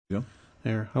Yeah.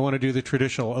 There. I want to do the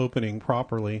traditional opening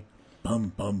properly.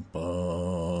 Bum, bum,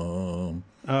 bum.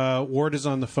 Ward is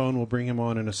on the phone. We'll bring him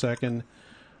on in a second.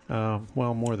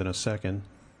 Well, more than a second.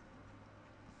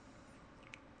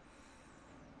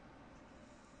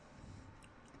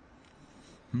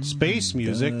 Space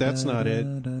music, that's not it.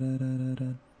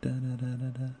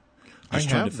 I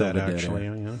have that, actually.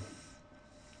 Yeah.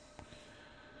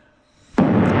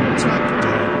 It's not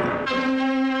good.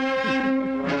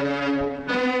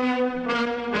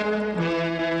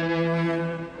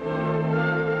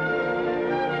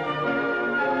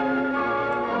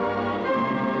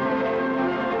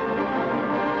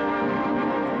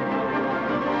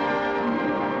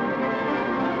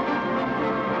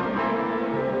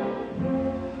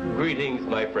 Greetings,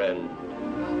 my friend.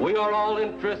 We are all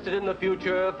interested in the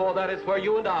future, for that is where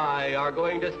you and I are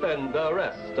going to spend the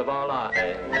rest of our lives.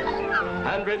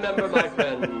 And remember, my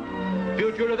friend,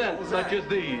 future events such as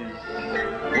these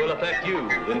will affect you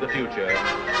in the future.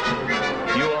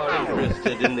 You are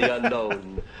interested in the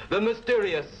unknown, the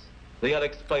mysterious, the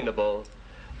unexplainable.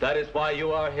 That is why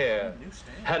you are here.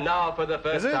 And now, for the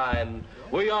first time,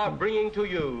 we are bringing to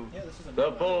you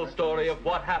the full story of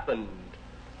what happened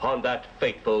on that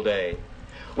fateful day.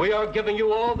 We are giving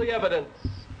you all the evidence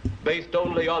based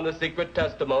only on the secret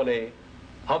testimony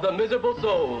of the miserable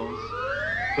souls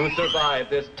who survived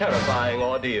this terrifying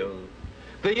ordeal.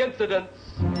 The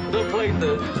incidents, the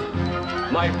places.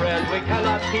 My friend, we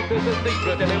cannot keep this a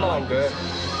secret any longer.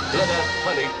 Let us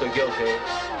punish the guilty.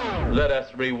 Let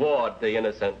us reward the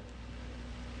innocent.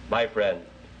 My friend,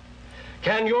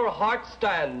 can your heart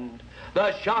stand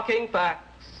the shocking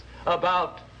facts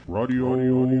about Radio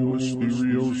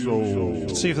Mysterioso.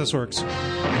 Let's see if this works.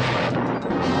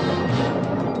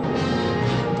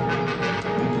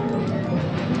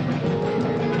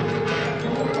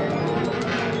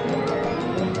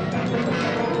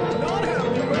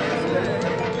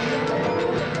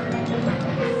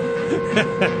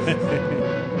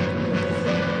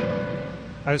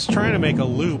 I was trying to make a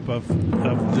loop of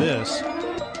this.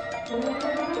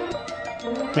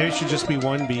 Maybe it should just be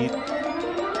one beat.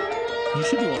 You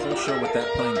should do a whole show with that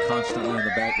playing constantly in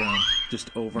the background,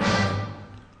 just over and over.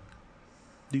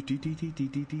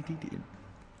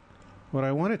 What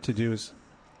I want it to do is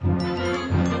go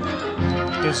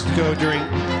during.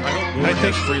 I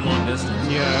think free long distance.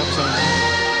 Yeah,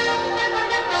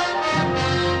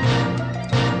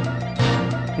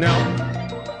 no.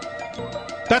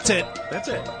 That's it. That's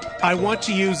it. I want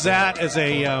to use that as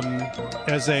a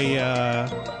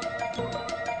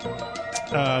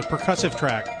percussive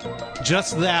track.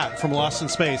 Just that from Lost in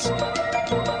Space.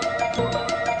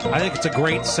 I think it's a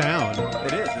great sound.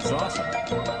 It is. It's awesome.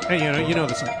 Hey, you know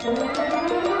the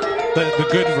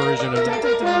good version of it.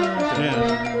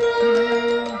 Yeah.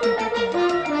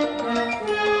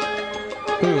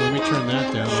 Ooh, let me turn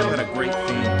that down. Show had a great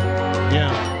theme.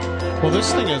 Yeah. Well,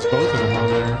 this thing has both of them on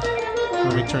there.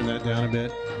 Let me turn that down a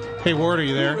bit. Hey, Ward, are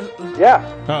you there? Yeah.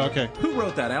 Oh, okay. Who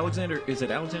wrote that? Is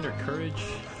it Alexander Courage?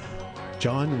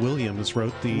 John Williams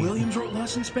wrote the... Williams wrote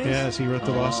Lost in Space? Yes, he wrote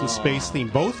the Lost in Space theme.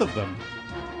 Both of them.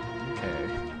 Okay.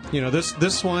 You know,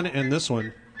 this one and this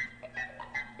one.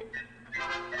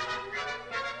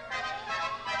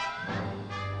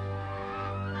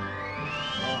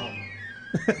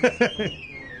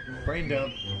 Brain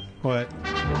dump. What?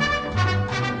 What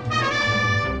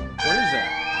is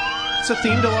that? It's a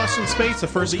theme to Lost in Space, the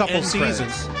first couple end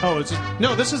seasons. credits. Oh,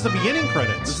 no, this is the beginning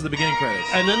credits. This is the beginning credits.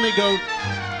 And then they go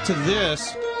to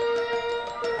this.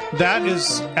 That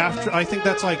is after, I think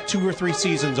that's like 2 or 3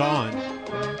 seasons on.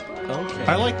 Okay.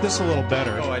 I like this a little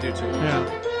better. Oh, I do too.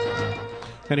 Yeah.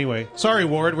 Anyway, sorry,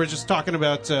 Ward. We're just talking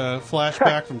about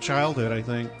flashback from childhood, I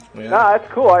think. Yeah. Nah,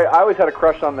 that's cool. I always had a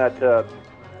crush on that.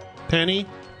 Penny?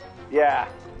 Yeah.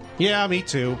 Yeah, me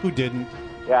too. Who didn't?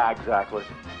 Yeah, exactly.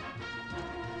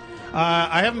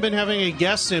 I haven't been having a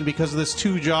guest in because of this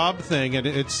 2-job thing, and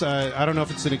it's I don't know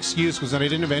if it's an excuse because I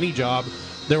didn't have any job.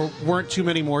 There weren't too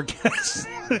many more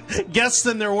guests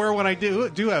than there were when I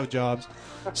do have jobs.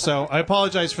 So I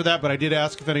apologize for that, but I did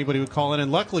ask if anybody would call in,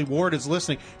 and luckily Ward is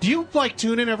listening. Do you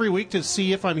tune in every week to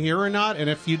see if I'm here or not? And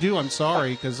if you do, I'm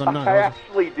sorry because I'm not. I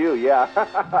actually do,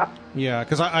 yeah. Yeah,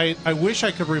 because I wish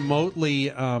I could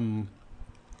remotely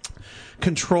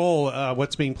control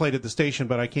what's being played at the station,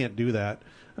 but I can't do that.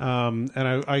 And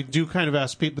I do kind of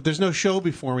ask people, but there's no show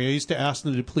before me. I used to ask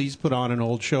them to please put on an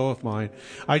old show of mine.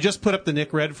 I just put up the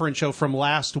Nick Redfern show from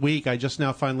last week. I just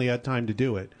now finally had time to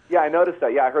do it. Yeah, I noticed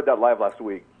that. Yeah, I heard that live last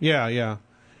week. Yeah.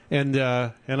 And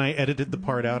I edited the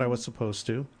part out I was supposed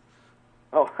to.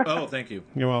 Oh. Oh, thank you.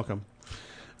 You're welcome.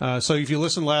 So if you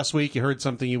listened last week, you heard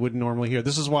something you wouldn't normally hear.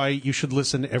 This is why you should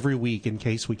listen every week in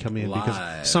case we come in, Live.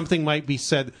 because something might be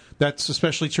said. That's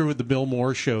especially true with the Bill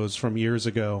Moore shows from years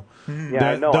ago.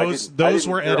 Yeah, I know. Those I didn't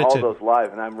were hear edited. all those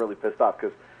live, and I'm really pissed off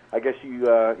because I guess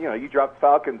you dropped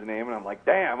Falcon's name, and I'm like,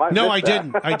 damn. No, I missed that.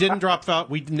 didn't. I didn't drop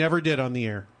Falcon. We never did on the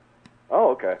air.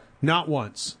 Oh, okay. Not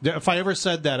once. If I ever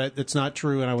said that, it's not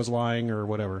true, and I was lying or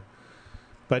whatever.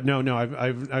 But no,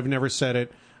 I've never said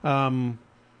it.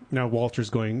 Now Walter's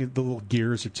going. The little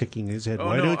gears are ticking in his head.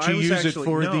 Why don't you use it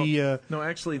for the? No,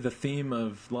 actually, the theme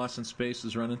of Lost in Space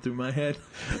is running through my head.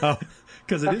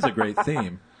 Because it is a great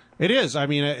theme. It is. I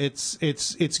mean, it's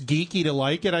geeky to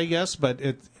like it, I guess. But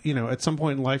at some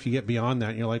point in life, you get beyond that,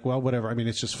 and you're like, well, whatever. I mean,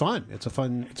 it's just fun. It's a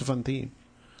fun theme.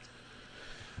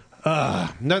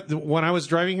 When I was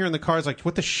driving here in the car, I was like,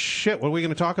 what the shit? What are we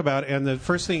going to talk about? And the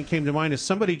first thing that came to mind is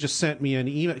somebody just sent me an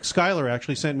email. Skylar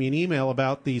actually sent me an email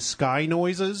about the sky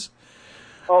noises.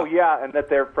 Oh, yeah, and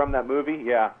that they're from that movie,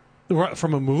 yeah.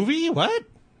 From a movie? What?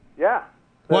 Yeah.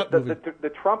 What movie? The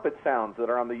trumpet sounds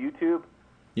that are on the YouTube.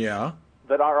 Yeah.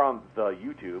 That are on the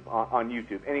YouTube, on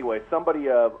YouTube. Anyway, somebody,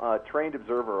 a trained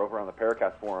observer over on the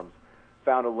Paracast forums,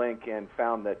 found a link and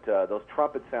found that those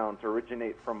trumpet sounds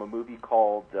originate from a movie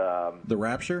called... The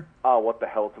Rapture? Oh, what the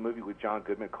hell? It's a movie with John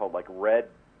Goodman called, like, Red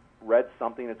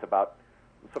something. It's about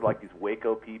sort of like these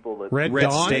Waco people. That, Red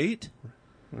Dawn? State?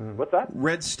 What's that?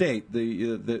 Red State,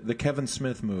 the Kevin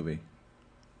Smith movie.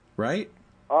 Right?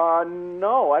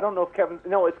 No, I don't know if Kevin...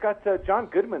 No, it's got John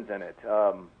Goodman's in it.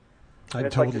 I'm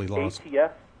it's totally like lost.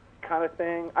 ATS kind of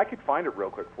thing. I could find it real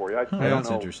quick for you. I don't That's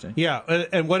know. interesting. Yeah,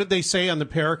 and what did they say on the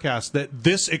Paracast? That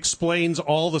this explains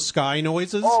all the sky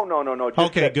noises? Oh, no. Just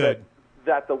Okay, good.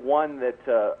 That the one that,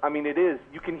 it is,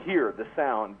 you can hear the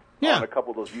sound on a couple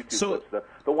of those YouTube clips.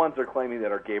 The ones they're claiming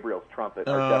that are Gabriel's trumpet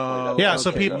are definitely that.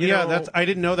 So people, that's I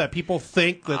didn't know that. People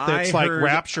think that it's like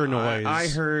rapture noise. I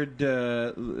heard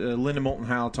Linda Moulton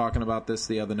Howe talking about this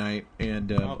the other night,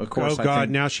 and of course, I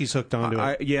think, now she's hooked onto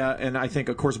it. And I think,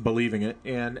 of course, believing it.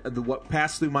 And what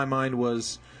passed through my mind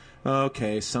was,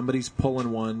 okay, somebody's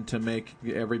pulling one to make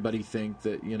everybody think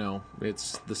that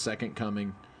it's the second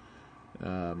coming.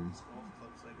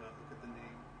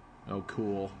 Oh,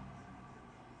 cool.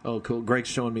 Oh, cool. Greg's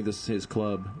showing me his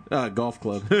club, golf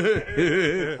club. But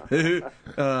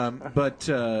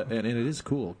and it is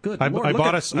cool. Good. Lord,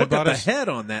 look at the head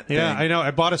on that thing. Yeah, I know. I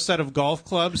bought a set of golf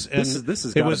clubs, and this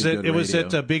is it was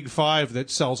at Big Five that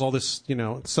sells all this.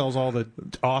 Sells all the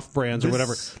off brands or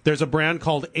whatever. There's a brand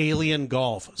called Alien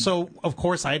Golf, so of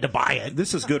course I had to buy it.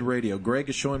 This is good radio. Greg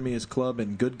is showing me his club,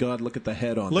 and good God, look at the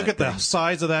head on. Look that at the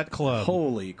size of that club.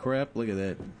 Holy crap! Look at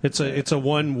that. It's a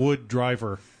one wood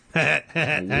driver.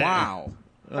 Wow.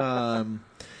 I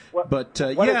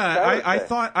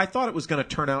thought it was going to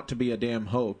turn out to be a damn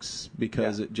hoax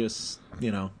because it just,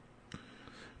 No,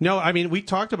 I mean, we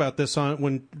talked about this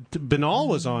when Binal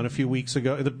was on a few weeks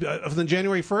ago, the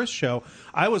January 1st show.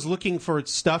 I was looking for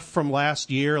stuff from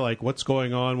last year, like what's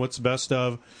going on, what's best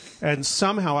of, and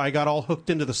somehow I got all hooked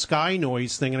into the sky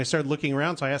noise thing, and I started looking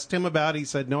around, so I asked him about it. He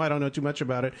said, no, I don't know too much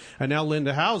about it, and now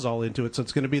Linda Howe's all into it, so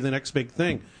it's going to be the next big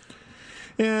thing.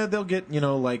 Yeah, they'll get,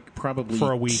 probably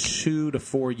for a week. 2 to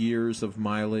 4 years of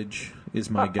mileage is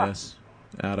my guess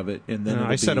out of it. And then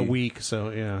I said a week, so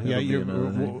yeah,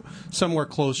 you're somewhere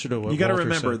closer to what you got to Walter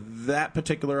remember said. that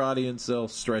particular audience. They'll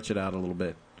stretch it out a little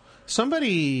bit.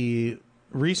 Somebody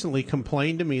recently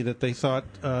complained to me that they thought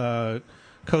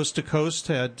Coast to Coast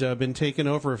had been taken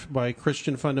over by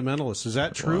Christian fundamentalists. Is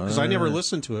that true? Because I never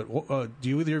listened to it.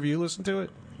 Do either of you listen to it?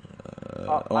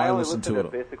 I only listen to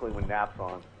it basically when Nap's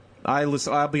on.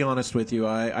 I'll be honest with you.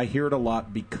 I hear it a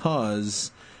lot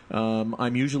because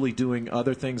I'm usually doing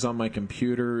other things on my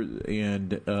computer,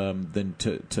 and then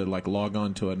to like log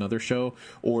on to another show,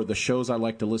 or the shows I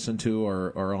like to listen to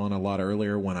are on a lot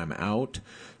earlier when I'm out.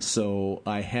 So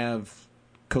I have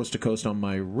Coast to Coast on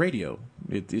my radio.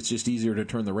 It's just easier to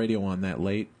turn the radio on that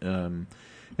late.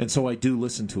 And so I do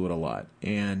listen to it a lot.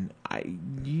 And I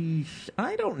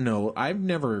don't know.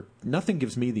 Nothing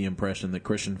gives me the impression that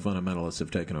Christian fundamentalists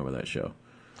have taken over that show.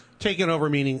 Taken over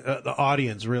meaning the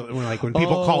audience, really. Like when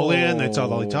people call in, that's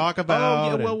all they talk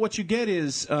about. Oh, yeah. Well, what you get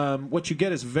is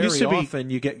very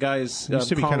often you get guys used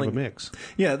to be calling, kind of a mix.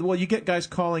 Yeah, well, you get guys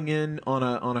calling in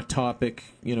on a topic.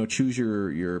 Choose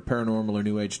your paranormal or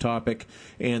New Age topic,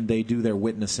 and they do their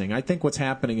witnessing. I think what's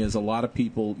happening is a lot of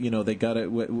people, they got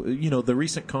to, the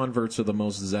recent converts are the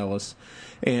most zealous,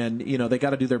 and they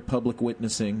got to do their public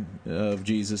witnessing of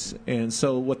Jesus. And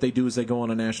so what they do is they go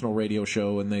on a national radio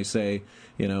show and they say,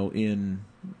 in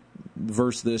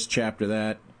verse this, chapter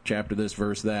that, chapter this,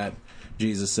 verse that,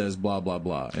 Jesus says blah blah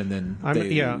blah, and then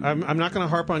I'm not going to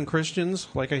harp on Christians,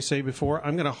 like I say before.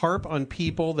 I'm going to harp on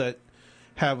people that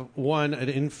have, one,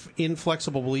 an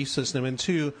inflexible belief system, and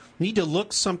two, need to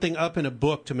look something up in a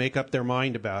book to make up their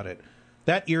mind about it.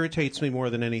 That irritates me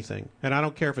more than anything. And I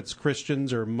don't care if it's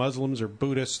Christians or Muslims or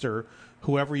Buddhists or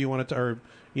whoever you want it to, or,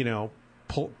 you know,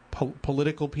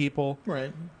 political people.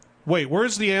 Right. Wait,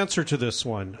 where's the answer to this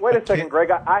one? Wait a second, Greg.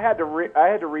 I had to read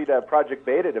Project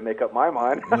Beta to make up my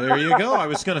mind. There you go. I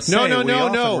was going to say we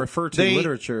often refer to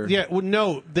literature. Yeah, well,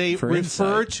 no, they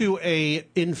refer insight. to a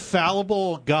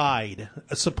infallible guide,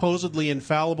 a supposedly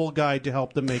infallible guide to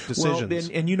help them make decisions.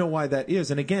 Well, and you know why that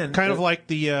is. And again, kind of like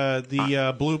the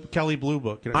Kelly Blue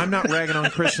Book. You know? I'm not ragging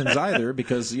on Christians either,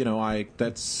 because I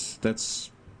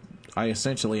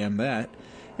essentially am that.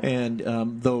 And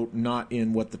though not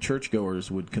in what the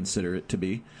churchgoers would consider it to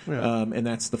be, and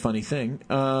that's the funny thing.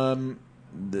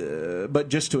 But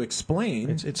just to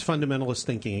explain, it's fundamentalist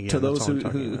thinking again. To those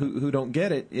who don't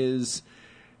get it, is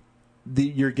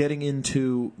you're getting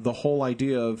into the whole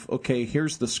idea of, okay,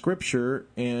 here's the scripture,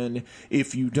 and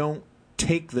if you don't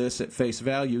take this at face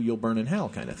value, you'll burn in hell,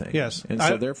 kind of thing. Yes, and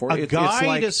so therefore, a guide it's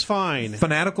like is fine.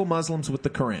 Fanatical Muslims with the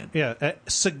Quran. Yeah,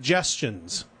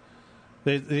 suggestions.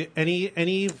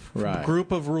 Any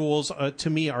group of rules to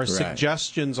me are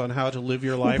suggestions on how to live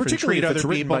your life and treat other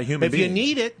people. If you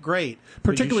need it, great.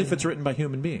 Particularly if it's written by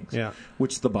human beings,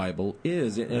 which the Bible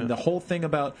is. And the whole thing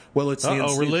about, well, it's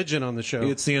religion on the show.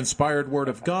 It's the inspired word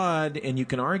of God, and you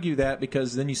can argue that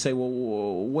because then you say,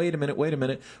 well, wait a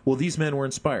minute. Well, these men were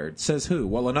inspired. Says who?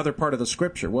 Well, another part of the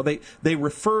scripture. Well, they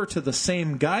refer to the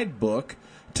same guidebook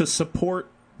to support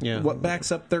what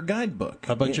backs up their guidebook.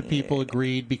 A bunch of people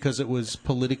agreed because it was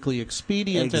politically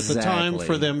expedient at the time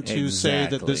for them to say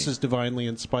that this is divinely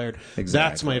inspired.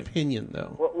 That's my opinion,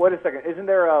 though. Well, wait a second. Is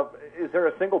there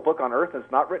a single book on Earth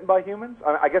that's not written by humans?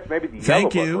 I guess maybe the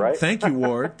Yellow Book, right? Thank you,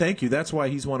 Ward. Thank you. That's why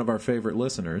he's one of our favorite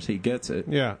listeners. He gets it.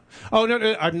 Yeah. Oh,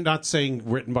 no, I'm not saying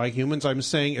written by humans. I'm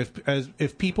saying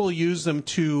if people use them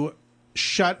to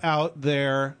shut out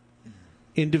their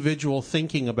individual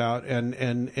thinking about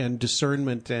and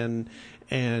discernment and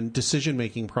decision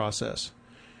making process,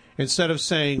 instead of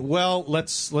saying, well,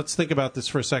 let's think about this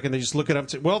for a second, they just look it up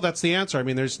and say, well, that's the answer. I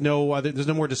mean, there's no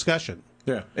more discussion.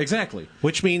 Yeah, exactly.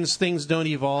 Which means things don't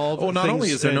evolve. Well, not only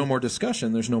is there no more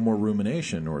discussion, there's no more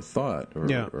rumination or thought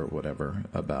or whatever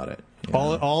about it.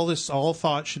 All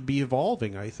thought should be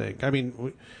evolving, I think. I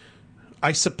mean,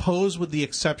 I suppose with the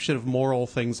exception of moral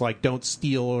things like don't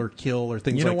steal or kill or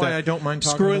things like that. You know why I don't mind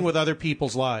talking screwing with other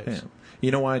people's lives. Yeah.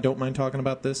 You know why I don't mind talking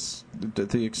about this to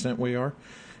the extent we are?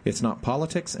 It's not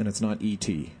politics and it's not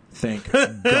E.T. Thank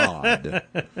God.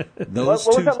 What was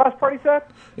that last part he said?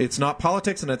 It's not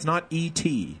politics and it's not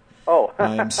E.T. Oh.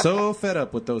 I am so fed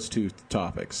up with those two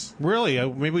topics. Really?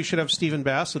 Maybe we should have Stephen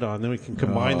Bassett on, then we can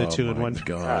combine the two in one.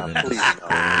 God.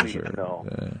 Please no.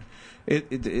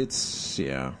 It's.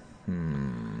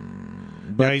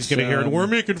 But he's going to hear it. We're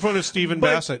making fun of Stephen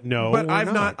Bassett. No, but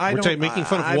we're making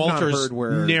fun of Walter's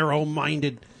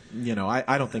narrow-minded.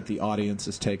 I don't think the audience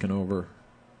is taken over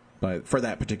for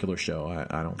that particular show. I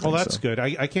don't think so. Well, that's good.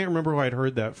 I can't remember who I'd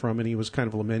heard that from, and he was kind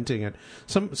of lamenting it.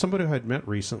 Somebody who I'd met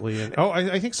recently. And,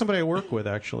 I think somebody I work with,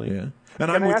 actually. Yeah.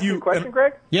 And I'm with you. Can I ask you a question,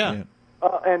 Greg? Yeah.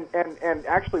 And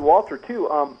actually, Walter, too.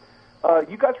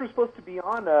 You guys were supposed to be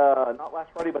on, not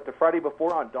last Friday, but the Friday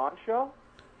before on Dawn's show?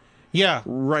 Yeah,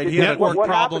 right. Network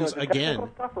problems again.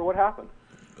 Technical stuff, or what happened?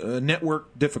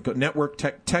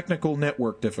 Technical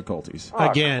network difficulties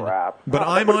again. Crap. But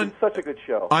I'm on such a good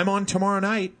show. I'm on tomorrow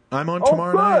night.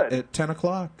 Tomorrow night at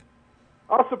 10:00.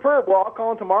 Oh, superb! Well, I'll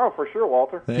call in tomorrow for sure,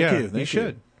 Walter. Thank you. You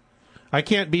should. I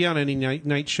can't be on any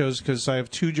night shows because I have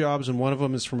two jobs, and one of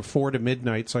them is from 4 to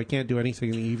midnight, so I can't do anything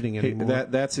in the evening anymore.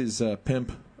 That's his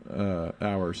pimp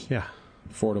hours. Yeah.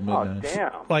 4 to midnight. Oh,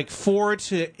 damn. Like 4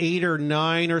 to 8 or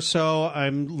 9 or so,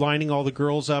 I'm lining all the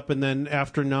girls up, and then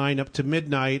after 9 up to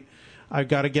midnight, I've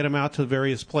got to get them out to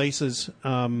various places,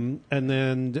 and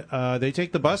then they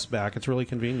take the bus back. It's really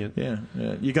convenient. Yeah.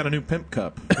 You got a new pimp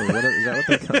cup. Or whatever, is that what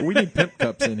they call it? We need pimp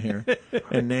cups in here.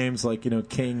 And names like,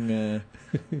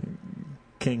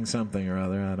 King something or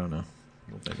other. I don't know.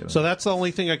 So that's the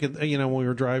only thing I could, when I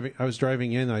was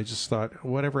driving in, I just thought,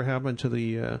 whatever happened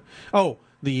to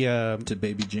to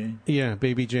Baby Jane. Yeah,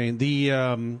 Baby Jane.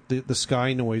 The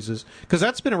sky noises, because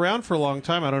that's been around for a long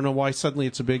time. I don't know why suddenly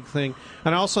it's a big thing.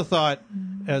 And I also thought,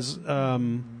 as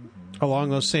along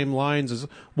those same lines,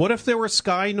 What if there were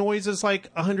sky noises like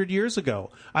 100 years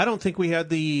ago? I don't think we had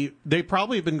the. They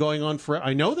probably have been going on for.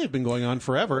 I know they've been going on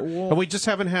forever, and we just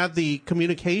haven't had the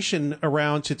communication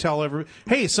around to tell everyone.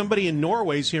 Hey, somebody in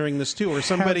Norway's hearing this too, or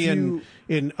somebody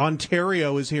in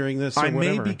Ontario is hearing this. Or I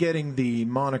may whatever. be getting the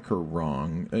moniker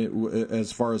wrong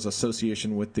as far as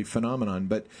association with the phenomenon,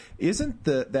 but isn't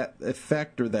that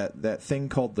effect or that thing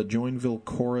called the Joinville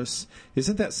chorus?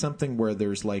 Isn't that something where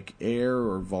there's like air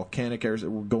or volcanic air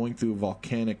going through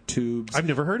volcanic tubes? I've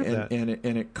never heard of that,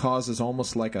 and it causes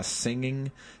almost like a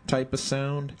singing type of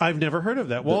sound. I've never heard of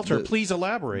that. Walter, please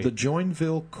elaborate. The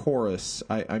Joinville chorus,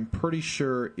 I'm pretty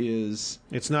sure is.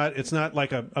 It's not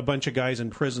like a bunch of guys in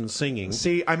prison singing.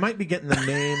 See, I might be getting the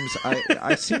names.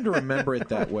 I seem to remember it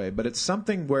that way, but it's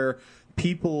something where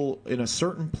people in a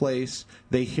certain place,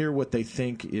 they hear what they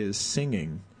think is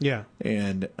singing. Yeah.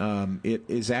 And it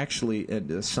is actually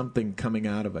something coming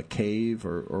out of a cave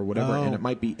or whatever, and it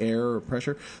might be air or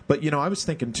pressure. But, I was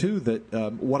thinking, too, that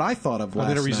what I thought of last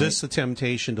night... I'm going to resist the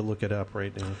temptation to look it up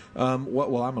right now.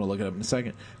 Well, I'm going to look it up in a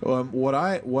second. What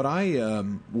I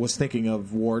was thinking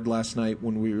of, Ward, last night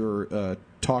when we were...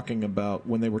 talking about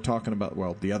when they were talking about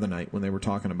the other night when they were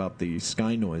talking about the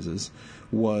sky noises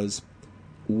was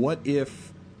what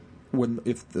if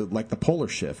like the polar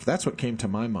shift, that's what came to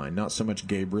my mind, not so much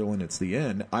Gabriel and It's the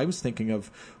End. I was thinking of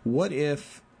what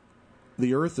if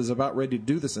the Earth is about ready to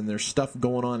do this and there's stuff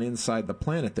going on inside the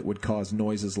planet that would cause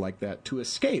noises like that to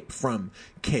escape from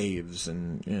caves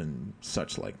and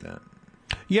such like that.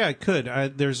 Yeah, it could.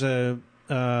 There's a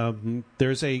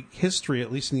history,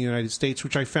 at least in the United States,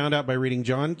 which I found out by reading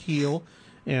John Keel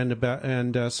and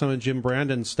some of Jim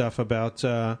Brandon's stuff about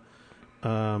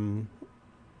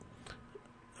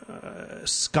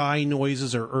sky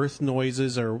noises or earth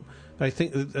noises, or I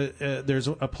think there's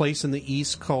a place in the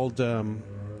east called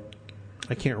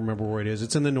I can't remember where it is.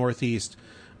 It's in the northeast,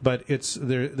 but it's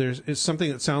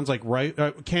something that sounds like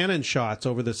cannon shots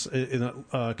over this in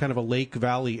a kind of a lake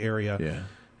valley area. Yeah.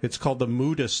 It's called the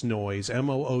Moodus noise,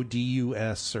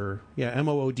 M-O-O-D-U-S,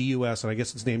 M-O-O-D-U-S, and I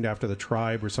guess it's named after the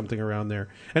tribe or something around there.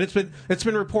 And it's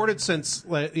been reported since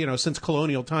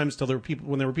colonial times, till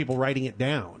when there were people writing it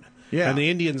down. Yeah. And the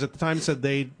Indians at the time said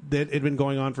that it had been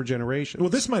going on for generations. Well,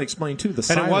 this might explain, too, the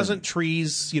siren. And it wasn't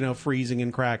trees, freezing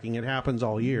and cracking. It happens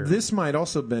all year. This might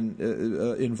also have been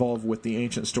involved with the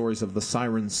ancient stories of the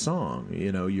siren song.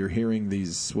 You're hearing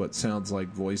these, what sounds like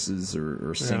voices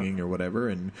or singing or whatever,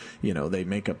 and, they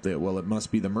make up it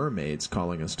must be the mermaids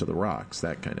calling us to the rocks,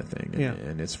 that kind of thing.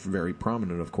 And it's very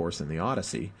prominent, of course, in the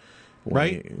Odyssey.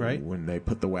 When they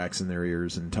put the wax in their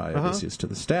ears and tie Odysseus to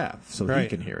the staff so he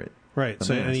can hear it. Right.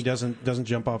 So and he doesn't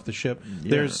jump off the ship.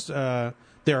 Yeah.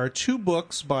 There are two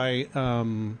books by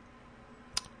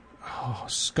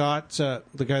Scott,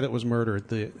 the guy that was murdered.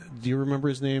 Do you remember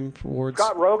his name, Ward?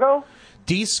 Scott Rogo?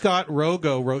 D. Scott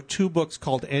Rogo wrote two books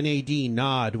called N.A.D.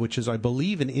 Nod, which is, I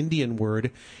believe, an Indian word,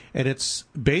 and it's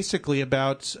basically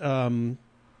about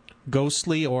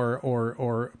ghostly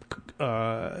or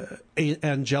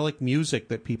angelic music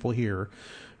that people hear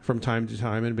from time to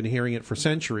time, and been hearing it for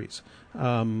centuries.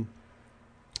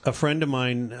 A friend of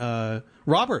mine,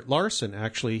 Robert Larson,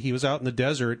 actually, he was out in the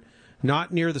desert,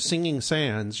 not near the Singing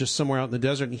Sands, just somewhere out in the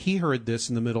desert, and he heard this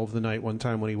in the middle of the night one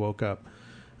time when he woke up.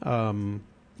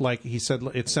 Like he said,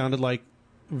 it sounded like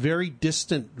very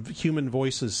distant human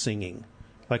voices singing,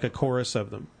 like a chorus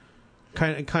of them.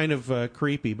 Kind of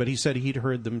creepy, but he said he'd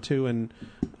heard them too, and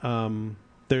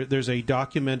there's a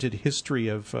documented history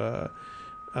of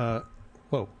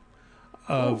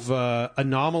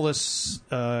anomalous,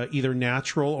 either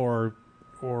natural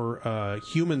or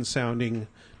human-sounding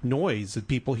noise that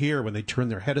people hear when they turn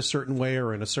their head a certain way,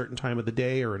 or in a certain time of the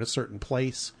day, or in a certain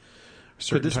place.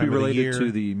 Could this be related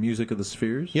to the music of the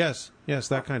spheres? Yes,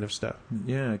 that kind of stuff.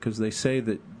 Yeah, because they say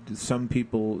that some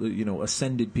people,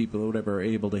 ascended people or whatever, are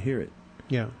able to hear it.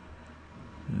 Yeah.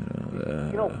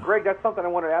 Greg, that's something I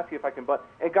wanted to ask you if I can. But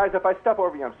hey, guys, if I step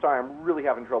over you, I'm sorry. I'm really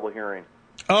having trouble hearing.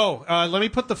 Oh, let me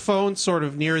put the phone sort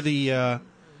of near the.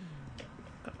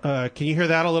 Can you hear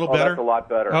that a little better? That's a lot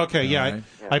better. Okay, yeah.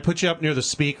 I put you up near the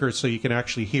speaker so you can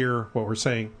actually hear what we're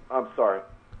saying. I'm sorry.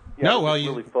 Yeah, I was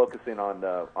really focusing on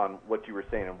what you were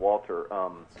saying, and Walter.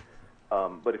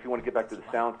 But if you want to get back to the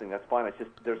sound thing, that's fine. It's just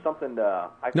there's something.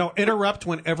 No, interrupt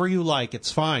whenever you like.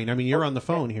 It's fine. I mean, you're on the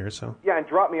phone here, so. Yeah, and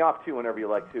drop me off too whenever you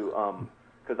like to,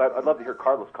 because I'd love to hear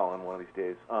Carlos call in one of these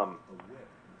days.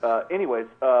 Anyways,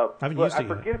 I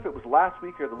forget if it was last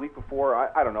week or the week before.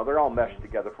 I don't know. They're all meshed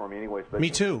together for me, anyways. But me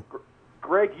too.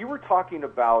 Greg, you were talking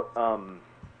about.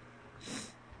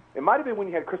 It might have been when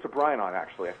you had Chris O'Brien on.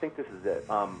 Actually, I think this is it.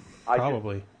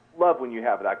 Probably. I love when you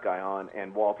have that guy on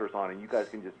and Walter's on, and you guys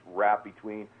can just rap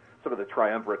between. sort of the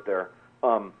triumvirate there.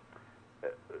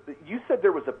 You said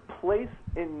there was a place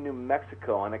in New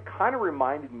Mexico, and it kind of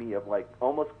reminded me of like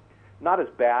almost not as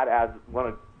bad as one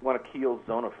of Keel's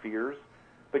Zone of Fears,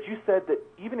 but you said that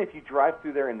even if you drive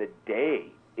through there in the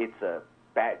day, it's a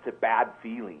bad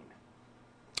feeling.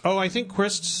 Oh, I think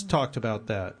Chris talked about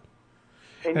that.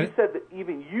 And you said that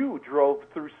even you drove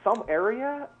through some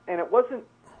area, and it wasn't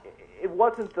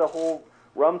the whole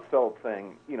Rumsfeld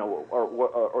thing,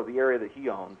 or the area that he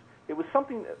owns. It was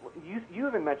something that you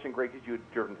even mentioned, Greg, that you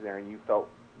had driven there and you felt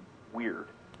weird.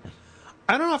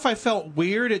 I don't know if I felt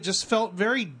weird. It just felt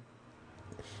very.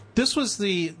 This was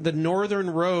the northern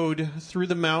road through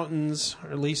the mountains,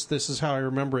 or at least this is how I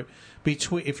remember it.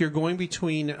 If you're going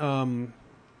between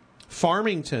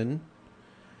Farmington,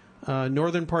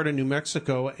 northern part of New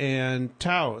Mexico, and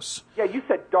Taos. Yeah, you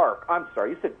said dark. I'm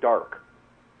sorry, you said dark.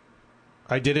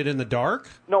 I did it in the dark?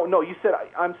 No, you said,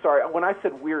 I'm sorry, when I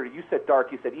said weird, you said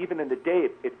dark. You said even in the day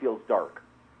it feels dark.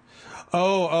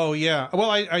 Oh, yeah. Well,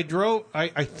 I drove,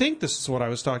 I think this is what I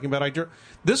was talking about.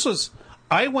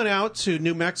 I went out to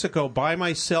New Mexico by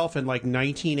myself in like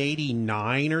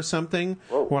 1989 or something.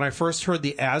 Whoa. When I first heard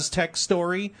the Aztec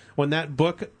story, when that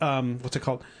book, what's it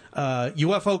called?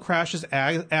 UFO Crashes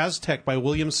Aztec by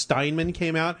William Steinman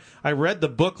came out. I read the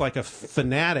book like a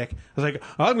fanatic. I was like,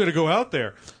 I'm going to go out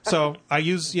there. So I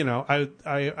used,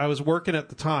 I was working at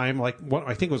the time, like what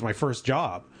I think was my first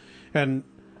job. And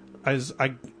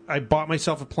I bought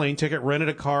myself a plane ticket, rented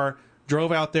a car,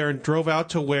 drove out there, and drove out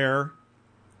to where...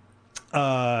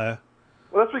 well,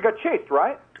 that's where you got chased,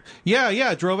 right?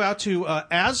 Yeah, drove out to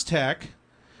Aztec,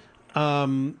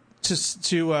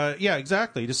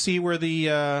 exactly, to see where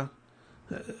the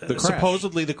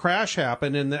supposedly the crash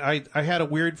happened, and I had a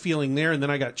weird feeling there, and then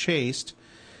I got chased.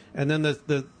 And then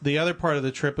the other part of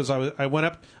the trip is I went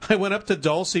up to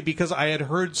Dulce because I had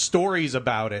heard stories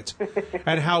about it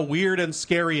and how weird and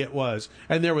scary it was.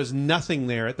 And there was nothing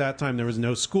there at that time. There was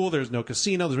no school, there was no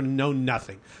casino, there was no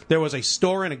nothing. There was a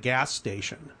store and a gas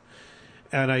station.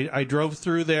 And I drove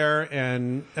through there,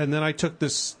 and then I took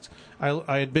this.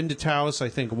 I had been to Taos, I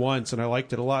think, once, and I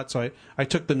liked it a lot. So I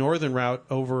took the northern route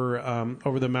over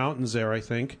the mountains there, I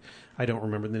think. I don't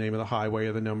remember the name of the highway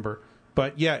or the number.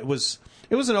 But yeah, it was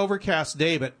an overcast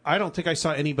day, but I don't think I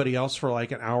saw anybody else for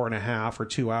like an hour and a half or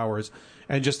 2 hours,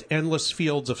 and just endless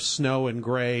fields of snow and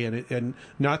gray, and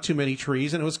not too many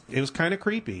trees, and it was kind of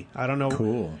creepy. I don't know.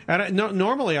 Cool. And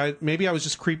normally maybe I was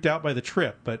just creeped out by the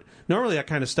trip, but normally that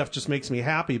kind of stuff just makes me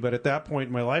happy. But at that point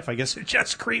in my life, I guess it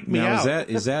just creeped me out. Now,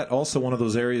 is that also one of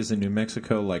those areas in New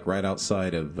Mexico, like right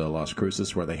outside of Las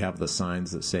Cruces, where they have the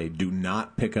signs that say "Do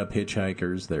not pick up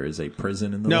hitchhikers"? There is a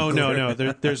prison in the No.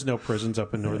 There's no prisons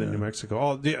up in northern New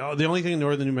Mexico. The only thing in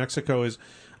northern New Mexico is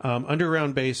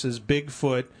underground bases,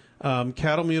 Bigfoot,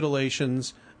 cattle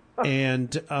mutilations,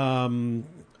 and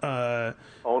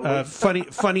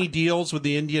funny deals with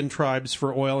the Indian tribes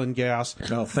for oil and gas.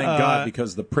 Oh, thank God,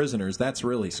 because the prisoners, that's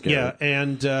really scary. Yeah,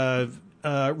 and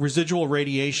residual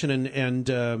radiation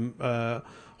and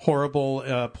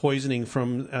horrible poisoning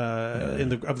from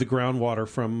of the groundwater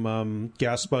from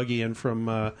Gas Buggy and from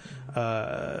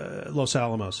Los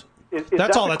Alamos.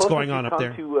 That's all that's going on up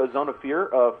there. To a Zone of Fear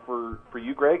for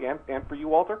you, Greg, and for you,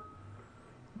 Walter?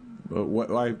 What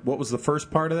was the first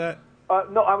part of that?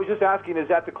 No, I was just asking, is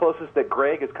that the closest that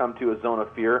Greg has come to a Zone of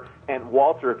Fear? And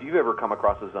Walter, if you've ever come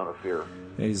across a Zone of Fear?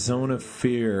 A Zone of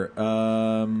Fear.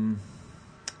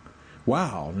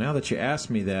 Wow, now that you asked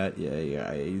me that,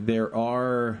 there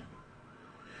are...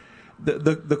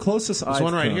 The closest I've There's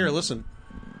one right come, here, listen.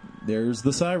 There's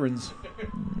the sirens.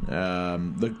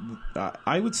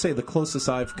 I would say the closest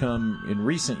I've come in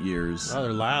recent years... Oh,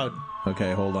 they're loud.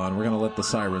 Okay, hold on. We're going to let the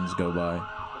sirens go by.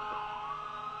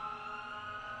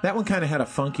 That one kind of had a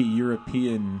funky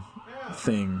European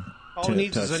thing All it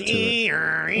needs is an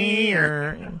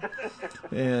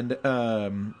And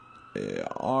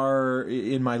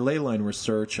in my ley line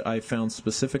research, I found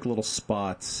specific little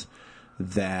spots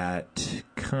that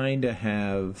kind of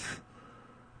have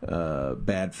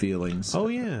bad feelings. Oh,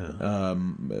 yeah.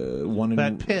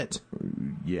 That pit.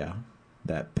 Yeah,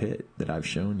 that pit that I've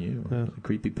shown you. The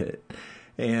creepy pit.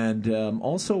 And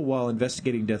also, while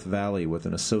investigating Death Valley with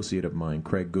an associate of mine,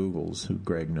 Craig Googles, who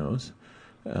Greg knows,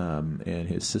 and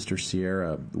his sister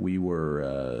Sierra, we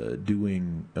were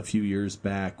doing, a few years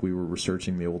back, we were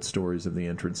researching the old stories of the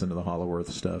entrance into the Hollow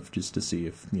Earth stuff, just to see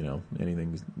if,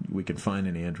 anything, we could find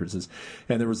any entrances.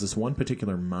 And there was this one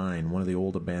particular mine, one of the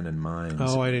old abandoned mines.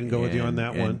 Oh, I didn't go with you on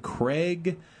that one. And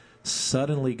Craig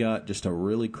suddenly got just a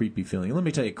really creepy feeling. Let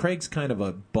me tell you, Craig's kind of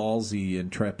a ballsy,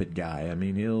 intrepid guy. I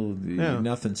mean,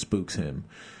 nothing spooks him.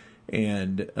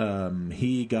 And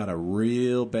he got a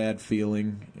real bad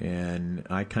feeling, and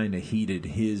I kind of heeded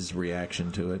his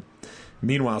reaction to it.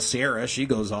 Meanwhile, Sarah, she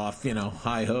goes off,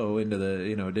 hi-ho into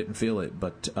the, didn't feel it.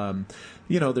 But,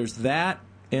 there's that,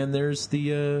 and there's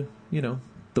the,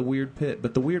 the weird pit.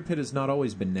 But the weird pit has not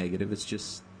always been negative. It's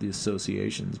just the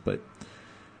associations. But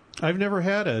I've never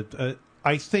had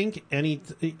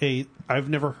I've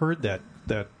never heard that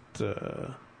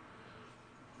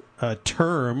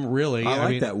term, really. I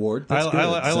like that, Ward. That's good.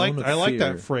 I like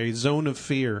that phrase, zone of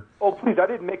fear. Oh, please, I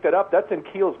didn't make that up. That's in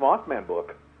Keel's Mothman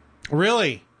book.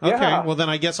 Really? Yeah. Okay, well then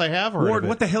I guess I have heard Ward, of it.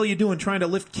 what the hell are you doing trying to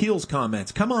lift Keel's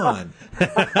comments? Come on.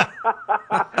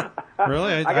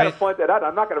 Really? I got to point that out.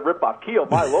 I'm not going to rip off Keel,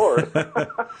 my lord.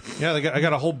 Yeah, I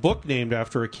got a whole book named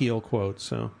after a Keel quote,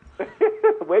 so...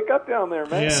 Wake up down there,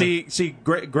 man. Yeah. See,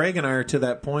 Greg and I are to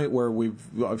that point where we've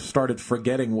started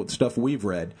forgetting what stuff we've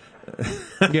read.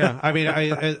 Yeah, I mean,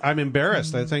 I'm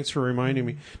embarrassed. Thanks for reminding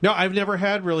me. No, I've never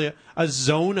had really a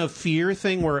zone of fear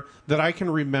thing that I can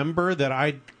remember that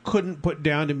I couldn't put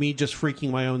down to me just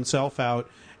freaking my own self out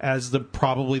as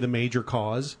probably the major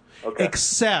cause. Okay.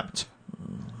 Except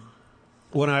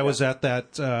when I was at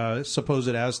that supposed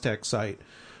Aztec site,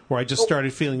 where I just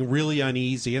started feeling really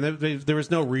uneasy, and there was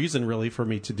no reason really for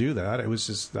me to do that. I was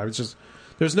just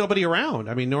there's nobody around.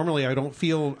 I mean, normally I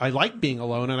like being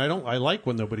alone, and I like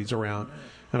when nobody's around.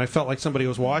 And I felt like somebody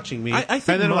was watching me. I think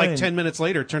and then mine, like 10 minutes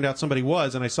later, it turned out somebody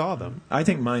was, and I saw them. I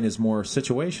think mine is more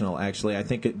situational, actually. I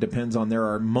think it depends on, there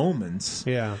are moments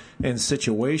and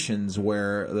situations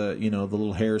where the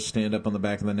little hairs stand up on the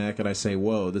back of the neck, and I say,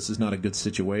 whoa, this is not a good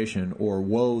situation, or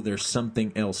whoa, there's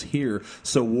something else here.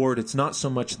 So, Ward, it's not so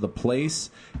much the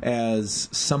place as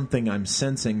something I'm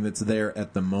sensing that's there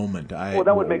at the moment. Well,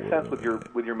 that would make sense with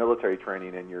your military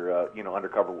training and your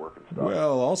undercover work and stuff.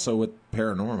 Well, also with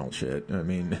paranormal shit. I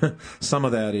mean, some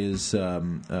of that is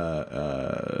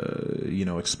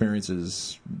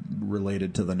experiences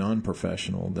related to the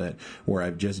non-professional, where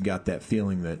I've just got that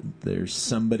feeling that there's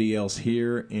somebody else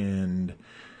here, and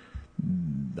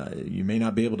you may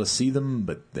not be able to see them,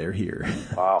 but they're here.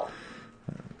 Wow.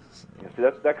 See,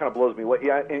 that kind of blows me away.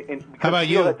 Yeah, and how about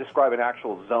you? That describe an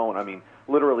actual zone. I mean,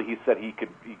 literally, he said he could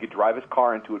drive his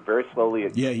car into it very slowly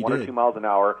at 1 or 2 miles an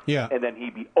hour, and then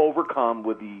he'd be overcome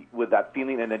with that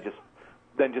feeling, and then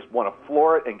just want to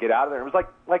floor it and get out of there. It was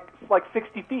like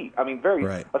 60 feet. I mean,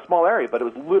 a small area, but it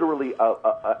was literally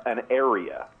an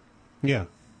area. Yeah.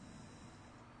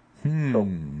 So,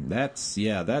 that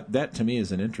to me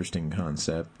is an interesting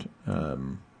concept.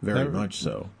 Very much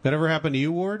so. That ever happened to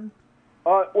you, Ward?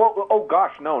 Oh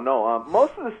gosh, no.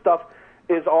 Most of the stuff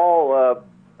is all.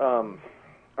 I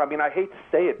mean, I hate to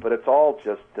say it, but it's all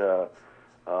just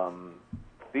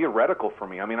theoretical for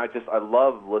me. I mean, I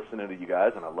love listening to you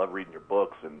guys, and I love reading your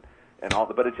books and all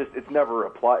that. But it's never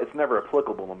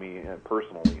applicable to me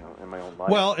personally in my own life.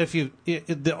 Well,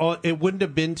 it wouldn't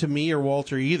have been to me or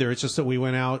Walter either. It's just that we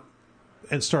went out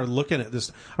and started looking at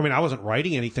this. I mean, I wasn't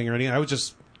writing anything or anything. I was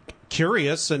just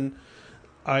curious, and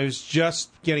I was just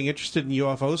getting interested in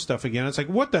UFO stuff again. It's like,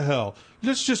 what the hell?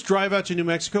 Let's just drive out to New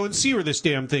Mexico and see where this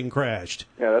damn thing crashed.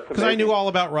 Yeah, that's because I knew all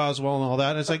about Roswell and all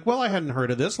that. And it's like, well, I hadn't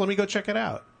heard of this. Let me go check it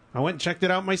out. I went and checked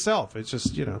it out myself. It's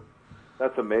just,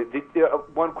 That's amazing.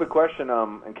 One quick question,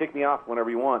 and kick me off whenever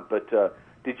you want. But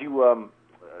did you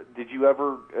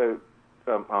ever,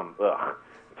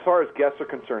 as far as guests are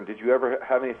concerned, did you ever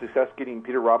have any success getting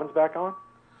Peter Robbins back on?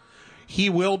 He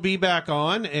will be back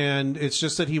on, and it's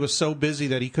just that he was so busy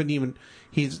that he couldn't even.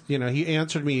 He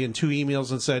answered me in 2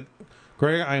 emails and said,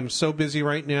 "Greg, I am so busy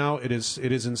right now. It is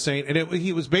insane." And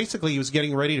he was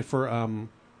getting ready for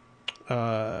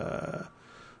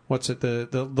what's it,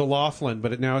 the Laughlin,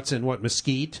 but now it's in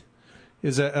Mesquite.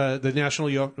 Is that the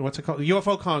National what's it called,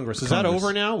 UFO Congress? Is that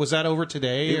over now? Was that over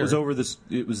today? It was over this.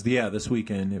 It was this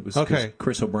weekend. It was okay.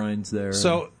 Chris O'Brien's there.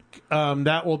 So.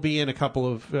 That will be in a couple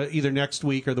of either next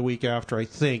week or the week after, I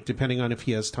think, depending on if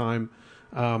he has time.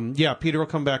 Peter will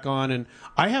come back on, and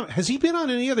has he been on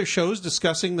any other shows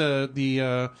discussing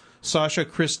the Sasha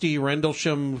Christie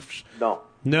Rendlesham? No,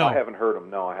 I haven't heard him.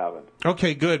 No, I haven't.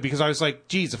 Okay, good, because I was like,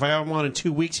 geez, if I have him on in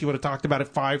 2 weeks, he would have talked about it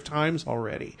 5 times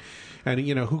already. And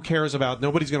who cares about?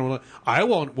 Nobody's going to. I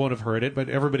won't have heard it, but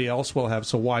everybody else will have.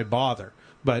 So why bother?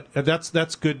 But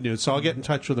that's good news. So I'll get in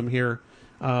touch with him here.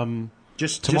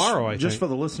 Just tomorrow, I think. Just for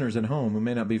the listeners at home who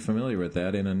may not be familiar with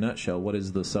that, in a nutshell, what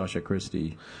is the Sasha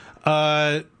Christie?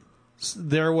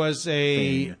 There was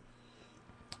a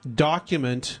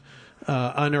document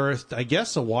unearthed, I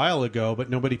guess, a while ago,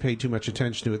 but nobody paid too much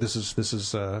attention to it. This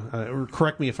is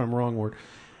correct me if I'm wrong, Ward.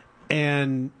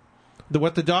 And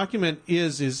what the document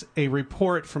is a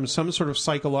report from some sort of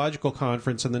psychological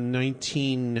conference in the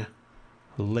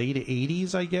late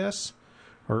 80s, I guess,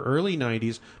 or early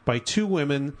 90s, by two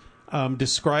women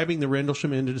describing the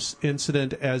Rendlesham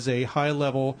incident as a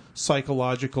high-level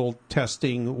psychological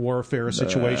testing warfare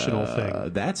situational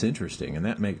thing. That's interesting, and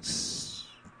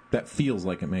that feels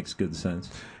like it makes good sense.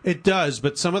 It does,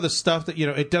 but some of the stuff that,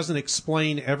 it doesn't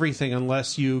explain everything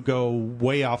unless you go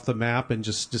way off the map and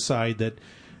just decide that,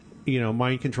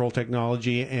 mind control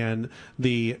technology and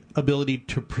the ability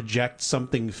to project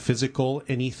something physical,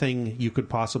 anything you could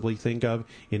possibly think of,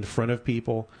 in front of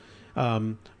people,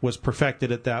 was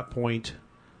perfected at that point.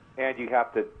 And you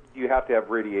have to have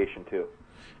radiation too.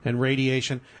 And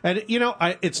radiation, and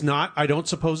it's not. I don't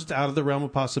suppose it's out of the realm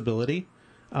of possibility.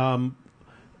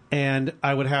 And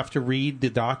I would have to read the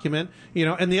document,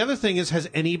 And the other thing is, is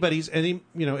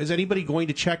anybody going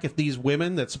to check if these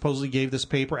women that supposedly gave this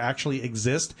paper actually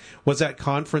exist? Was that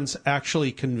conference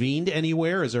actually convened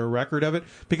anywhere? Is there a record of it?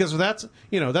 Because that's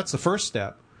the first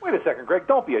step. Wait a second, Greg.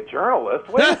 Don't be a journalist.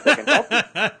 Wait a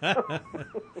second.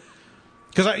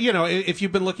 Because if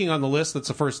you've been looking on the list, that's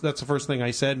the first thing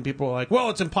I said, and people are like, "Well,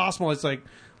 it's impossible." It's like,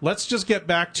 let's just get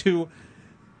back to,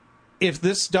 if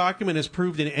this document is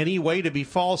proved in any way to be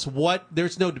false,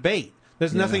 there's no debate.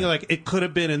 There's nothing like it could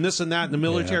have been and this and that, and the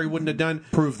military wouldn't have done.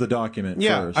 Prove the document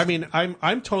first. I mean,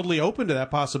 I'm totally open to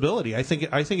that possibility. I think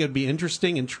it'd be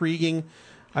interesting, intriguing.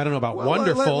 I don't know about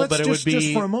wonderful, but it would be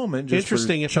just for a moment, just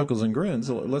interesting. For chuckles and grins,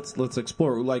 let's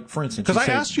explore. Like, for instance, because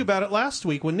I asked you about it last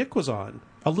week when Nick was on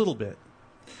a little bit.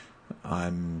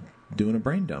 I'm doing a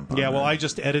brain dump. Well, I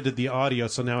just edited the audio,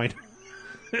 so now I.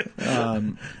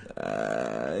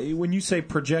 When you say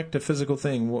project a physical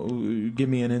thing, give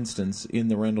me an instance in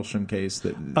the Rendlesham case that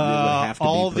it would have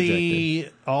to be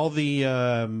projected. All the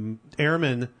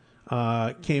airmen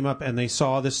came up and they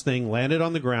saw this thing landed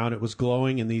on the ground. It was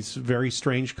glowing in these very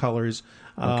strange colors.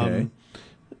 Okay.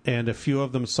 And a few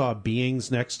of them saw beings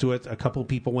next to it. A couple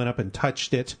people went up and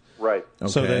touched it. Right.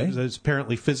 Okay. So there's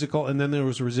apparently physical, and then there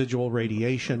was residual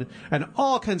radiation and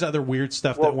all kinds of other weird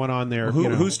stuff that went on there.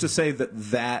 Who's to say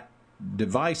that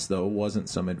device, though, wasn't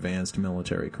some advanced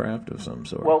military craft of some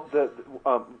sort? Well,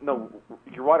 no,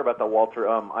 you're right about that, Walter.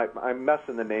 I'm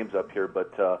messing the names up here,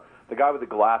 but the guy with the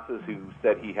glasses who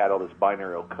said he had all this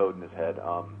binary code in his head.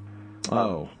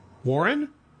 Warren?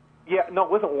 Yeah, no,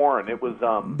 it wasn't Warren. It was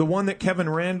the one that Kevin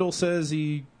Randall says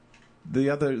he.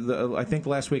 I think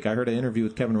last week I heard an interview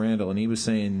with Kevin Randall, and he was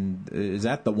saying, "Is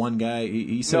that the one guy?"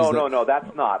 He says, "No,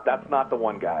 that's not. That's not the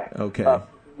one guy." Okay.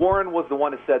 Warren was the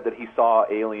one who said that he saw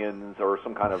aliens or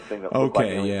some kind of thing that looked like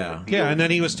aliens. Yeah, and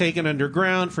then he was taken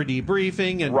underground for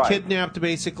debriefing and kidnapped,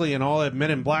 basically, and all that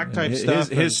Men in Black type stuff.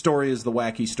 His story is the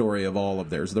wacky story of all of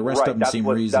theirs. The rest of them seem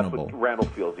reasonable. That's what Randall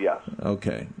feels, yes.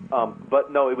 Okay.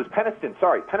 But no, it was Peniston.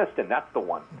 Sorry, Peniston, that's the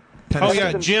one.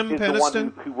 Peniston. Jim is Peniston? the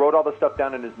one who wrote all the stuff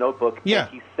down in his notebook. Yeah.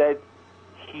 And he said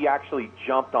he actually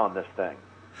jumped on this thing.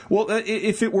 Well,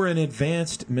 if it were an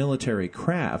advanced military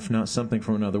craft, not something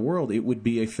from another world, it would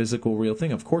be a physical, real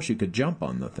thing. Of course, you could jump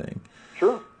on the thing.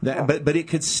 Sure. But it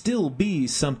could still be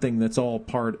something that's all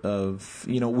part of,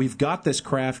 we've got this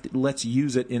craft, let's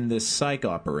use it in this psych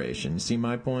operation. See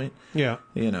my point? Yeah.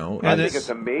 I think it's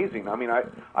amazing. I mean,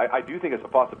 I do think it's a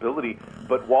possibility,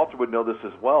 but Walter would know this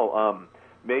as well.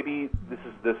 Maybe this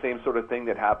is the same sort of thing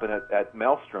that happened at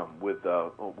Maelstrom with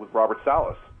Robert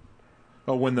Salas.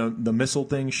 Oh, when the missile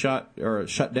thing shut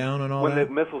down and all that? When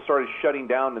the missile started shutting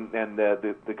down and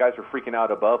the guys were freaking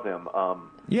out above him.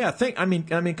 I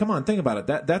mean, come on, think about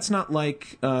it. That's not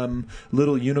like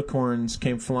little unicorns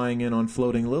came flying in on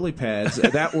floating lily pads.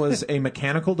 That was a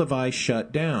mechanical device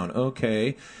shut down.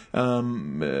 Okay,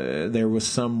 there was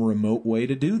some remote way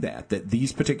to do that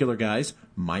these particular guys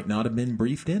might not have been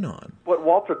briefed in on. But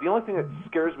Walter, the only thing that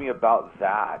scares me about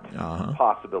that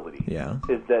possibility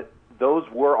is that those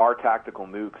were our tactical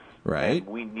nukes. Right. And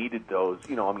we needed those.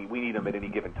 We need them at any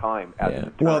given time.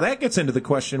 Well, that gets into the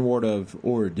question, Ward, of,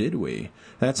 or did we?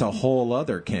 That's a whole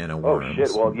other can of worms. Oh,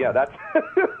 shit. Well, yeah, that's...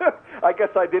 I guess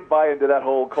I did buy into that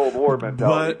whole Cold War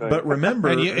mentality. But remember,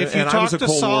 if you talk to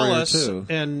Salas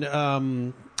and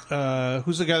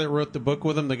who's the guy that wrote the book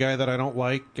with him? The guy that I don't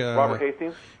like, Robert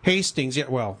Hastings. Hastings, yeah.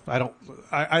 Well, I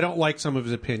don't like some of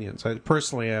his opinions. I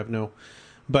have no.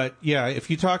 But yeah, if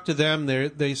you talk to them, they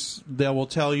will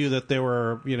tell you that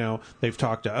they've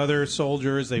talked to other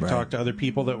soldiers, they've talked to other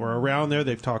people that were around there,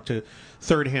 they've talked to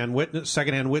secondhand witnesses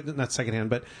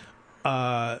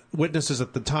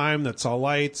at the time that saw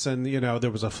lights, and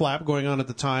there was a flap going on at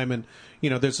the time, and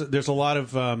there's a lot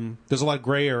of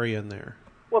gray area in there.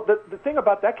 Well, the thing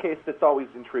about that case that's always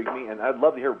intrigued me, and I'd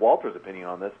love to hear Walter's opinion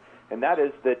on this, and that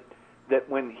is that that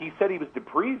when he said he was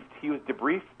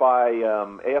debriefed by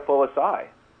AFOSI.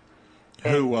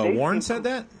 Who, Warren said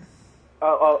that?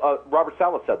 Robert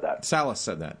Salas said that. Salas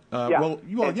said that. Yeah.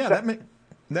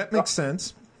 That makes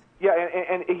sense.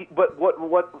 Yeah, but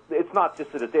what? It's not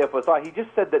just that it's AFOSI. He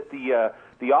just said that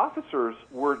the officers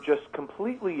were just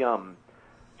completely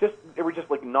they were just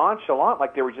like nonchalant,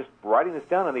 like they were just writing this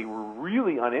down, and they were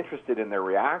really uninterested in their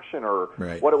reaction or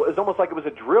right. what. It was almost like it was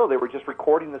a drill. They were just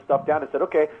recording the stuff down and said,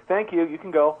 "Okay, thank you, you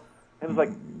can go." And it was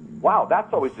like, wow,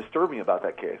 that's always disturbing about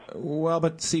that case. Well,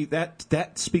 but see,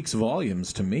 that speaks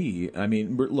volumes to me. I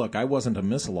mean, look, I wasn't a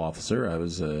missile officer. I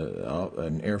was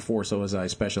an Air Force OSI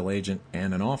special agent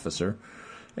and an officer.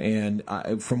 And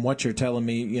from what you're telling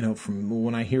me, from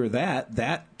when I hear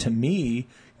that to me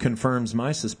confirms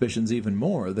my suspicions even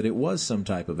more that it was some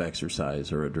type of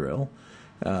exercise or a drill.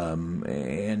 And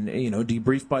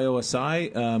debriefed by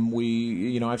OSI.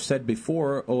 I've said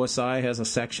before, OSI has a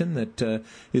section that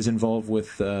is involved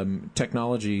with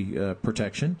technology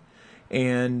protection,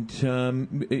 and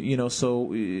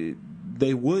so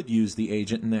they would use the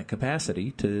agent in that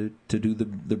capacity to do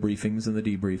the briefings and the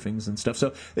debriefings and stuff.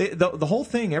 So the whole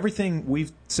thing, everything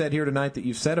we've said here tonight that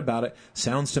you've said about it,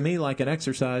 sounds to me like an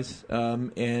exercise.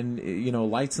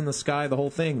 Lights in the sky, the whole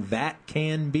thing, that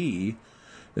can be,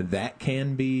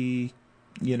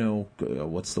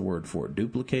 what's the word for it?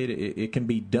 Duplicated. It can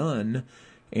be done,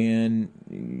 and,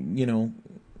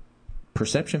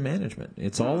 perception management.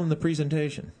 It's all in the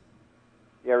presentation.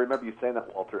 Yeah, I remember you saying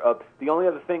that, Walter. The only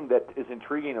other thing that is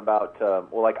intriguing about,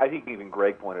 I think even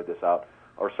Greg pointed this out,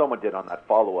 or someone did on that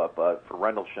follow-up for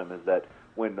Rendlesham, is that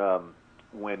when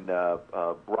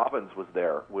Robbins was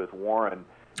there with Warren,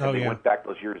 and they went back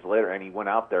those years later, and he went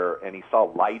out there and he saw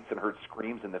lights and heard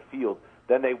screams in the field,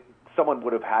 then someone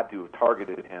would have had to have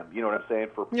targeted him. You know what I'm saying,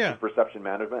 for perception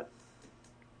management?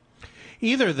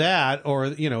 Either that, or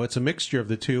it's a mixture of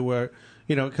the two. Where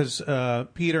because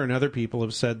Peter and other people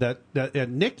have said that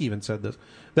and Nick even said this.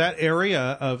 That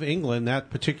area of England, that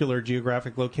particular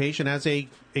geographic location, has a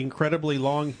incredibly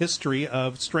long history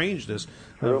of strangeness.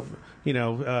 True.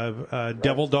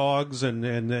 Devil dogs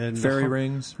and fairy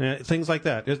rings, things like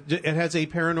that. It has a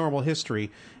paranormal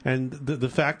history, and the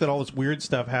fact that all this weird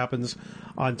stuff happens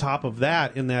on top of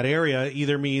that in that area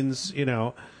either means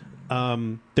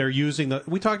they're using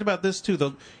we talked about this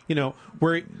too.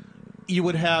 Where you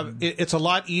would have it's a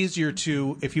lot easier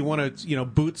to, if you want to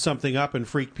boot something up and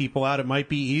freak people out, it might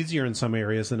be easier in some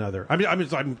areas than other.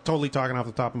 I'm totally talking off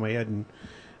the top of my head and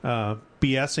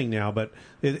BSing now, but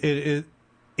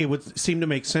it would seem to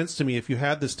make sense to me if you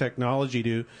had this technology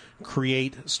to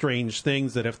create strange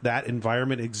things, that if that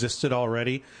environment existed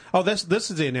already. Oh, this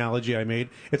is the analogy I made.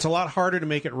 It's a lot harder to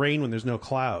make it rain when there's no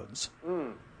clouds.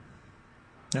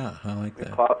 Yeah, I like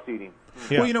that. Cloud seeding.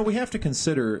 Yeah. Well, we have to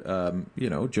consider,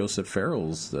 Joseph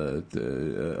Farrell's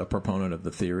a proponent of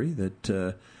the theory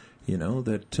that,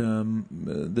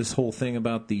 this whole thing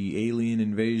about the alien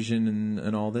invasion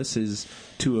and all this is,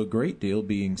 to a great deal,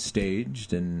 being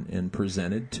staged and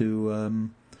presented to,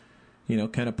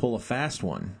 kind of pull a fast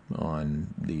one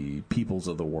on the peoples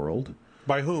of the world.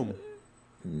 By whom?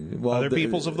 Well, other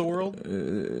peoples of the world?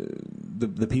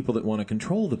 The people that want to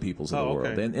control the peoples of the world.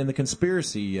 Okay. And the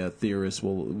conspiracy theorists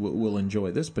will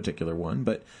enjoy this particular one.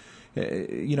 But,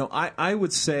 I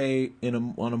would say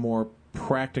on a more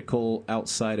practical,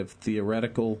 outside of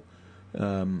theoretical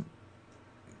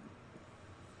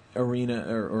arena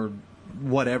or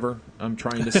whatever I'm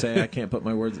trying to say, I can't put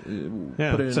my words, put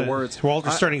it into words.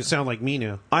 Walter's starting to sound like me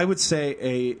now. I would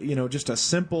say just a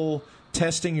simple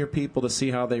testing your people to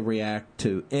see how they react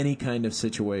to any kind of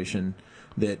situation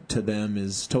that to them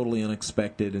is totally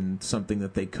unexpected and something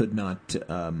that they could not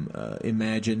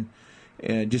imagine,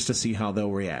 and just to see how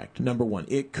they'll react. Number one,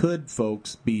 it could,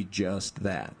 folks, be just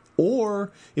that.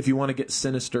 Or, if you want to get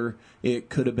sinister, it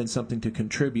could have been something to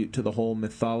contribute to the whole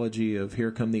mythology of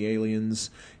here come the aliens.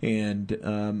 And,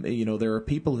 there are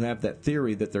people who have that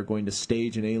theory that they're going to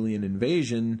stage an alien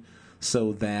invasion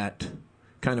so that,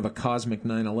 kind of a cosmic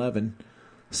 9/11,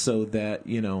 so that,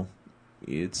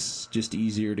 it's just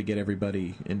easier to get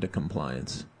everybody into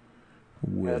compliance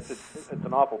with. Yeah, it's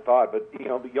an awful thought, but you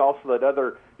also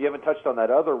you haven't touched on that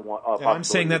other one. I'm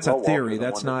saying that's a theory.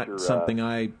 That's not something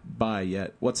I buy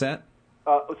yet. What's that?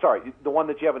 Sorry, the one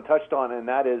that you haven't touched on, and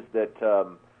that is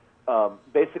that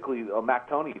basically Mac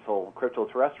Tony's whole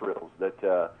crypto-terrestrials, that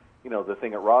the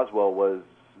thing at Roswell was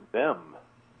them.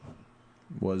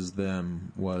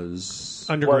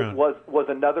 underground. Was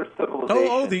another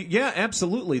civilization. Yeah,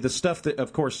 absolutely. The stuff that,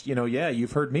 of course,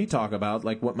 you've heard me talk about,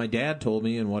 like what my dad told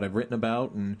me and what I've written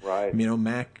about, and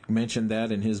Mac mentioned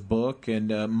that in his book, and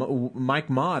Mike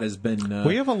Mott has been.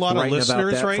 We have a lot of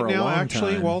listeners right now,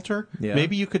 actually, time. Walter. Yeah.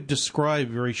 Maybe you could describe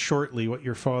very shortly what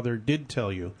your father did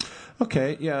tell you.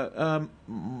 Okay, yeah.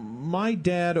 My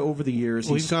dad, over the years...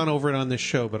 We've gone over it on this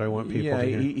show, but I want people to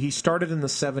hear. He started in the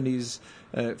 70s,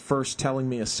 first telling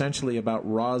me essentially about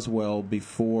Roswell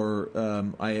before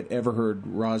I had ever heard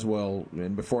Roswell,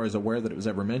 and before I was aware that it was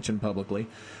ever mentioned publicly.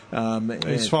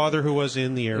 His father, who was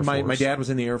in the Air Force. My dad was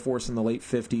in the Air Force in the late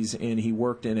 50s, and he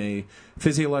worked in a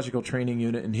physiological training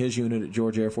unit, and his unit at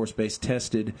George Air Force Base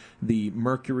tested the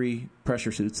Mercury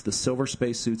pressure suits, the silver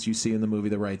space suits you see in the movie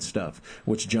The Right Stuff,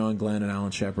 which John Glenn and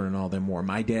Alan Shepard and all them wore.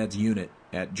 My dad's unit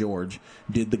at George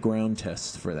did the ground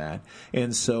tests for that.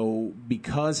 And so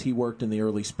because he worked in the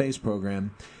early space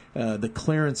program, the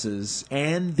clearances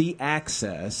and the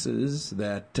accesses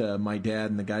that my dad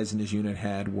and the guys in his unit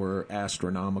had were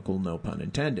astronomical, no pun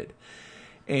intended.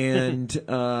 And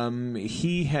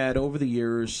he had, over the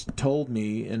years, told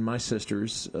me and my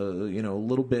sisters,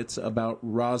 little bits about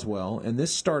Roswell. And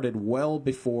this started well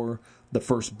before the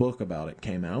first book about it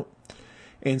came out.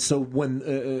 And so when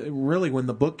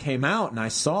the book came out and I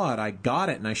saw it, I got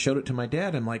it and I showed it to my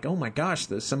dad. I'm like, oh my gosh,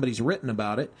 somebody's written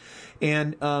about it.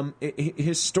 And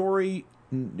his story,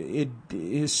 he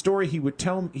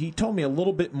told me a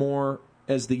little bit more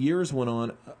as the years went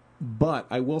on. But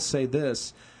I will say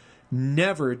this,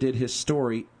 never did his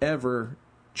story ever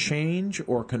change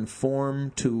or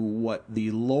conform to what the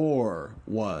lore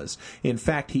was. In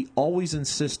fact, he always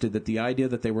insisted that the idea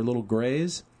that they were little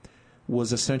grays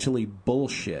was essentially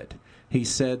bullshit. He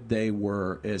said they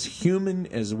were as human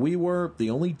as we were. The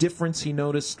only difference he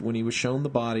noticed when he was shown the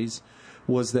bodies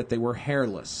was that they were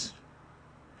hairless,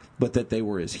 but that they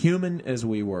were as human as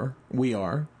we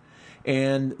are,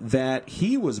 and that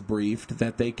he was briefed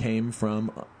that they came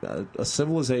from a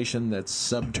civilization that's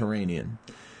subterranean.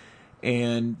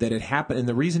 And that it happened, and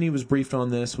the reason he was briefed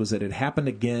on this was that it happened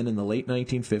again in the late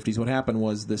 1950s. What happened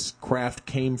was this craft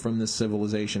came from this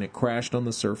civilization. It crashed on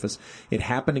the surface. It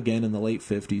happened again in the late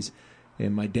 50s.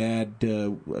 And my dad,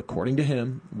 according to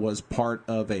him, was part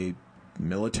of a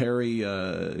military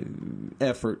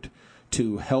effort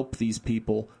to help these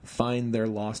people find their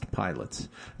lost pilots.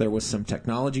 There was some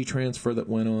technology transfer that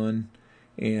went on.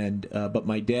 And but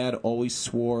my dad always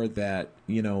swore that,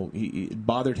 it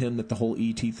bothered him that the whole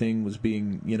ET thing was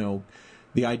being,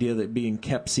 the idea that being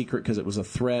kept secret because it was a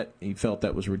threat. He felt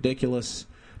that was ridiculous.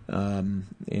 That's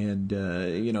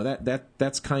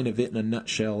kind of it in a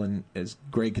nutshell. And as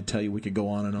Greg could tell you, we could go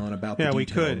on and on about the details. Yeah, we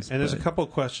could. And there's a couple of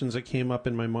questions that came up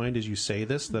in my mind as you say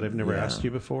this that I've never asked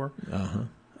you before.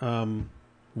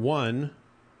 One,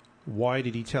 why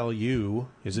did he tell you?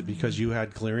 Is it because you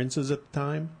had clearances at the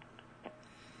time?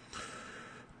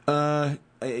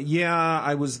 Yeah,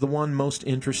 I was the one most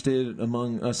interested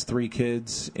among us three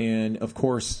kids, and of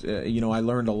course, I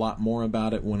learned a lot more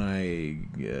about it when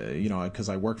because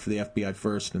I worked for the FBI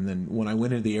first, and then when I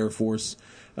went into the Air Force,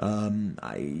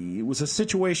 it was a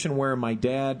situation where my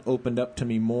dad opened up to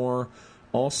me more.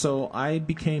 Also, I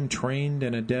became trained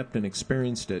and adept and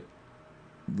experienced at,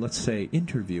 let's say,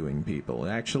 interviewing people.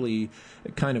 Actually,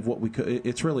 kind of what we could.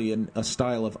 It's really a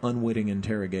style of unwitting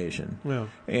interrogation. Yeah.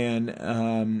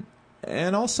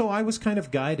 And also, I was kind of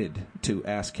guided to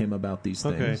ask him about these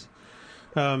things.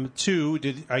 Okay. Two,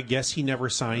 I guess he never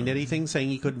signed anything saying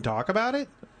he couldn't talk about it,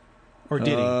 or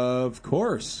did he? Of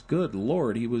course. Good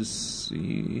Lord, he was.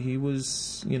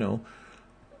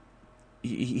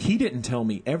 He didn't tell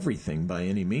me everything by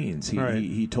any means.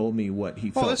 He told me what he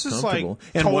felt comfortable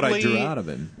and what I drew out of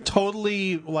him.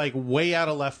 Totally, way out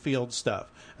of left field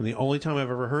stuff. And the only time I've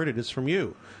ever heard it is from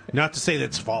you. Not to say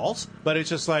that's false, but it's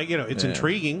just it's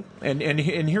intriguing. And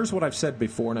here's what I've said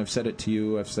before, and I've said it to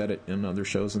you. I've said it in other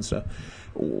shows and stuff.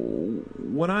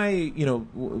 When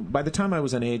by the time I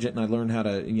was an agent and I learned how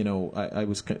to, I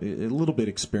was a little bit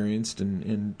experienced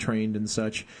and trained and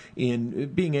such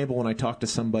in being able, when I talk to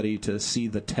somebody, to see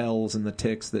the tells and the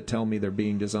ticks that tell me they're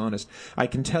being dishonest. I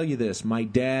can tell you this: my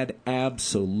dad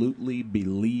absolutely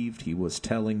believed he was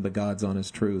telling the God's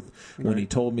honest truth when he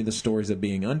told me the stories of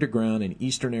being underground in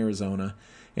eastern Arizona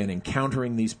and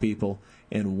encountering these people,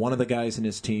 and one of the guys in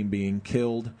his team being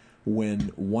killed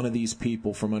when one of these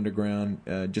people from underground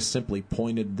just simply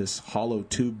pointed this hollow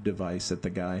tube device at the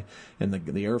guy, and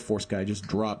the Air Force guy just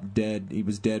dropped dead. He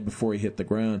was dead before he hit the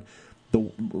ground.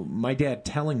 My dad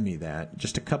telling me that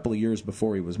just a couple of years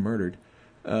before he was murdered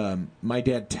my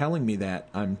dad telling me that,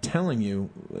 I'm telling you,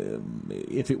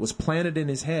 if it was planted in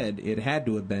his head, it had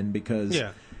to have been because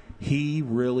he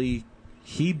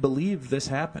believed this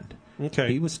happened.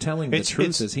 Okay. He was telling the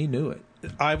truth as he knew it.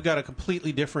 I've got a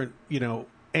completely different,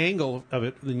 angle of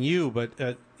it than you, but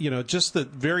just the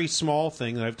very small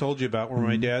thing that I've told you about, where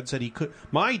my dad said he could.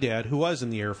 My dad, who was in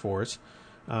the Air Force,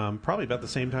 probably about the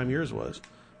same time yours was,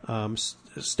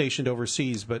 stationed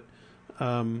overseas, but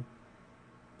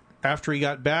after he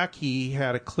got back, he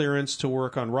had a clearance to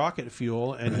work on rocket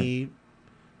fuel, and he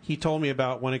told me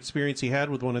about one experience he had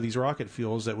with one of these rocket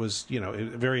fuels that was,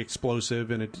 very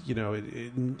explosive, and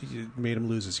it made him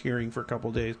lose his hearing for a couple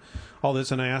of days. All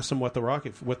this, and I asked him what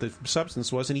the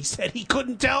substance was, and he said he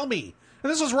couldn't tell me.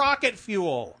 And this was rocket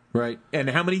fuel, right? And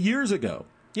how many years ago?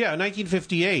 Yeah,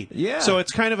 1958. Yeah. So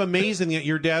it's kind of amazing that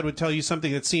your dad would tell you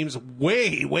something that seems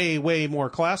way, way, way more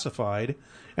classified.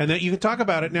 And that you can talk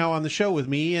about it now on the show with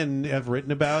me, and have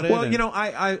written about it. Well,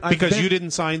 I've because you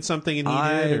didn't sign something and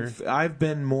he did. I've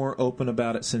been more open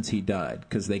about it since he died,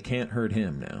 because they can't hurt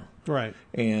him now. Right.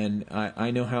 And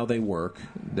I know how they work.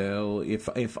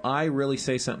 If I really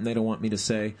say something they don't want me to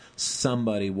say,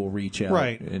 somebody will reach out.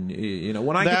 Right. And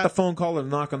when I get the phone call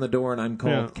and knock on the door and I'm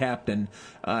called Captain,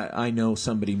 I know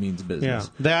somebody means business.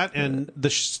 Yeah. That and the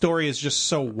story is just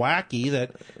so wacky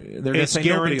that it's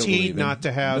guaranteed not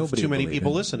to have too many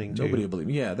people listening to. Nobody will believe.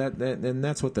 Yeah. And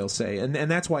that's what they'll say. And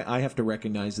that's why I have to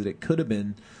recognize that it could have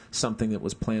been something that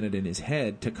was planted in his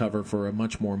head to cover for a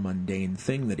much more mundane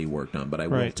thing that he worked on. But I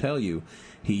will tell you,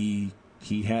 he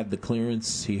had the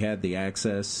clearance, he had the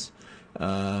access.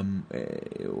 What's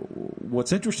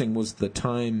interesting was the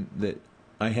time that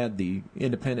I had the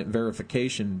independent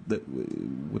verification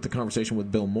with the conversation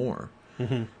with Bill Moore.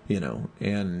 Mm-hmm.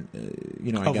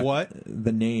 I got what?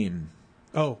 The name.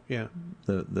 Oh, yeah.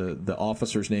 The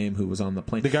officer's name who was on the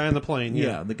plane. The guy on the plane.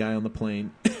 Yeah, the guy on the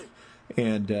plane.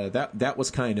 And that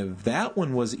was that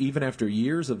one was, even after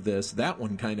years of this, that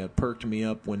one kind of perked me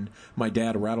up when my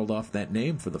dad rattled off that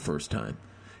name for the first time.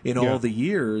 In all the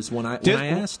years when I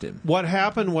asked him. What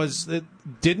happened was that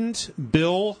didn't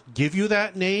Bill give you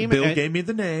that name? Bill gave me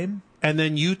the name. And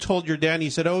then you told your dad, and he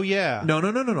said, "Oh yeah." No.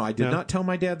 I did not tell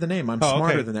my dad the name. I'm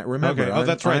smarter than that. Remember,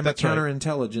 that's right. I'm a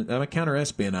counterintelligence. I'm a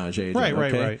counterespionage agent.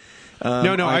 Right.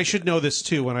 I should know this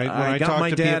too. When I got talk my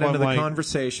to dad people, into the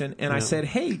conversation, and I said,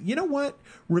 "Hey, you know what?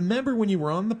 Remember when you were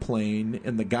on the plane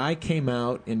and the guy came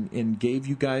out and gave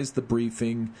you guys the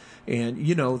briefing, and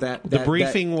the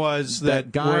briefing was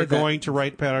that we're going to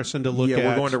Wright-Patterson to look at. Yeah,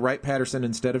 we're going to Wright-Patterson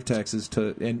instead of Texas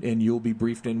and you'll be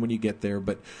briefed in when you get there,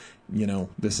 but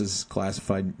this is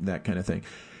classified, that kind of thing."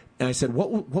 And I said,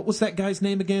 "What was that guy's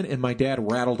name again?" And my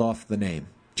dad rattled off the name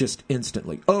just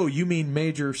instantly. "Oh, you mean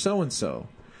Major so and so?"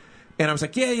 And I was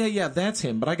like, yeah, that's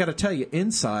him. But I got to tell you,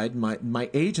 inside, my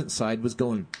agent side was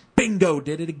going, bingo,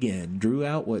 did it again. Drew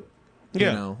out a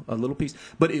little piece.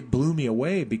 But it blew me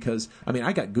away because,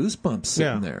 I got goosebumps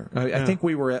sitting there. I think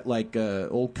we were at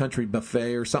Old Country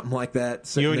Buffet or something like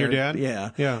that. You and your dad?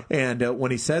 Yeah. And when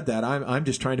he said that, I'm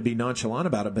just trying to be nonchalant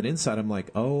about it. But inside, I'm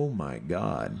like, oh, my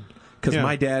God. Because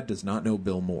my dad does not know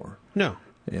Bill Moore. No.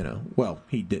 Well,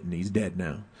 he didn't. He's dead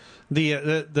now.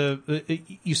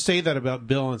 You say that about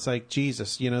Bill, and it's like,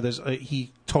 Jesus,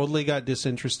 he totally got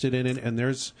disinterested in it, and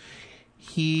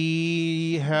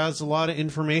he has a lot of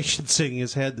information sitting in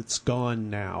his head that's gone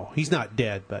now. He's not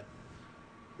dead, but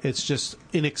it's just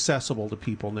inaccessible to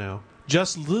people now.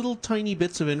 Just little tiny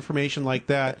bits of information like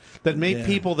that make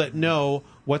people that know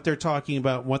what they're talking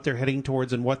about, what they're heading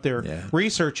towards, and what they're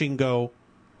researching go,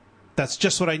 that's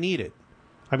just what I needed.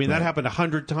 That happened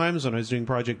 100 times when I was doing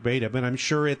Project Beta, and I'm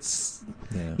sure it's,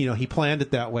 he planned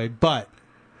it that way, but...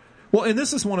 Well, and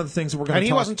this is one of the things we're going to talk... And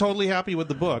he wasn't totally happy with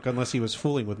the book, unless he was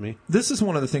fooling with me. This is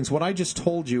one of the things, what I just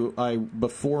told you,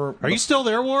 before... Are you still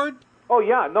there, Ward? Oh,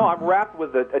 yeah, no, I'm wrapped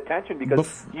with the attention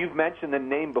because you've mentioned the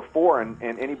name before, and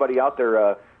anybody out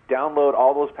there... download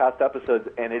all those past episodes,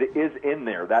 and it is in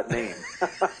there, that name.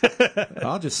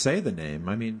 I'll just say the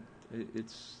name.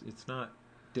 It's not...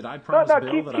 Did I promise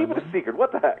Bill that keep it a secret.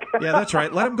 What the heck? Yeah, that's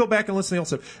right. Let him go back and listen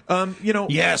to the old stuff.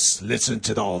 Yes, listen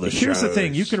to all the shows. Here's the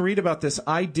thing. You can read about this.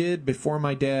 I did, before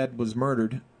my dad was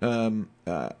murdered,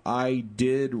 I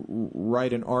did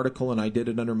write an article, and I did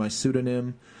it under my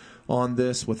pseudonym on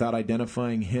this without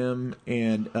identifying him.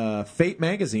 And Fate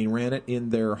magazine ran it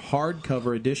in their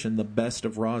hardcover edition, The Best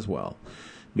of Roswell,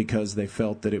 because they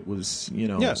felt that it was,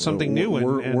 something new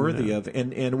and worthy of.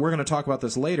 And we're going to talk about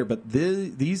this later, but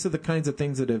these are the kinds of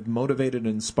things that have motivated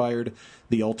and inspired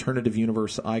the Alternative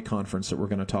Universe I-Conference that we're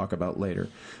going to talk about later.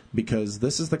 Because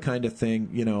this is the kind of thing,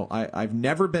 I've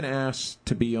never been asked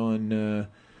to be on,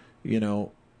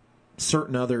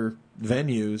 certain other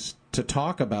venues to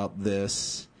talk about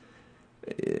this,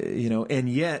 and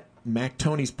yet Mac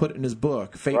Tony's put it in his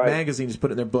book. Fate Magazine has put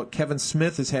it in their book. Kevin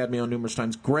Smith has had me on numerous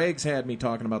times. Greg's had me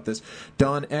talking about this.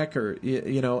 Don Ecker,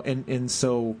 and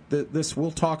so this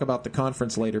we'll talk about the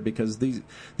conference later because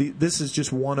this is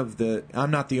just one of the.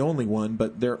 I'm not the only one,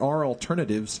 but there are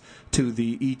alternatives to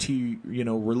the ET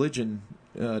religion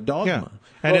dogma. Yeah.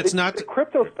 And it's not the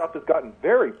crypto stuff has gotten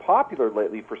very popular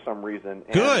lately for some reason.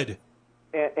 Good.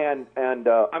 And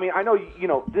I mean, I know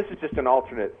this is just an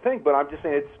alternate thing, but I'm just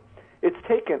saying it's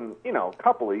taken a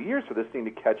couple of years for this thing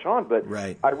to catch on. But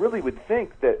I really would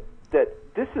think that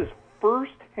this is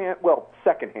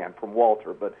secondhand from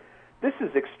Walter, but this is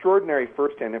extraordinary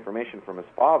firsthand information from his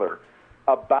father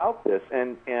about this,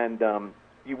 and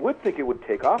you would think it would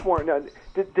take off more. Now,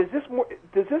 does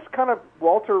this kind of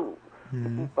Walter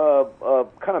kind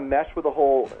of mesh with the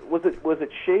whole? Was it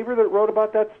Shaver that wrote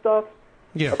about that stuff?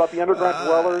 Yeah. About the underground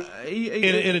dwellers?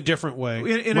 In a different way.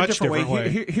 In a different way.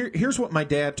 Here's what my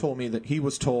dad told me that he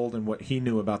was told and what he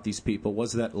knew about these people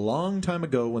was that long time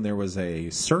ago when there was a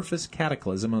surface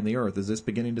cataclysm on the Earth. Is this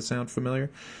beginning to sound familiar?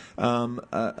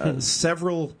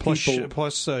 Several people...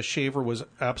 Plus, Shaver was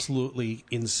absolutely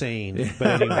insane.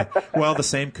 But anyway. Well, the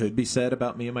same could be said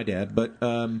about me and my dad, but...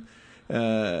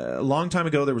 a long time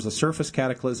ago, there was a surface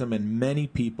cataclysm, and many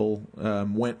people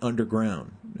went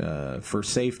underground for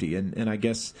safety, and I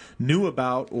guess knew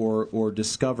about or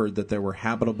discovered that there were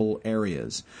habitable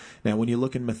areas. Now, when you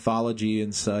look in mythology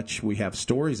and such, we have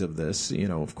stories of this,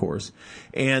 of course.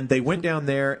 And they went down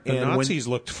there, and Nazis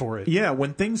looked for it. Yeah,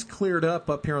 when things cleared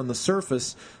up here on the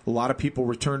surface, a lot of people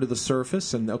returned to the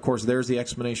surface, and of course, there's the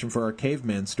explanation for our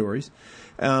caveman stories.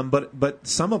 But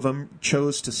some of them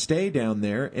chose to stay down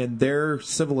there, and their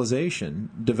civilization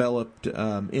developed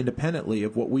independently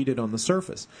of what we did on the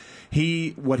surface.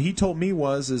 What he told me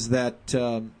is that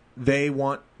they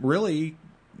want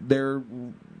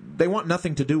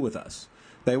nothing to do with us.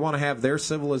 They want to have their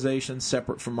civilization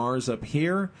separate from ours up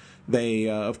here. They,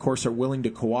 of course, are willing to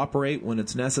cooperate when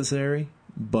it's necessary.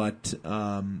 But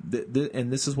and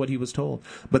this is what he was told.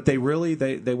 But they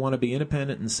want to be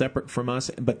independent and separate from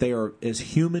us. But they are as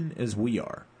human as we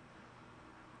are.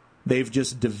 They've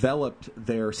just developed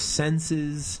their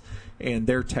senses and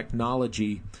their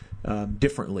technology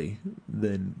differently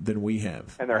than we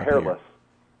have. And they're hairless.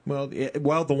 Here.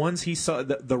 Well, the ones he saw,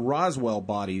 the Roswell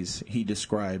bodies, he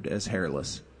described as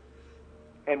hairless.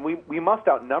 And we must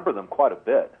outnumber them quite a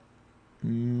bit.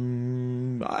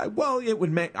 Well, it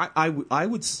would make I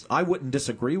wouldn't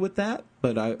disagree with that,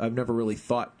 but I've never really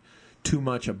thought too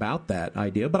much about that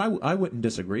idea. But I wouldn't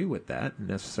disagree with that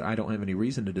necessarily. I don't have any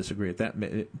reason to disagree with that,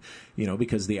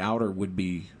 because the outer would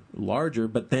be larger.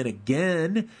 But then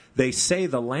again, they say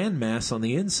the landmass on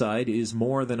the inside is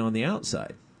more than on the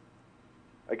outside.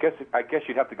 I guess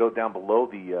you'd have to go down below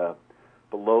the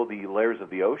layers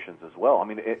of the oceans as well. I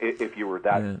mean, if you were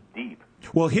that deep.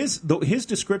 Well, his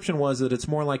description was that it's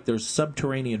more like there's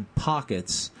subterranean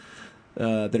pockets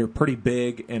that are pretty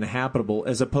big and habitable,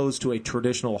 as opposed to a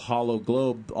traditional hollow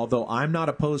globe. Although I'm not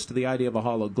opposed to the idea of a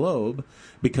hollow globe,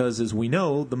 because as we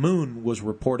know, the moon was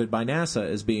reported by NASA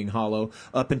as being hollow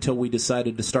up until we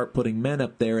decided to start putting men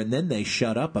up there, and then they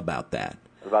shut up about that.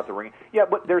 About the ring, yeah,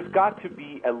 but there's got to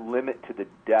be a limit to the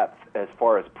depth as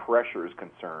far as pressure is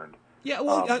concerned. Yeah,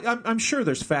 well, I'm sure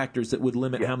there's factors that would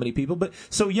limit how many people, but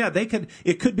so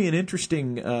it could be an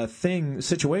interesting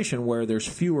situation where there's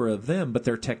fewer of them, but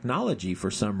their technology for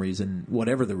some reason,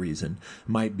 whatever the reason,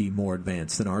 might be more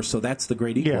advanced than ours. So that's the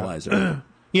great equalizer.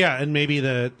 Yeah, and maybe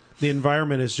the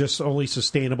environment is just only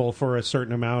sustainable for a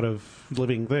certain amount of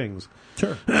living things.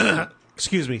 Sure.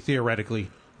 Excuse me,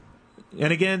 theoretically.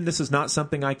 And again, this is not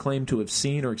something I claim to have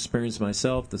seen or experienced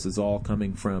myself. This is all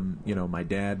coming from my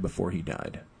dad before he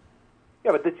died.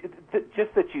 Yeah, but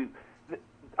just that you,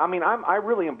 I mean, I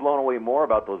really am blown away more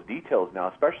about those details now,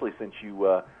 especially since you,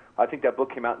 I think that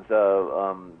book came out,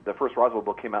 the first Roswell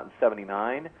book came out in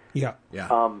 '79. Yeah.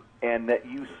 And that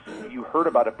you heard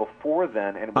about it before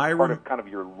then, and it was part of kind of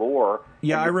your lore.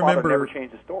 Yeah, and I your remember. Father never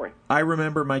changed the story. I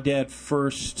remember my dad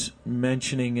first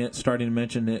starting to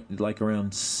mention it like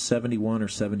around 71 or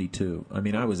 72. I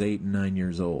mean, I was 8 and 9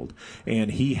 years old, and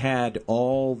he had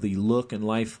all the Look and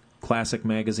Life classic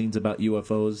magazines about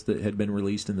UFOs that had been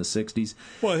released in the 60s.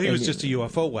 Well, he was just a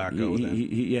UFO wacko.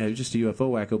 He was just a UFO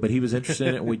wacko, but he was interested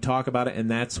in it, and we'd talk about it, and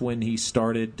that's when he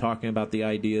started talking about the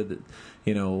idea that,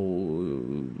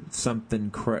 something,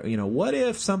 what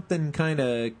if something kind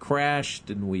of crashed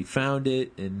and we found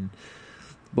it, and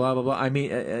blah, blah, blah. I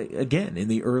mean, again, in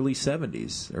the early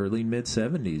 70s, early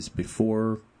mid-70s,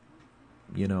 before,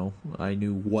 I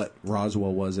knew what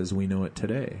Roswell was as we know it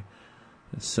today.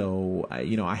 So,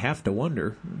 I have to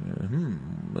wonder,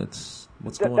 what's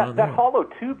going on there? That hollow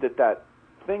tube that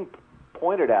thing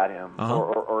pointed at him,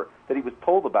 or that he was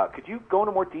told about. Could you go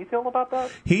into more detail about that?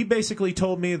 He basically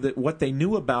told me that what they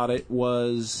knew about it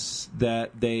was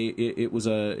that it was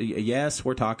yes,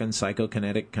 we're talking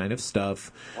psychokinetic kind of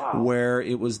stuff, where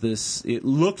it was it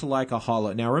looked like a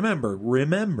hollow. Now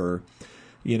remember,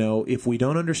 if we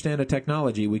don't understand a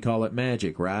technology, we call it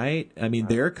magic, right? I mean,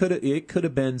 it could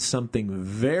have been something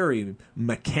very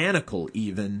mechanical,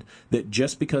 even, that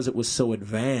just because it was so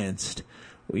advanced,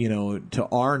 to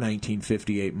our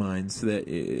 1958 minds, that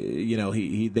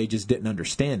they just didn't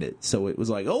understand it. So it was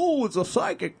like, oh, it's a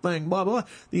psychic thing, blah blah.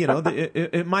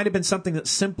 It might have been something that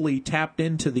simply tapped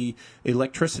into the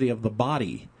electricity of the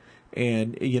body.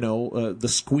 And, the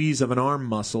squeeze of an arm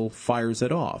muscle fires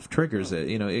it off, triggers it.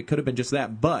 It could have been just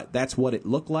that, but that's what it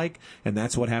looked like, and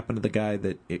that's what happened to the guy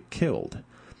that it killed.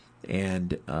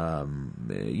 And,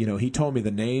 he told me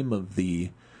the name of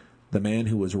the man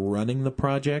who was running the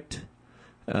project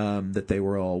that they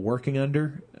were all working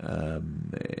under.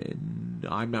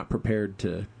 I'm not prepared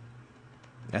to,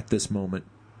 at this moment,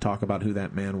 talk about who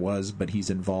that man was, but he's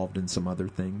involved in some other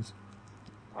things.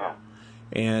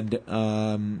 And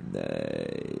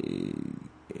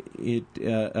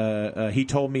he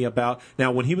told me about,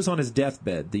 now when he was on his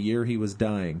deathbed, the year he was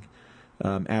dying,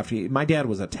 my dad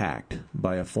was attacked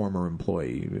by a former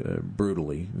employee,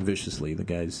 brutally, viciously. The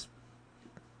guy's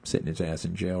sitting his ass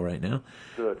in jail right now.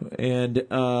 Good. And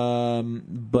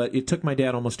but it took my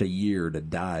dad almost a year to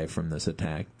die from this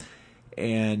attack.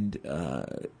 And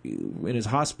in his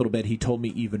hospital bed, he told me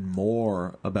even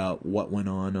more about what went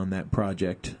on that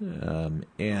project.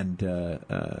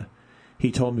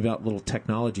 He told me about little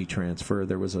technology transfer.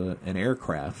 There was an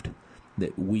aircraft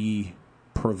that we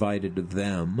provided to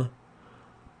them,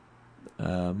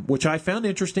 which I found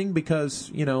interesting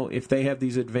because, if they have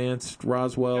these advanced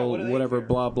Roswell, whatever,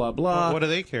 blah, blah, blah. What do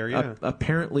they care? Yeah.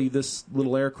 Apparently, this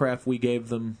little aircraft we gave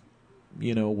them,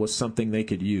 was something they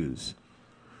could use.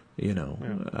 But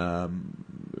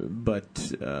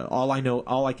all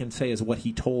I can say is what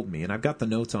he told me, and I've got the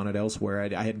notes on it elsewhere.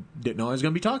 I didn't know I was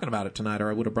going to be talking about it tonight, or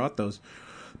I would have brought those,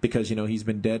 because he's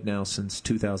been dead now since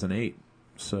 2008.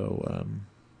 So.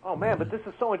 Oh man, but this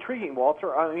is so intriguing,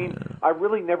 Walter. I mean, I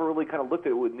really never really kind of looked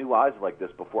at it with new eyes like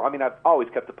this before. I mean, I've always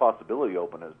kept the possibility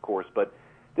open, of course, but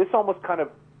this almost kind of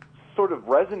sort of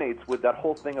resonates with that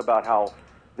whole thing about how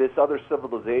this other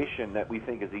civilization that we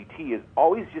think is ET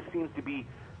always just seems to be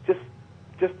just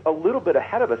a little bit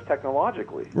ahead of us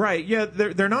technologically. Right, yeah,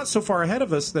 they're not so far ahead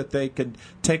of us that they could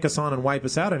take us on and wipe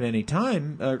us out at any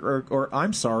time, or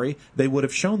I'm sorry, they would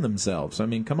have shown themselves. I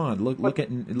mean, come on, look at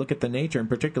the nature, and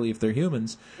particularly if they're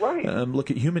humans. Right.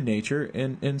 Look at human nature,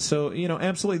 and so,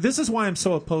 absolutely. This is why I'm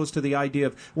so opposed to the idea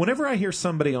of, whenever I hear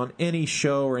somebody on any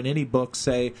show or in any book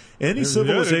say, any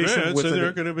civilization with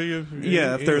they're going to be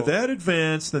if they're that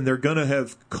advanced, then they're going to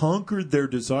have conquered their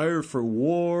desire for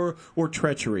war or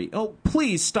treachery. Oh,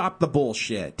 please stop the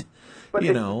bullshit. But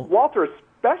Walter,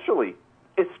 especially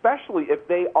if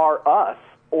they are us,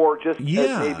 or just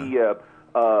maybe a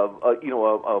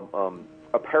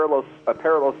parallel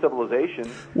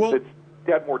civilization that's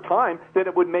had more time, then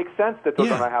it would make sense that they're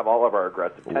going to have all of our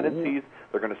aggressive tendencies.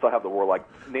 They're going to still have the warlike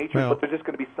nature, but they're just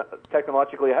going to be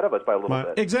technologically ahead of us by a little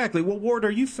bit. Exactly. Well, Ward,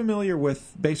 are you familiar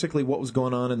with basically what was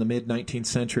going on in the mid-19th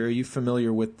century? Are you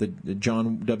familiar with the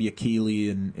John W. Keeley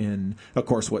and, of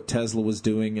course, what Tesla was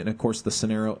doing, and, of course, the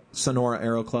Sonora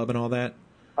Aero Club and all that?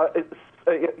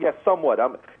 Yes, somewhat.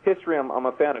 I'm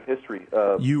a fan of history.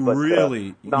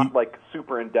 Not like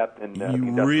super in-depth and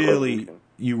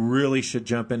you really should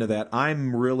jump into that.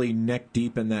 I'm really neck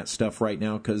deep in that stuff right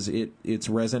now because it's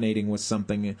resonating with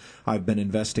something I've been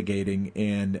investigating,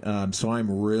 and so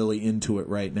I'm really into it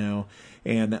right now.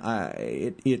 And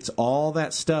it's all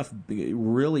that stuff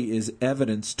really is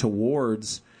evidence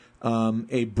towards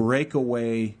a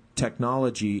breakaway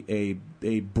technology,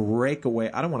 a breakaway,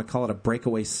 I don't want to call it a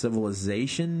breakaway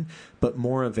civilization, but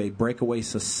more of a breakaway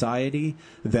society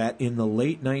that in the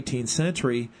late 19th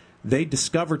century, they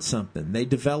discovered something, they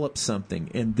developed something,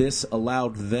 and this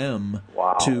allowed them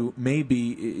to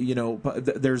maybe,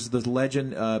 there's the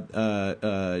legend,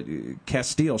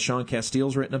 Sean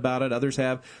Castile's written about it, others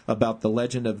have, about the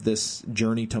legend of this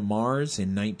journey to Mars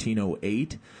in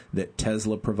 1908 that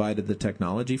Tesla provided the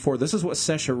technology for. This is what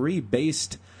Sechery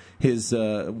based his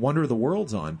Wonder of the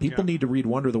Worlds on. People need to read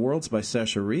Wonder of the Worlds by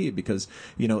Sechery because,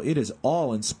 it is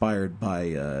all inspired by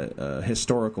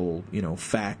historical,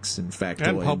 facts and factoids.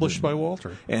 And published by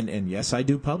Walter. And yes, I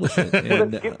do publish it.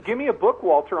 And, give me a book,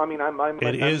 Walter. I mean, I'm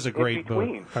is a great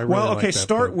book.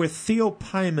 Start with Theo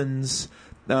Pyman's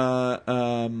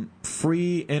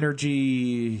Free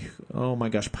energy. Oh my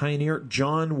gosh, pioneer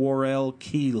John Worrell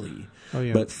Keeley. Oh,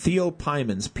 yeah. But Theo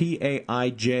Pymans, Paijmans.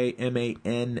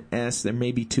 There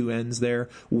may be 2 N's there.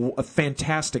 A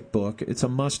fantastic book. It's a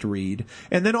must read.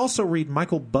 And then also read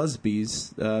Michael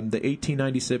Busby's the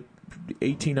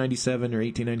 1897 or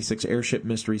 1896 Airship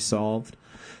Mystery Solved.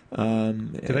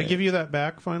 Did I give you that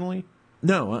back finally?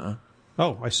 No.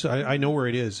 Oh, I know where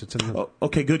it is. It's in the...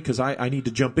 Okay, good, because I need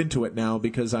to jump into it now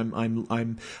because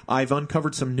I've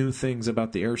uncovered some new things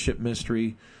about the airship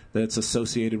mystery that's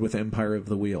associated with Empire of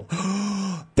the Wheel.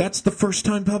 That's the first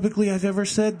time publicly I've ever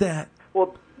said that.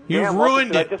 Well, you've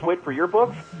ruined it. Should I just wait for your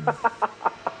books?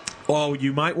 Oh,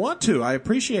 you might want to. I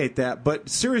appreciate that. But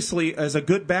seriously, as a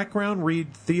good background,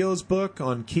 read Theo's book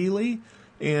on Keeley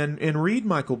and read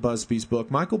Michael Busby's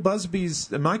book. Michael Busby's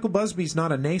not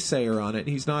a naysayer on it.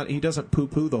 He doesn't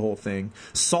poo-poo the whole thing.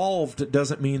 Solved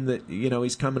doesn't mean that,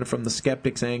 he's coming from the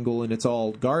skeptic's angle and it's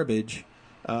all garbage.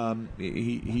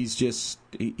 He just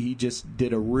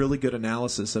did a really good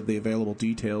analysis of the available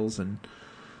details and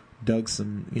dug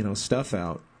some stuff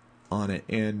out on it,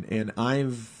 and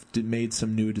I've made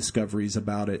some new discoveries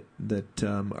about it that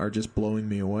are just blowing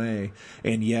me away.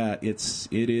 And yeah,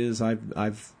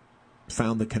 I've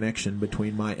found the connection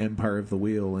between my Empire of the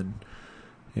Wheel and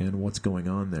what's going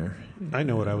on there. I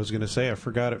know what I was going to say. I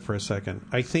forgot it for a second.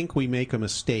 I think we make a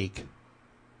mistake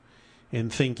in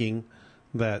thinking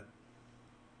that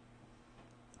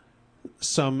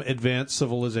some advanced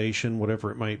civilization,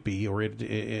 whatever it might be, or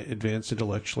advanced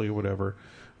intellectually or whatever,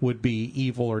 would be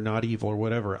evil or not evil or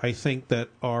whatever. I think that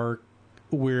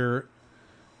we're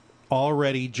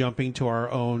already jumping to our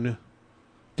own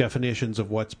definitions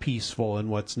of what's peaceful and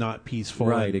what's not peaceful.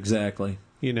 Right, exactly.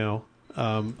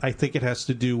 I think it has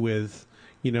to do with,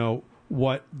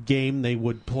 what game they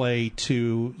would play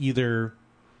to either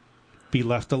be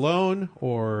left alone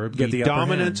or be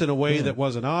dominant in a way that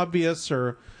wasn't obvious,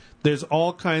 or there's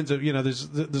all kinds of,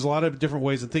 there's a lot of different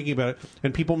ways of thinking about it,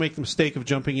 and people make the mistake of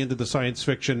jumping into the science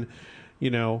fiction.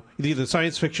 Either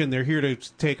science fiction, they're here to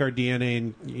take our DNA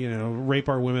and rape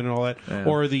our women and all that,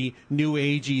 or the new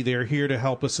agey, they're here to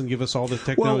help us and give us all the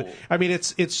technology. Well, I mean,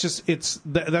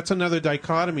 that's another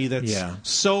dichotomy that's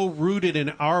so rooted in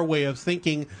our way of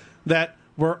thinking that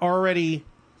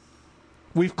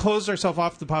we've closed ourselves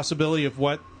off the possibility of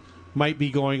what might be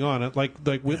going on, like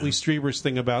Whitley Strieber's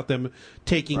thing about them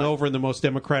taking over in the most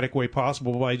democratic way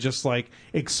possible by just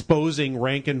exposing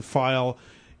rank and file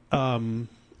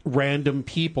random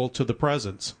people to the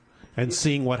presence and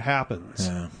seeing what happens.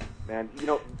 Yeah. Man,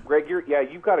 Greg,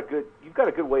 you've got a good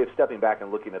way of stepping back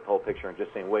and looking at the whole picture and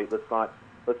just saying, wait, let's not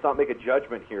make a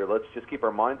judgment here. Let's just keep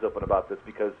our minds open about this,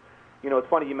 because it's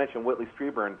funny you mentioned Whitley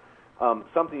Strieber, and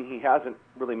something he hasn't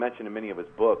really mentioned in many of his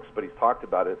books, but he's talked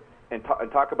about it and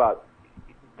talk about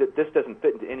that this doesn't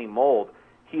fit into any mold.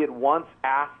 He had once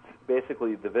asked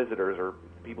basically the visitors, or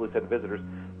people who said visitors,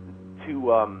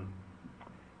 to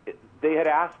they had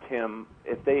asked him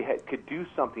if they could do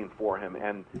something for him,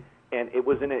 and it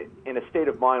was in a state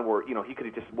of mind where he could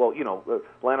have just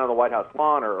land on the White House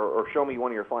lawn or show me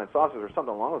one of your flying saucers or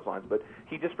something along those lines. But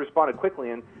he just responded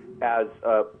quickly and as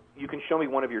you can show me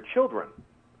one of your children,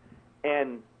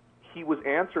 and he was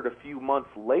answered a few months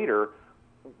later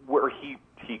where he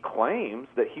claims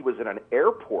that he was in an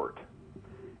airport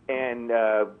and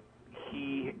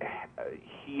he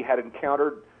had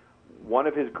encountered one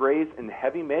of his grays in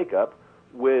heavy makeup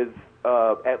with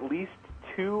at least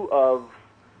some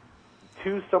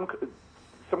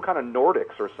kind of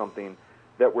Nordics or something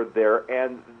that were there,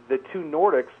 and the 2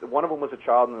 Nordics, one of them was a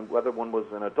child and the other one was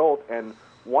an adult, and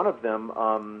one of them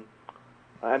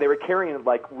and they were carrying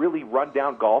really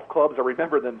run-down golf clubs. I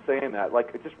remember them saying that,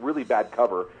 it's just really bad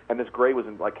cover. And this gray was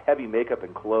in heavy makeup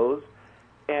and clothes.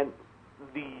 And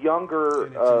the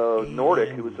younger Nordic,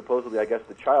 who was supposedly, I guess,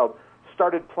 the child,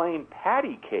 started playing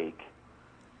patty cake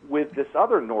with this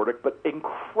other Nordic, but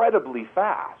incredibly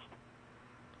fast.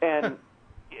 And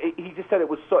he just said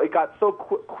it got so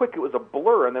quick, it was a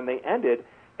blur. And then they ended,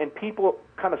 and people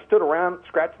kind of stood around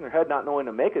scratching their head, not knowing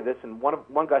to make of this. And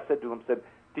one guy said to him,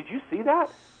 "Did you see that?"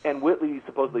 And Whitley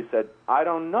supposedly said, "I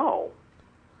don't know."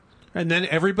 And then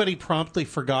everybody promptly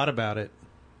forgot about it.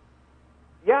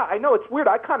 Yeah, I know. It's weird.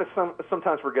 I kind of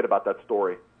sometimes forget about that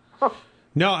story.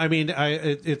 No, I mean,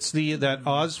 it's that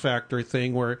Oz factor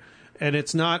thing where, and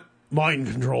it's not mind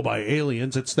control by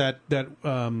aliens. It's that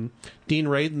Dean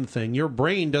Radin thing. Your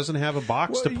brain doesn't have a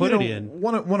box to put it in.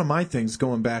 One of my things,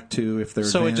 going back to if they're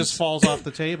so advanced, it just falls off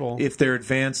the table. If they're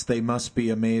advanced, they must be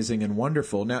amazing and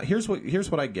wonderful. Now, here's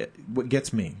what I get. What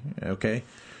gets me? Okay.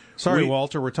 Sorry,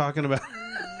 Walter. We're talking about.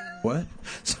 What?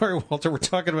 Sorry, Walter, we're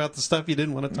talking about the stuff you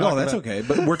didn't want to talk about. No, that's okay.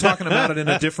 But we're talking about it in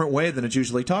a different way than it's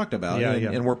usually talked about. Yeah,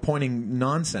 and we're pointing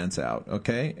nonsense out,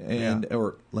 okay? Yeah.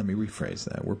 Or let me rephrase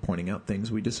that. We're pointing out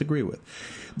things we disagree with.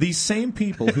 These same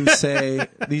people who say,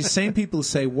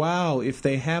 wow, if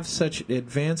they have such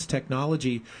advanced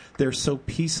technology, they're so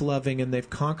peace-loving and they've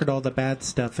conquered all the bad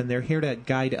stuff and they're here to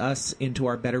guide us into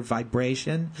our better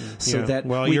vibration so that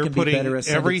we can be better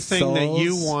ascended everything souls. that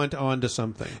you want onto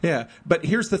something. Yeah, but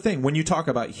here's the thing. When you talk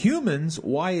about humans,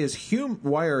 why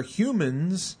are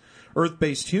humans,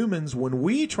 Earth-based humans, when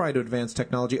we try to advance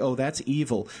technology, that's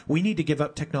evil. We need to give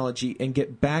up technology and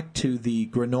get back to the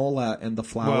granola and the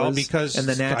flowers and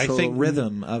the natural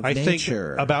rhythm of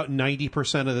nature. I think about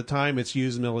 90% of the time it's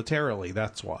used militarily.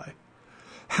 That's why.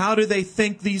 How do they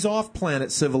think these off-planet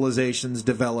civilizations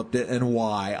developed it and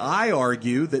why? I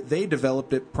argue that they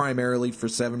developed it primarily for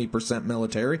 70%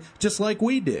 military, just like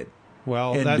we did.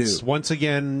 Well, once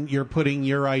again, you're putting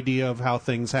your idea of how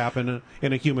things happen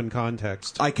in a human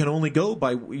context. I can only go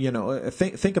by,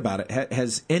 think about it.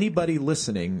 Has anybody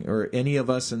listening or any of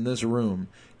us in this room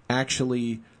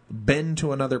actually been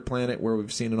to another planet where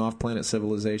we've seen an off-planet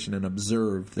civilization and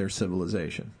observed their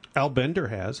civilization? Al Bender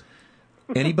has.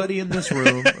 Anybody in this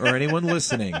room or anyone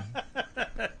listening?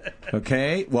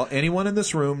 Okay? Well, anyone in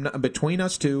this room, between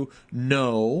us two,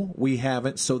 no, we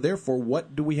haven't. So therefore,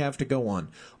 what do we have to go on?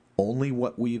 Only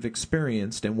what we've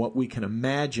experienced and what we can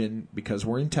imagine because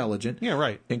we're intelligent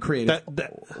and creative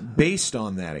based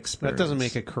on that experience. That doesn't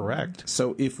make it correct.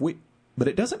 So but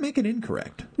it doesn't make it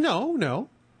incorrect. No.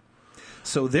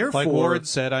 So therefore, like Ward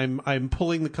said, I'm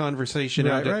pulling the conversation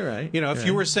out. Right. If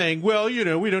you were saying, well,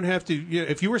 we don't have to.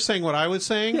 If you were saying what I was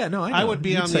saying, I would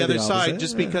be You'd on the other side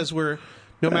just because we're.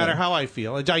 No matter how I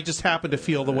feel, I just happen to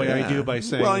feel the way I do by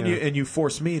saying. Well, and you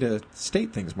force me to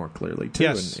state things more clearly too.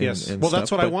 Yes. And well, stuff.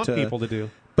 that's what I want people to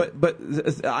do. But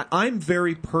I'm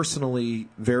very personally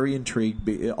very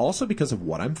intrigued, also because of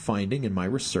what I'm finding in my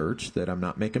research that I'm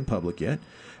not making public yet.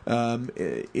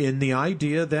 In the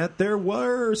idea that there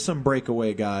were some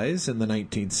breakaway guys in the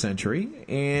 19th century,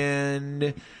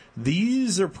 and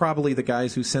these are probably the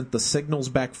guys who sent the signals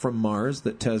back from Mars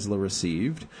that Tesla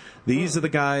received. These are the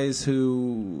guys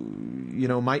who,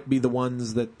 might be the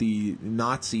ones that the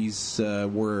Nazis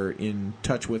were in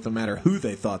touch with, no matter who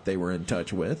they thought they were in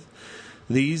touch with.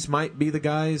 These might be the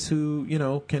guys who,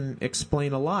 can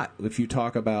explain a lot. If you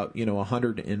talk about,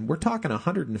 100, and we're talking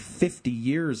 150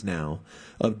 years now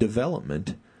of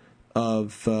development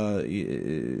of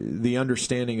the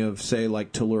understanding of, say,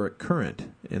 like telluric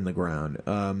current in the ground.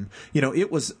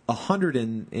 It was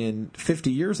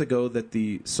 150 years ago that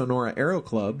the Sonora Aero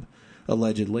Club,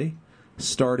 allegedly,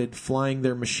 started flying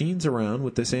their machines around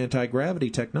with this anti-gravity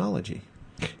technology.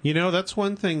 That's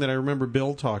one thing that I remember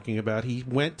Bill talking about. He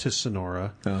went to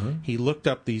Sonora. Uh-huh. He looked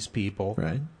up these people.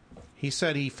 Right. He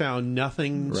said he found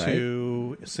nothing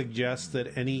to suggest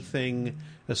that anything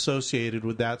associated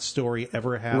with that story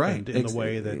ever happened in the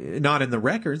way that... Not in the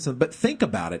records, but think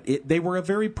about it. They were a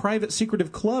very private,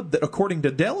 secretive club that, according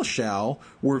to Delachau,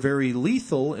 were very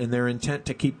lethal in their intent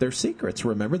to keep their secrets.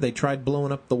 Remember, they tried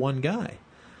blowing up the one guy.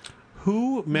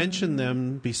 Who mentioned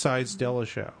them besides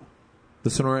Delachau?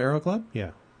 The Sonora Aero Club?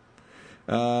 Yeah.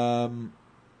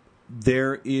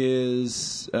 There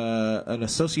is an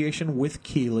association with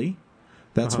Keeley.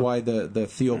 That's why the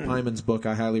Theo Pyman's book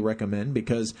I highly recommend,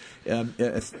 because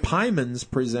Pyman's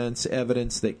presents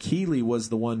evidence that Keeley was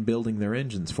the one building their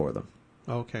engines for them.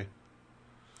 Okay.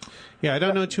 Yeah, I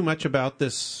don't know too much about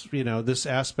this, this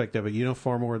aspect of it. You know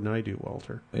far more than I do,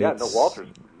 Walter. Walter's,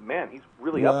 man, he's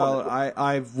really up on this. Well,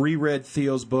 I've reread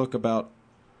Theo's book about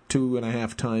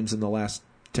 2.5 times in the last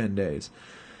 10 days.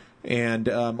 And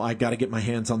I got to get my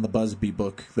hands on the Busby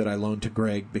book that I loaned to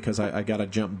Greg because I got to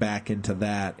jump back into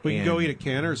that. We can go eat at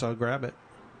Cantor's. I'll grab it.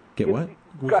 Get what?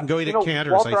 We can go eat at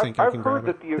Cantor's. Walter, I think I've I can heard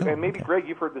grab that and maybe Greg,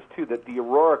 you've heard this too, that the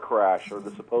Aurora crash, or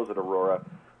the supposed Aurora,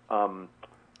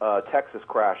 Texas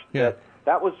crash,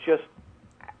 that was just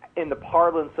in the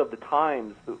parlance of the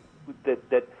times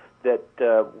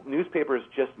that newspapers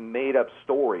just made up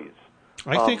stories.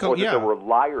 I think, or that there were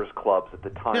liars clubs at the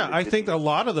time. Yeah, I think a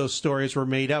lot of those stories were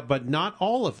made up, but not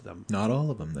all of them. Not all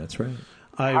of them. That's right.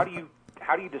 How do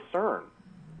you discern?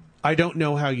 I don't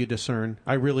know how you discern.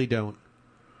 I really don't.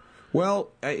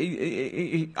 Well,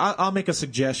 I'll make a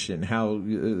suggestion how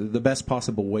the best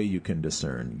possible way you can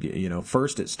discern.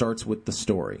 First it starts with the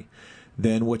story.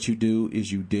 Then what you do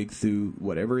is you dig through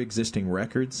whatever existing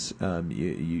records.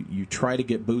 You try to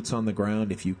get boots on the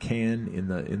ground if you can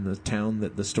in the town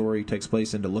that the story takes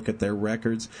place in to look at their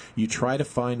records. You try to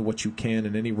find what you can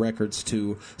in any records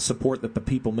to support that the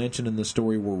people mentioned in the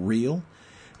story were real.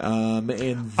 And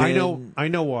then, I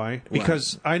know why.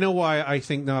 Because I know why I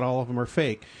think not all of them are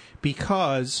fake.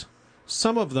 Because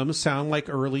some of them sound like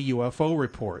early UFO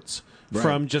reports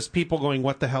from just people going,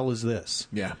 "What the hell is this?"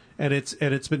 Yeah. And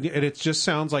it just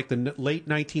sounds like the late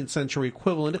 19th century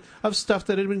equivalent of stuff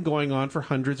that had been going on for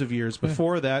hundreds of years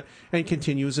before that and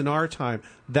continues in our time.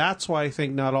 That's why I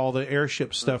think not all the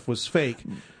airship stuff was fake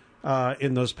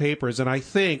in those papers. And I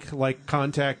think, like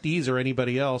contactees or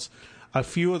anybody else,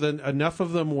 enough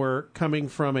of them were coming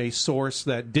from a source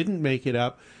that didn't make it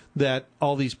up, that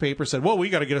all these papers said, well, we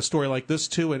got to get a story like this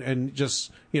too, and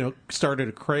just started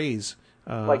a craze.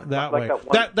 That way.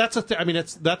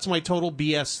 That's my total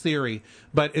BS theory,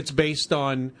 but it's based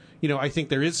on, I think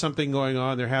there is something going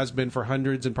on. There has been for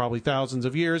hundreds and probably thousands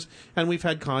of years, and we've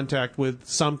had contact with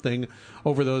something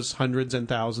over those hundreds and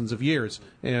thousands of years.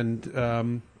 And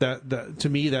that to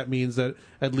me, that means that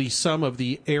at least some of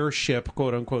the airship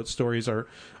quote unquote stories are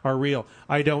real.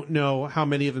 I don't know how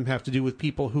many of them have to do with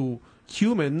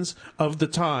humans of the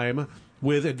time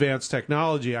with advanced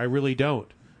technology. I really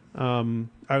don't.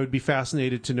 I would be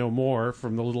fascinated to know more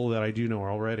from the little that I do know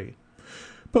already.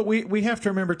 But we have to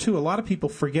remember, too, a lot of people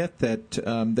forget that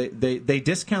they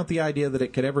discount the idea that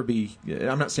it could ever be.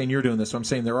 I'm not saying you're doing this. I'm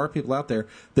saying there are people out there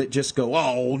that just go,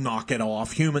 oh, knock it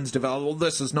off. Humans develop. Well,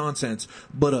 this is nonsense.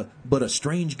 But a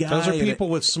strange guy. Those are people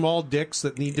with small dicks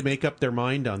that need to make up their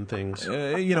mind on things.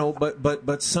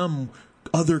 But some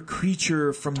other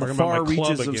creature from the far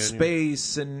reaches of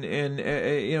space, and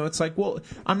it's like, well,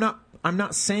 I'm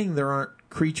not saying there aren't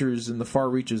creatures in the far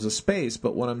reaches of space,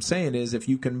 but what I'm saying is if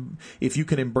you can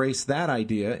embrace that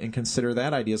idea and consider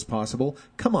that idea as possible,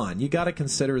 come on, you got to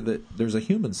consider that there's a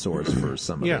human source for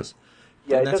some of this.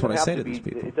 Yeah, and that's what I say to these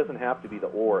people. It doesn't have to be the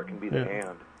or; it can be the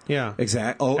and. Yeah,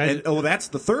 exactly. That's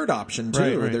the third option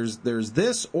too. Right. There's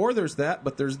this or there's that,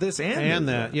 but there's this and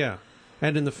that. Yeah.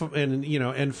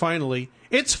 And finally,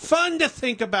 it's fun to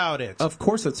think about it. Of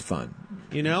course, it's fun.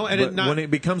 When it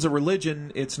becomes a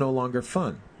religion, it's no longer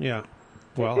fun. Yeah.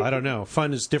 Well, I don't know.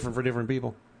 Fun is different for different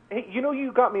people. Hey,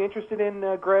 you got me interested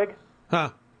in Greg?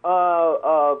 Huh?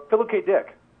 Philip K.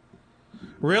 Dick.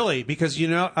 Really? Because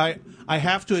I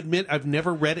have to admit I've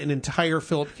never read an entire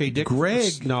Philip K. Dick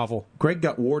novel. Greg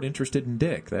got Ward interested in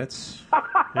Dick. That's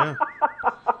yeah.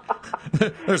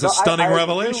 There's a stunning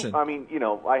revelation.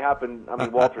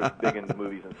 Walter's big into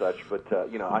movies and such, but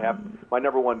I have my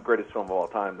number one greatest film of all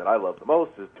time that I love the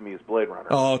most is Blade Runner.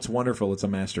 Oh, it's wonderful! It's a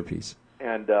masterpiece.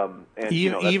 Even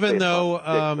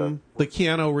though the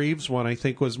Keanu Reeves one, I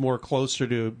think, was more closer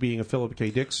to being a Philip K.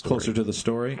 Dick story, closer to the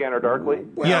story. Scanner Darkly.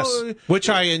 Yes, which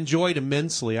I enjoyed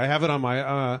immensely. I have it on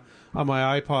my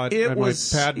iPod and my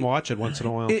pad and watch it once in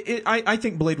a while. I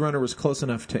think Blade Runner was close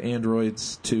enough to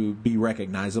androids to be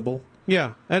recognizable.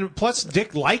 Yeah, and plus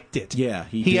Dick liked it. Yeah,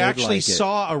 he actually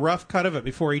saw a rough cut of it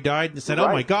before he died and said, "Oh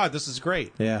my God, this is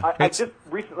great." Yeah, I just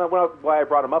recently. Why I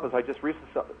brought him up is I just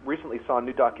recently saw a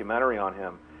new documentary on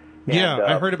him. And,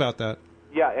 I heard about that.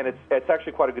 Yeah, and it's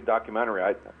actually quite a good documentary.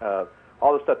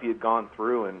 All the stuff he had gone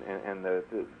through, and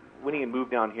when he had moved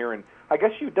down here, and I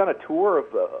guess you'd done a tour of.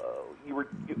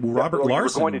 Robert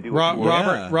Larson. You were going to do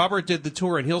Robert did the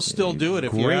tour, and he'll still do it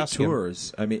if you ask him. Great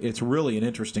tours. I mean, it's really an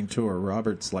interesting tour.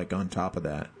 Robert's like on top of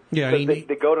that. Yeah, they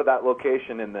go to that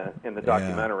location in the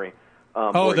documentary.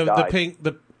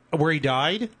 Where he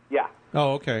died? Yeah.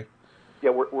 Oh, okay.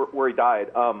 Yeah, where he died.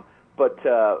 But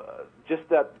just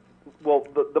that. Well,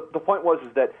 the point was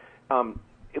that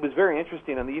it was very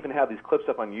interesting, and they even have these clips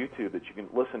up on YouTube that you can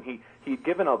listen. He'd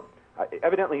given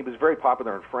evidently he was very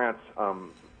popular in France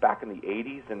back in the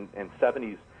 80s and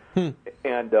 70s,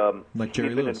 and like Jerry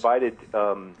he'd been Lewis. invited,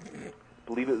 I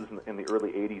believe it was in the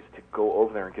early 80s, to go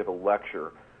over there and give a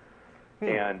lecture.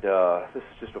 And this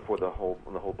is just before the whole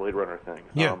Blade Runner thing,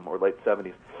 or late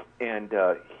 70s. And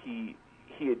he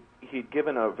had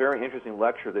given a very interesting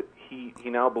lecture that he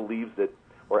now believes that,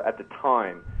 or at the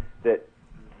time, that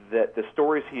the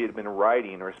stories he had been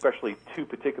writing, or especially two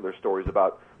particular stories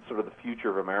about sort of the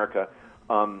future of America,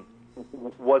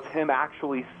 was him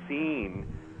actually seeing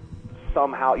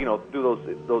somehow,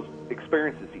 through those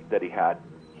experiences that he had.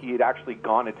 He had actually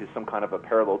gone into some kind of a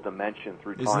parallel dimension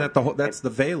through time. Isn't that that's the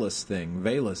Valus thing?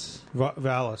 Valus.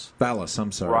 Valus,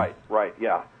 I'm sorry. Right,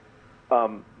 yeah.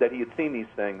 That he had seen these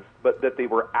things, but that they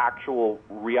were actual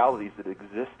realities that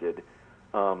existed.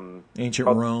 Ancient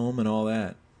Rome and all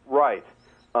that. Right.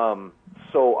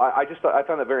 So I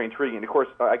found that very intriguing. And of course,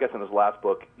 I guess in his last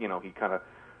book, he kind of,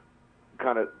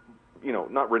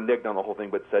 not reneged on the whole thing,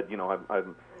 but said,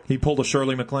 I'm He pulled a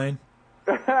Shirley MacLaine.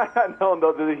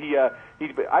 No.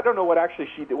 I don't know what actually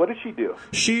she did. What did she do?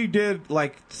 She did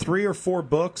like 3 or 4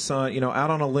 books, Out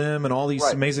on a Limb and all these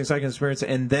amazing psychic experiences.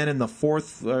 And then in the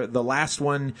the last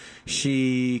one,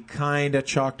 she kind of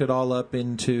chalked it all up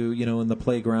into, in the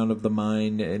playground of the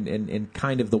mind, and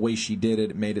kind of the way she did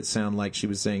it made it sound like she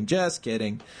was saying, "Just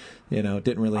kidding," it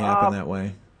didn't really happen that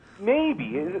way. Maybe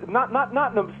not in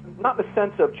the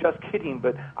sense of just kidding,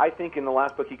 but I think in the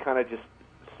last book he kind of just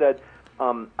said.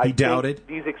 He doubted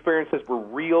these experiences were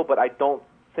real, but I don't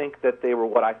think that they were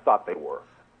what I thought they were.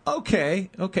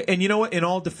 Okay. And you know what? In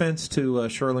all defense to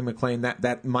Shirley MacLaine,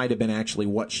 that might have been actually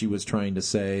what she was trying to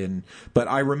say. But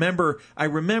I remember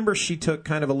she took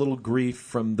kind of a little grief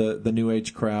from the New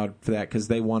Age crowd for that, because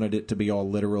they wanted it to be all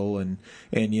literal. And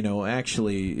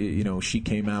actually, she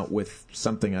came out with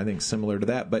something I think similar to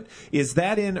that. But is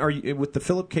that with the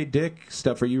Philip K. Dick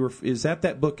stuff? Is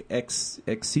that book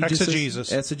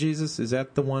Exegesis? Exegesis? Is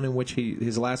that the one in which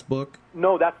his last book?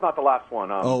 No, that's not the last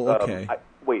one. Okay.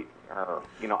 Wait.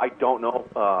 I don't know.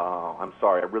 I'm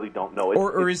sorry, I really don't know.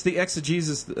 Or is the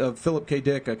Exegesis of Philip K.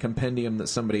 Dick a compendium that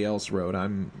somebody else wrote? I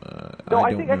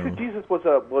think Exegesis was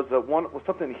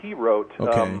something he wrote,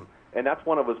 and that's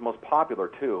one of his most popular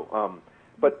too.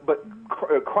 But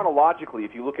chronologically,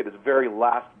 if you look at his very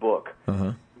last book,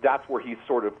 that's where he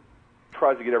sort of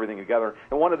tries to get everything together.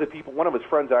 And one of his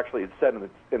friends actually had said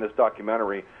in this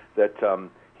documentary that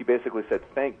he basically said,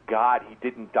 "Thank God he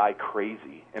didn't die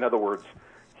crazy." In other words,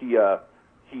 he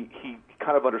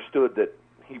kind of understood that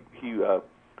he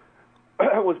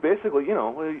was basically,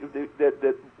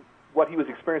 that what he was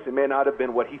experiencing may not have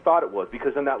been what he thought it was,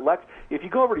 because in that if you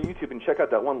go over to YouTube and check out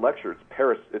that one lecture, it's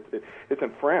Paris, it's in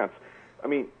France. I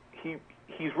mean,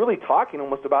 he's really talking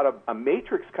almost about a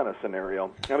Matrix kind of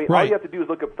scenario. I mean, all you have to do is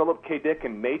look at Philip K. Dick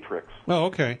and Matrix. Oh,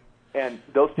 okay. And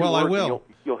those two words, I will.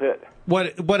 You'll hit.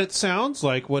 What it sounds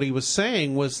like, what he was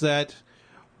saying was that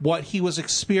what he was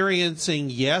experiencing,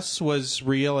 yes, was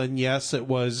real, and yes, it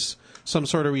was some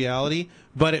sort of reality,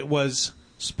 but it was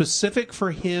specific for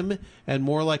him and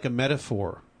more like a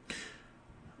metaphor.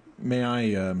 May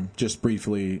I just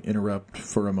briefly interrupt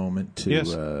for a moment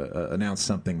to announce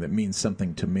something that means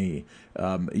something to me?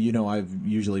 I've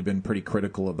usually been pretty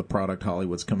critical of the product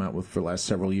Hollywood's come out with for the last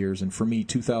several years, and for me,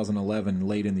 2011,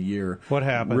 late in the year, what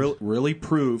happened? Really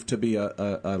proved to be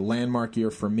a landmark year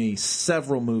for me.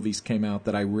 Several movies came out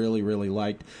that I really, really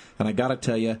liked, and I got to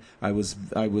tell you, I was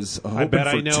hoping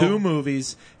for 2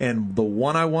 movies, and the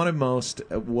one I wanted most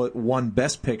won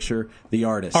Best Picture, The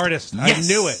Artist. Yes! I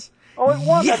knew it. Oh, it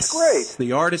won. Yes! That's great.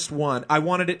 The Artist won. I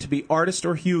wanted it to be Artist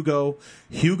or Hugo.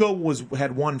 Hugo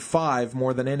had won 5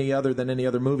 more than any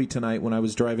other movie tonight when I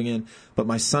was driving in. But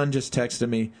my son just texted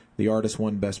me, The Artist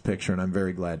won Best Picture, and I'm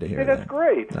very glad to hear that. That's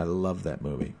great. I love that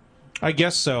movie. I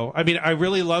guess so. I mean, I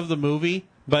really love the movie,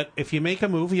 but if you make a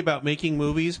movie about making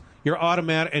movies, you're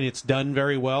automatic, and it's done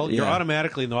very well. You're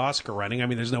automatically in the Oscar running. I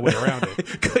mean, there's no way around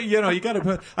it. You got to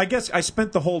put. I guess I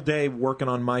spent the whole day working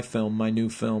on my new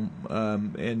film,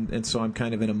 and so I'm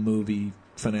kind of in a movie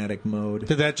fanatic mode.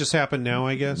 Did that just happen now?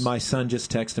 I guess my son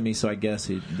just texted me, so I guess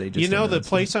they just. The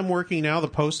place I'm working now, the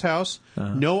Post House,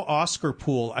 no Oscar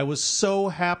pool. I was so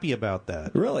happy about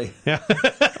that. Really? Yeah.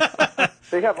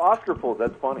 They have Oscar pools.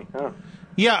 That's funny. Huh?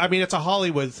 Yeah, I mean, it's a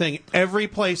Hollywood thing. Every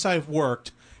place I've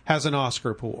worked has an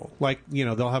Oscar pool. Like,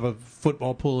 they'll have a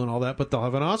football pool and all that, but they'll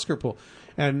have an Oscar pool.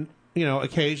 And,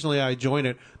 occasionally I join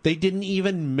it. They didn't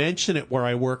even mention it where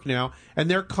I work now. And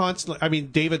they're constantly... I mean,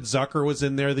 David Zucker was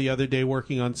in there the other day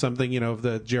working on something,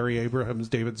 the Jerry Abrahams,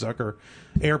 David Zucker,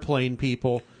 airplane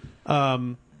people.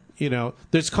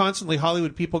 There's constantly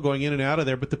Hollywood people going in and out of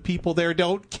there, but the people there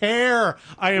don't care.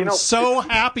 I am so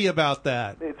happy about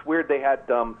that. It's weird. They had,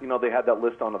 they had that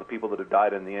list on of the people that have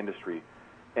died in the industry,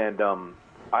 and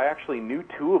I actually knew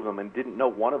 2 of them and didn't know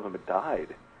one of them had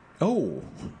died. Oh.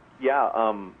 Yeah.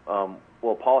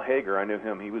 Well, Paul Hager, I knew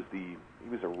him. He was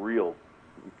a real,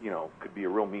 could be a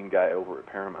real mean guy over at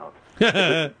Paramount.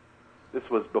 This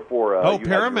was before.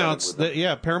 Paramount's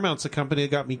Paramount's the company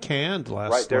that got me canned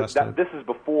last time. This is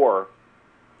before.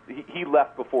 He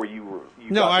left before you were.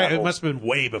 It must have been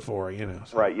way before,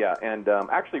 So. Right. Yeah, and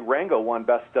actually, Rango won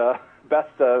best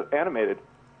animated.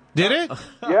 Did it?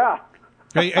 Yeah.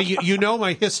 You know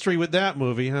my history with that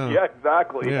movie, huh? Yeah,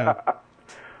 exactly. Yeah.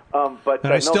 But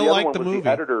I still like the movie. The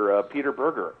editor, Peter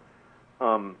Berger.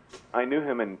 I knew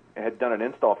him and had done an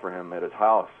install for him at his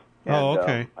house. And,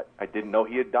 okay. I didn't know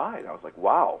he had died. I was like,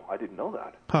 wow, I didn't know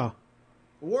that. Huh.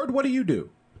 Ward, what do you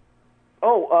do?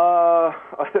 Oh,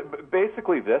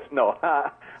 basically this. No,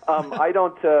 I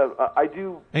don't. I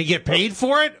do. And you get paid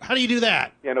for it? How do you do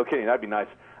that? Yeah, no kidding. That'd be nice.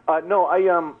 No,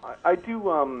 I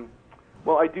do.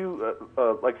 Well, I do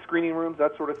like screening rooms,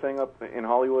 that sort of thing up in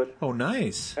Hollywood. Oh,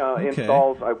 nice. Okay.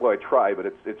 Installs. I try, but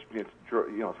it's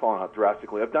fallen out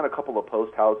drastically. I've done a couple of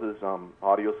post houses,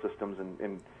 audio systems,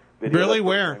 and video. Really,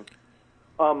 where?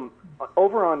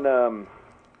 Over on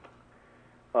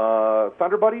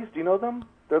Thunder Buddies. Do you know them?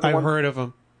 I've heard of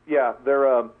them. Yeah, they're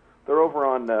over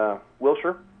on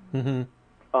Wilshire.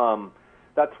 Mm-hmm.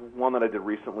 That's one that I did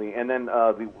recently, and then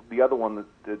the other one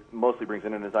that mostly brings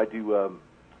in is I do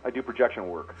projection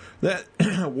work. That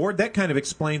Ward, that kind of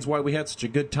explains why we had such a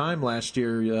good time last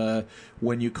year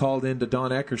when you called into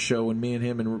Don Ecker's show and me and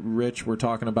him and Rich were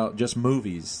talking about just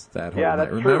movies that whole night.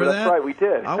 That's Remember true. that? That's right, we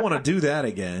did. I want to do that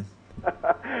again.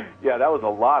 Yeah, that was a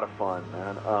lot of fun,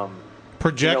 man.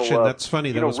 Projection, that's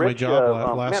funny. That was Rich, my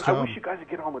job last man, job. I wish you guys would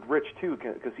get on with Rich, too,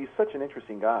 because he's such an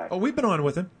interesting guy. Oh, we've been on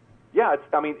with him. Yeah,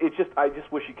 I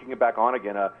just wish he could get back on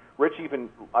again. Rich,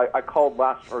 I called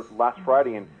last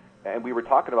Friday, and we were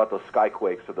talking about those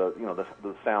skyquakes, or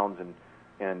the sounds,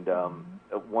 and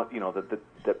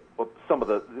some of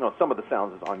the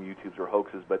sounds on YouTube are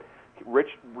hoaxes. But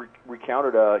Rich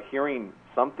recounted hearing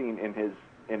something in his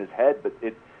head, but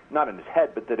it not in his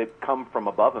head, but that it come from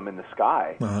above him in the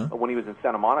sky when he was in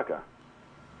Santa Monica.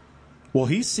 Well,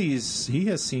 he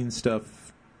has seen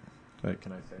stuff. Can I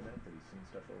say that? That he's seen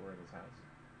stuff over in his house?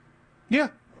 Yeah.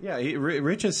 Yeah,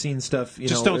 Rich has seen stuff.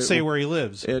 Just don't say where he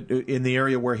lives. In the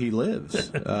area where he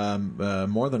lives,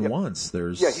 more than once.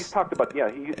 There's he's talked about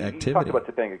he's talked about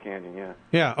Topanga Canyon. Yeah.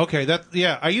 Yeah. Okay.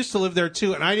 I used to live there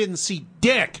too, and I didn't see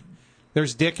Dick.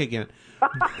 There's Dick again.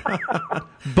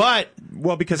 But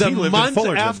because the he lived month in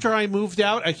Fullerton. after I moved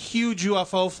out, a huge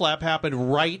UFO flap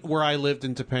happened right where I lived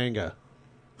in Topanga.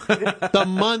 The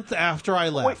month after I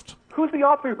left. Wait, who's the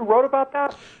author who wrote about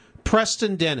that?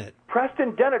 Preston Dennett.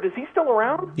 Preston Dennett, is he still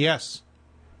around? Yes,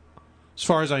 as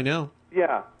far as I know.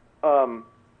 Yeah,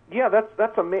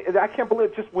 that's amazing. I can't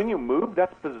believe just when you moved.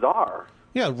 That's bizarre.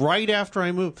 Yeah, right after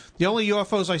I moved. The only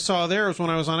UFOs I saw there was when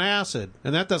I was on acid,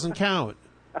 and that doesn't count.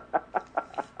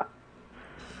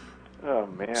 Oh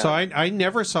man! So I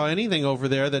never saw anything over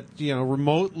there that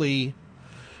remotely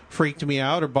freaked me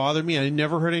out or bothered me. I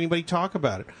never heard anybody talk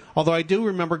about it. Although I do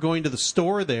remember going to the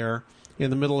store there in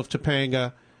the middle of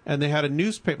Topanga, and they had a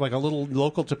newspaper, like a little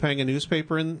local Topanga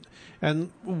newspaper, and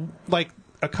like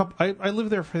a couple. I lived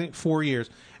there for I think 4 years,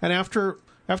 and after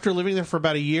living there for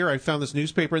about a year, I found this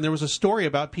newspaper, and there was a story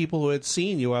about people who had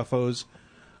seen UFOs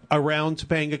around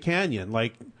Topanga Canyon.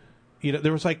 Like,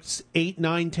 there was like 8,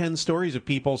 9, 10 stories of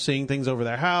people seeing things over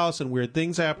their house and weird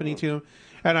things happening to them.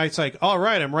 And I was like, all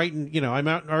right, I'm right in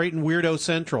Weirdo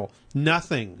Central.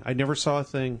 Nothing. I never saw a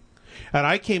thing. And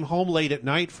I came home late at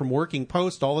night from working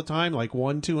post all the time, like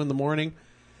 1, 2 in the morning,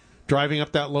 driving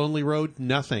up that lonely road.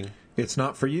 Nothing. It's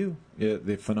not for you.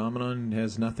 The phenomenon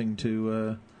has nothing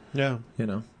to,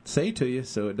 say to you,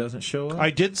 so it doesn't show up.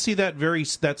 I did see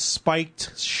that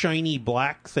spiked, shiny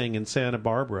black thing in Santa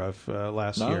Barbara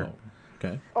last year.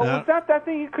 Okay. Oh, was that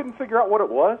thing you couldn't figure out what it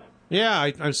was?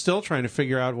 Yeah, I'm still trying to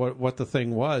figure out what the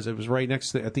thing was. It was right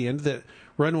next to at the end of the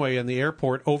runway in the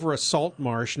airport over a salt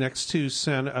marsh next to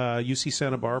UC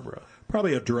Santa Barbara.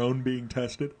 Probably a drone being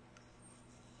tested.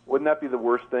 Wouldn't that be the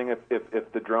worst thing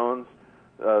if the drones,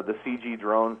 the CG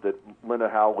drones that Linda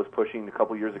Howe was pushing a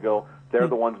couple years ago, they're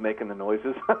the ones making the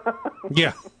noises?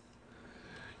 Yeah.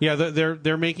 Yeah,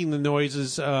 they're making the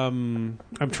noises. I'm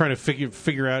trying to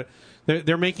figure out.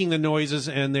 They're making the noises,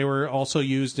 and they were also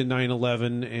used in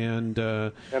 9/11, and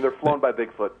they're flown by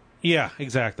Bigfoot. Yeah,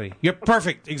 exactly. You're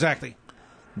perfect. Exactly.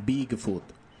 Bigfoot.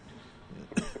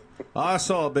 I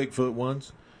saw a Bigfoot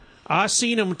once. I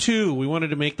seen him too. We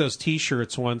wanted to make those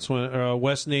T-shirts once when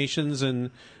West Nations and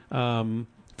a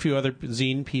few other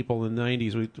zine people in the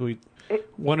 90s. We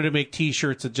wanted to make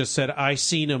T-shirts that just said "I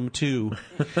seen him too."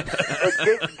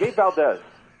 Gabe Valdez.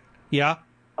 Yeah.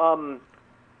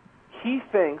 He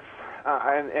thinks,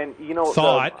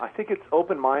 Thought. I think it's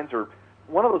Open Minds or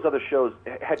one of those other shows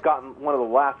had gotten one of the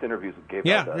last interviews with Gabe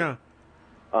Valdez. Yeah.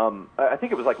 I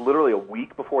think it was like literally a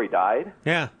week before he died.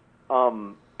 Yeah.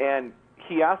 And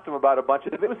he asked him about a bunch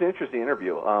of. It was an interesting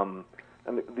interview. And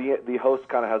the host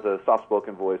kind of has a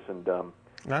soft-spoken voice, and I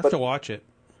have to watch it.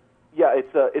 Yeah,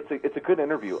 it's a good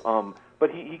interview.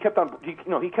 But he kept on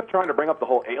he kept trying to bring up the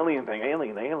whole alien thing,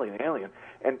 alien,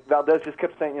 and Valdez just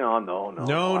kept saying, no.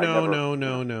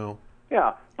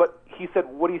 Yeah, but he said,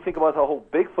 what do you think about the whole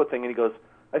Bigfoot thing? And he goes,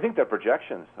 I think they're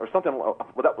projections or something.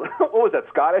 What was that,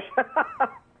 Scottish?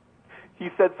 He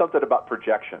said something about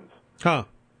projections. Huh.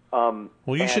 Well,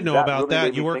 you should know about really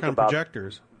that. You work on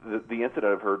projectors. The incident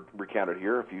I've heard recounted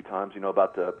here a few times,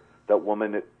 about that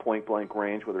woman at point-blank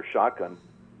range with her shotgun,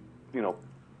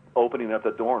 opening up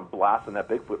the door and blasting that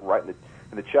Bigfoot right in the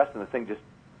in the chest, and the thing just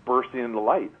bursting into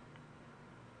light.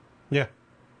 Yeah.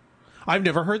 I've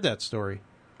never heard that story.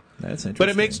 That's interesting. But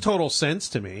it makes total sense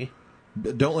to me.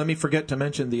 Don't let me forget to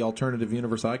mention the Alternative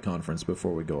Universe Eye Conference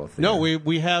before we go off the No, air.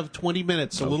 we have 20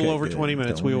 minutes, a little over good. 20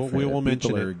 minutes. Don't We will mention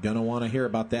People it. are going to want to hear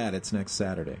about that. It's next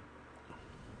Saturday.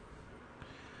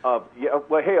 Yeah.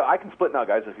 Well, hey, I can split now,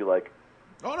 guys, if you like.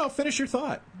 Oh, no, finish your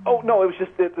thought. Oh, no, it was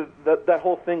just that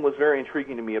whole thing was very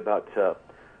intriguing to me about that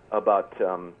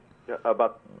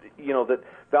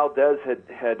Valdez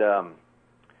had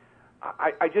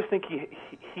I just think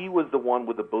he was the one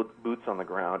with the boots on the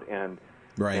ground, and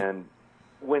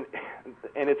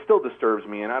it still disturbs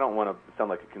me, and I don't want to sound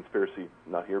like a conspiracy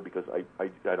nut here because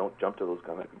I don't jump to those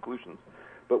kind of conclusions.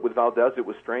 But with Valdez, it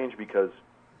was strange because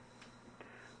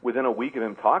within a week of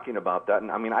him talking about that,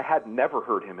 and I mean, I had never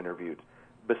heard him interviewed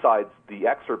besides the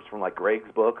excerpts from like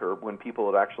Greg's book or when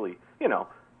people had actually,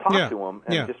 talked to him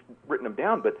and just written him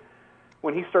down. But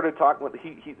when he started talking,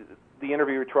 the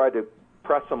interviewer tried to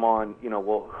press him on,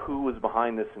 well, who was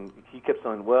behind this, and he kept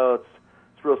saying, well,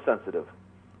 it's real sensitive.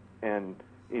 And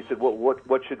he said, well,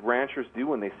 what should ranchers do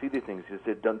when they see these things? He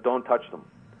said, don't touch them,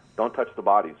 don't touch the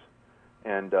bodies.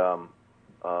 And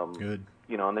good.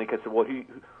 And then he said, well,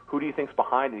 who do you think's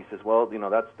behind it? He says, well,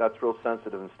 that's real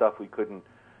sensitive and stuff. We couldn't.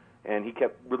 And he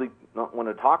kept really not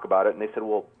wanting to talk about it. And they said,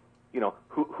 well,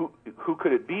 who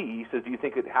could it be? He says, do you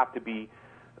think it'd have to be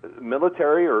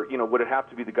military, or would it have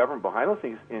to be the government behind those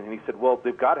things? And he said, well,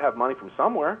 they've got to have money from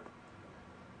somewhere.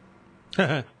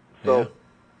 So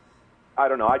I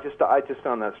don't know. I just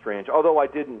found that strange. Although I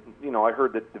didn't, I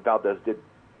heard that Valdez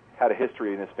had a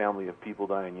history in his family of people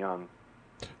dying young.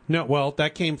 No, well,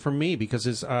 that came from me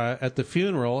because at the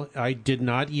funeral I did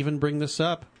not even bring this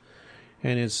up,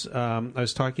 and I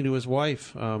was talking to his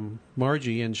wife,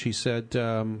 Margie, and she said,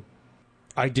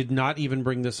 I did not even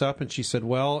bring this up, and she said,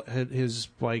 well,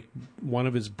 one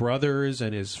of his brothers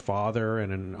and his father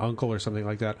and an uncle or something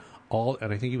like that,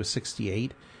 and I think he was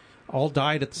 68, all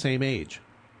died at the same age.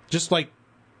 Just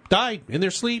died in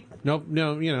their sleep.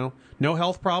 No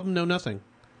health problem, no nothing.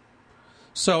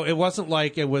 So it wasn't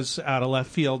like it was out of left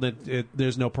field.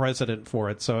 There's no precedent for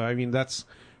it. So, I mean, that's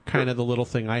kind of the little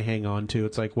thing I hang on to.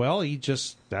 It's like, well,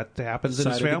 that happens in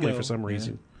his family for some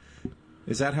reason. Yeah.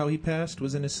 Is that how he passed?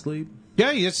 Was in his sleep?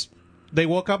 Yeah, they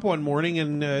woke up one morning,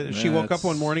 and she woke up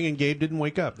one morning, and Gabe didn't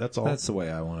wake up. That's all. That's the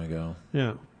way I want to go.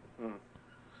 Yeah.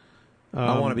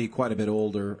 I want to be quite a bit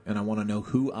older, and I want to know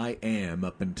who I am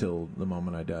up until the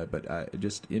moment I die. But I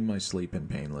just in my sleep and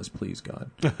painless, please,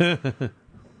 God.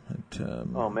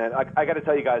 Oh man, I got to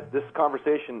tell you guys, this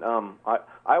conversation. I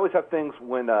always have things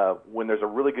when there's a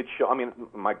really good show. I mean,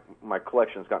 my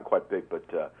collection's gotten quite big,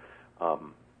 but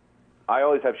I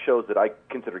always have shows that I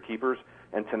consider keepers.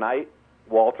 And tonight,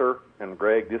 Walter and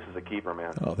Greg, this is a keeper,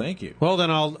 man. Oh, thank you. Well,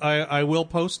 then I will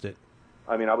post it.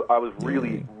 I mean, I was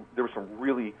really there were some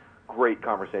really great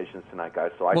conversations tonight,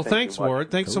 guys. So well, thanks,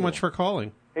 Ward. Thanks so much for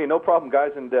calling. Hey, no problem,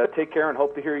 guys, and take care, and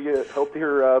hope to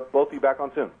hear both of you back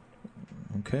on soon.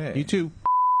 Okay. You too.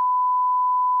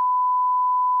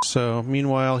 So,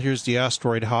 meanwhile, here's the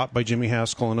Asteroid Hop by Jimmy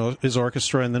Haskell and his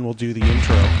orchestra, and then we'll do the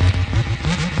intro.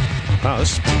 Wow,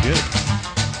 this is pretty good.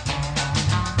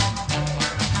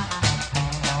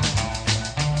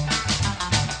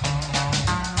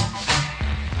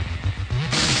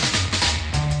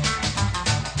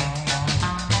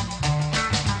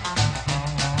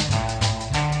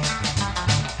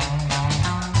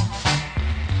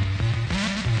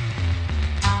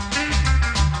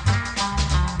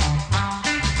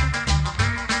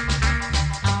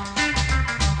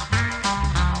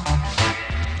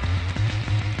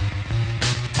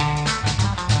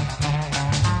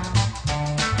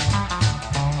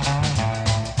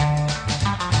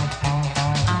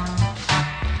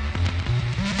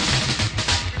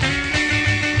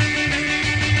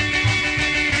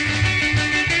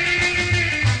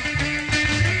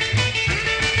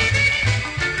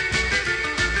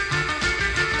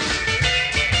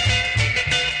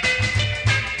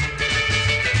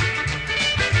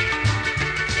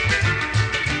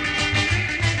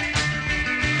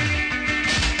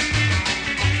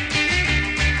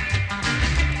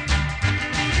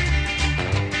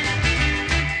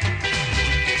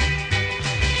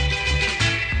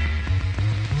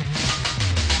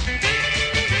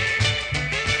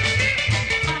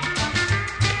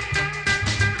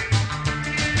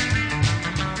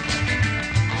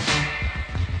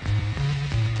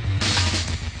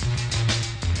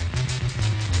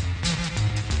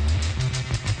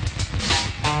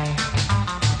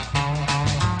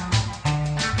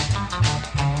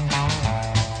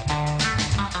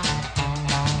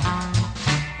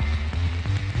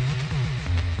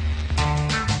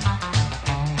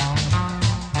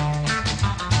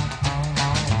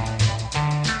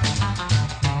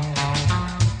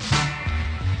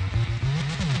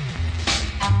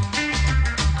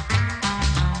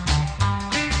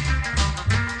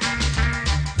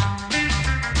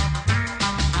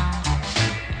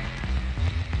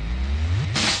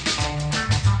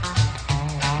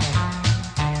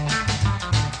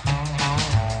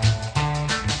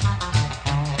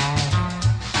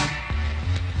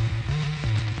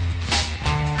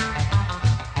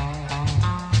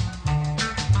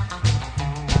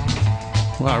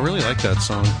 I really like that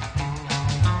song.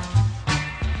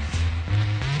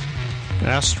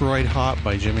 Asteroid Hop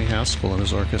by Jimmy Haskell and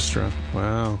his orchestra.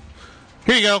 Wow.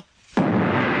 Here you go.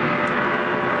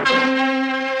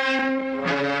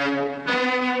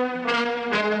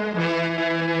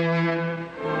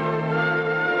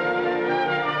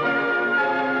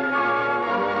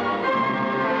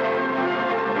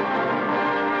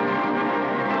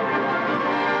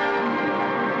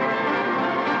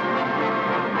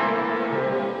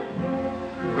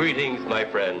 Greetings, my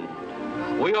friend.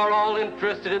 We are all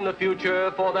interested in the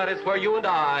future, for that is where you and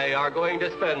I are going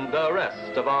to spend the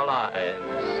rest of our lives.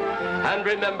 And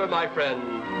remember, my friend,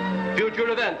 future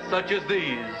events such as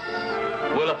these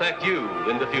will affect you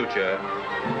in the future.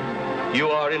 You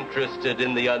are interested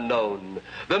in the unknown,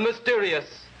 the mysterious,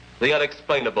 the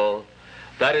unexplainable.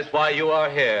 That is why you are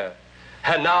here.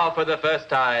 And now, for the first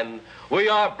time, we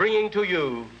are bringing to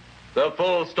you the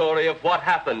full story of what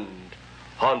happened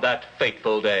on that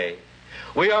fateful day.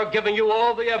 We are giving you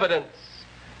all the evidence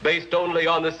based only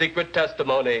on the secret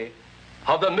testimony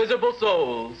of the miserable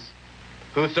souls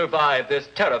who survived this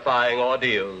terrifying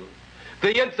ordeal.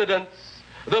 The incidents,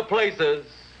 the places.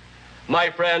 My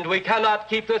friend, we cannot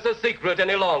keep this a secret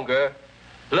any longer.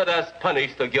 Let us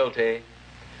punish the guilty.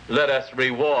 Let us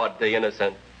reward the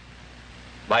innocent.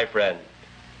 My friend,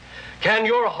 can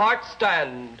your heart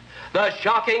stand the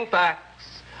shocking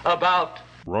facts about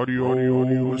Radio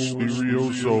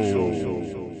Mysterioso.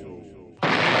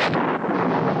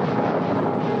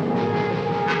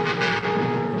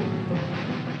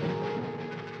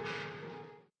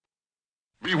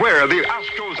 Beware the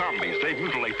Astro Zombies. They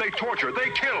mutilate, they torture, they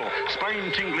kill.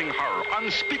 Spine-tingling horror,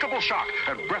 unspeakable shock,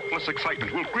 and breathless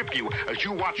excitement will grip you as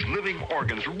you watch living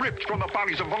organs ripped from the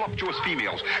bodies of voluptuous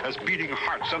females, as beating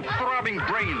hearts and throbbing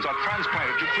brains are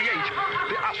transplanted to create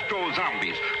the Astro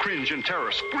Zombies. Cringe in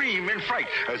terror, scream in fright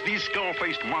as these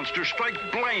skull-faced monsters strike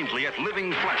blindly at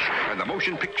living flesh, and the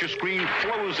motion picture screen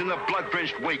flows in the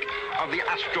blood-drenched wake of the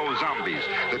Astro Zombies.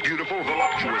 The beautiful,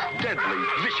 voluptuous, deadly,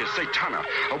 vicious Satana,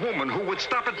 a woman who would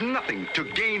stop at nothing to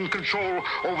gain control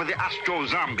over the Astro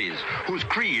Zombies, whose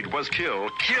creed was kill,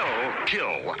 kill,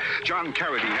 kill. John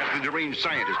Carradine as the deranged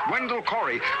scientist, Wendell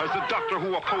Corey as the doctor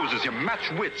who opposes him,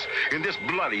 match wits in this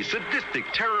bloody,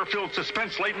 sadistic, terror-filled,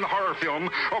 suspense-laden horror film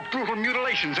of brutal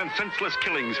mutilations and senseless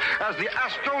killings as the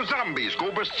Astro Zombies go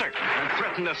berserk and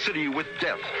threaten a city with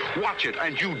death. Watch it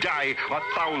and you die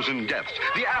 1,000 deaths.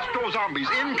 The Astro Zombies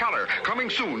in color,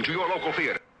 coming soon to your local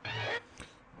theater.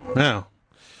 Now.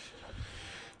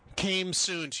 Came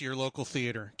soon to your local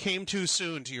theater. Came too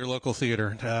soon to your local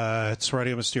theater. It's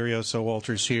Radio Mysterioso.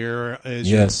 Walter's here.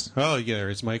 Yes.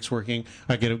 His mic's working.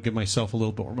 I got to give myself a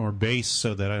little bit more bass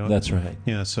so that I don't. That's right.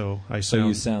 Yeah, so I sound. So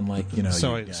you sound like,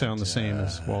 So I sound the same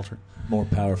as Walter. More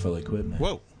powerful equipment.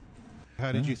 Whoa.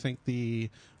 How did you think the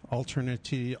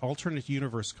alternate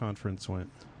universe conference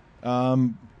went?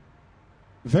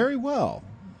 Very well.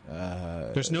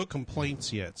 There's no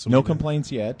complaints yet. So no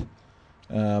complaints yet.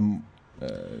 I'm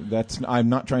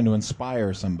not trying to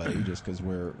inspire somebody just because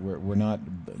we're not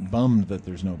bummed that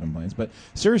there's no complaints. But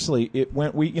seriously, it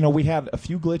went. We had a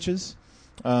few glitches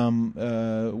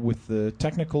with the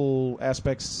technical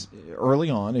aspects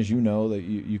early on, as you know, that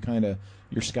you kind of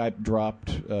your Skype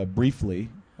dropped briefly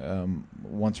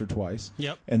once or twice.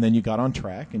 Yep. And then you got on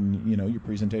track, and your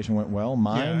presentation went well.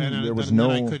 Mine, there was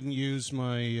no. I couldn't use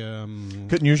my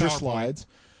couldn't use PowerPoint. your slides,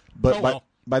 but.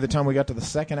 By the time we got to the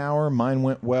second hour, mine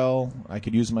went well. I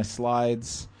could use my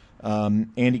slides.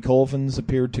 Andy Colvin's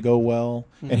appeared to go well,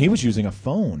 and he was using a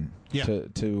phone to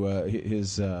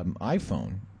his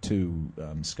iPhone to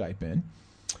Skype in.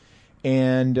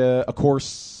 And of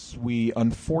course, we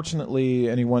unfortunately,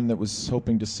 anyone that was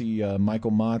hoping to see Michael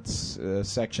Mott's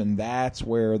section, that's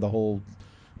where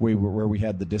where we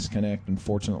had the disconnect.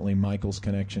 Unfortunately, Michael's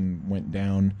connection went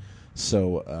down,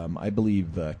 so I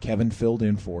believe Kevin filled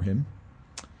in for him.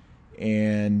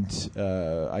 And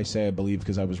I say I believe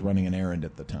because I was running an errand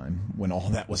at the time when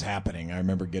all that was happening. I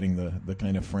remember getting the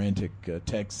kind of frantic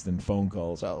texts and phone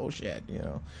calls. Oh, shit,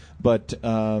 But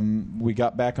we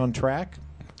got back on track.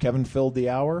 Kevin filled the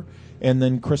hour. And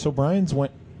then Chris O'Brien's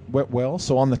went well.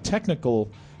 So on the technical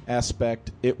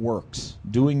aspect, it works.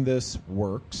 Doing this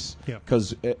works.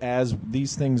 Because as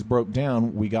these things broke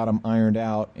down, we got them ironed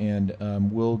out, and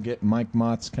we'll get Mike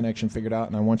Mott's connection figured out.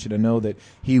 And I want you to know that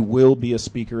he will be a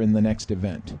speaker in the next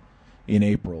event in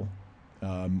April.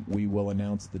 We will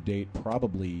announce the date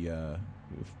probably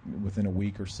within a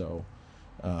week or so.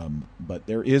 But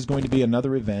there is going to be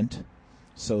another event.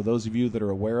 So those of you that are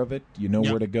aware of it, you know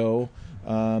where to go.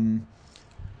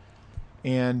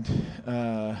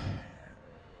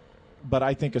 But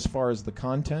I think as far as the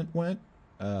content went,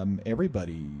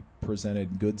 everybody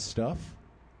presented good stuff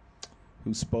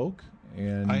who spoke.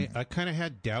 And I kind of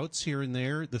had doubts here and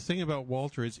there. The thing about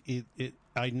Walter is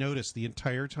I noticed the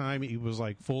entire time he was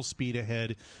like full speed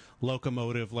ahead,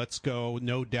 locomotive, let's go,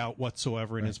 no doubt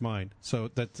whatsoever in his mind. So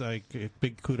that's like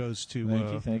big kudos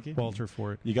to thank you. Walter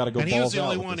for it. You got to go. And balls he was the out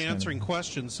only with one this kind of answering thing.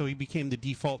 questions, so he became the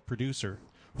default producer.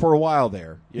 For a while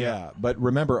there, yeah. Yeah. But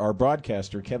remember, our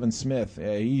broadcaster, Kevin Smith,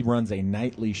 he runs a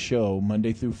nightly show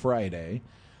Monday through Friday.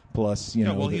 Plus, you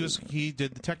know, well, he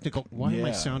did the technical. Why am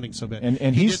I sounding so bad?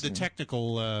 And he he did the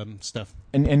technical stuff.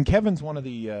 And Kevin's one of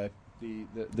the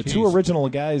two original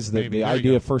guys that the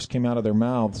idea first came out of their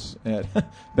mouths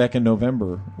back in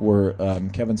November were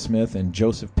Kevin Smith and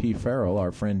Joseph P. Farrell,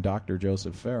 our friend Dr.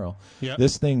 Joseph Farrell. Yep.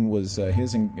 This thing was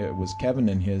was Kevin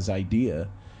and his idea.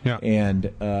 Yeah. And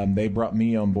they brought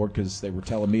me on board because they were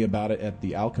telling me about it at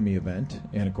the Alchemy event.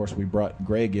 And, of course, we brought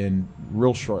Greg in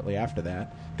real shortly after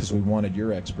that because we wanted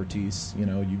your expertise. You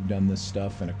know, you've done this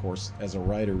stuff and, of course, as a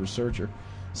writer, researcher.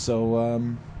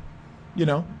 So, you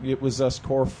know, it was us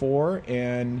core four.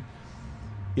 And,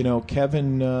 you know,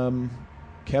 Kevin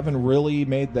really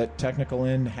made that technical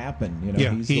end happen. You know,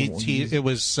 yeah, it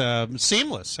was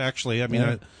seamless, actually. I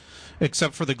mean,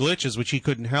 except for the glitches, which he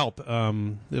couldn't help.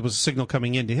 It was a signal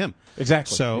coming into him.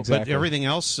 Exactly. So, but everything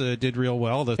else did real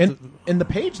well. And the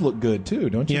page looked good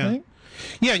too, don't you think?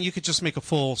 Yeah, and you could just make a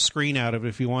full screen out of it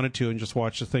if you wanted to and just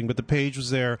watch the thing. But the page was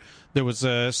there. There was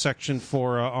a section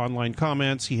for online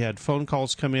comments. He had phone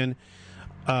calls come in.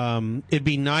 It'd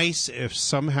be nice if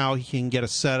somehow he can get a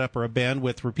setup or a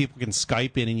bandwidth where people can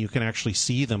Skype in and you can actually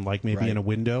see them, like maybe in a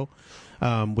window.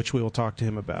 Which we will talk to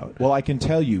him about. Well, I can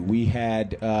tell you, we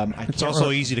had... it's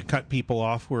also easy to cut people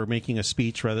off who are making a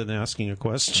speech rather than asking a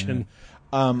question.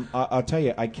 I'll tell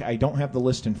you, I don't have the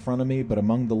list in front of me, but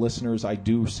among the listeners, I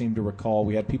do seem to recall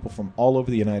we had people from all over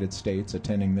the United States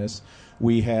attending this.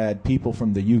 We had people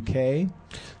from the UK.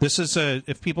 This is,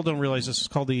 if people don't realize, this is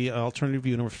called the Alternative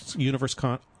Universe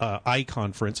I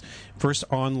Conference. First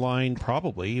online,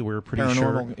 probably, we're pretty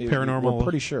paranormal we're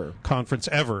pretty sure. Conference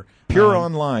ever. Pure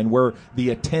online, where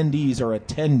the attendees are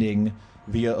attending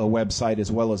via a website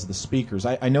as well as the speakers.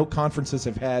 I know conferences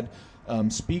have had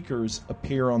speakers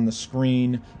appear on the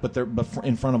screen, but they're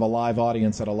in front of a live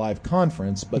audience at a live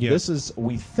conference. But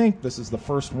we think this is the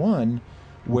first one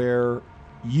where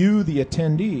you, the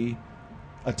attendee,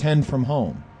 attend from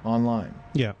home online.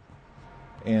 Yeah.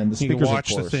 And the speakers, you can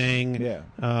watch of course, the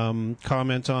thing,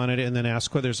 comment on it, and then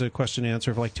ask whether there's a question and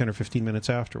answer for like 10 or 15 minutes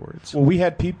afterwards. Well, we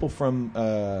had people from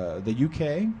the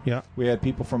UK. Yeah. We had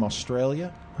people from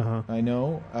Australia. I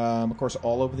know. Of course,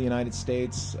 all over the United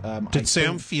States. Did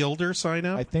Sam Fielder sign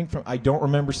up? I don't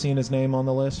remember seeing his name on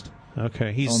the list.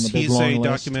 Okay. He's a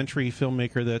documentary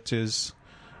filmmaker that is...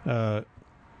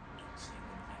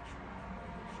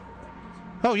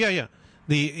 Oh, yeah.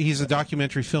 He's a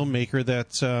documentary filmmaker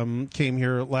that came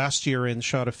here last year and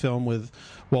shot a film with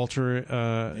Walter,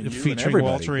 featuring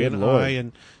Walter and I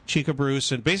and Chica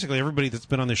Bruce and basically everybody that's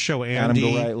been on this show.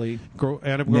 Andy, Adam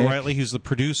Gorightly, who's the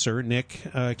producer. Nick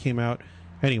came out.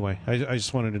 Anyway, I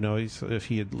just wanted to know if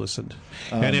he had listened,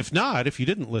 and if not, if you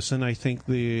didn't listen, I think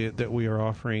that we are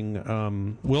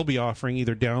offering, we'll be offering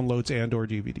either downloads and or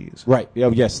DVDs. Right.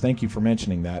 Yes. Thank you for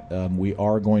mentioning that. We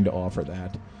are going to offer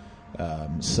that.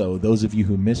 So those of you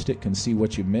who missed it can see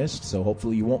what you missed. So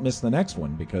hopefully you won't miss the next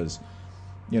one because,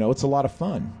 you know, it's a lot of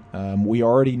fun. We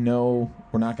already know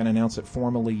we're not going to announce it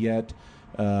formally yet.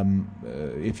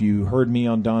 If you heard me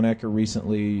on Don Ecker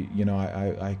recently, you know,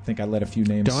 I think I let a few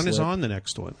names Don slip. is on the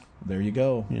next one. There you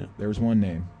go. Yeah. There's one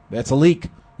name. That's a leak.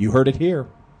 You heard it here.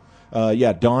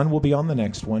 Don will be on the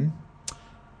next one.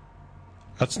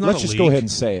 That's not Let's just go ahead and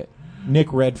say it.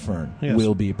 Nick Redfern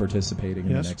will be participating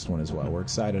in the next one as well. We're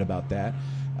excited about that.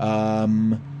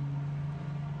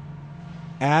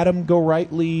 Adam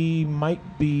Gorightly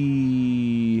might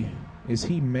be... Is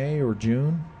he May or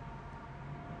June?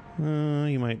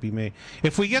 He might be May.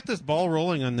 If we get this ball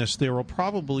rolling on this, there will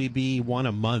probably be one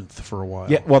a month for a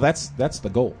while. Yeah, well, that's the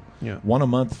goal. Yeah, one a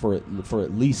month for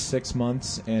at least 6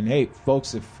 months. And hey,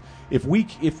 folks, if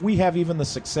we have even the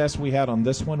success we had on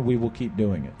this one, we will keep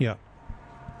doing it. Yeah.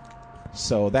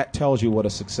 So that tells you what a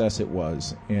success it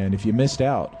was. And if you missed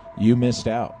out, you missed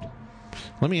out.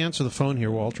 Let me answer the phone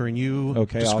here, Walter, and you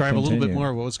describe a little bit more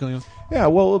of what was going on. Yeah,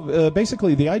 well,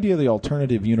 basically, the idea of the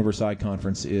Alternative Universe I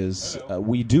Conference is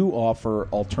we do offer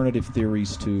alternative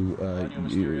theories to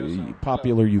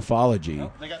popular ufology.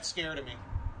 They got scared of me.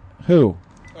 Who?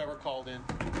 Whoever called in.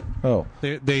 Oh.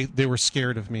 They were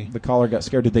scared of me. The caller got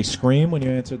scared. Did they scream when you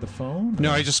answered the phone?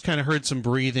 No, I just kind of heard some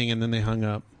breathing, and then they hung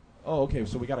up. Oh, okay.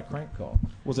 So we got a crank call.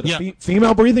 Was it a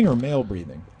female breathing or male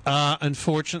breathing?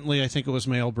 Unfortunately, I think it was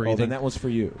male breathing. Oh, then that was for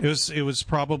you. It was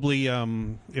probably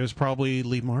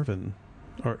Lee Marvin,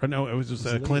 or no, it was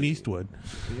Clint Eastwood.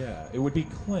 Yeah, it would be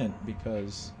Clint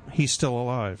because he's still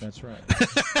alive. That's right.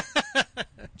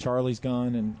 Charlie's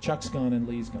gone, and Chuck's gone, and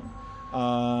Lee's gone.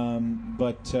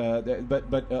 But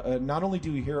not only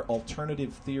do you hear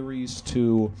alternative theories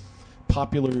to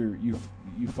popular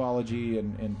ufology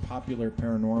and popular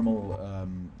paranormal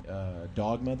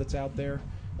dogma that's out there.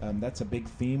 That's a big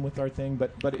theme with our thing,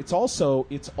 but it's also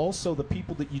the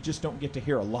people that you just don't get to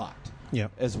hear a lot.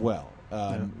 As well.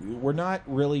 We're not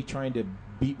really trying to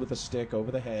beat with a stick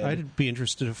over the head. I'd be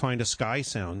interested to find a Sky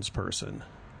Sounds person.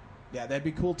 Yeah, that'd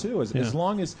be cool too. As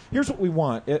long as here's what we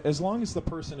want: as long as the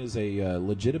person is a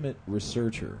legitimate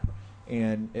researcher,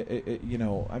 and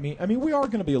I mean, we are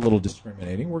going to be a little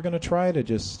discriminating. We're going to try to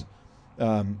just,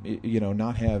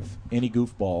 not have any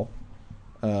goofball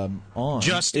on.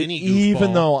 Just any goofball.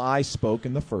 Even though I spoke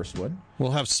in the first one.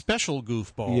 We'll have special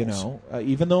goofballs.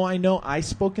 Even though I know I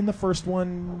spoke in the first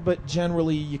one, but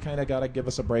generally you kind of got to give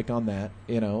us a break on that,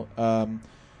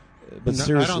 But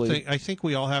seriously, I think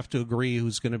we all have to agree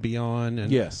who's going to be on. And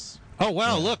yes. Oh,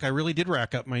 wow, look, I really did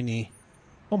rack up my knee.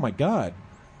 Oh, my God.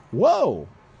 Whoa.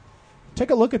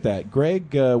 Take a look at that.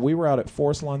 Greg, we were out at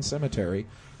Forest Lawn Cemetery,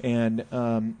 and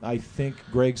I think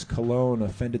Greg's cologne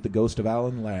offended the ghost of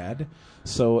Alan Ladd.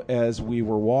 So as we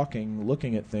were walking,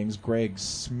 looking at things, Greg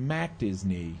smacked his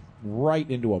knee right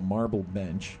into a marble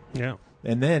bench. Yeah.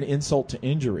 And then, insult to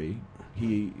injury,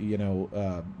 he,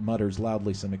 mutters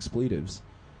loudly some expletives.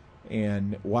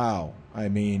 And, wow, I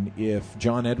mean, if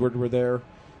John Edward were there,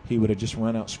 he would have just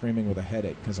run out screaming with a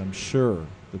headache, because I'm sure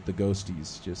that the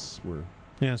ghosties just were...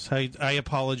 Yes, I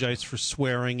apologize for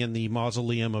swearing in the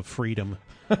Mausoleum of Freedom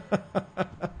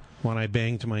when I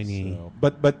banged my knee.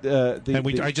 So,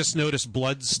 I just noticed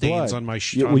blood stains on my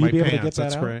pants. Will you be able to get that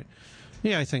That's out? great.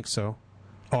 Yeah, I think so.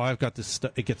 Oh, I've got this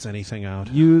stuff. It gets anything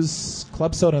out. Use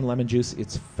club soda and lemon juice.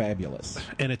 It's fabulous.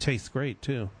 And it tastes great,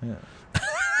 too. Yeah.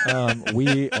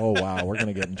 Oh, wow, we're going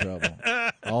to get in trouble.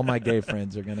 All my gay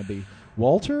friends are going to be,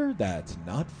 Walter, that's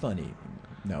not funny.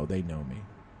 No, they know me.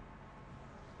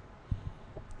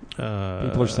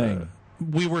 People are saying.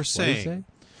 We were saying.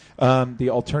 The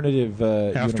alternative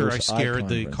after I Universe scared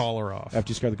the conference. caller off.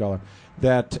 After you scared the caller.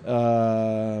 That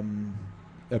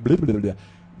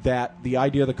that the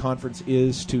idea of the conference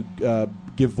is to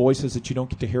give voices that you don't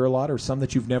get to hear a lot, or some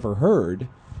that you've never heard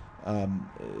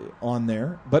on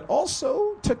there, but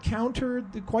also to counter,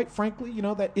 quite frankly,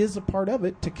 that is a part of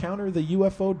it, to counter the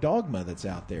UFO dogma that's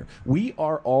out there. We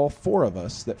are all four of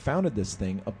us that founded this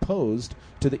thing opposed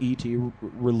to the ET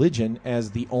religion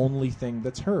as the only thing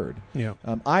that's heard. Yeah.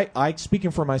 I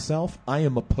speaking for myself, I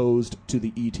am opposed to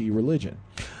the ET religion.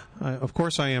 Of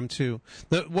course I am, too.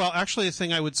 Actually, the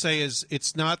thing I would say is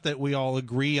it's not that we all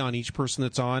agree on each person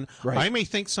that's on. Right. I may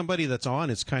think somebody that's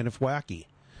on is kind of wacky.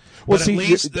 Well, but see, at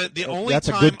least the only that's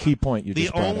time, a good key point you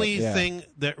just brought up. The only Yeah. thing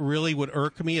that really would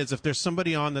irk me is if there's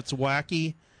somebody on that's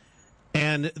wacky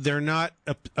and they're not,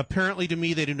 apparently to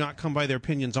me, they do not come by their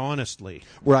opinions honestly.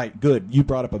 Right, good. You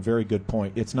brought up a very good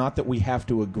point. It's not that we have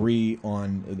to agree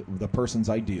on the person's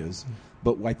ideas,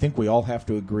 but I think we all have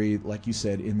to agree, like you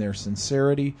said, in their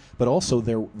sincerity, but also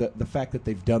the fact that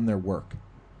they've done their work.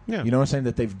 Yeah. You know what I'm saying?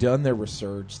 That they've done their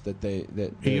research.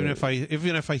 Even if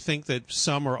I think that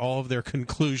some or all of their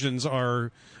conclusions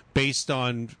are based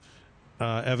on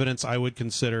evidence I would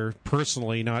consider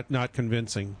personally not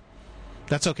convincing,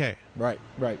 that's okay. Right.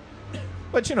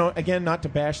 But again, not to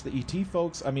bash the ET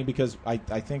folks. I mean, because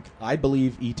I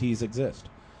believe ETs exist.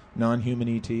 Non-human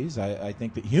ETs. I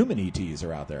think that human ETs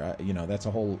are out there. That's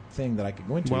a whole thing that I could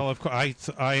go into. Well, of course,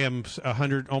 I am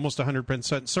almost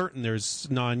 100% certain there's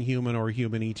non-human or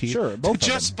human ETs. Sure, both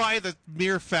just of them. by the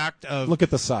mere fact of look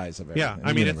at the size of it. Yeah,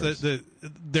 I mean, the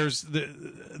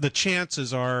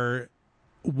chances are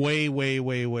way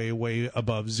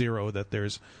above zero that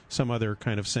there's some other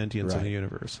kind of sentience in the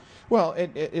universe. Well,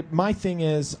 my thing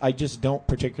is, I just don't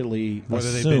particularly whether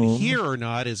assume, they've been here or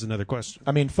not is another question.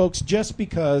 I mean, folks, just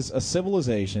because a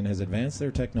civilization has advanced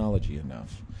their technology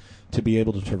enough to be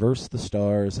able to traverse the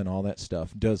stars and all that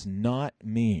stuff does not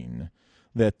mean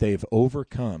that they've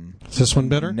overcome. Is this one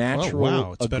better? Natural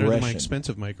wow, it's better than my aggression.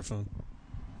 expensive microphone.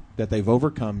 That they've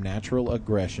overcome natural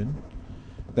aggression.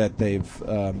 That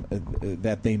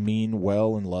they mean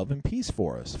well and love and peace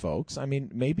for us, folks. I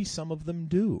mean, maybe some of them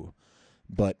do,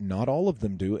 but not all of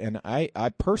them do. And I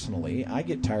personally, I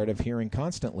get tired of hearing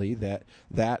constantly that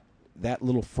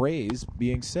little phrase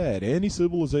being said. Any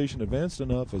civilization advanced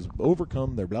enough has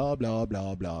overcome their blah blah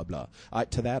blah blah blah.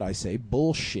 To that I say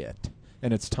bullshit.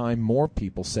 and it's time more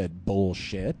people said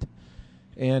bullshit.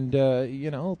 And,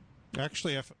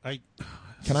 Actually,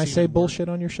 can I say bullshit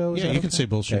on your show? Yeah, you can say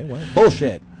bullshit. Okay, well,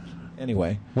 bullshit.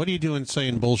 Anyway. What are you doing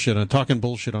saying bullshit on talking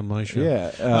bullshit on my show?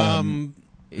 Yeah.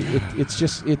 It's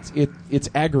just it's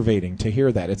aggravating to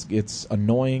hear that. It's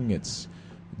annoying. It's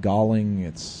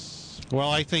galling. Well,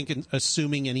 I think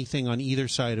assuming anything on either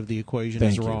side of the equation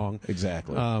is wrong.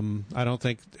 Exactly. I don't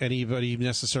think anybody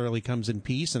necessarily comes in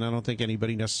peace, and I don't think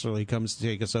anybody necessarily comes to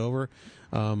take us over.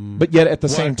 But yet, at the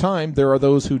same time, there are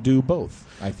those who do both,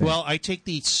 I think. Well, I take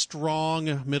the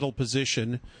strong middle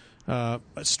position,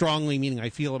 strongly meaning I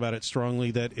feel about it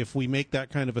strongly, that if we make that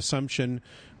kind of assumption,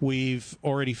 we've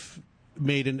already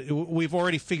we've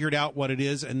already figured out what it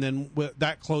is, and then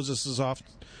that closes us off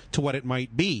to what it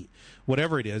might be,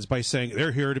 whatever it is, by saying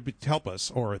they're here to help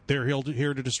us or they're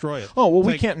here to destroy it. Oh, well,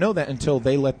 we can't know that until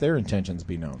they let their intentions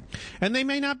be known. And they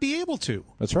may not be able to.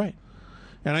 That's right.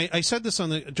 And I said this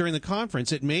during the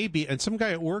conference. It may be, and some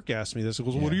guy at work asked me this. He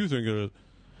goes, "What do you think of it?"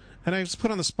 And I was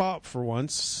put on the spot for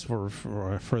once, for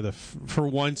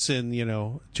once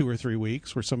in 2 or 3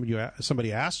 weeks, where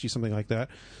somebody asked you something like that.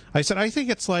 I said, I think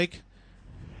it's like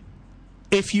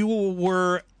if you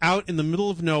were out in the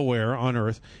middle of nowhere on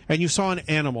Earth and you saw an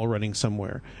animal running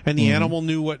somewhere, and the animal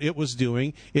knew what it was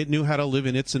doing, it knew how to live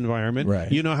in its environment,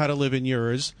 right. You know how to live in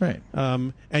yours, right.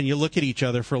 And you look at each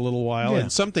other for a little while,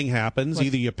 and something happens.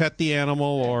 Either you pet the animal,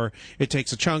 or it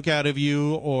takes a chunk out of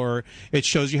you, or it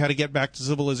shows you how to get back to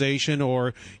civilization,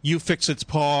 or you fix its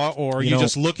paw, or you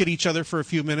just look at each other for a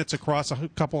few minutes across a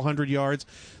couple hundred yards.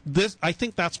 I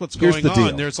think that's what's going on.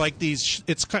 Deal. There's like these.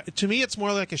 To me, it's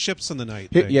more like a ships in the night.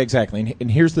 Yeah, exactly. And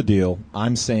here's the deal.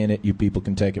 I'm saying it. You people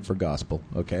can take it for gospel.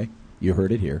 Okay, you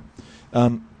heard it here.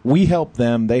 We help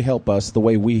them. They help us. The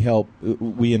way we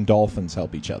and dolphins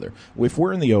help each other. If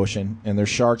we're in the ocean and there's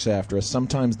sharks after us,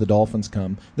 sometimes the dolphins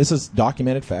come. This is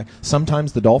documented fact.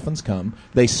 Sometimes the dolphins come.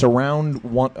 They surround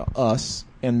us,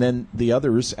 and then the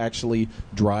others actually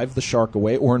drive the shark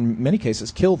away, or in many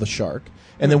cases kill the shark.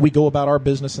 And then we go about our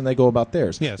business, and they go about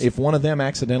theirs. Yes. If one of them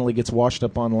accidentally gets washed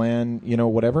up on land,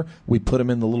 whatever, we put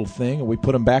them in the little thing, and we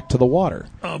put them back to the water.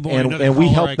 Oh, boy, and we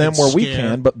help them where we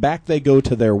can, but back they go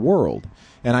to their world.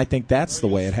 And I think that's the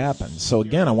way it happens. So,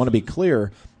 again, I want to be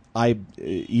clear.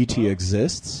 E.T.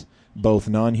 exists, both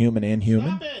non-human and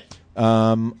human.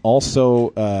 Also,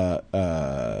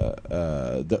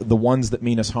 the ones that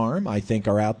mean us harm, I think,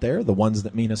 are out there. The ones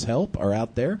that mean us help are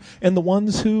out there. And the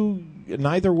ones who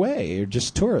neither way are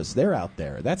just tourists, they're out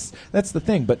there. That's the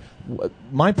thing. But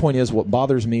my point is, what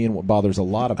bothers me and what bothers a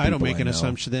lot of people, I don't make an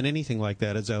assumption that anything like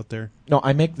that is out there. No,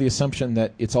 I make the assumption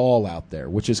that it's all out there,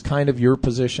 which is kind of your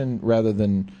position rather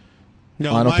than...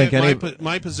 No, I don't think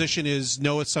my position is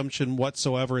no assumption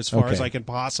whatsoever as far as I can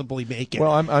possibly make it.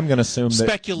 Well, I'm going to assume that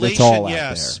speculation, it's all out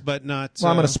yes, there. but not.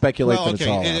 Well, I'm going to speculate that it's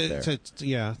all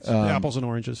out there. Apples and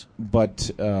oranges. But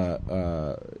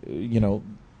the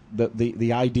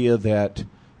idea that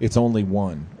it's only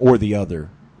one or the other,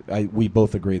 we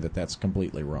both agree that that's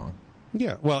completely wrong.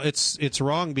 Yeah, well, it's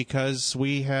wrong because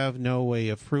we have no way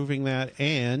of proving that,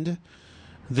 and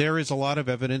there is a lot of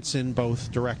evidence in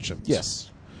both directions. Yes.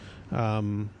 I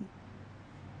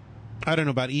don't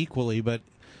know about equally, but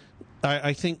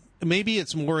I think maybe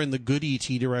it's more in the good ET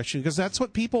direction because that's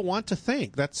what people want to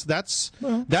think.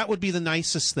 That would be the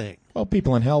nicest thing. Well,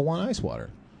 people in hell want ice water.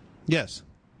 Yes.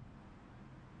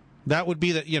 That would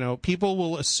be that, people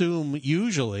will assume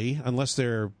usually, unless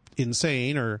they're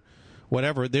insane or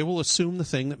whatever, they will assume the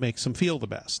thing that makes them feel the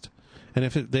best.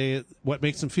 And what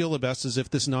makes them feel the best is if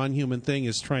this non-human thing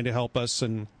is trying to help us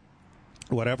and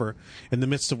whatever, in the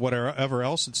midst of whatever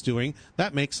else it's doing,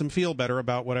 that makes them feel better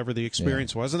about whatever the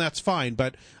experience was, and that's fine,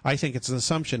 but I think it's an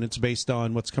assumption. It's based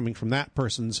on what's coming from that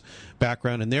person's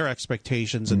background and their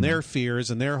expectations and their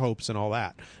fears and their hopes and all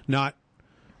that, not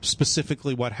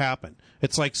specifically what happened.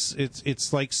 It's like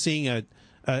seeing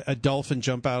a dolphin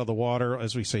jump out of the water,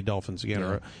 as we say dolphins again,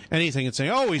 or anything, and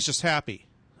saying, oh, he's just happy.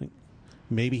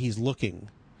 Maybe he's looking.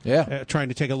 Yeah. Trying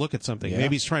to take a look at something. Yeah.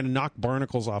 Maybe he's trying to knock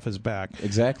barnacles off his back.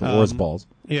 Exactly. Or his balls.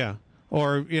 Yeah.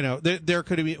 Or, there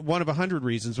could be one of 100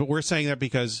 reasons, but we're saying that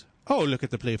because, look at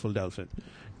the playful dolphin.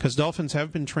 Because dolphins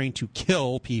have been trained to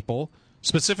kill people,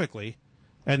 specifically,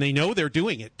 and they know they're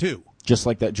doing it, too. Just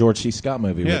like that George C. Scott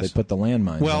movie where they put the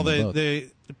landmines on the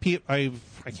boat. I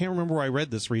can't remember where I read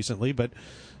this recently, but...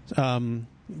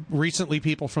 recently,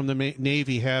 people from the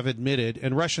Navy have admitted,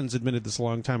 and Russians admitted this a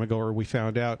long time ago, or we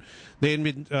found out,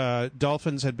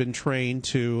 dolphins had been trained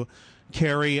to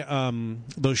carry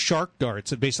those shark darts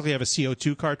that basically have a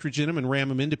CO2 cartridge in them and ram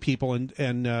them into people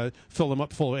and fill them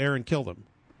up full of air and kill them.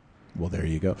 Well, there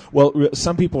you go. Well,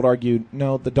 some people would argue,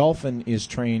 no, the dolphin is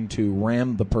trained to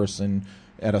ram the person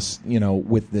at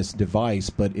with this device,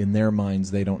 but in their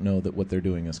minds, they don't know that what they're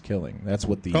doing is killing. That's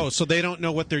what the... Oh, so they don't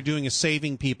know what they're doing is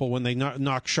saving people when they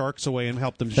knock sharks away and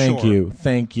help them to Thank shore.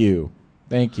 Thank you.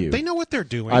 They know what they're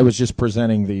doing. I was just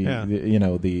presenting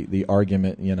the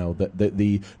argument,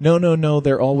 the no,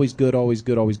 they're always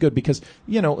good, because,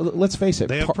 let's face it.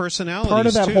 They have personalities, part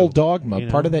of that too, whole dogma,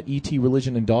 part of that ET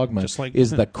religion and dogma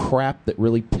is the crap that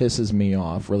really pisses me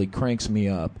off, really cranks me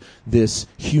up. This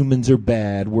humans are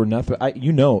bad, we're nothing. I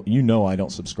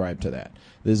don't subscribe to that.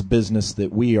 This business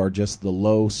that we are just the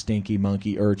low, stinky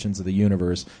monkey urchins of the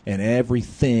universe, and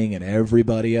everything and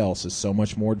everybody else is so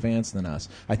much more advanced than us.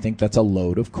 I think that's a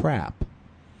load of crap.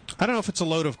 I don't know if it's a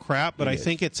load of crap, but I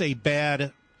think it's a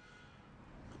bad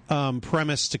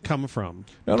premise to come from.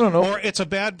 No. Or it's a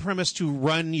bad premise to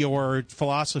run your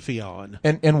philosophy on.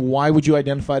 And why would you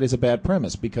identify it as a bad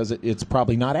premise? Because it's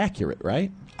probably not accurate,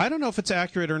 right? I don't know if it's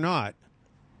accurate or not.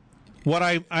 What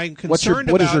I'm concerned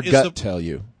about what does your is gut tell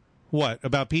you? What,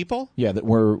 about people? Yeah, that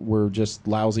we're just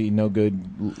lousy, no good,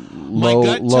 My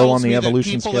gut low tells on the me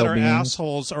evolution that people scale that are beings.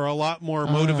 assholes are a lot more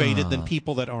motivated than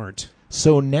people that aren't.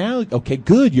 So now, okay,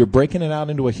 good. You're breaking it out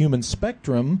into a human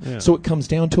spectrum. Yeah. So it comes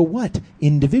down to what?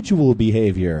 Individual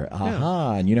behavior.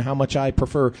 Aha. Yeah. And you know how much I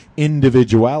prefer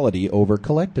individuality over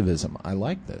collectivism. I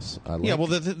like this. Well,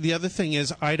 the other thing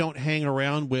is I don't hang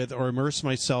around with or immerse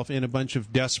myself in a bunch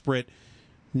of desperate,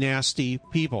 nasty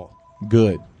people.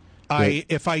 Good.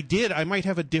 If I did, I might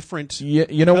have a different.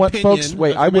 You know what, folks?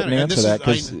 Wait, I wouldn't answer that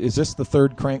because is this the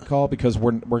third crank call? Because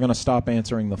we're going to stop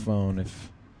answering the phone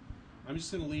if. I'm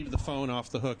just going to leave the phone off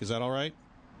the hook. Is that all right?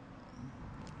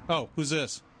 Oh, who's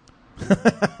this?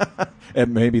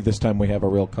 And maybe this time we have a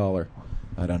real caller.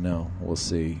 I don't know. We'll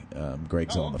see.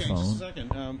 Greg's on the phone. Just a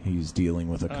second. He's dealing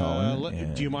with a caller.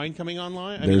 Do you mind coming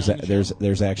online?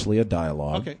 There's actually a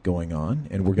dialogue going on,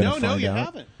 and we're going to find out.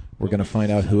 Haven't. We're going to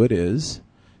find out who it is.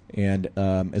 And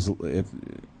okay,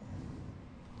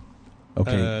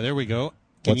 there we go.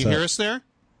 Can you hear us there?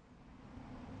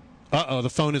 The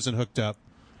phone isn't hooked up.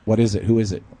 What is it? Who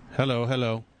is it?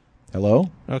 Hello.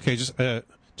 Okay, just a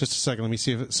second. Let me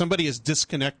see if somebody has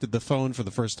disconnected the phone for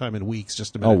the first time in weeks.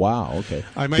 Just a minute. Oh wow. Okay.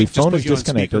 The phone is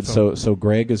disconnected, so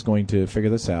Greg is going to figure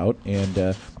this out.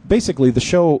 And basically, the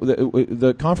show,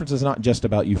 the conference is not just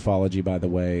about ufology. By the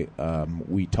way,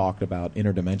 we talked about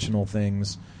interdimensional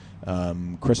things.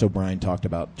 Chris O'Brien talked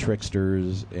about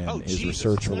tricksters and his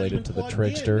research related to the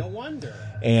trickster. No wonder.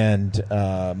 And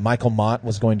Michael Mott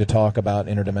was going to talk about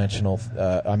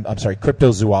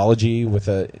cryptozoology with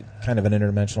a kind of an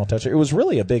interdimensional touch. It was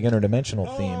really a big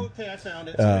interdimensional theme. Okay, I found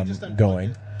it.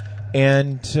 Going,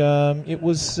 and it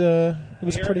was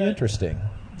pretty interesting.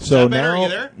 So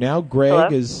now Greg Hello?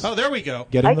 is. Oh, there we go.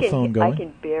 Getting the phone going. I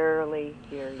can barely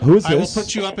hear you. Who is this? I will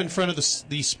put you up in front of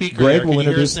the speaker. Greg will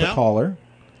introduce the caller.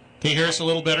 Can you hear us a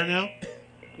little better now?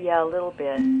 Yeah, a little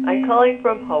bit. I'm calling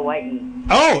from Hawaii.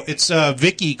 Oh, it's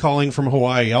Vicky calling from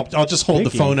Hawaii. I'll just hold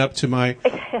the phone up to my...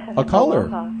 A caller?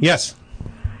 Aloha. Yes.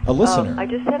 A listener. I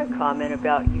just had a comment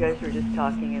about, you guys were just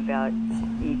talking about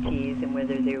ETs and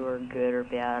whether they were good or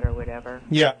bad or whatever.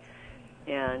 Yeah.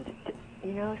 And,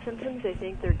 sometimes I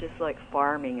think they're just like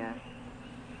farming us.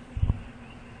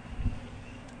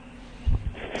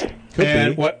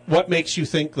 Could be. What makes you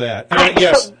think that?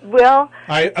 Yes. Well,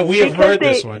 we have heard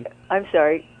this one. I'm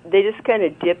sorry. They just kind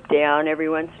of dip down every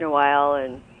once in a while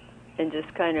and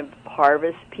just kind of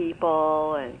harvest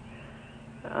people and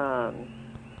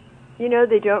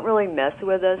they don't really mess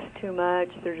with us too much.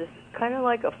 They're just kind of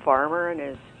like a farmer and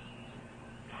his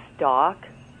stock.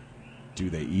 Do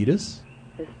they eat us?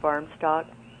 His farm stock.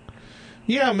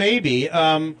 Yeah, maybe.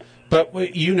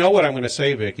 But you know what I'm going to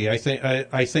say, Vicki. I think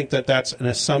that that's an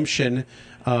assumption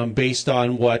based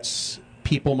on what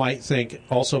people might think,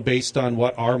 also based on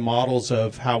what our models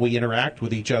of how we interact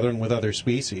with each other and with other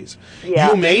species. Yeah.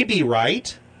 You may be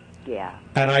right. Yeah.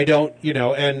 And I don't,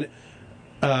 and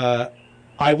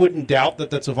I wouldn't doubt that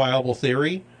that's a viable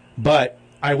theory, but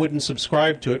I wouldn't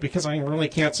subscribe to it because I really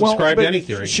can't subscribe to any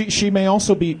theory. She may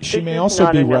also be not be enough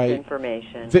right.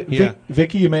 Information.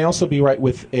 Vicky, you may also be right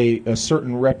with a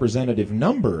certain representative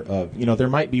number of there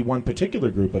might be one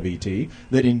particular group of ET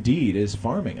that indeed is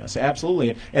farming us.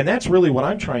 Absolutely, and that's really what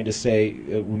I'm trying to say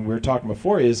when we were talking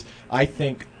before. Is I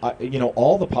think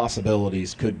all the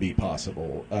possibilities could be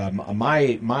possible.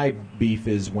 My beef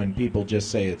is when people just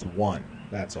say it's one.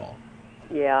 That's all.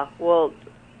 Yeah. Well,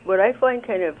 what I find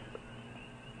kind of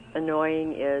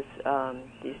annoying is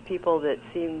these people that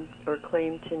seem or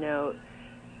claim to know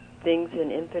things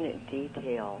in infinite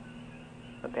detail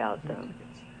about them.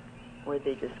 where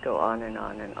they just go on and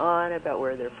on and on about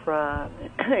where they're from,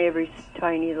 and every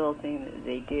tiny little thing that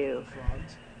they do.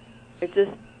 It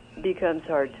just becomes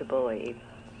hard to believe.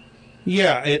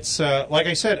 Yeah, it's like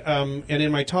I said, and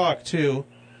in my talk too,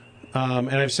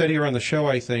 and I've said here on the show,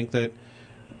 I think that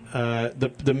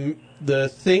the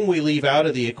thing we leave out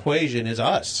of the equation is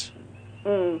us.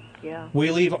 Yeah. We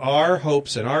leave our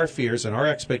hopes and our fears and our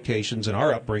expectations and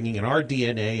our upbringing and our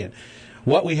DNA and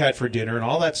what we had for dinner and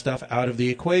all that stuff out of the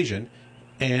equation.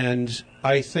 And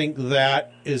I think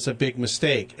that is a big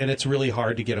mistake. And it's really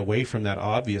hard to get away from that,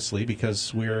 obviously,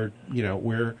 because we're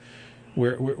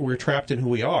trapped in who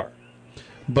we are.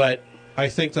 But I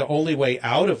think the only way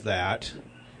out of that,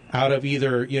 out of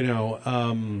either,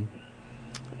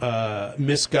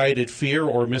 misguided fear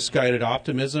or misguided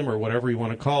optimism or whatever you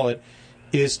want to call it,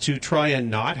 is to try and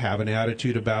not have an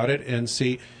attitude about it and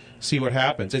see what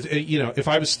happens. If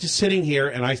I was sitting here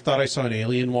and I thought I saw an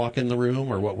alien walk in the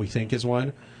room, or what we think is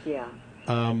one, yeah,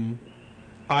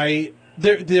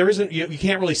 there isn't. You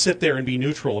can't really sit there and be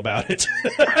neutral about it.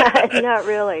 Not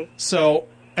really. So,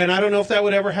 and I don't know if that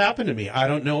would ever happen to me. I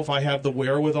don't know if I have the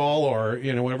wherewithal or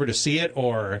whatever to see it,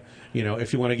 or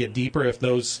if you want to get deeper, if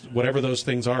those whatever those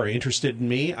things are interested in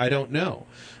me, I don't know.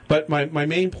 But my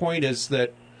main point is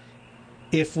that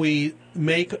if we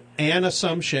make an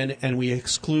assumption and we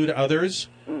exclude others,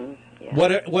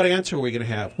 what answer are we going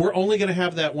to have? We're only going to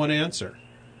have that one answer.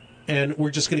 And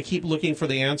we're just going to keep looking for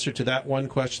the answer to that one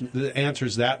question, that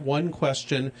answers that one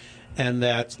question, and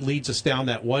that leads us down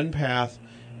that one path.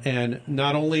 And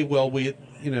not only will we,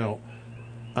 if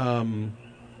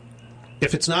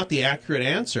it's not the accurate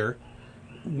answer,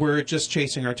 we're just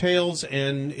chasing our tails,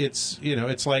 and it's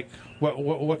like,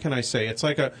 what can I say? It's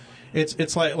like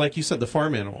It's like you said, the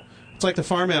farm animal. It's like the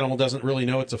farm animal doesn't really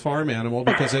know it's a farm animal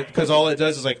because all it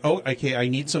does is like, oh, okay, I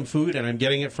need some food and I'm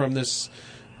getting it from this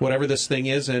whatever this thing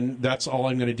is, and that's all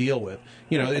I'm going to deal with.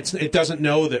 It doesn't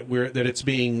know that it's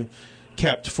being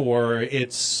kept for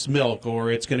its milk,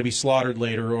 or it's going to be slaughtered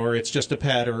later, or it's just a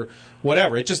pet or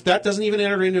whatever. That doesn't even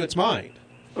enter into its mind.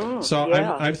 So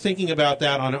yeah. I'm thinking about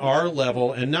that on our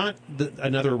level, and not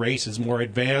another race is more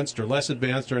advanced or less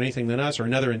advanced or anything than us, or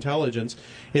another intelligence.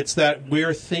 It's that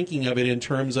we're thinking of it in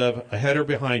terms of ahead or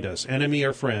behind us, enemy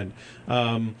or friend,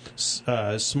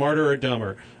 smarter or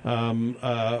dumber,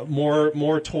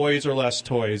 more toys or less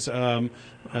toys. We're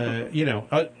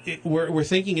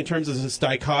thinking in terms of this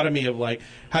dichotomy of like,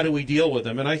 how do we deal with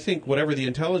them? And I think whatever the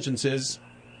intelligence is,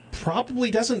 probably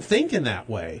doesn't think in that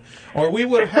way, or we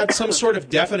would have had some sort of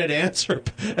definite answer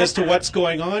as to what's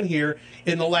going on here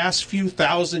in the last few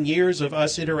thousand years of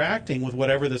us interacting with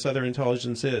whatever this other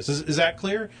intelligence is. Is that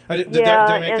clear? Besides,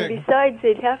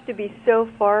 they'd have to be so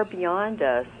far beyond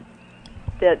us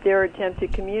that their attempt to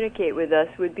communicate with us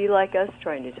would be like us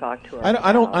trying to talk to ourselves.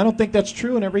 I don't think that's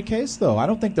true in every case, though. I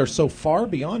don't think they're so far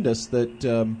beyond us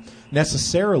that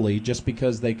necessarily just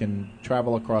because they can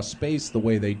travel across space the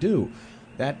way they do.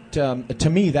 That to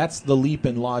me, that's the leap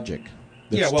in logic.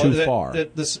 That's too far.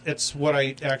 It's what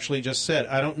I actually just said.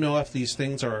 I don't know if these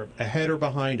things are ahead or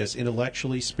behind us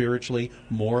intellectually, spiritually,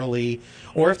 morally,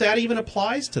 or if that even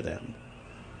applies to them.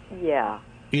 Yeah.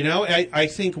 I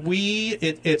think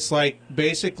it's like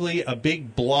basically a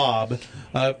big blob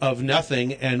of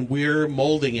nothing, and we're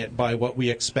molding it by what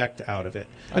we expect out of it.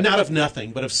 Not of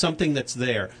nothing, but of something that's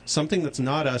there, something that's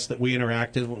not us, that we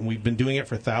interacted with, and we've been doing it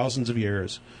for thousands of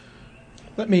years.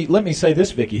 Let me say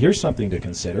this, Vicki. Here's something to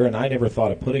consider, and I never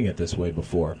thought of putting it this way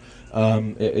before.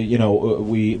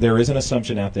 There is an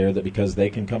assumption out there that because they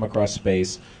can come across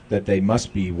space, that they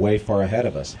must be way far ahead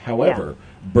of us. However,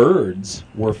 birds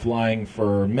were flying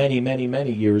for many, many,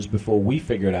 many years before we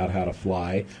figured out how to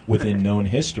fly within known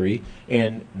history,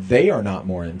 and they are not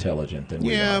more intelligent than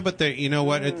we are. Yeah, but you know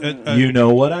what? You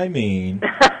know what I mean.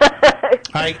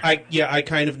 I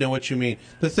kind of know what you mean.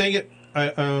 The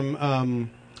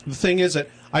thing is that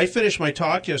I finished my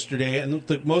talk yesterday, and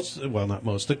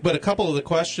but a couple of the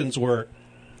questions were,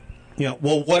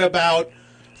 what about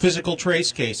physical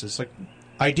trace cases? Like,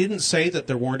 I didn't say that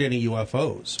there weren't any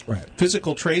UFOs. Right.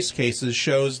 Physical trace cases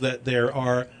shows that there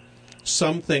are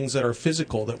some things that are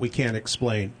physical that we can't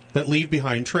explain, that leave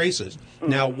behind traces.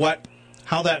 Now,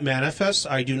 how that manifests,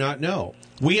 I do not know.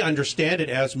 We understand it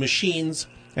as machines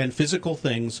and physical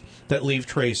things that leave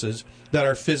traces that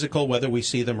are physical, whether we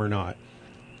see them or not.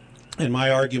 And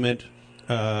my argument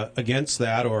against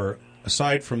that, or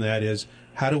aside from that, is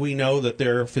how do we know that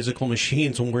they're physical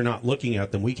machines when we're not looking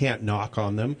at them? We can't knock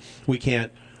on them. We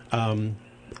can't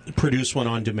produce one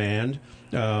on demand,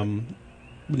 no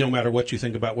matter what you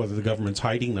think about whether the government's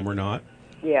hiding them or not.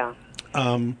 Yeah.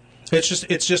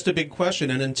 It's just a big question.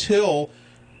 And until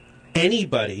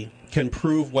anybody can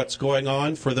prove what's going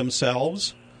on for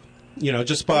themselves,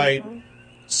 just by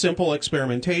simple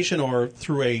experimentation or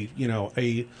through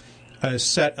a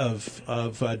set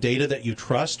of data that you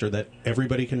trust or that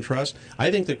everybody can trust,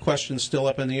 I think the question's still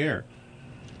up in the air.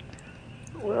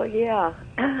 Well, yeah.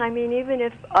 I mean, even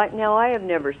if now I have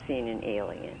never seen an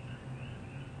alien.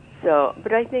 So,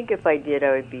 but I think if I did,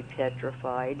 I would be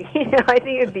petrified. I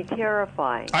think it'd be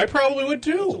terrifying. I probably would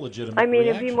too. It's a legitimate reaction.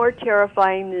 reaction. It'd be more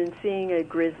terrifying than seeing a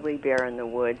grizzly bear in the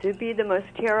woods. It'd be the most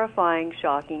terrifying,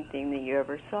 shocking thing that you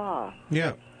ever saw.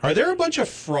 Yeah. Are there a bunch of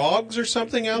frogs or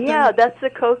something out there? Yeah, that's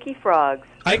the coqui frogs.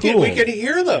 We can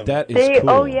hear them. That is cool.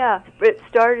 Oh, yeah. It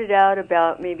started out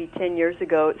about maybe 10 years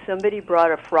ago. Somebody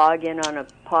brought a frog in on a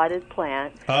potted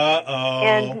plant. Uh-oh.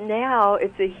 And now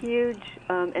it's a huge,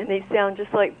 and they sound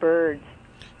just like birds.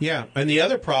 Yeah, and the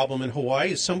other problem in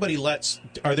Hawaii is are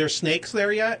there snakes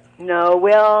there yet? No,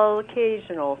 well,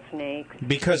 occasional snakes.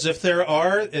 Because if there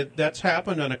are, that's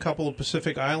happened on a couple of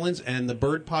Pacific islands, and the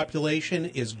bird population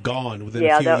is gone within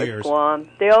a few years. Yeah, that was Guam.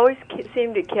 They always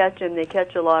seem to catch them. They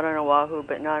catch a lot on Oahu,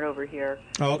 but not over here.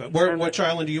 Oh, okay. Which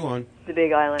island are you on? The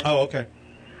Big Island. Oh, okay.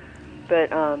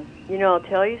 But, I'll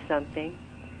tell you something,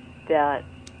 that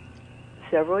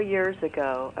several years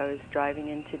ago, I was driving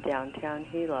into downtown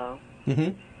Hilo,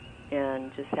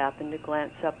 and just happened to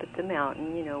glance up at the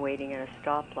mountain, waiting at a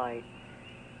stoplight.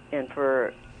 And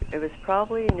it was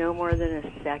probably no more than a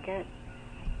second,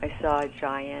 I saw a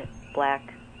giant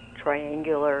black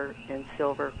triangular and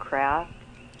silver craft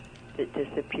that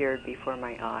disappeared before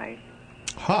my eyes.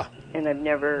 Huh. And I'm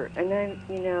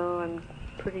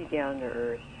pretty down to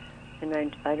earth,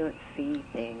 and I don't see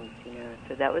things,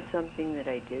 So that was something that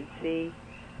I did see.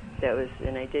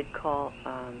 And I did call,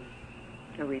 I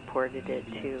reported it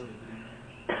to,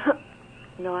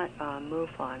 not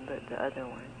MUFON, but the other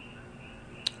one.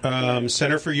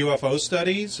 Center for UFO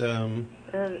Studies? I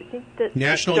think that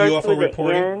National UFO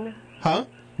Reporting? N. Huh?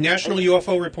 National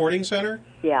UFO Reporting Center?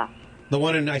 Yeah. The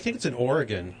one I think it's in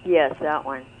Oregon. Yes, that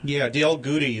one. Yeah, Dale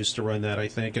Goody used to run that, I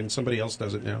think, and somebody else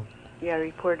does it now. Yeah, I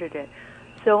reported it.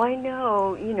 So I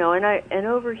know, and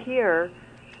over here,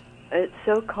 it's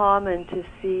so common to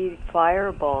see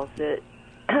fireballs that,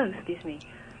 excuse me,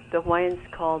 the Hawaiians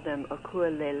called them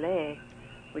akualele,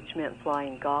 which meant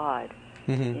flying god.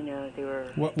 Mm-hmm. They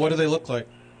were... What do they look like?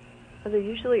 Well, they're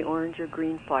usually orange or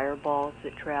green fireballs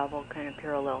that travel kind of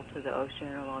parallel to the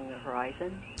ocean along the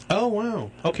horizon. Oh,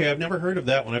 wow. Okay, I've never heard of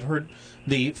that one. I've heard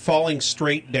the falling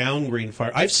straight down green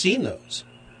fire. I've seen those.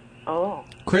 Oh.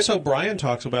 Chris O'Brien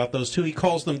talks about those, too. He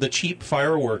calls them the cheap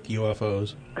firework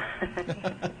UFOs.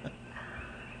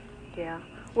 Yeah.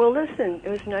 Well, listen, it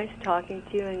was nice talking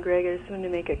to you, and Greg, I just wanted to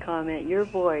make a comment. Your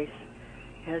voice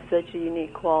has such a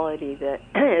unique quality that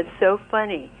it's so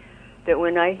funny that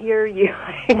when I hear you,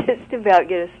 I just about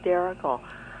get hysterical.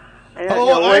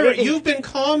 You've been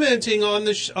commenting on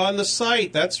the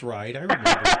site. That's right. I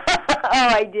remember. Oh,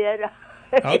 I did.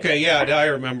 Okay, yeah, I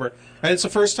remember. And it's the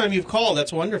first time you've called.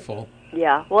 That's wonderful.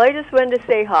 Yeah. Well, I just wanted to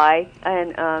say hi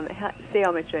and say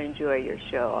how much I enjoy your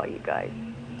show, all you guys.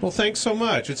 Well, thanks so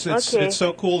much. It's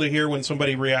so cool to hear when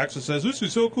somebody reacts and says, "This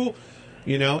is so cool."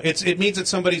 It means that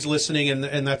somebody's listening,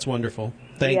 and that's wonderful.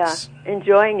 Thanks. Yeah,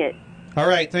 enjoying it. All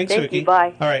right, thanks, Thank Suki. You,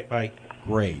 bye. All right, bye.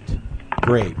 Great.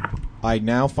 I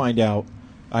now find out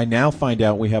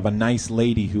we have a nice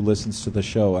lady who listens to the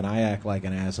show, and I act like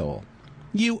an asshole.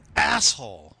 You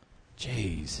asshole.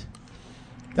 Jeez.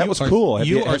 That was cool.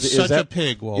 You are such a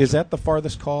pig, Walter. Is that the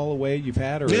farthest call away you've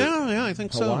had? Or yeah, I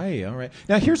think Hawaii, all right.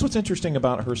 Now, here's what's interesting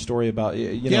about her story about,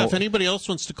 if anybody else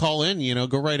wants to call in,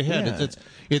 go right ahead.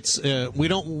 Yeah. We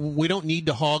don't need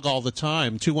to hog all the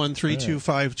time.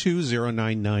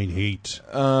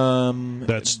 213-252-0998.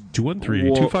 That's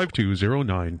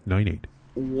 213-252-0998.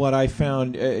 What I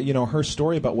found, her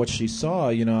story about what she saw,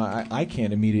 I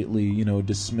can't immediately,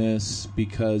 dismiss,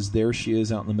 because there she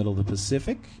is out in the middle of the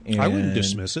Pacific. And, I wouldn't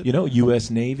dismiss it. U.S.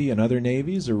 Navy and other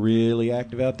navies are really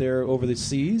active out there over the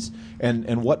seas.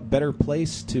 And what better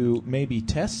place to maybe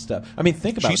test stuff? I mean,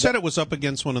 think about it. She said it was up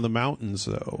against one of the mountains,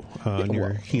 though,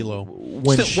 near Hilo.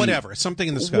 Whatever, something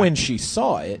in the sky. When she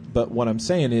saw it, but what I'm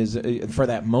saying is, for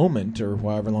that moment, or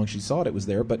however long she saw it was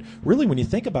there. But really, when you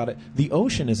think about it, the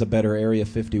ocean is a better area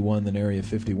 51 than Area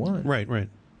 51. Right.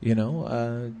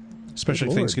 Especially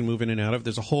if things can move in and out of.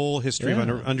 There's a whole history of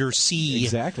undersea.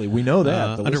 Exactly. We know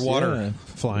that. Underwater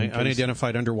flying,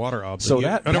 unidentified underwater objects. So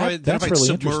that's really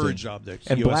submerged interesting. Objects.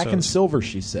 And USOs. black and silver,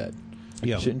 she said.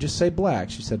 Yeah. She didn't just say black.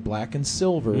 She said black and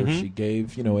silver. Mm-hmm. She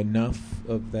gave enough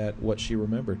of that, what she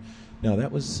remembered. Now,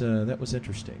 that was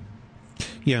interesting.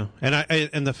 Yeah, and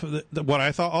what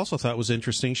I also thought was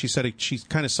interesting. She said she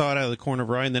kind of saw it out of the corner of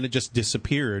her eye, and then it just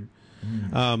disappeared.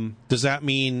 Does that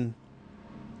mean...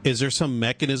 Is there some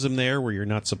mechanism there where you're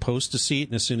not supposed to see it,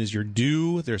 and as soon as you're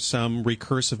due, there's some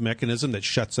recursive mechanism that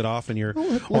shuts it off, and you're,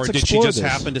 or did she just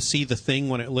happen to see the thing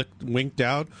when it winked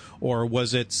out, or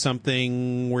was it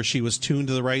something where she was tuned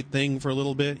to the right thing for a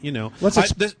little bit? You know,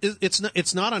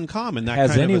 it's not uncommon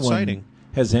that kind of a sighting.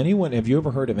 Have you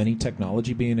ever heard of any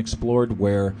technology being explored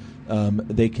where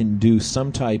they can do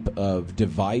some type of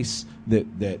device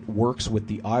that works with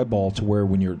the eyeball to where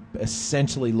when you're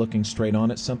essentially looking straight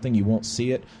on at something, you won't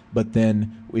see it, but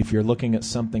then if you're looking at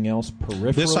something else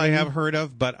peripherally... This I have heard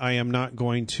of, but I am not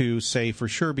going to say for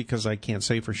sure because I can't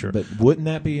say for sure. But wouldn't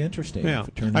that be interesting? Yeah. If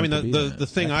it turned I mean, out to be the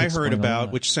thing I heard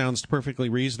about, which sounds sounds perfectly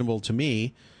reasonable to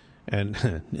me,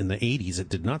 and in the 80s it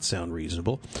did not sound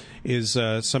reasonable, is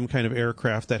some kind of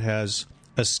aircraft that has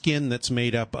a skin that's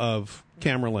made up of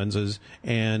camera lenses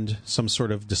and some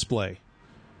sort of display.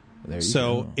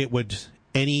 So it would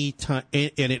any time,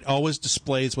 and it always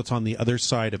displays what's on the other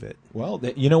side of it. Well,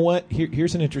 you know what?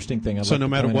 Here's an interesting thing. So no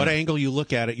matter what angle you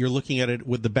look at it, you're looking at it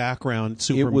with the background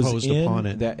superimposed upon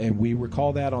it. And we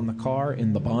recall that on the car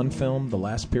in the Bond film, the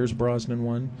last Pierce Brosnan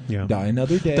one, yeah. Die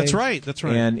Another Day. That's right.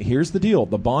 And here's the deal.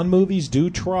 The Bond movies do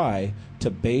try to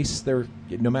base their,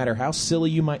 no matter how silly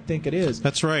you might think it is.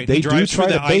 That's right. They he drives do try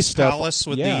through to the base ice stuff palace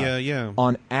with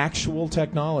on actual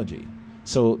technology.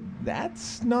 So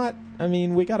that's not. I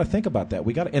mean, we got to think about that.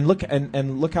 We got and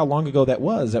look how long ago that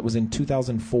was. That was in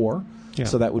 2004. Yeah.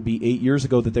 So that would be 8 years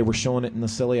ago that they were showing it in the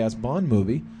silly ass Bond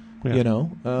movie. Yeah. You know,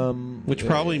 which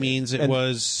probably means it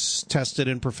was tested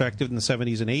and perfected in the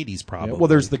 70s and 80s. Probably. Yeah, well,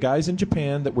 there's the guys in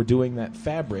Japan that were doing that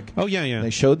fabric. Oh yeah, yeah.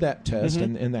 They showed that test,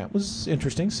 and that was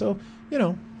interesting. So you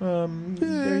know,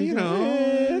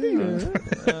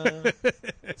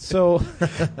 so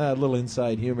a little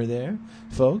inside humor there,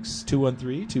 folks.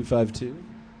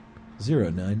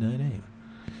 213-252-0998.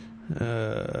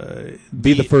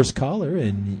 Be the first caller,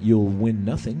 and you'll win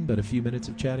nothing but a few minutes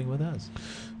of chatting with us.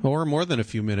 Or more than a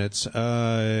few minutes,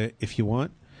 if you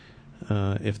want.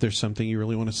 If there's something you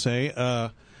really want to say.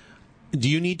 Do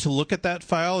you need to look at that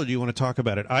file, or do you want to talk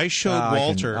about it? I showed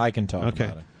Walter. I can talk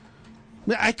about it.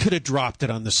 I could have dropped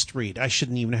it on the street. I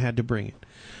shouldn't even have had to bring it.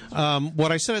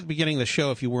 What I said at the beginning of the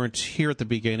show, if you weren't here at the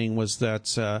beginning, was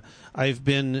that I've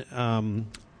been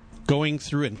going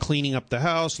through and cleaning up the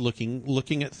house,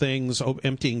 looking at things,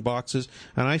 emptying boxes,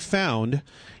 and I found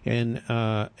in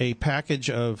a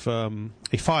package of a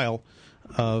file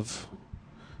of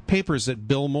papers that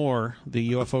Bill Moore,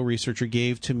 the UFO researcher,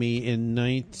 gave to me in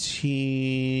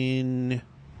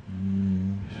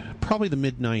probably the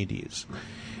mid-90s.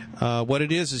 What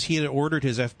it is he had ordered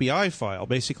his FBI file,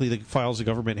 basically the files the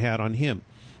government had on him.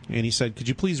 And he said, could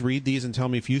you please read these and tell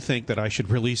me if you think that I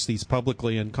should release these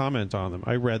publicly and comment on them?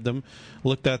 I read them,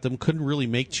 looked at them, couldn't really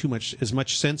make as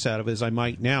much sense out of it as I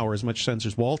might now, or as much sense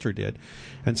as Walter did,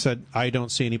 and said, I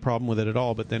don't see any problem with it at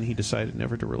all, but then he decided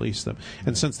never to release them.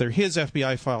 And since they're his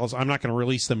FBI files, I'm not going to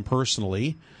release them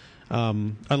personally.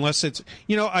 Unless it's,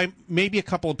 maybe a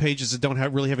couple of pages that don't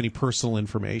really have any personal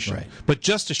information. Right. But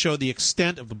just to show the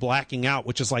extent of the blacking out,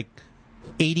 which is like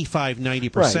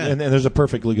 85-90%. Right, and there's a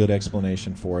perfectly good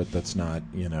explanation for it that's not,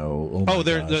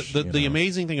 the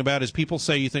amazing thing about it is people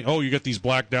say you think, you get these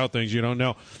blacked out things, you don't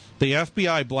know. The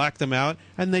FBI blacked them out,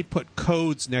 and they put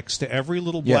codes next to every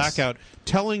little blackout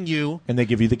telling you... And they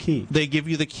give you the key. They give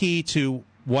you the key to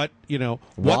what,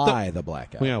 why the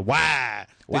blackout. Yeah, why.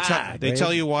 They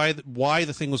tell you why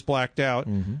the thing was blacked out,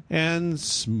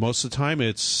 and most of the time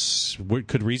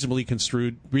could reasonably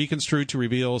reconstrued to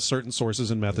reveal certain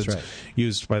sources and methods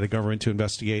used by the government to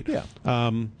investigate. Yeah.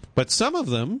 But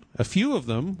a few of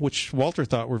them, which Walter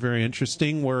thought were very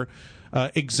interesting, were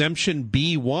exemption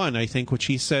B1, I think, which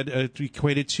he said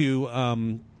equated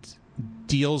to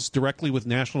deals directly with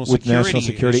national security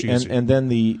issues. And then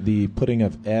the putting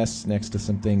of S next to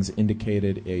some things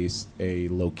indicated a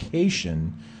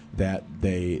location that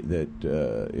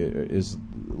is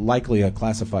likely a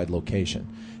classified location.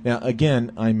 Now,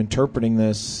 again, I'm interpreting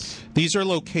this. These are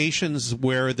locations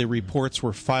where the reports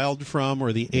were filed from,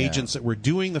 or the agents that were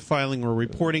doing the filing were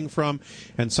reporting from,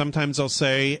 and sometimes they'll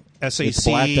say SAC. It's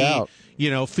blacked out.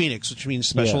 Phoenix, which means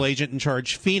Special Agent in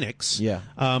Charge Phoenix. Yeah.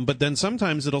 But then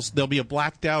sometimes there'll be a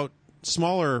blacked out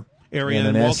smaller area,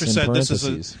 and Walter said this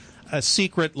is a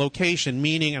secret location,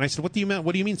 meaning, and I said, what do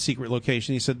you mean secret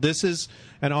location? He said, this is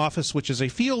an office which is a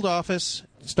field office,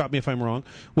 stop me if I'm wrong,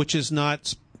 which is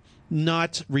not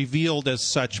revealed as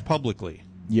such publicly.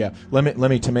 Yeah, let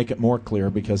me to make it more clear,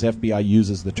 because FBI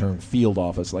uses the term field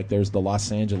office. Like there's the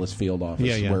Los Angeles field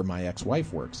office where my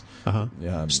ex-wife works.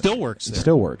 Still works there.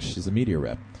 Still works. She's a media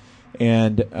rep.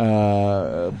 And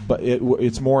but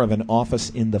it's more of an office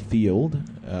in the field,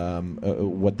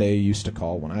 what they used to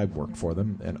call, when I worked for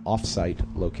them, an off-site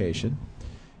location.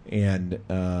 And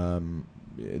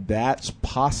that's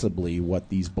possibly what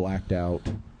these blacked out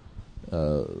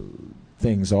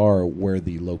things are, where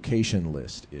the location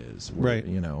list is, where,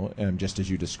 right? Just as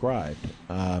you described.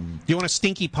 Do you want a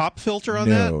stinky pop filter on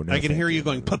no, that? No, I can hear you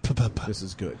going. Pup, pup, pup. This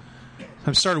is good.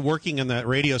 I've started working in that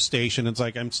radio station. It's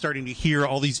like I'm starting to hear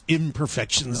all these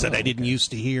imperfections that I didn't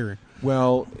used to hear.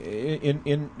 Well,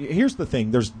 here's the thing.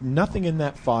 There's nothing in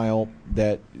that file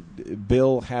that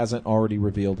Bill hasn't already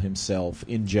revealed himself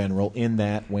in general, in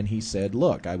that when he said,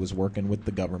 look, I was working with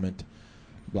the government,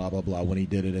 blah, blah, blah, when he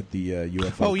did it at the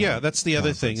UFO Oh, yeah, that's the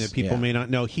other thing that people may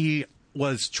not know. He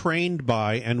was trained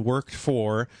by and worked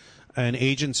for an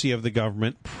agency of the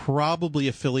government, probably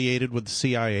affiliated with the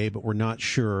CIA, but we're not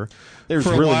sure. There's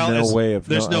really no way of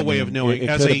knowing. There's no way of knowing. It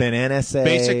could have been NSA.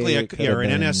 Basically, an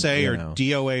NSA or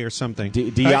DOA or something.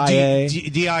 DIA.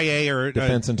 DIA or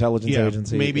Defense Intelligence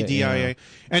Agency. Maybe DIA.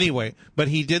 Anyway, but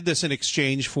he did this in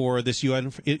exchange for this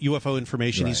UFO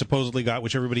information he supposedly got,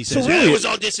 which everybody says, it was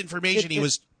all disinformation. He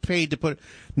was paid to put...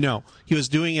 No, he was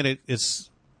doing it,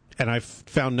 and I've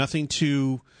found nothing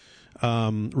to...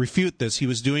 refute this. He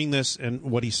was doing this, and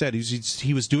what he said,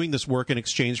 he was doing this work in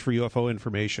exchange for UFO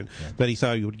information that he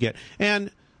thought he would get. And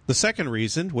the second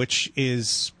reason, which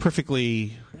is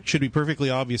should be perfectly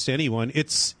obvious to anyone,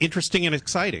 it's interesting and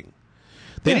exciting.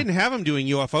 They didn't have him doing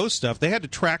UFO stuff. They had to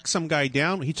track some guy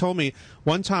down. He told me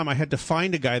one time I had to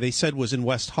find a guy they said was in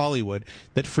West Hollywood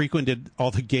that frequented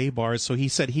all the gay bars. So he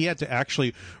said he had to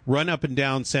actually run up and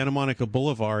down Santa Monica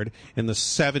Boulevard in the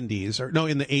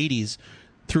 80s,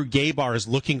 through gay bars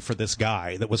looking for this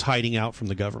guy that was hiding out from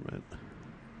the government.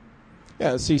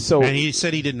 Yeah, and he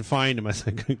said he didn't find him. I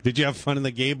said, "Did you have fun in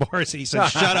the gay bars?" And he said,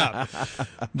 "Shut up."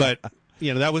 But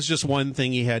that was just one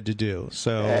thing he had to do.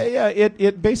 So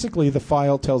it basically, the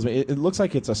file tells me it looks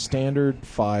like it's a standard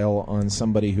file on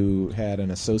somebody who had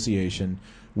an association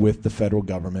with the federal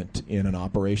government in an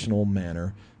operational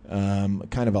manner.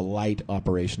 Kind of a light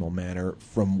operational manner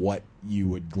from what you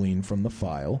would glean from the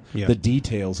file. Yeah. The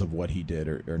details of what he did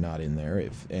are not in there.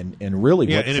 And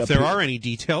if there are any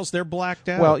details, they're blacked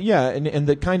out. Well, yeah, and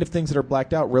the kind of things that are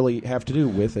blacked out really have to do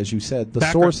with, as you said, the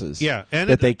sources. Yeah,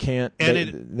 they can't.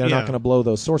 They're not going to blow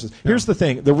those sources. Here's the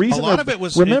thing: the reason a lot of it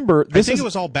was. Remember, I think it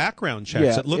was all background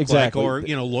checks. It looked like, or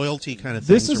loyalty kind of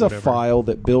things. This is a file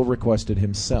that Bill requested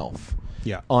himself.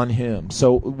 Yeah. On him.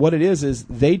 So what it is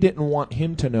they didn't want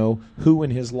him to know who in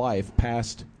his life,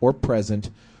 past or present,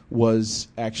 was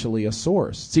actually a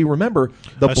source. See, remember,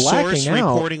 the blacking source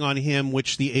out... reporting on him,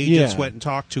 which the agents went and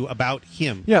talked to about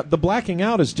him. Yeah, the blacking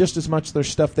out is just as much their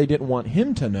stuff they didn't want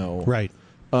him to know. Right.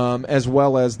 As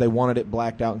well as they wanted it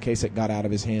blacked out in case it got out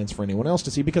of his hands for anyone else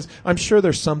to see, because I'm sure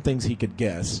there's some things he could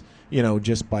guess,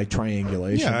 just by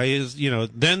triangulation. Yeah,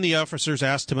 then the officers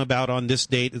asked him about on this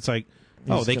date. It's like...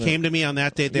 they came to me on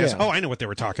that date. They asked, I know what they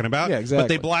were talking about. Yeah, exactly. But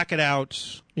they black it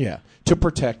out. Yeah, to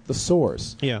protect the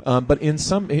source. Yeah. But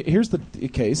here's the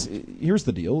case. Here's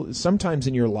the deal. Sometimes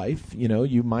in your life,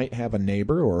 you might have a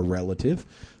neighbor or a relative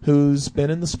who's been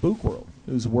in the spook world,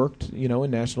 who's worked, in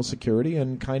national security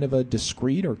in kind of a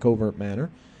discreet or covert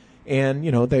manner. And,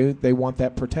 they want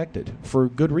that protected for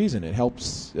good reason. It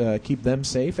helps keep them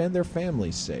safe and their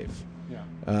families safe.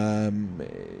 Yeah.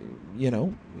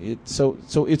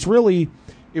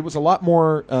 It was a lot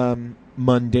more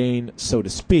mundane, so to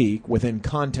speak, within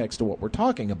context of what we're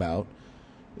talking about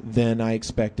than I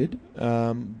expected.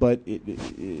 But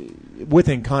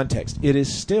within context, it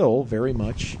is still very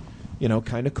much,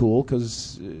 kind of cool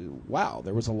because,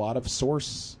 there was a lot of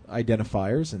source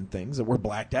identifiers and things that were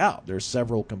blacked out. There's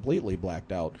several completely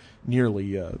blacked out,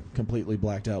 nearly completely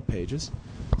blacked out pages.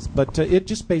 But it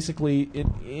just basically,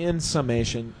 in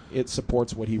summation, it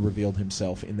supports what he revealed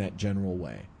himself in that general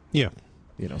way. Yeah.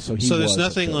 So there's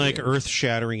nothing like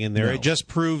earth-shattering in there. No. It just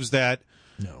proves that,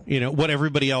 what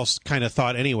everybody else kind of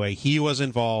thought anyway. He was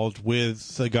involved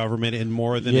with the government in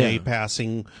more than a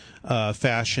passing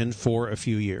fashion for a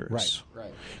few years.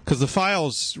 Right. Because the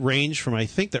files range from, I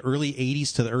think, the early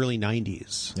 80s to the early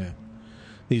 90s. Yeah.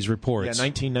 These reports. Yeah,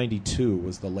 1992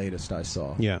 was the latest I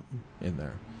saw. Yeah. In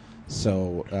there.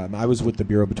 So I was with the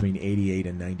Bureau between 88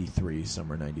 and 93,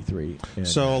 summer 93. And,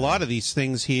 so a lot of these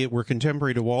things were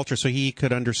contemporary to Walter, so he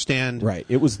could understand. Right.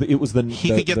 It was the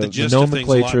could get the gist nomenclature,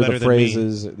 of things a lot better the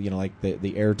phrases, like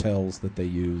the airtels that they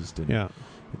used, and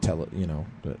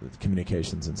the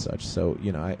communications and such. So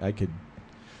I could.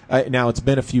 Now, it's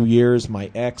been a few years.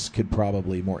 My ex could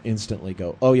probably more instantly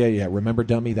go, oh, yeah, remember,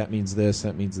 dummy, that means this,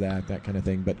 that means that kind of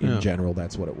thing. But in general,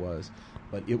 that's what it was.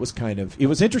 But it was it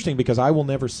was interesting because I will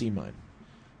never see mine.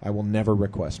 I will never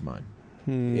request mine.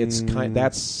 It's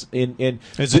that's in.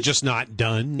 Is it just not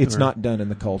done? It's not done in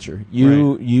the culture.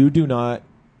 You do not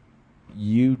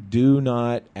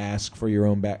ask for your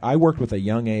own back. I worked with a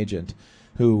young agent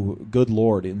who, good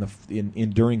Lord,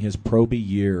 during his probie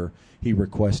year, he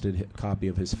requested a copy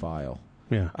of his file.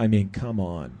 Yeah, I mean, come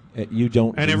on, you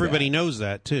don't. And do everybody that. knows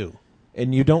that too.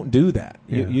 And you don't do that.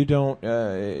 Yeah. You don't.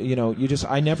 You just.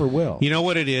 I never will. You know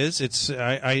what it is? It's.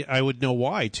 I would know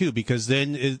why too, because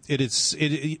then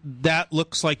it that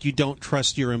looks like you don't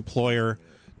trust your employer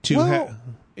to. Well,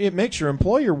 it makes your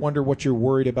employer wonder what you're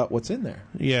worried about. What's in there?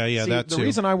 Yeah. See, That's the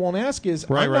reason I won't ask is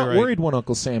I'm not worried what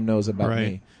Uncle Sam knows about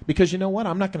me, because you know what?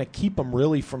 I'm not going to keep them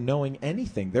really from knowing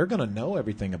anything. They're going to know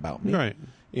everything about me. Right.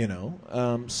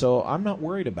 So I'm not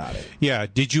worried about it. Yeah.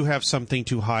 Did you have something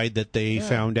to hide that they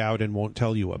found out and won't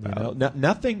tell you about?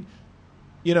 Nothing.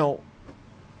 I'm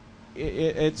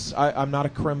not a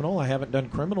criminal. I haven't done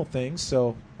criminal things,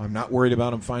 so I'm not worried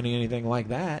about them finding anything like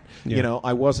that. Yeah.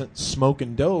 I wasn't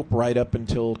smoking dope right up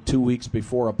until 2 weeks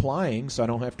before applying, so I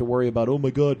don't have to worry about, oh my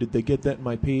God, did they get that in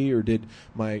my pee, or did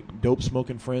my dope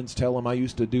smoking friends tell them I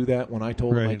used to do that when I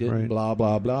told them I didn't? Blah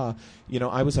blah blah.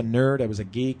 I was a nerd. I was a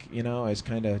geek. I was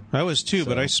kind of. I was too,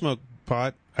 but I smoked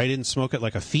pot. I didn't smoke it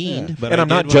like a fiend, but I'm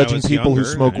not judging people who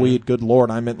smoke younger. weed. Good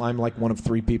Lord, I'm like one of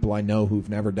 3 people I know who've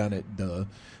never done it. Duh.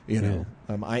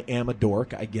 I am a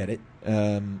dork. I get it.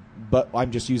 But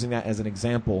I'm just using that as an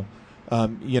example.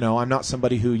 I'm not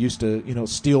somebody who used to,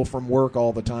 steal from work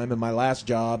all the time in my last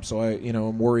job. So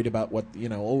I'm worried about what, they're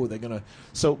going to.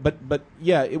 So, but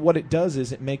yeah, what it does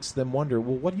is it makes them wonder,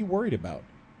 well, what are you worried about?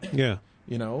 Yeah.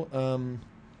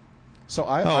 So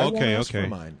I won't ask for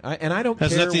mine. And I don't care.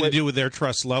 It has nothing to do with their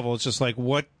trust level. It's just like,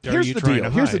 what are you trying to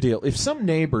hide? Here's the deal. If some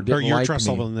neighbor didn't or your like trust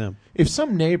me, level in them. If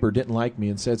some neighbor didn't like me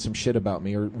and said some shit about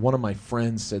me, or one of my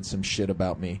friends said some shit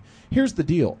about me, here's the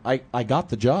deal. I got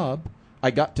the job.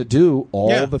 I got to do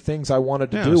all the things I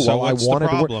wanted to do so while I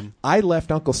wanted the to work. I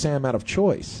left Uncle Sam out of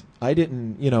choice. I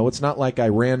didn't, it's not like I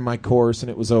ran my course and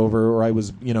it was over, or I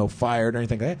was, fired or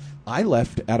anything like that. I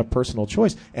left out of personal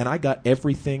choice, and I got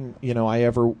everything, I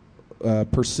ever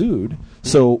pursued.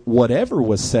 So whatever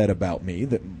was said about me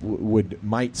that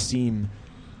might seem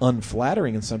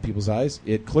unflattering in some people's eyes,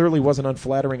 it clearly wasn't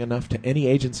unflattering enough to any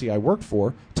agency I worked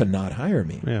for to not hire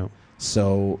me. Yeah.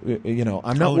 So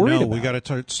I'm not worried about it. We got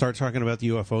to start talking about the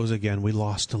UFOs again. We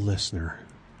lost a listener.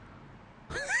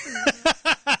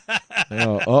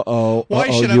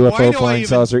 UFO flying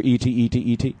saucer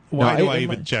ET. Why do I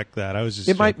even check that? I was just.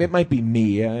 It might be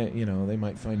me. They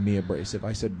might find me abrasive.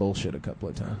 I said bullshit a couple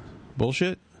of times.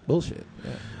 Bullshit. Yeah,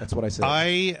 that's what I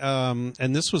said.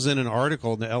 And this was in an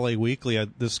article in the LA Weekly.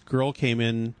 This girl came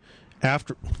in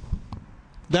after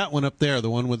that one up there, the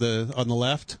one with on the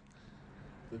left.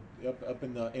 Up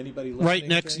in the anybody listening right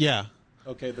next, thing? yeah.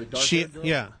 Okay, the dark girl?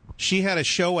 Yeah. She had a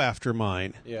show after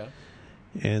mine. Yeah.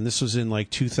 And this was in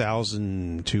like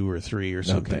 2002 or 3 or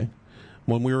something. Okay.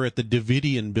 When we were at the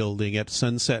Davidian building at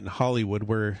Sunset in Hollywood,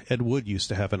 where Ed Wood used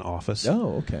to have an office.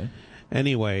 Oh, okay.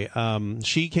 Anyway,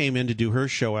 she came in to do her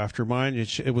show after mine.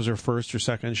 It was her first or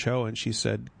second show, and she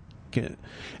said,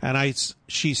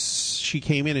 she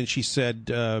came in and she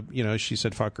said, she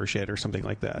said fuck or shit or something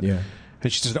like that. Yeah.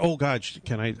 And she said, "Oh God,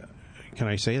 can I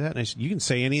say that?" And I said, "You can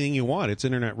say anything you want. It's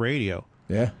internet radio."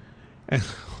 Yeah. And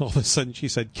all of a sudden she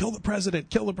said, "Kill the president!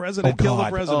 Kill the president! Kill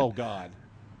the president!" Oh God.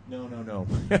 No.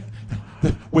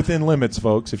 Within limits,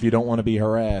 folks, if you don't want to be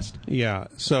harassed. Yeah.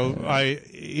 So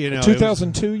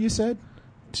 2002, you said?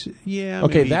 Yeah.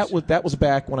 Okay, that was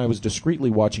back when I was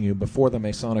discreetly watching you before the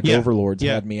Masonic overlords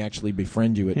had me actually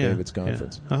befriend you at David's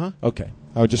conference. Yeah. Uh-huh. Okay.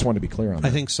 I just wanted to be clear on that.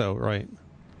 I think so, right.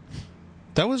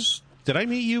 Did I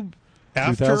meet you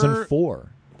after 2004?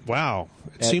 Wow.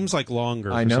 It seems like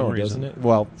longer. I know, doesn't it?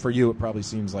 Well, for you, it probably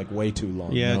seems like way too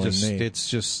long. Yeah,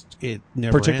 it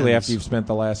never particularly ends. after you've spent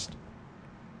the last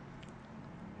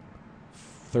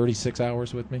 36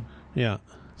 hours with me. Yeah.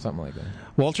 Something like that.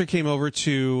 Walter came over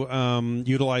to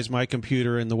utilize my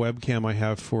computer and the webcam I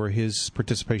have for his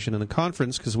participation in the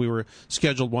conference, because we were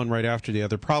scheduled one right after the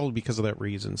other, probably because of that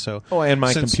reason. So, and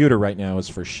my computer right now is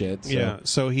for shit. So. Yeah,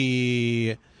 so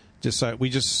he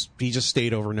just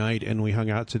stayed overnight, and we hung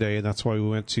out today, and that's why we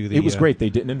went to the. It was great. They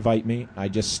didn't invite me. I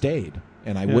just stayed,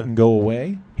 and I wouldn't go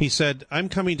away. He said, "I'm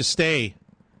coming to stay,"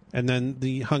 and then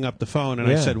he hung up the phone, and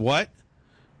I said, "What?"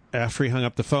 After he hung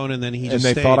up the phone, and then he just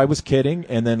stayed. Thought I was kidding,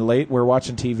 and then late we're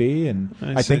watching TV, and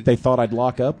I think they thought I'd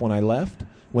lock up when I left.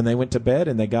 when they went to bed,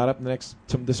 and they got up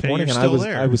this morning, and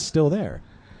I was still there.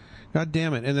 God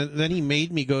damn it! And then he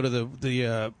made me go to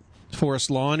the forest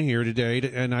lawn here today,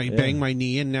 and I banged my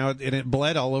knee, and it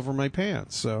bled all over my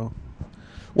pants. So,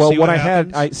 well, what I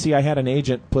had an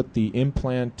agent put the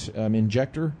implant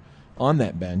injector on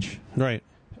that bench, right?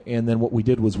 And then what we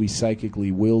did was we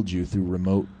psychically willed you through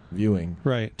remote viewing,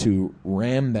 right, to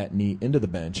ram that knee into the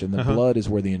bench, and the blood is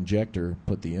where the injector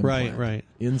put the implant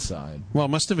inside. Well, it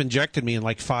must have injected me in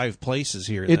like 5 places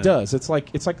here. It does. It's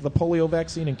like the polio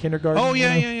vaccine in kindergarten. Oh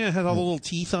yeah, yeah. It had all the little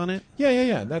teeth on it.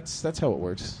 Yeah. That's how it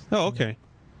works. Oh, okay.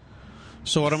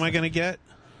 So what am I going to get?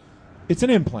 It's an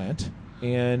implant,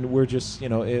 and we're just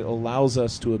it allows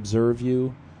us to observe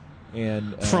you.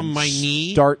 And from my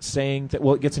knee, start saying that.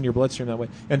 Well, it gets in your bloodstream that way,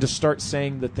 and to start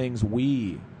saying the things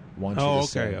we want you to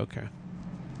say. Okay.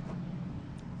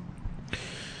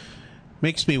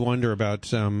 Makes me wonder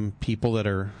about people that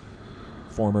are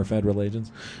former federal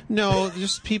agents. No,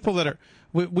 just people that are.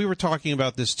 We were talking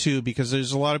about this too, because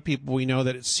there's a lot of people we know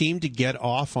that seem to get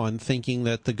off on thinking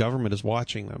that the government is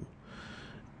watching them,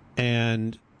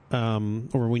 and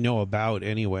or we know about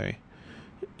anyway,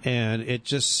 and it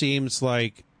just seems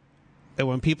like. And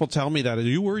when people tell me that, are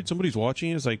you worried somebody's watching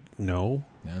you? It's like, no.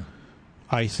 Yeah.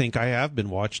 I think I have been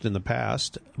watched in the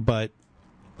past, but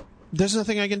there's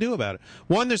nothing I can do about it.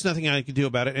 One, there's nothing I can do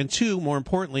about it, and two, more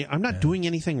importantly, I'm not doing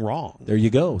anything wrong. There you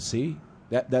go. See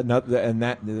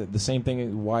the same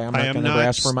thing. Why I'm not going to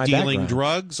ask for my background. I'm not stealing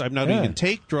drugs. I'm not even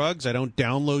take drugs. I don't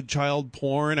download child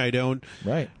porn. I don't.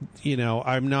 Right.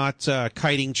 I'm not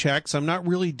kiting checks. I'm not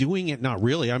really doing it. Not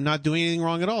really. I'm not doing anything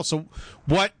wrong at all. So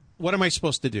what am I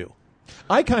supposed to do?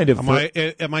 I kind of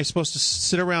am I supposed to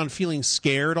sit around feeling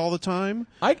scared all the time?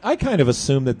 I kind of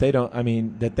assume that they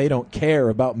don't care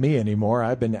about me anymore.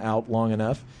 I've been out long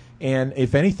enough, and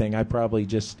if anything, I probably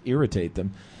just irritate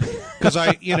them. Because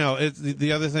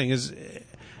the other thing is,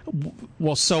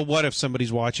 well, so what if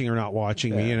somebody's watching or not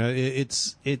watching me?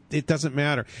 It doesn't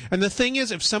matter. And the thing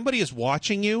is, if somebody is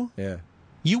watching you,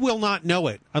 you will not know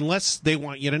it unless they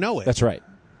want you to know it. That's right.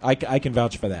 I can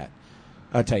vouch for that.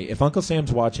 I'll tell you, if Uncle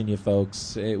Sam's watching you,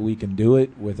 folks, we can do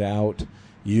it without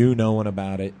you knowing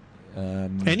about it.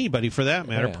 Anybody, for that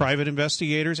matter, private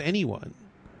investigators, anyone.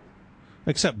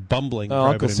 Except bumbling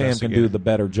private Uncle Sam can do the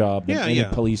better job than any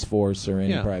police force or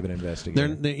any private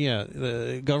investigator.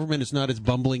 The government is not as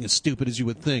bumbling, as stupid as you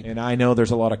would think. And I know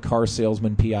there's a lot of car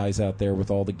salesman PIs out there with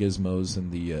all the gizmos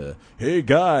and the hey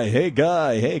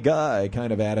guy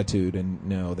kind of attitude, and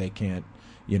no, they can't.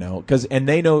 And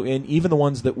they know, and even the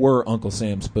ones that were Uncle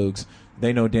Sam spooks,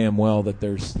 they know damn well that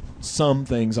there's some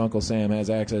things Uncle Sam has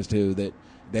access to that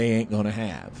they ain't going to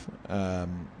have,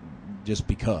 just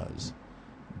because.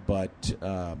 But,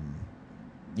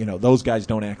 those guys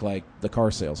don't act like the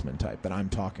car salesman type that I'm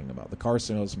talking about. The car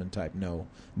salesman type know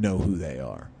who they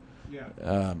are.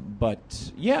 Yeah.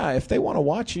 But, if they want to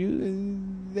watch you,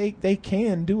 they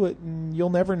can do it, and you'll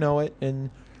never know it, and...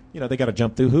 they got to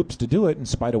jump through hoops to do it, in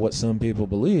spite of what some people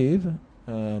believe.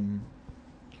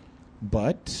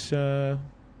 But I'll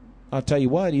tell you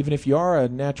what, even if you are a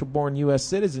natural-born U.S.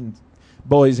 citizen,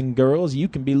 boys and girls, you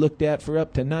can be looked at for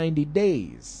up to 90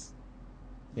 days.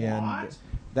 And what?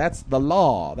 That's the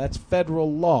law. That's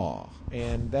federal law.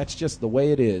 And that's just the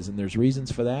way it is. And there's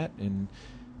reasons for that. And,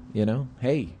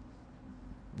 hey,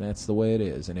 that's the way it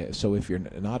is. And so if you're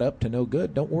not up to no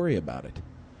good, don't worry about it.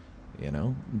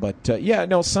 But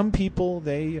some people,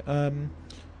 they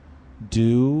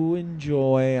do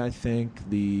enjoy, I think,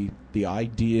 the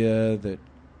idea that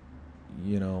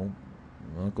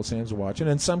Uncle Sam's watching.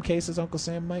 In some cases, Uncle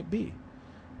Sam might be.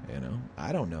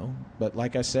 I don't know, but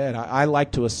like I said, I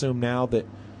like to assume now that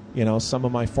some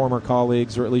of my former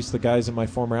colleagues, or at least the guys in my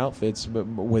former outfits,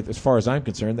 as far as I'm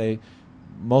concerned,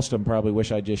 most of them probably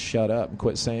wish I'd just shut up and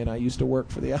quit saying I used to work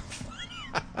for the outfit.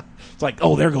 It's like,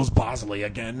 oh, there goes Bosley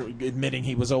again, admitting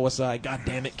he was OSI. God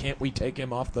damn it, can't we take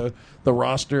him off the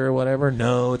roster or whatever?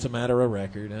 No, it's a matter of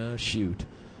record. Oh, shoot.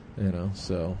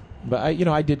 So. But,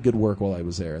 I did good work while I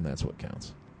was there, and that's what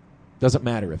counts. Doesn't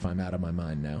matter if I'm out of my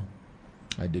mind now.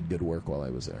 I did good work while I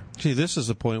was there. See, this is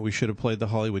the point we should have played the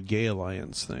Hollywood Gay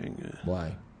Alliance thing.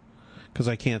 Why? Because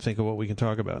I can't think of what we can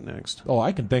talk about next. Oh,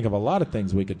 I can think of a lot of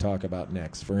things we could talk about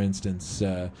next. For instance,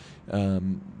 Chukababa.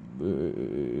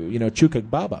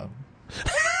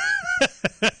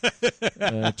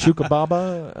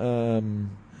 Chukababa.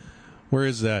 Where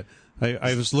is that?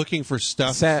 I was looking for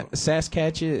stuff.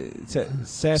 Sasquatch.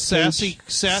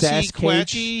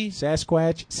 Sasquatchy.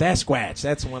 Sasquatch.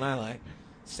 That's the one I like.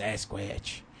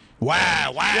 Sasquatch.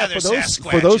 Wow, Yeah,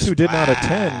 for those who did not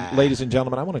attend, ladies and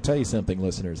gentlemen, I want to tell you something,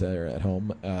 listeners that are at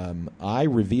home. I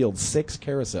revealed 6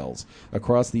 carousels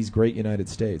across these great United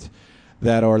States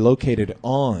that are located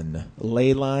on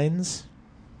ley lines.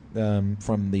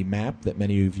 From the map that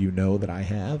many of you know that I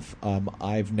have.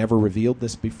 I've never revealed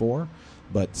this before,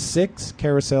 but 6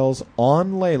 carousels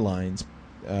on ley lines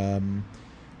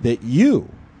that you,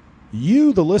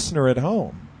 the listener at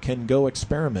home, can go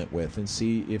experiment with and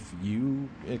see if you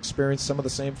experience some of the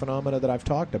same phenomena that I've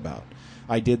talked about.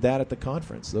 I did that at the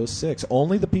conference, those 6.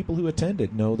 Only the people who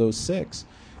attended know those 6.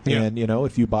 Yeah. And,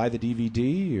 if you buy the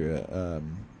DVD,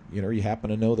 you happen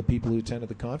to know the people who attended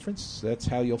the conference, that's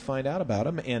how you'll find out about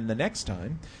them. And the next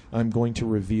time, I'm going to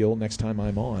reveal, next time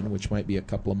I'm on, which might be a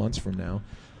couple of months from now,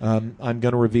 I'm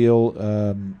going to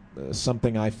reveal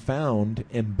something I found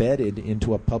embedded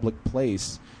into a public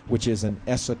place, which is an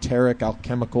esoteric,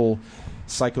 alchemical,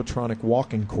 psychotronic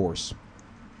walking course.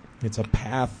 It's a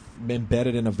path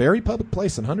embedded in a very public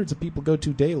place, and hundreds of people go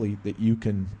to daily, that you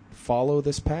can follow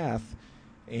this path,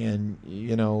 and,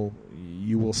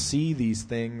 you will see these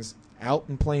things out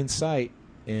in plain sight,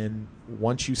 and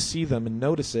once you see them and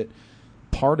notice it,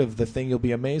 part of the thing you'll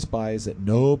be amazed by is that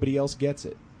nobody else gets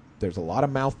it. There's a lot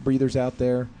of mouth breathers out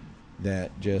there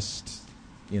that just,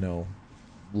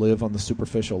 live on the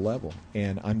superficial level.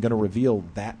 And I'm going to reveal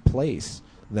that place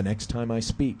the next time I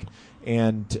speak.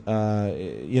 And, Chukababa.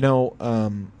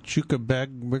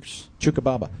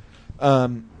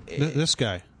 This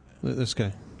guy.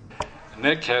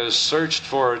 Nick has searched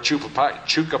for Chupacabra.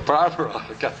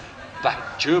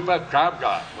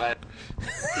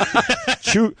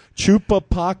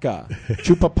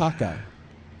 Chupapaka.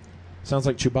 Sounds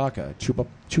like Chewbacca.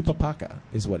 Chupapaka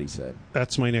is what he said.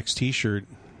 That's my next T-shirt.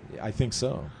 I think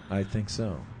so. I am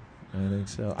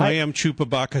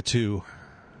Chupacabra too.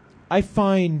 I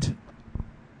find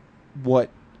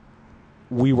what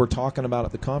we were talking about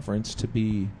at the conference to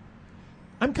be...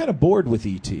 I'm kind of bored with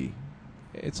E.T.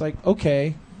 It's like,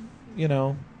 okay,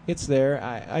 it's there.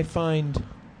 I find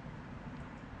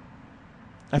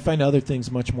other things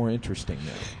much more interesting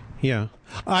now. Yeah.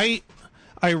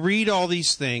 I read all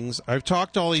these things. I've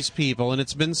talked to all these people, and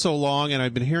it's been so long, and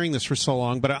I've been hearing this for so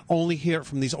long, but I only hear it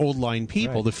from these old line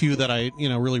people, right. The few that I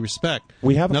really respect.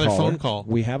 We have another a caller. Phone call.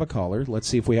 We have a caller. Let's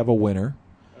see if we have a winner.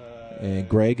 And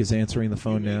Greg is answering the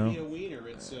phone now. Be a wiener.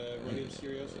 It's Radio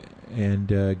Serioso.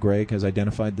 And Greg has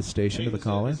identified the station to the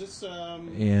caller. Is this,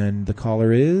 and the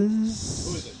caller is...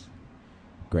 Who is it?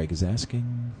 Greg is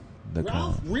asking the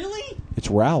Ralph? caller. Really? It's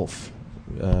Ralph.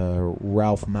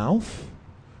 Ralph Mouth.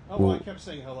 Oh, well, I kept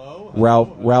saying hello.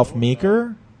 Ralph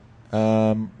Meeker.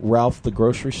 Ralph the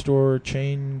grocery store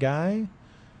chain guy.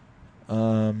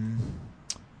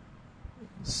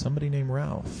 Somebody named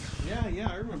Ralph. Yeah,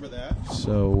 I remember that.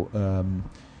 So,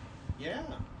 yeah.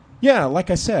 Yeah, like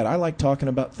I said, I like talking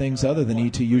about things other than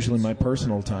ET. Usually, my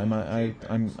personal time,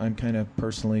 I'm kind of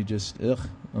personally just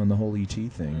on the whole ET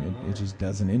thing. It just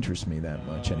doesn't interest me that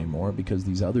much anymore because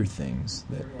these other things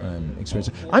that I'm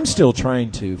experiencing. I'm still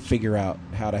trying to figure out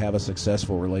how to have a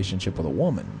successful relationship with a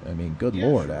woman. I mean, good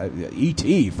Lord,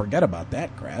 ET, forget about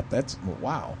that crap. That's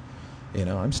wow.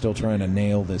 I'm still trying to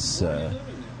nail this.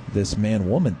 This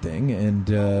man-woman thing,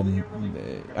 and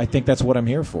I think that's what I'm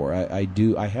here for.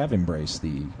 I have embraced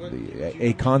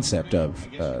a concept of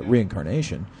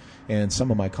reincarnation, and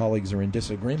some of my colleagues are in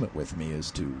disagreement with me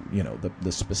as to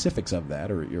the specifics of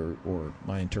that or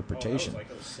my interpretation.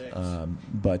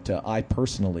 But I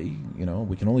personally,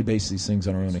 we can only base these things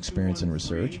on our own experience and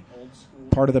research.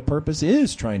 Part of the purpose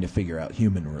is trying to figure out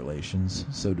human relations,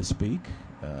 so to speak.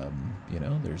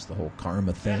 There's the whole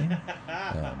karma thing,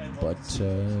 but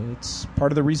it's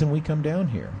part of the reason we come down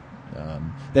here.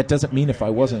 That doesn't mean if I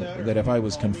was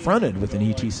confronted with an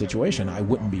ET situation, I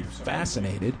wouldn't be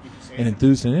fascinated and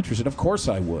enthused and interested. Of course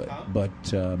I would, but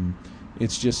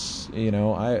it's just,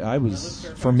 I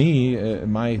was, for me,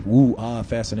 my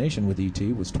fascination with ET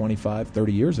was 25,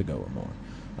 30 years ago or more.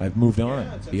 I've moved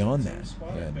on beyond that,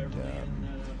 and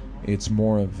it's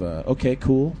more of, okay,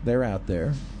 cool, they're out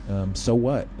there. So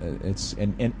what? It's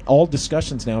and all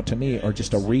discussions now to me are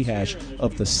just a rehash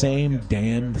of the same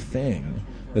damn thing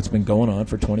that's been going on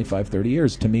for 25, 30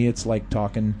 years. To me, it's like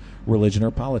talking religion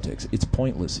or politics. It's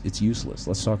pointless. It's useless.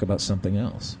 Let's talk about something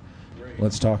else.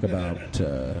 Let's talk about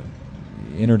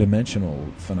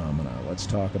interdimensional phenomena. Let's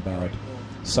talk about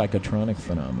psychotronic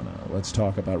phenomena. Let's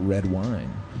talk about red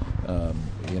wine.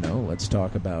 Let's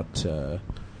talk about...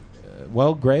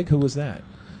 Greg, who was that?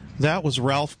 That was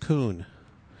Ralph Kuhn.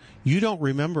 You don't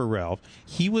remember Ralph.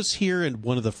 He was here in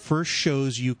one of the first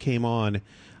shows you came on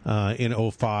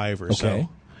in 05 or so.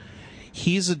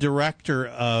 He's a director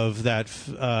of that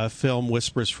film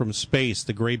Whispers from Space,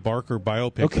 the Gray Barker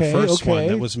biopic, the first one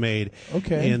that was made.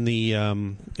 Okay. In the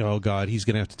oh God, he's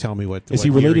going to have to tell me what. Is he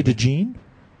related to Gene?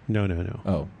 No.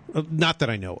 Oh, not that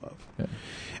I know of. Yeah.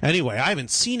 Anyway, I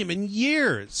haven't seen him in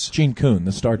years. Gene Kuhn,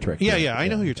 the Star Trek. Yeah, I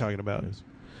know who you're talking about.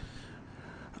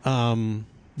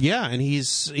 Yeah, and he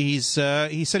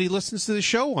said he listens to the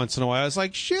show once in a while. I was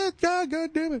like, shit, God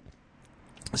damn it.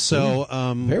 So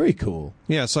very cool.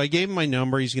 Yeah, so I gave him my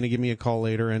number. He's going to give me a call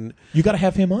later, and you got to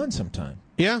have him on sometime.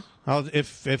 Yeah,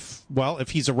 if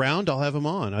he's around, I'll have him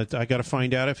on. I got to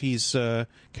find out if he's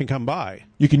can come by.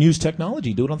 You can use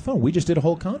technology. Do it on the phone. We just did a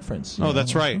whole conference. Oh,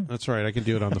 that's right. That's right. I can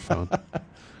do it on the phone.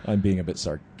 I'm being a bit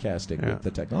sarcastic with the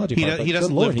technology. He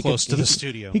doesn't live close to the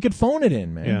studio. He could phone it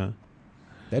in, man. Yeah,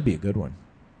 that'd be a good one.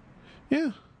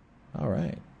 Yeah. All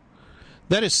right.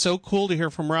 That is so cool to hear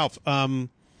from Ralph.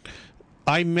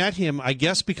 I met him, I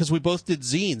guess, because we both did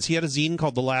zines. He had a zine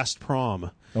called The Last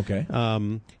Prom. Okay.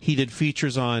 He did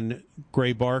features on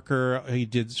Gray Barker. He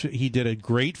did a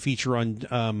great feature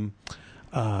on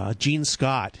Gene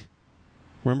Scott.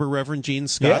 Remember Reverend Gene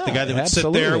Scott, the guy that would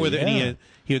sit there with it, and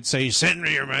he would say, "Send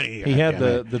me your money." He had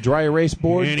the dry erase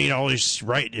board, and he'd always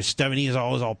write his stuff, and he's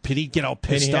always he'd get all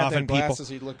pissed off at people.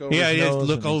 He'd look over he'd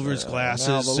look over his glasses.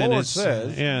 Now the Lord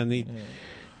says,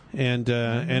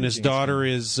 and his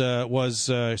daughter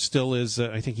still is.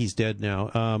 I think he's dead now.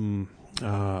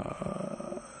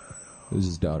 Who's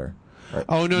his daughter? Right.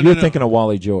 Oh no, you're thinking of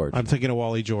Wally George. I'm thinking of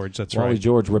Wally George. That's Wally right.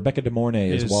 George. Rebecca De Mornay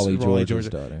is Wally George's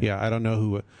daughter. Yeah, I don't know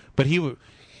who, but he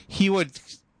would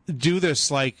do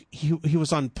this like he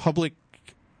was on public.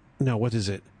 No, what is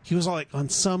it? He was like on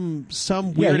some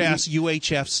weird ass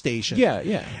UHF station.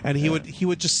 Yeah. And he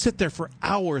would just sit there for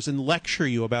hours and lecture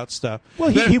you about stuff. Well,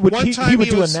 he would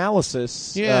do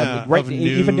analysis, right,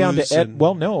 even down to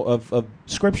of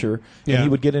scripture, and he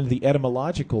would get into the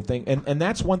etymological thing. And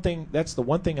that's one thing. That's the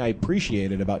one thing I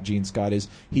appreciated about Gene Scott is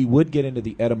he would get into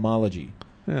the etymology.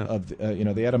 Yeah. Of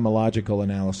the etymological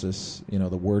analysis,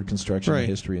 the word construction,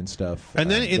 history, and stuff. And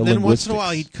then once in a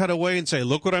while he'd cut away and say,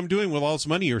 "Look what I'm doing with all this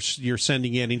money you're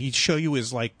sending in," and he'd show you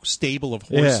his like stable of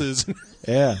horses.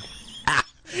 Yeah.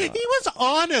 He was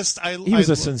honest. He was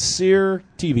a sincere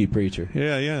TV preacher.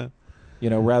 Yeah.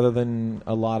 Rather than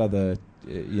a lot of the,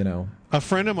 A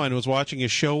friend of mine was watching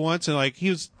his show once, and like he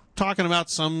was talking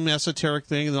about some esoteric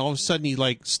thing, and then all of a sudden he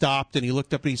like stopped and he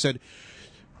looked up and he said,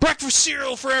 "Breakfast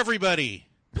cereal for everybody."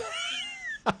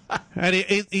 And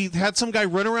he had some guy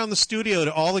run around the studio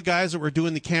to all the guys that were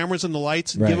doing the cameras and the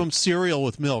lights and give them cereal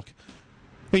with milk.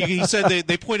 He said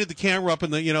they pointed the camera up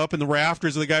in the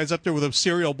rafters, and the guy's up there with a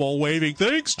cereal bowl waving.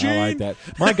 "Thanks, Gene." I like that.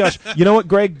 My gosh, you know what,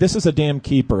 Greg? This is a damn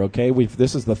keeper. Okay,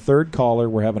 this is the third caller.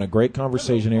 We're having a great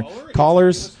conversation here.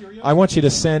 Callers, I want you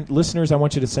to send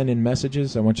in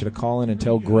messages. I want you to call in and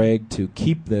tell Greg to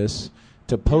keep this,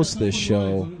 to post this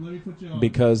show,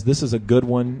 because this is a good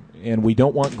one, and we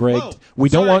don't want Greg.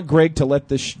 Don't want Greg to let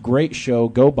this great show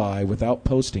go by without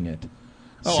posting it.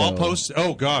 I'll post.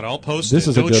 Oh God, I'll post this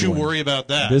it. Is a Don't good you one. worry about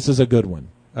that. This is a good one.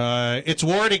 It's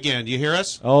Ward again. Do you hear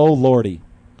us? Oh Lordy.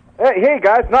 Hey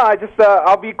guys, no, I just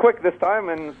I'll be quick this time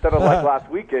instead of like last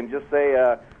weekend. Just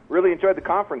say really enjoyed the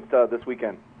conference this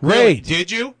weekend. Great.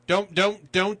 Did you? Don't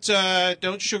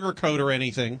sugarcoat or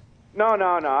anything. No.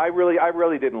 I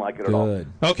really didn't like it at all. Good.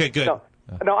 Okay, good.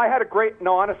 No, I had a great.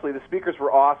 No, honestly, the speakers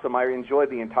were awesome. I enjoyed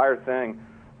the entire thing.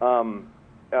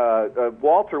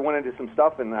 Walter went into some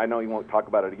stuff, and I know he won't talk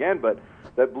about it again, but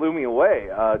that blew me away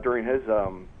during his.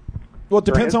 Well, it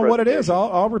depends on what it is.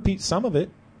 I'll repeat some of it.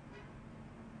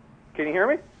 Can you hear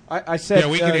me? I said. Yeah,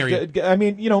 we can hear you. I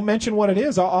mean, mention what it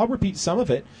is. I'll repeat some of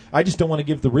it. I just don't want to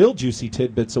give the real juicy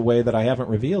tidbits away that I haven't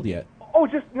revealed yet. Oh,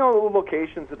 just the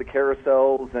locations of the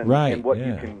carousels and what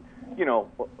you can,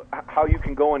 how you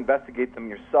can go investigate them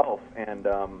yourself. And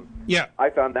I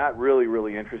found that really,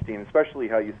 really interesting, especially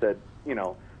how you said,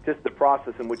 just the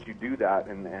process in which you do that.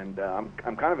 And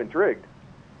I'm kind of intrigued.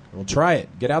 Well, try it.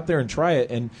 Get out there and try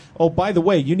it. And by the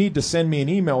way, you need to send me an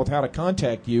email with how to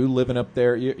contact you. Living up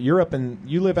there,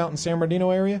 you live out in San Bernardino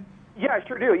area. Yeah, I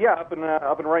sure do. Yeah, up in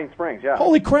Running Springs. Yeah.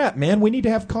 Holy crap, man! We need to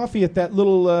have coffee at that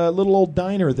little old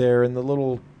diner there in the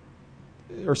little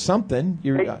or something.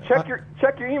 Check your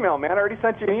email, man. I already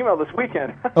sent you an email this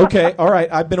weekend. Okay, all right.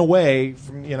 I've been away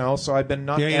from so I've been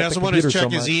not. Yeah, he doesn't want to check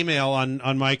his email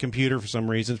on my computer for some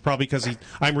reason. It's probably because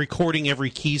I'm recording every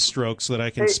keystroke so that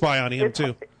I can spy on him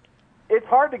too. It's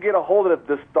hard to get a hold of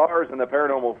the stars in the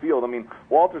paranormal field. I mean,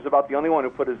 Walter's about the only one who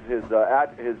put his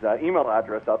email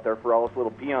address out there for all us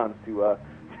little peons to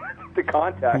to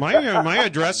contact. My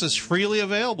address is freely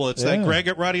available. It's that Greg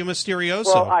at Radio Mysterioso.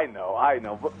 Well, I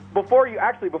know. But before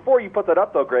you put that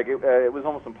up, though, Greg, it was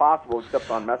almost impossible except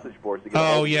on message boards to get.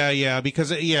 Oh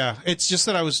because it's just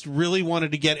that I was really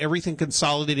wanted to get everything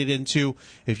consolidated into.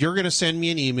 If you're going to send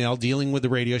me an email dealing with the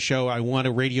radio show, I want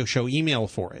a radio show email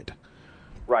for it.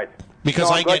 Right.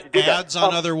 Because I get ads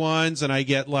on other ones, and I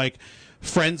get like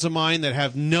friends of mine that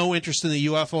have no interest in the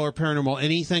UFO or paranormal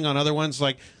anything on other ones.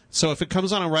 Like, so if it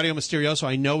comes on Radio Mysterioso,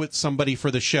 I know it's somebody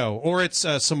for the show, or it's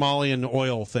a Somalian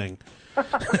oil thing.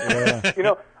 You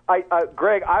know,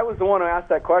 Greg, I was the one who asked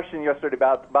that question yesterday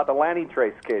about the landing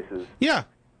trace cases. Yeah.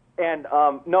 And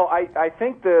no, I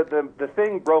think the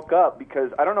thing broke up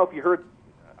because I don't know if you heard.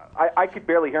 I could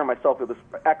barely hear myself. It was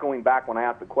echoing back when I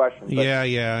asked the question. But,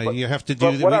 you have to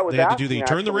do. They have to do the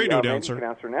turn the radio down, sir. You can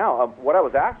answer now. What I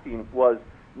was asking was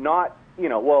not,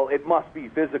 well, it must be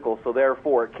physical, so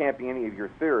therefore it can't be any of your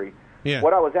theory. Yeah.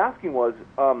 What I was asking was,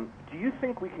 do you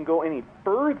think we can go any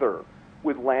further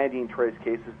with landing trace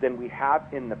cases than we have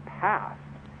in the past?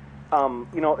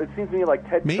 It seems to me like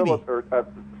Ted Phillips,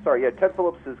 Ted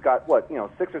Phillips has got 6,000 or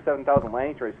 7,000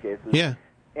 landing trace cases. Yeah.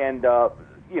 And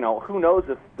who knows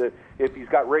if he's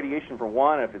got radiation from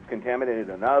one, if it's contaminated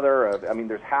another.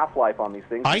 There's half-life on these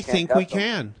things. I think we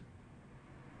can.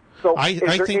 So,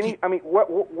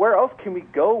 where else can we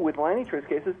go with landing trace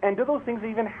cases? And do those things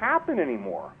even happen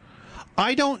anymore?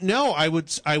 I don't know. I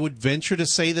would venture to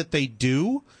say that they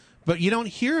do, but you don't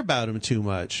hear about them too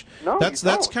much. No,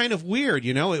 that's kind of weird.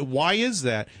 Why is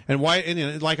that? And why?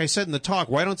 And like I said in the talk,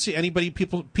 why don't see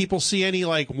people see any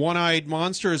like one-eyed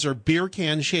monsters or beer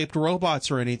can shaped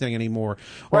robots or anything anymore?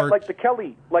 Or like the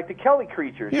Kelly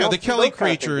creatures. Yeah, the Kelly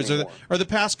creatures or the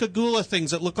Pascagoula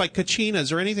things that look like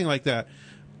kachinas or anything like that.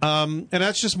 And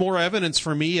that's just more evidence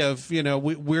for me of,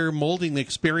 we're molding the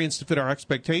experience to fit our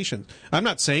expectations. I'm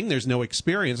not saying there's no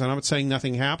experience, and I'm not saying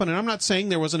nothing happened, and I'm not saying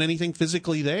there wasn't anything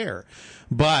physically there.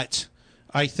 But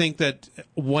I think that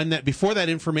before that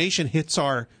information hits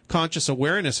our conscious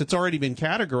awareness, it's already been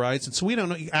categorized, and so we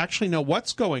don't actually know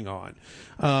what's going on.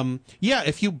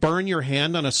 If you burn your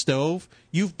hand on a stove,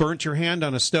 you've burnt your hand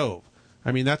on a stove.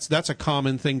 That's a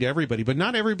common thing to everybody, but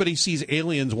not everybody sees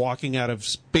aliens walking out of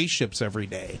spaceships every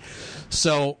day.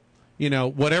 So,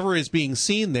 whatever is being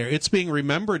seen there, it's being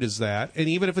remembered as that, and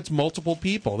even if it's multiple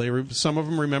people, some of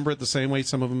them remember it the same way,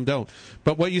 some of them don't.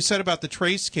 But what you said about the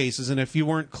trace cases, and if you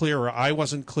weren't clear or I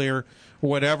wasn't clear or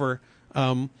whatever,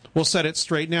 we'll set it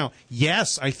straight now.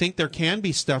 Yes, I think there can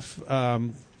be stuff...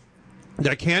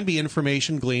 there can be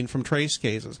information gleaned from trace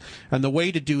cases. And the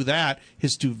way to do that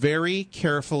is to very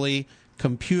carefully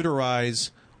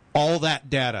computerize all that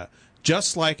data.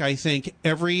 Just like I think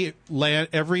every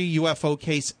UFO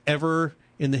case ever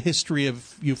in the history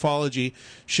of ufology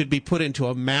should be put into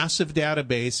a massive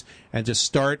database and to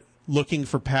start looking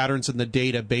for patterns in the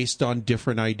data based on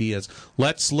different ideas.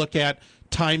 Let's look at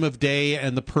time of day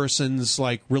and the person's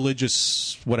like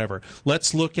religious whatever.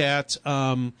 Let's look at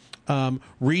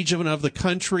region of the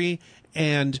country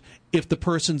and if the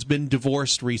person's been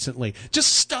divorced recently.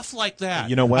 Just stuff like that.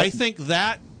 You know what? I think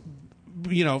that,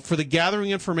 for the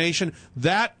gathering information,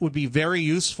 that would be very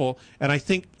useful. And I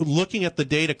think looking at the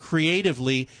data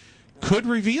creatively could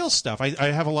reveal stuff. I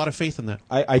have a lot of faith in that.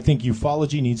 I think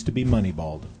ufology needs to be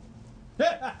moneyballed.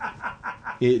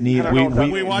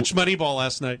 We watched Moneyball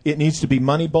last night. It needs to be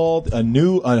moneyballed,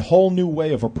 a whole new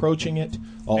way of approaching it,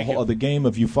 the game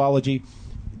of ufology,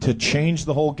 to change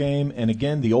the whole game. And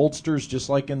again, the oldsters, just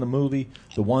like in the movie,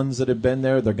 the ones that have been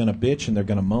there, they're going to bitch and they're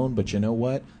going to moan. But you know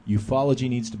what? Ufology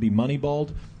needs to be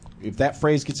moneyballed. If that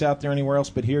phrase gets out there anywhere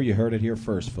else but here, you heard it here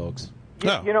first, folks.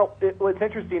 No. What's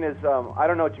interesting is, I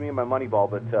don't know what you mean by moneyball,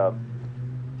 but...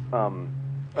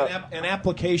 an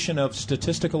application of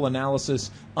statistical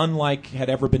analysis unlike had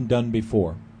ever been done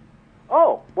before.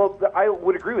 Oh, well, I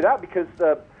would agree with that because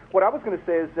what I was going to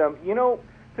say is,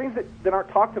 things that aren't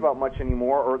talked about much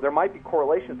anymore, or there might be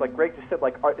correlations, like Greg just said,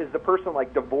 like, is the person,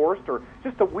 like, divorced, or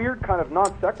just a weird kind of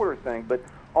non sequitur thing, but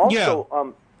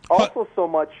also so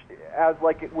much as,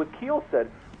 like, what Keel said,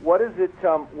 what is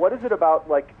it about,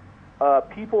 like,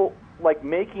 people, like,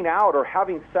 making out or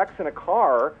having sex in a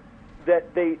car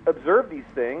that they observe these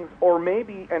things, or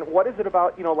maybe, and what is it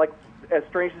about, like, as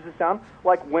strange as it sounds,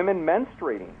 like women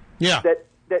menstruating,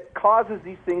 that causes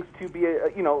these things to be,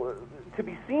 to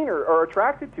be seen or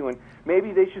attracted to, and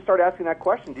maybe they should start asking that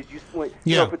question. Did you,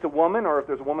 if it's a woman or if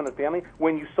there's a woman in the family,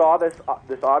 when you saw this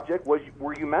object, were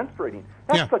you menstruating?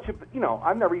 That's such a,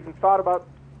 I've never even thought about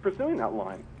pursuing that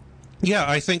line. Yeah,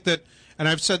 I think that, and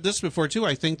I've said this before too.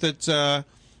 I think that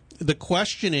the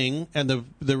questioning and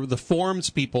the forms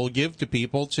people give to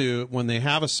people to when they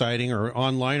have a sighting or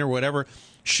online or whatever,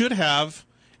 should have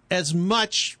as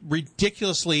much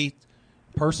ridiculously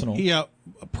personal,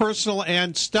 personal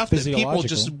and stuff that people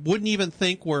just wouldn't even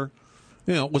think was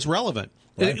relevant,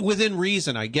 within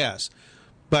reason, I guess.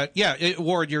 But yeah,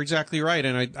 Ward, you're exactly right,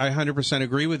 and I 100%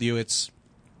 agree with you. It's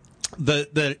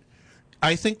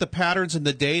I think the patterns in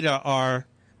the data are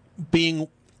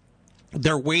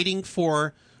they're waiting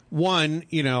for, one,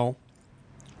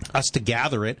 us to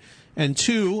gather it, and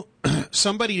two,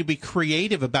 somebody to be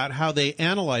creative about how they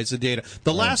analyze the data.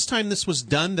 The last time this was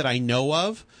done that I know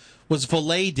of was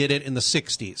Valet did it in the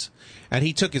 60s. And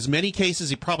he took as many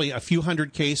cases, probably a few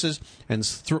hundred cases, and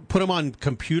put them on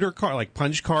computer like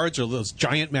punch cards or those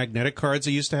giant magnetic cards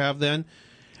they used to have then.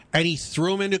 And he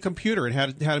threw them into a computer and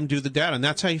had him do the data. And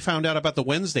that's how he found out about the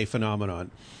Wednesday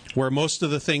phenomenon, where most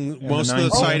of the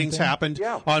sightings happened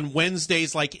on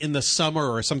Wednesdays, like in the summer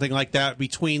or something like that,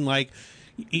 between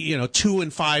 2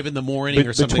 and 5 in the morning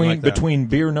or something like that. Between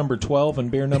beer number 12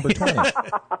 and beer number 20.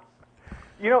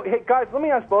 Hey guys, let me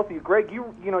ask both of you. Greg,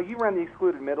 you ran the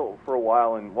excluded middle for a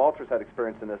while, and Walter's had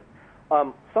experience in this.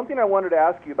 Something I wanted to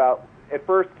ask you about. At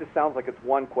first, it sounds like it's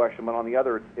one question, but on the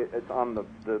other, it's on the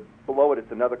below it.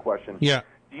 It's another question. Yeah.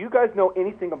 Do you guys know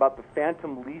anything about the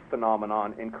phantom leaf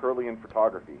phenomenon in Kirlian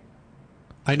photography?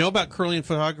 I know about Kirlian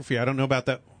photography. I don't know about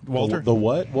that, Walter. The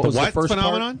what? What was the first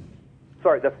phenomenon?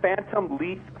 Sorry, the phantom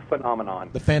leaf phenomenon.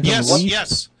 The phantom leaf?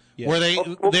 Yes. Where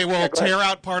they will tear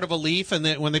out part of a leaf, and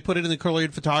then when they put it in the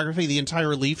Kirlian photography, the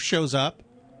entire leaf shows up?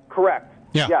 Correct.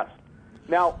 Yeah. Yes.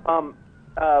 Now,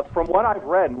 from what I've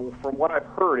read, from what I've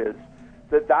heard, is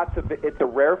it's a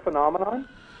rare phenomenon.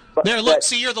 But there, look,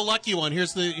 see, you're the lucky one.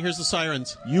 Here's the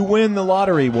sirens. You win the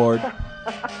lottery, Ward.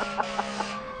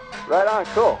 Right on,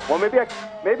 cool. Well, maybe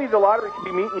the lottery could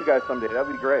be meeting you guys someday.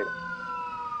 That'd be great.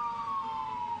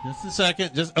 Just a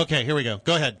second. Okay, here we go.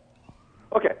 Go ahead.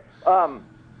 Okay.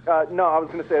 No, I was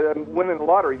going to say I'm winning the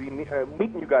lottery,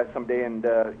 meeting you guys someday, and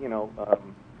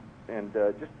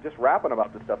just rapping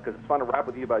about this stuff, because it's fun to rap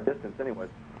with you by distance, anyways.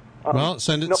 Well,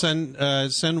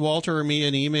 send Walter or me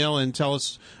an email and tell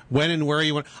us when and where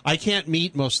you want. I can't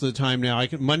meet most of the time now.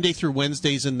 Monday through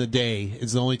Wednesdays in the day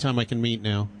is the only time I can meet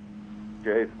now.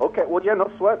 Okay. Well, yeah,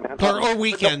 no sweat, man. Or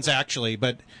weekends, actually.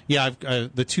 But yeah,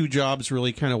 the two jobs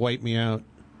really kind of wiped me out.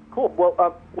 Cool. Well,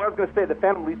 what I was going to say, the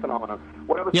phantom leaf phenomenon.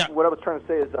 What I was trying to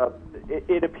say is,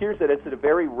 it appears that it's a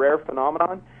very rare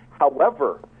phenomenon.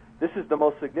 However, this is the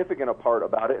most significant part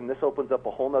about it, and this opens up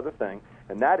a whole other thing,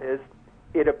 and that is,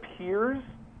 it appears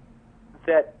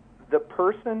that the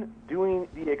person doing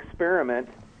the experiment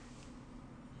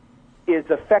is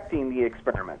affecting the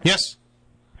experiment. Yes.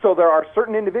 So there are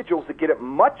certain individuals that get it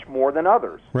much more than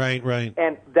others. Right.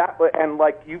 And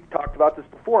like you've talked about this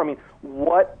before, I mean,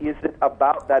 what is it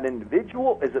about that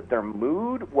individual? Is it their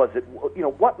mood? Was it, what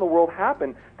in the world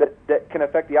happened that can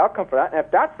affect the outcome for that? And if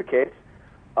that's the case,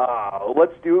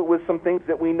 let's do it with some things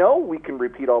that we know we can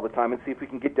repeat all the time and see if we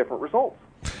can get different results.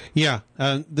 Yeah,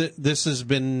 this has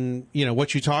been,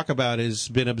 what you talk about has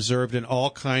been observed in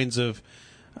all kinds of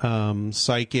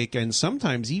psychic and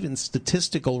sometimes even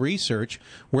statistical research,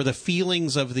 where the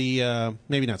feelings of the,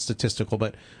 maybe not statistical,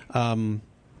 but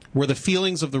where the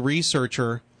feelings of the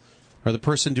researcher or the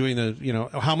person doing the,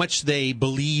 how much they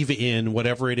believe in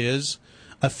whatever it is,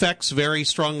 affects very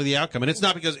strongly the outcome. And it's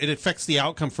not because it affects the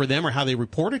outcome for them or how they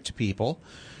report it to people.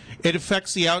 It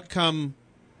affects the outcome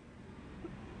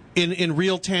in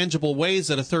real tangible ways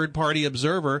that a third-party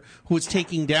observer who is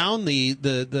taking down the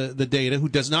data, who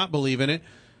does not believe in it,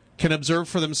 can observe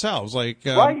for themselves. Like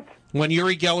when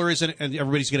Uri Geller is in, and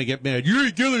everybody's going to get mad,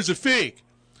 Uri Geller's a fake.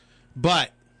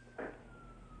 But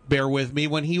bear with me,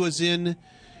 when he was in,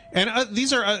 and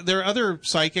there are other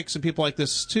psychics and people like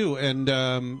this too,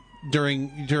 and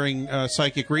during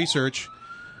psychic research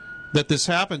that this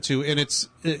happened to, and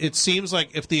it seems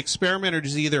like if the experimenter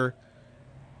is either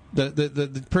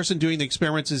the person doing the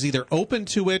experiments is either open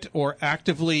to it or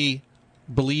actively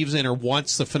believes in or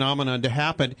wants the phenomenon to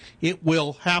happen, it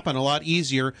will happen a lot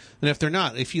easier than if they're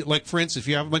not. If you, like, for instance, if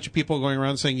you have a bunch of people going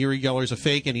around saying Uri Geller's a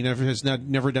fake and he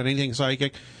never done anything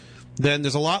psychic, then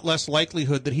there's a lot less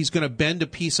likelihood that he's going to bend a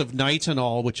piece of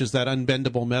nitinol, which is that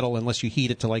unbendable metal, unless you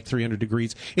heat it to like 300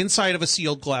 degrees, inside of a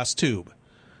sealed glass tube.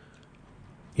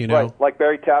 Right, like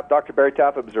Dr. Barry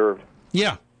Taff observed.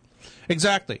 Yeah,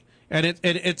 exactly. And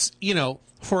it's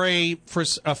for a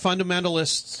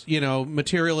fundamentalist,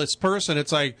 materialist person,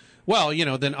 it's like, well,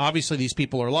 then obviously these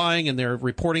people are lying and they're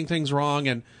reporting things wrong,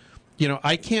 and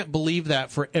I can't believe that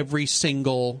for every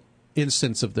single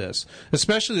instance of this,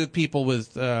 especially with people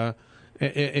with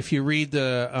if you read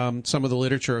some of the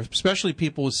literature, especially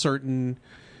people with certain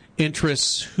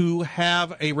interests who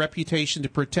have a reputation to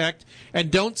protect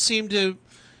and don't seem to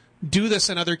do this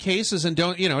in other cases and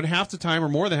don't, and half the time or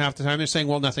more than half the time they're saying,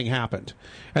 well, nothing happened.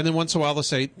 And then once in a while they'll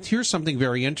say, here's something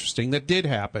very interesting that did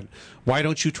happen. Why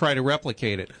don't you try to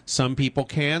replicate it? Some people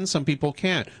can, some people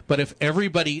can't. But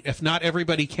if not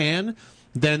everybody can,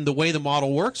 then the way the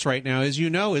model works right now, as you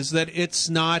know, is that it's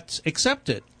not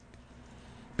accepted.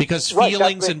 Because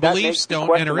feelings and beliefs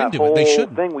don't enter into it. They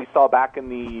shouldn't. Thing we saw back in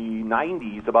the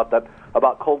 90s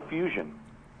about cold fusion.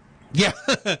 Yeah.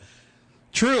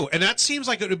 True, and that seems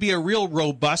like it would be a real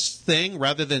robust thing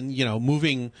rather than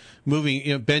moving,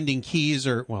 bending keys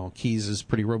keys is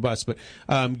pretty robust, but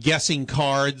guessing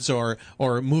cards or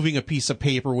moving a piece of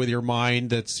paper with your mind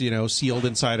that's sealed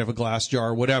inside of a glass jar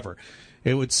or whatever.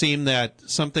 It would seem that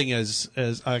something as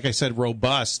like I said,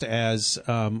 robust as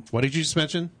what did you just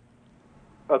mention?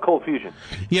 Cold fusion.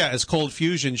 Yeah, as cold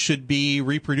fusion should be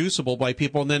reproducible by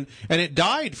people, and it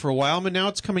died for a while, but now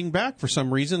it's coming back for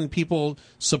some reason, and people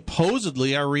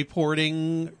supposedly are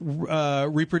reporting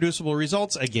reproducible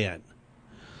results again.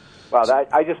 Wow,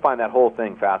 I just find that whole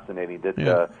thing fascinating.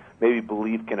 That maybe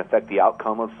belief can affect the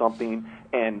outcome of something,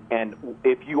 and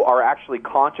if you are actually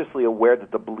consciously aware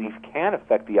that the belief can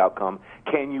affect the outcome,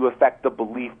 can you affect the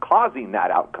belief causing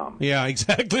that outcome? Yeah,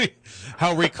 exactly.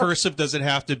 How recursive does it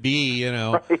have to be?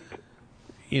 Right.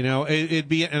 It'd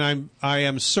be, and I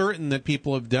am certain that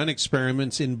people have done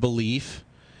experiments in belief,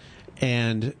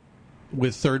 and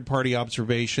with third-party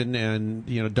observation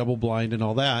and double blind and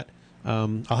all that.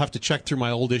 I'll have to check through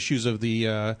my old issues of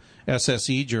the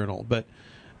SSE journal, but.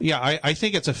 Yeah, I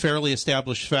think it's a fairly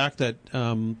established fact that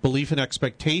belief and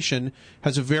expectation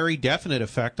has a very definite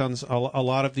effect on a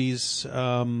lot of these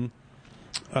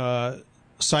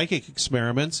psychic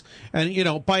experiments.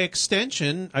 And, by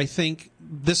extension, I think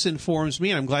this informs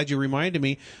me, and I'm glad you reminded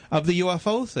me, of the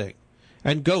UFO thing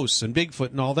and ghosts and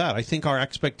Bigfoot and all that. I think our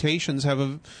expectations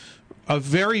have a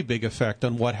very big effect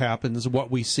on what happens, what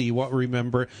we see, what we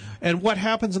remember, and what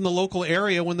happens in the local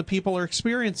area when the people are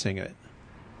experiencing it.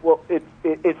 Well,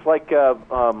 it's like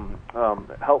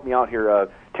help me out here,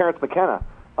 Terrence McKenna.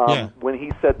 When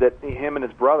he said that him and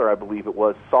his brother, I believe it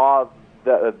was, saw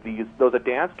those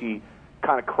Adamski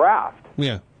kind of craft.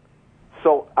 Yeah.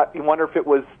 So you wonder if it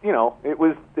was it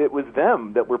was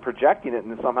them that were projecting it,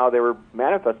 and somehow they were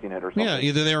manifesting it or something. Yeah,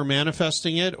 either they were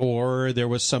manifesting it, or there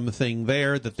was something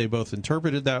there that they both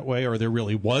interpreted that way, or there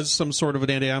really was some sort of an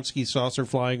Adamski saucer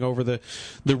flying over the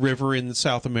river in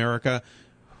South America.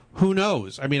 Who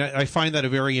knows? I mean, I find that a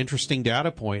very interesting data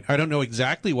point. I don't know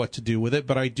exactly what to do with it,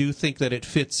 but I do think that it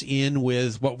fits in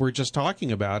with what we're just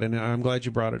talking about, and I'm glad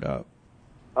you brought it up.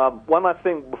 One last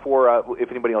thing before,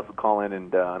 if anybody else would call in,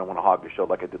 and I don't want to hog the show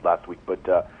like I did last week, but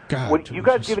would you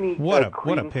guys give any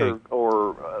credence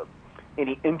or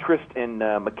any interest in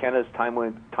McKenna's Time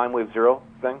Wave Zero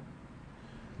thing?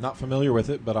 Not familiar with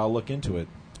it, but I'll look into it.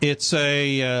 It's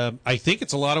I think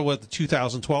it's a lot of what the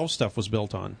 2012 stuff was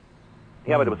built on.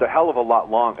 Yeah, but it was a hell of a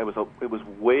lot long. It was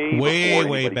way before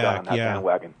anybody back, got on that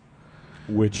bandwagon.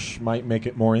 Which might make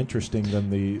it more interesting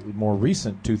than the more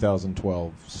recent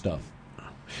 2012 stuff.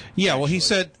 Yeah, well, he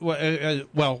said. Well,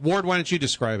 Ward, why don't you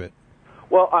describe it?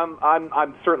 Well,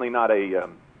 I'm certainly not a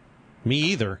me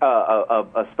either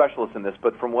a specialist in this,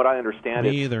 but from what I understand,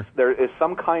 there is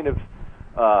some kind of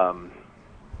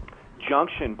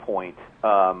junction point.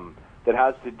 That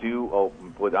has to do. Oh,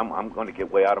 boy, I'm going to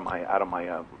get way out of my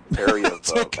area.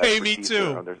 It's okay, me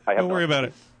too. Don't worry about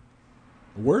it.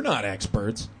 We're not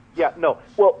experts. Yeah, no.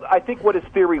 Well, I think what his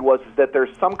theory was is that there's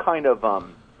some kind of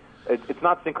it's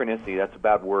not synchronicity. That's a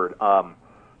bad word.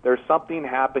 There's something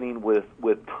happening with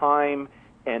time,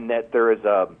 and that there is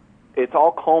it's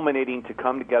all culminating to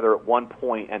come together at one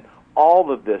point, and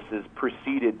all of this is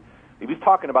preceded. He was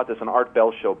talking about this on Art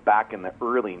Bell's show back in the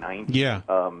early 90s. Yeah.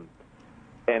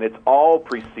 And it's all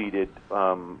preceded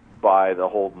by the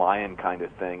whole Mayan kind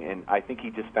of thing, and I think he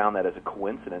just found that as a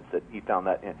coincidence that he found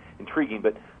that intriguing.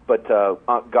 But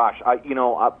gosh,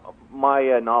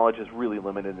 my knowledge is really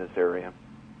limited in this area.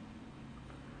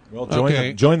 Well,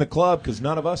 join the club because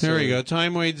none of us. There you go.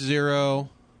 Time Wave Zero.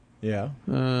 Yeah.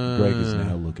 Greg is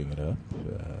now looking it up.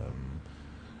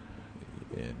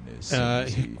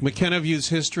 McKenna views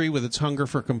history with its hunger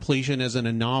for completion as an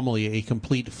anomaly, a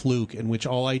complete fluke, in which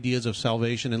all ideas of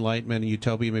salvation, enlightenment, and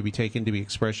utopia may be taken to be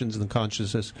expressions in the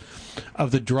consciousness of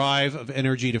the drive of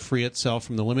energy to free itself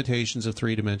from the limitations of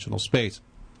three-dimensional space.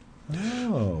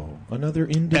 Oh, another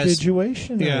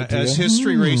individuation. As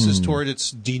history races toward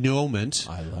its denouement,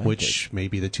 which may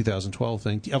be the 2012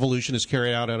 thing, evolution is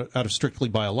carried out of strictly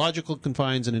biological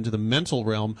confines and into the mental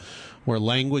realm, where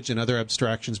language and other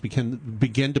abstractions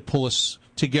begin to pull us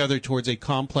together towards a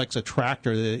complex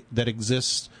attractor that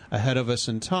exists ahead of us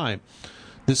in time.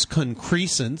 This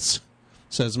concrescence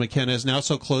says McKenna, is now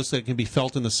so close that it can be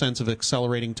felt in the sense of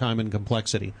accelerating time and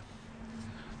complexity.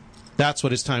 That's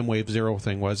what his time wave zero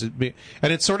thing was. And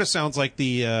it sort of sounds like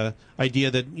the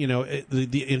idea that,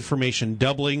 the information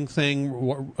doubling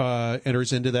thing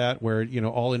enters into that, where,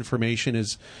 all information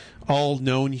is, all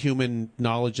known human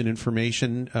knowledge and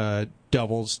information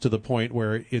doubles to the point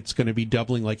where it's going to be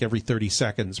doubling like every 30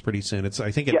 seconds pretty soon.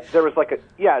 There was like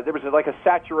a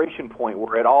saturation point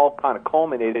where it all kind of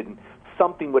culminated and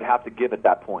something would have to give at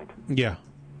that point. Yeah.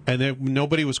 And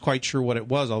nobody was quite sure what it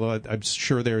was, although I'm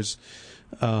sure there's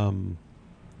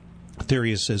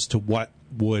theories as to what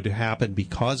would happen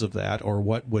because of that, or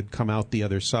what would come out the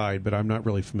other side, but I'm not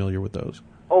really familiar with those.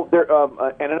 Oh,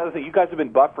 and another thing, you guys have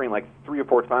been buffering like 3 or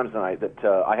 4 times tonight. That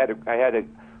I had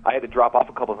to drop off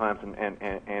a couple of times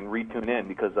and retune in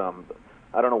because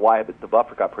I don't know why, but the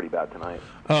buffer got pretty bad tonight.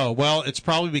 Oh, well, it's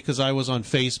probably because I was on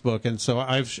Facebook, and so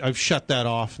I've shut that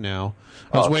off now.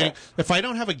 I was waiting. If I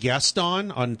don't have a guest on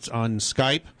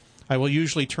Skype, I will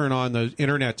usually turn on the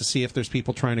internet to see if there's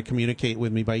people trying to communicate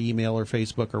with me by email or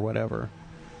Facebook or whatever.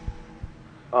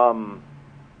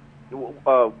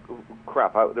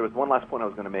 Crap. There was one last point I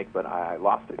was going to make, but I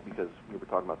lost it because we were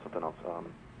talking about something else.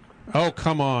 Oh,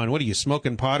 come on. What are you,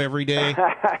 smoking pot every day?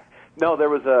 No, there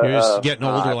was You're just getting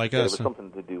older like us. It was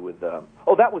something to do with...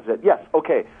 that was it. Yes,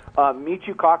 okay.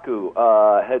 Michio Kaku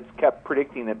has kept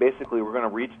predicting that basically we're going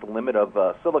to reach the limit of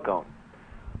silicon.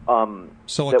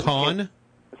 Silicon?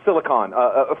 Silicon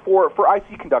for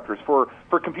IC conductors, for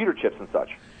computer chips and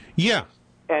such. Yeah.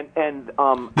 And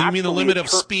you mean the limit of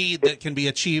speed that can be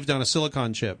achieved on a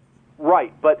silicon chip?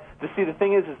 Right, but the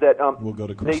thing is that we'll go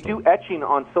to they do etching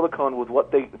on silicon with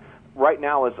what they right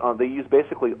now is they use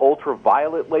basically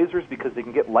ultraviolet lasers because they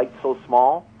can get light so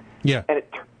small. Yeah. And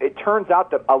it turns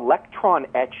out that electron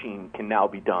etching can now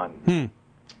be done.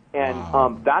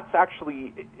 And that's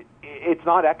actually, it's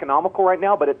not economical right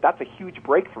now, but that's a huge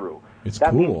breakthrough.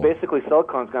 That means basically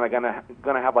silicon's going to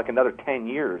have like another 10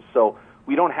 years. So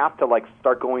we don't have to like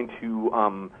start going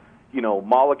to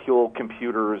molecule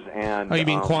computers and. Oh, you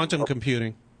mean quantum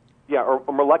computing? Yeah, or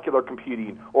molecular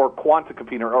computing, or quantum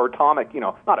computing, or atomic.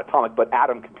 Not atomic, but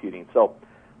atom computing. So.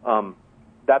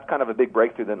 That's kind of a big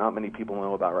breakthrough that not many people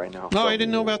know about right now. No, I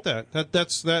didn't know about that.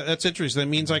 That's interesting. That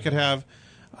means I could have,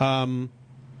 I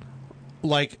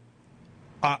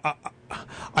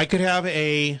could have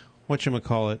a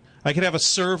whatchamacallit? I could have a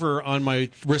server on my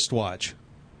wristwatch.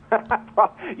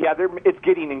 Yeah, it's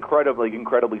getting incredibly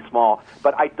small.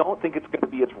 But I don't think it's going to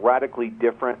be as radically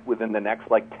different within the next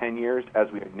 10 years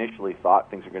as we initially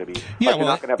thought things are going to be. Yeah, you're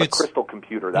not going to have a crystal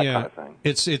computer, that kind of thing.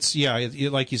 It's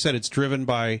like you said, it's driven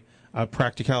by.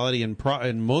 Practicality and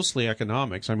mostly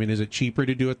economics. I mean, is it cheaper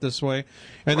to do it this way?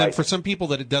 And then for some people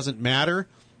that it doesn't matter,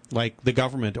 like the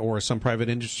government or some private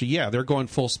industry, they're going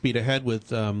full speed ahead with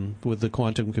the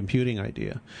quantum computing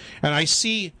idea. And I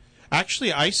see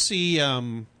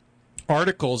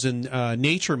articles in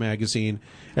Nature magazine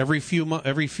every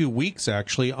few weeks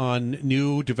actually on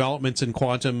new developments in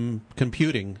quantum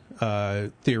computing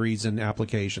theories and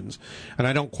applications. And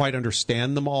I don't quite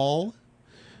understand them all.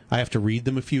 I have to read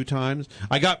them a few times.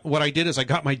 I got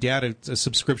my dad a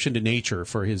subscription to Nature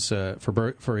for his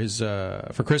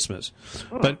for Christmas,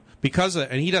 but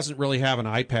and he doesn't really have an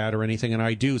iPad or anything, and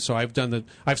I do, so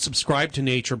I've subscribed to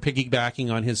Nature,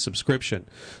 piggybacking on his subscription,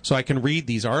 so I can read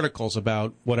these articles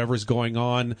about whatever's going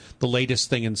on, the latest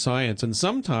thing in science, and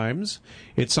sometimes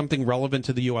it's something relevant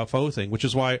to the UFO thing, which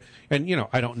is why, and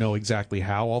I don't know exactly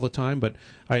how all the time, but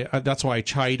that's why I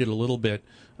chided a little bit.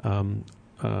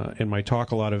 In my talk,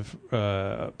 a lot of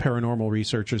paranormal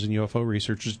researchers and UFO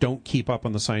researchers don't keep up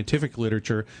on the scientific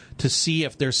literature to see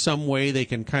if there's some way they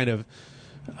can kind of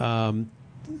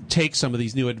take some of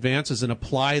these new advances and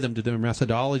apply them to their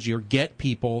methodology, or get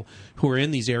people who are in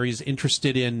these areas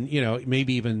interested in,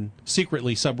 maybe even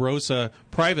secretly, sub rosa,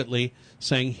 privately,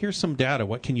 saying, here's some data,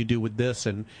 what can you do with this?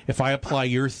 And if I apply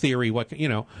your theory,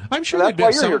 I'm sure that's why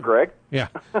you're here, Greg. Yeah,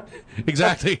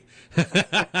 exactly.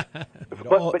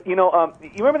 But you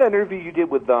remember that interview you did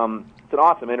with, it's an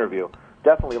awesome interview,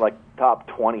 definitely top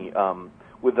 20,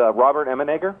 with Robert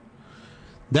Emenegger?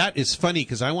 That is funny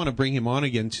because I want to bring him on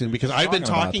again soon, because I've been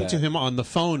talking to him on the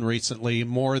phone recently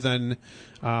more than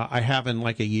I have in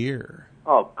a year.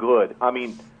 Oh, good. I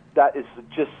mean, that is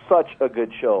just such a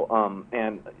good show.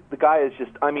 And the guy is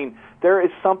just, there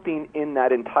is something in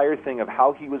that entire thing of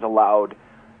how he was allowed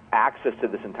access to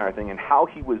this entire thing and how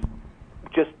he was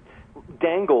just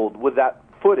dangled with that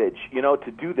footage,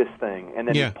 to do this thing. And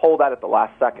then he pulled out at the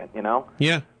last second,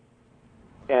 Yeah.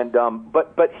 And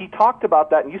but he talked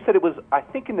about that, and you said it was, I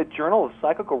think, in the Journal of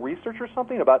Psychical Research or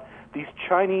something, about these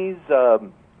Chinese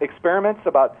experiments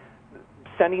about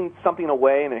sending something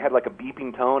away and it had like a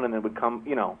beeping tone and it would come,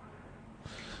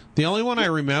 The only one I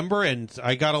remember, and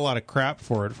I got a lot of crap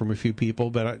for it from a few people,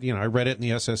 but I read it in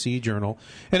the SSE journal,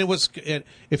 and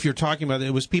if you're talking about it,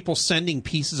 it was people sending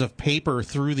pieces of paper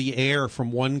through the air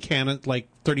from one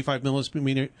 35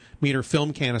 millimeter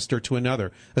film canister to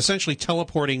another, essentially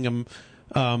teleporting them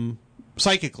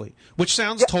psychically, which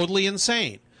sounds totally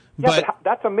insane. Yeah, but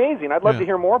that's amazing. I'd love to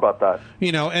hear more about that.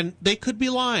 And they could be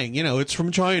lying. It's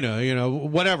from China.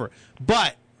 Whatever,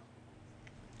 but.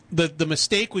 The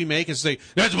mistake we make is say,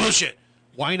 that's bullshit.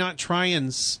 Why not try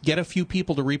and get a few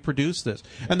people to reproduce this?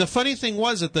 And the funny thing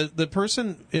was that the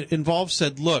person involved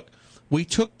said, look, we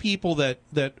took people that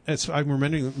as I'm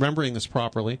remembering this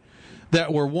properly,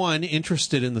 that were, one,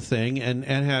 interested in the thing and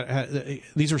had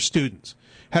these are students,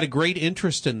 had a great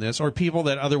interest in this, or people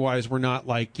that otherwise were not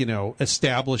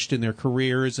established in their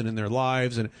careers and in their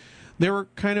lives. And they were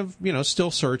kind of,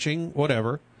 still searching,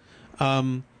 whatever.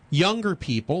 Younger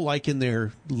people, like in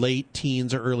their late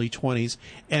teens or early 20s,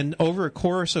 and over a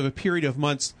course of a period of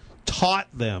months taught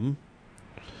them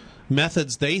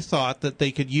methods they thought that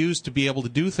they could use to be able to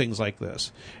do things like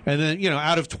this. And then,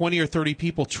 out of 20 or 30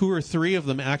 people, 2 or 3 of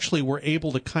them actually were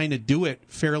able to kind of do it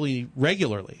fairly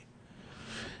regularly.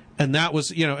 And that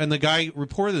was, and the guy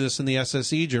reported this in the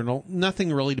SSE journal,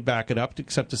 nothing really to back it up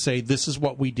except to say, this is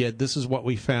what we did, this is what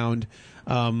we found.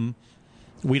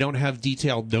 We don't have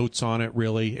detailed notes on it,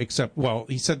 really, except,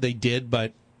 he said they did,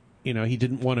 but, he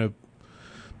didn't want to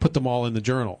put them all in the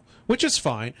journal, which is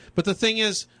fine. But the thing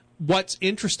is, what's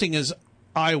interesting is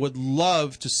I would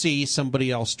love to see somebody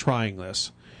else trying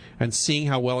this and seeing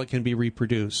how well it can be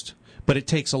reproduced. But it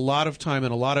takes a lot of time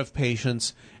and a lot of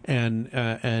patience and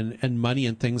money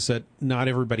and things that not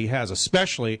everybody has,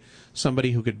 especially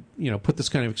somebody who could, put this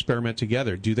kind of experiment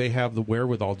together. Do they have the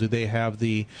wherewithal? Do they have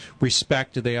the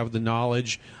respect? Do they have the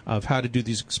knowledge of how to do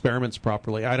these experiments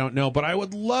properly? I don't know, but I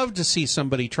would love to see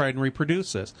somebody try and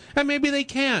reproduce this. And maybe they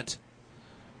can't.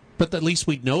 But at least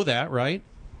we'd know that, right?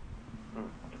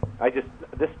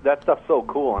 That stuff's so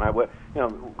cool, and I would,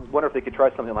 wonder if they could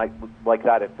try something like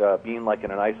that. If being like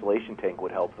in an isolation tank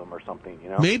would help them or something,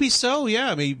 Maybe so.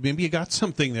 Yeah, maybe you got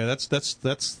something there. That's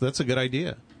a good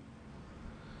idea.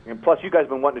 And plus, you guys have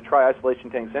been wanting to try isolation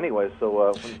tanks anyway,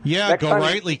 so Go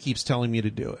Rightly keeps telling me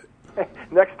to do it.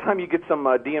 Next time you get some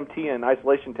DMT and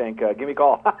isolation tank, give me a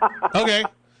call. Okay.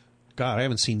 God, I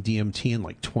haven't seen DMT in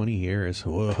like 20 years.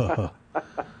 Whoa.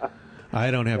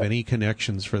 I don't have any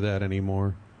connections for that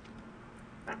anymore.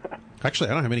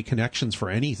 Actually, I don't have any connections for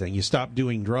anything. You stop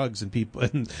doing drugs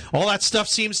and all that stuff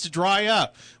seems to dry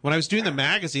up. When I was doing the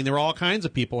magazine, there were all kinds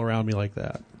of people around me like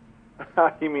that.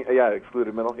 You mean,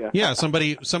 excluded middle, yeah. Yeah,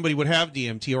 somebody would have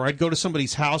DMT, or I'd go to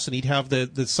somebody's house and he'd have the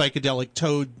psychedelic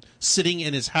toad sitting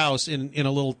in his house in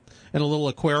a little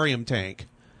aquarium tank.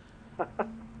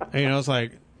 And it's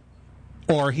like,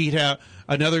 or he'd have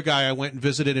another guy I went and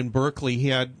visited in Berkeley. He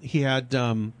had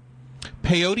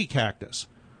peyote cactus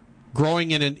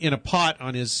growing in a pot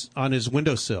on his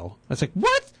windowsill. I was like,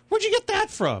 what? Where'd you get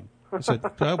that from? I said,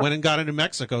 I went and got it in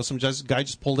Mexico. Some guy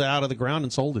just pulled it out of the ground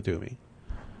and sold it to me.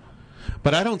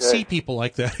 But I don't see people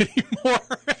like that anymore.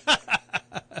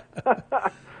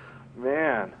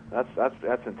 Man,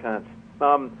 that's intense.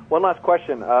 One last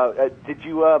question. Did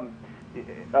you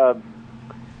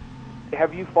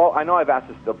have you I know I've asked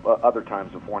this other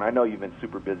times before, and I know you've been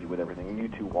super busy with everything, and you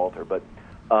too, Walter. But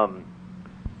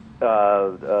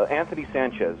Anthony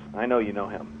Sanchez, I know you know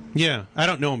him. Yeah, I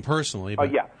don't know him personally.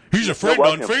 But yeah, he's a friend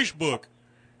on Facebook.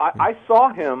 I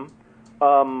saw him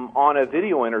on a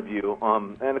video interview,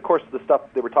 and of course the stuff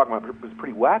they were talking about was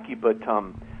pretty wacky. But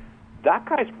that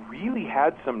guy's really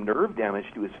had some nerve damage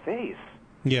to his face.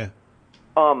 Yeah.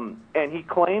 And he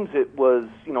claims it was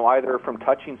either from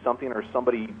touching something or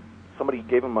somebody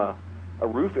gave him a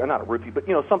roofie, or not a roofie, but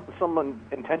someone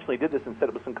intentionally did this and said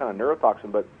it was some kind of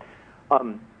neurotoxin. But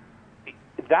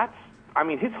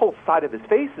his whole side of his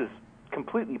face is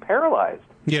completely paralyzed.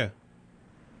 Yeah.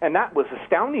 And that was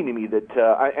astounding to me.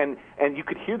 That and you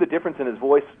could hear the difference in his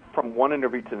voice from one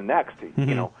interview to the next.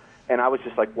 Mm-hmm. And I was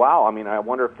just like, wow. I mean, I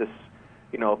wonder if this,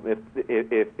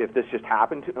 if this just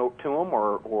happened to him,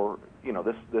 or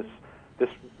this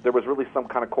there was really some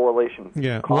kind of correlation.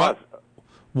 Yeah. Cause.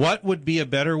 What would be a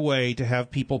better way to have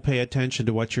people pay attention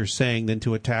to what you're saying than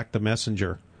to attack the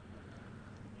messenger?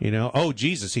 Oh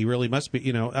Jesus, he really must be.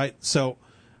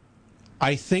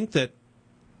 I think that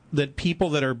people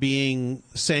that are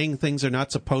saying things they're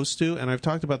not supposed to, and I've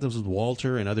talked about this with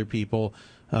Walter and other people.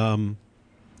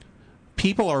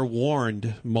 People are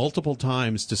warned multiple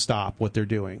times to stop what they're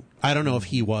doing. I don't know if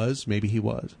he was, maybe he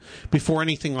was, before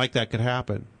anything like that could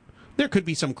happen. There could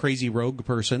be some crazy rogue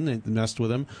person that messed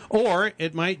with him, or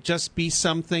it might just be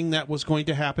something that was going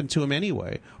to happen to him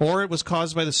anyway, or it was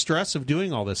caused by the stress of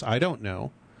doing all this. I don't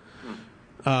know.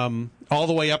 All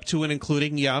the way up to and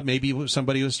including, maybe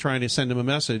somebody was trying to send him a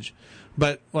message.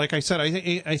 But like I said,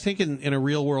 I think in a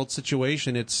real world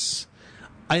situation,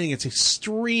 I think it's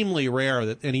extremely rare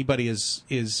that anybody is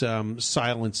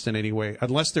silenced in any way,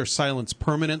 unless they're silenced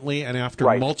permanently and after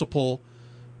multiple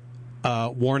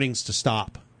warnings to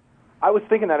stop. I was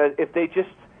thinking that if they just,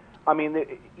 if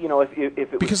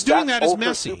it was because doing that is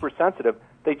messy, super sensitive,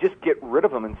 they just get rid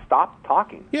of them and stop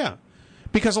talking. Yeah,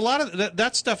 because a lot of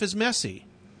that stuff is messy.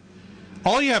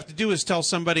 All you have to do is tell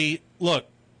somebody, look,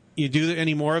 you do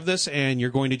any more of this and you're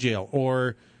going to jail,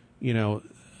 or,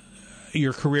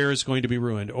 your career is going to be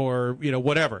ruined, or,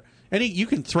 whatever. You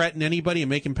can threaten anybody and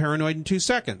make them paranoid in 2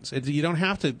 seconds. You don't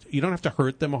have to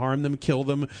hurt them, harm them, kill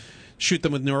them, shoot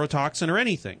them with neurotoxin or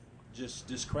anything. Just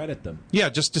discredit them. Yeah,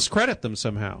 just discredit them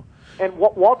somehow. And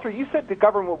Walter, you said the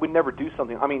government would never do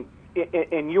something. I mean,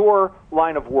 in your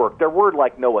line of work, there were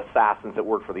no assassins that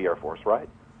worked for the Air Force, right?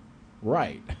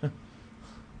 Right.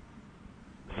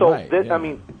 So,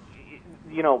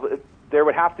 there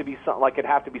would have to be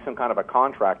some kind of a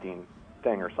contracting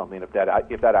thing or something if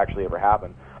that actually ever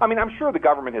happened. I mean, I'm sure the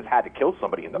government has had to kill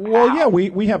somebody in the past. Well, yeah,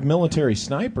 we have military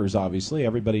snipers. Obviously,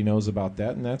 everybody knows about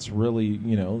that, and that's really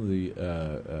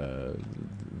the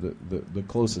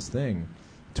closest thing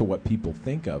to what people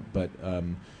think of. But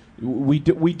we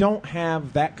don't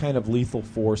have that kind of lethal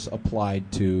force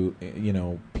applied to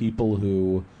people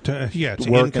who to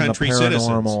work in the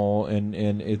paranormal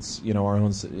and it's our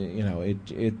own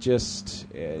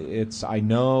it's I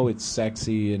know it's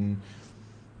sexy and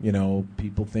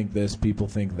people think this, people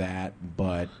think that,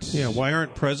 but why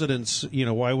aren't presidents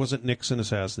why wasn't Nixon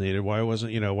assassinated, why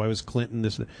was Clinton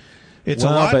this? It's a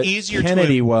lot easier.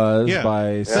 Kennedy was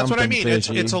by that's what I mean.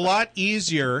 It's a lot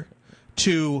easier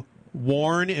to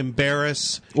warn,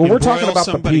 embarrass. Well, we're talking about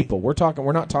somebody. The people. We're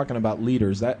not talking about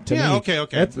leaders. That to me,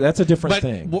 okay. That's a different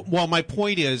thing. Well, my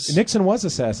point is, Nixon was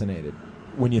assassinated.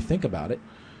 When you think about it.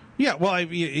 Yeah, well,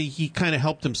 he kind of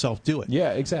helped himself do it.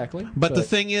 Yeah, exactly. But the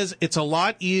thing is, it's a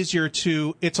lot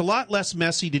less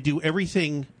messy to do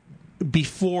everything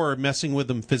before messing with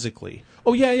them physically.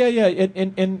 Oh yeah,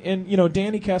 and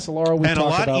Danny Casolaro we and talked a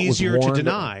lot about easier was warned, to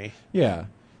deny. Yeah.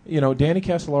 Danny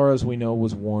Casolaro, as we know,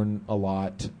 was warned a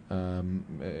lot.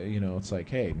 It's like,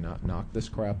 hey, knock this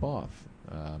crap off.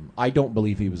 I don't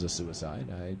believe he was a suicide.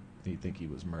 I think he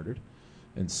was murdered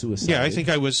and suicide. Yeah, I think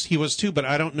he was too, but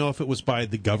I don't know if it was by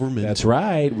the government. That's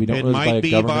right. We don't it know might by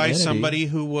be by somebody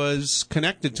who was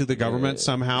connected to the government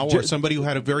somehow, or somebody who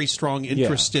had a very strong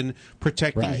interest in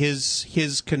protecting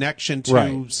his connection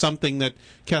to something that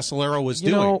Casolaro was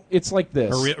doing. It's like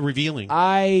this. Or revealing.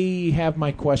 I have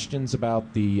my questions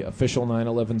about the official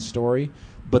 9/11 story,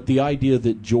 but the idea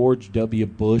that George W.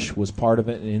 Bush was part of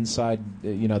it and inside,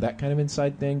 that kind of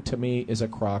inside thing, to me is a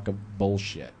crock of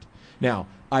bullshit. Now,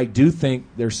 I do think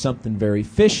there's something very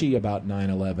fishy about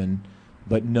 9/11,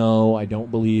 but no, I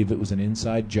don't believe it was an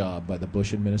inside job by the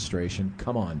Bush administration.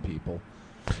 Come on, people.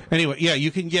 Anyway, yeah,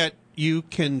 you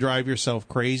can drive yourself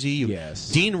crazy. Yes.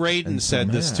 Dean Radin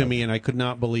said this to me, and I could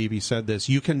not believe he said this.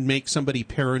 You can make somebody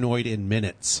paranoid in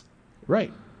minutes.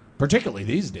 Right. Particularly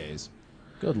these days.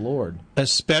 Good Lord.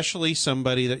 Especially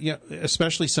somebody that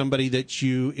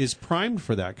is primed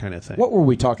for that kind of thing. What were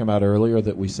we talking about earlier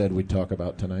that we said we'd talk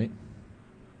about tonight?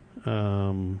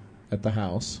 At the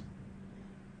house.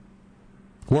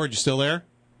 Ward, you still there?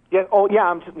 Yeah. Oh,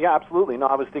 yeah. Absolutely. No,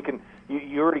 I was thinking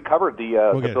you already covered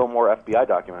the Bill Moore FBI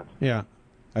documents. Yeah.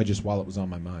 While it was on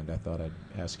my mind, I thought I'd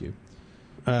ask you.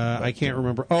 I can't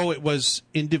remember. Oh, it was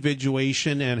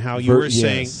individuation and how you were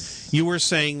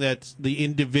saying that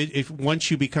if once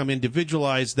you become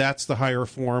individualized, that's the higher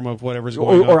form of whatever's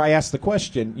going on. Or I asked the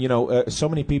question. So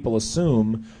many people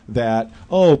assume that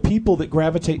people that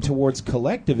gravitate towards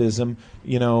collectivism,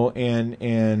 and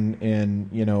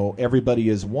everybody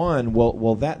is one.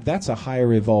 Well, that's a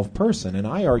higher evolved person, and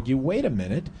I argue. Wait a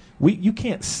minute, you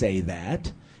can't say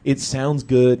that. It sounds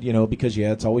good, because,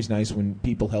 it's always nice when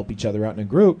people help each other out in a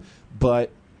group.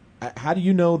 But how do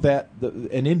you know that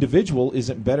an individual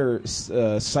isn't better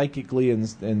psychically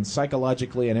and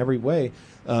psychologically in every way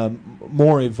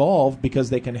more evolved because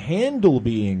they can handle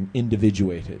being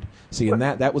individuated? See, and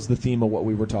that was the theme of what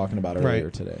we were talking about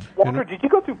earlier today. Walter, did you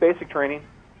go through basic training?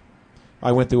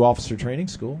 I went through officer training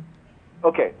school.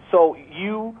 Okay, so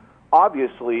you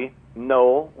obviously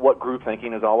know what group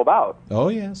thinking is all about. Oh,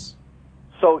 yes.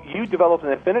 So you developed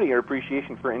an affinity or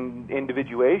appreciation for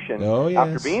individuation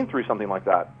after being through something like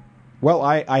that. Well,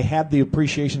 I had the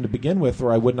appreciation to begin with,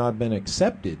 or I would not have been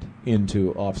accepted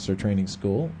into officer training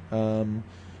school.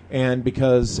 And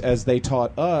because, as they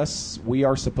taught us, we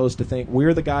are supposed to think,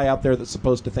 we're the guy out there that's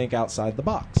supposed to think outside the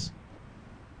box.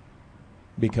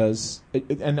 Because,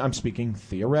 and I'm speaking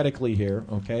theoretically here,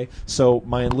 okay? So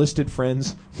my enlisted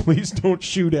friends, please don't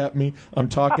shoot at me. I'm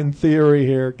talking theory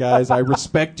here, guys. I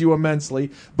respect you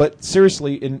immensely. But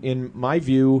seriously, in my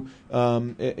view, the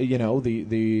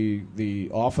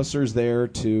officers there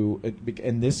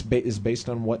and this is based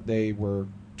on what they were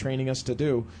training us to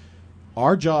do.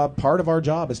 Our job, part of our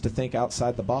job, is to think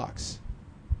outside the box.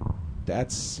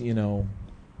 That's,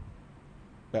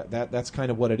 That's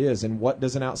kind of what it is. And what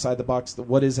is an outside the box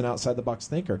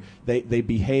thinker? They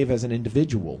behave as an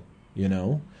individual,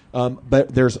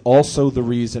 But there's also the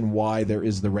reason why there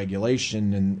is the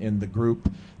regulation in the group.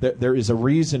 There is a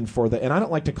reason for that, and I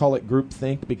don't like to call it group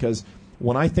think, because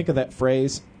when I think of that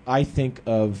phrase, I think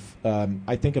of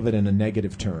it in a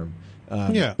negative term.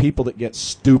 People that get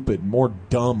stupid, more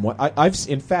dumb. I've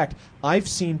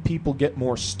seen people get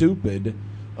more stupid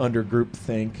under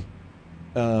groupthink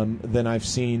than I've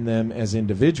seen them as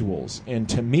individuals. And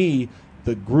to me,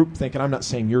 the groupthink, and I'm not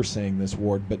saying you're saying this,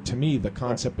 Ward, but to me, the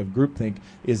concept of groupthink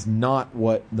is not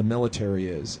what the military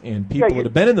is. And people that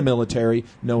have been in the military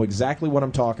know exactly what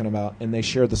I'm talking about, and they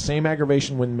share the same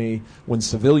aggravation with me when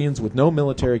civilians with no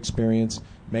military experience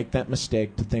make that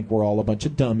mistake to think we're all a bunch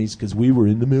of dummies because we were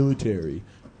in the military,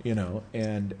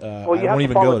 And you I have won't to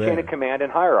even follow go chain there. of command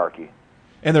and hierarchy.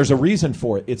 And there's a reason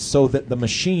for it. It's so that the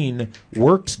machine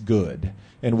works good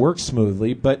and works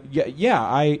smoothly. But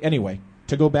anyway,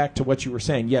 to go back to what you were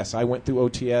saying, yes, I went through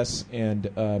OTS,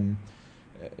 and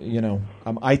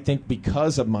I think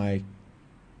because of my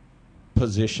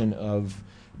position of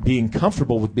being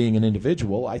comfortable with being an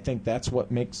individual, I think that's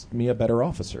what makes me a better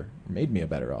officer. Made me a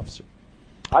better officer.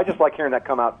 I just like hearing that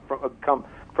come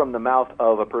from the mouth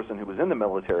of a person who was in the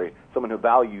military, someone who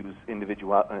values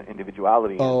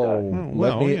individuality.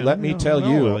 Let me tell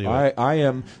you, I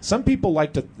am. Some people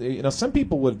like to, some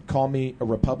people would call me a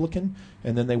Republican,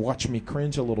 and then they watch me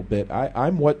cringe a little bit.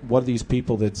 I'm one of these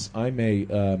people I'm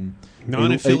a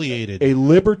non-affiliated, a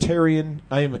libertarian.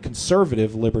 I am a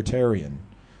conservative libertarian.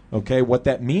 Okay, what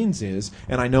that means is,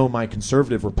 and I know my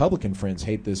conservative Republican friends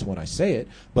hate this when I say it,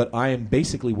 but I am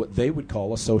basically what they would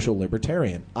call a social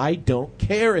libertarian. I don't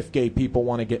care if gay people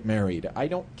want to get married. I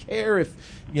don't care if,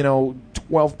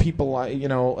 12 people,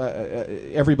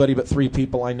 everybody but 3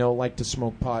 people I know like to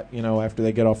smoke pot, after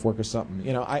they get off work or something.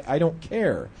 I don't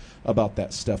care about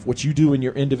that stuff, what you do in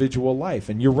your individual life.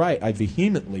 And you're right, I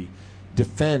vehemently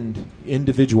defend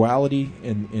individuality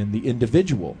and the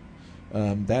individual.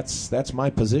 That's my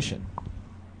position.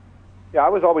 Yeah, I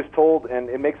was always told, and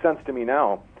it makes sense to me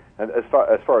now, as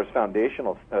far as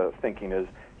foundational thinking is,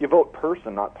 you vote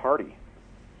person, not party.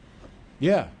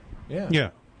 Yeah.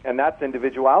 And that's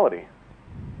individuality.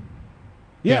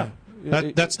 Yeah.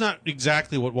 That's not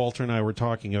exactly what Walter and I were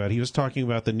talking about. He was talking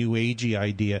about the New Agey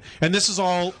idea, and this is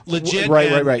all legit.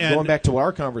 Right. Going back to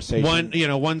our conversation,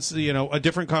 once a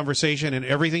different conversation, and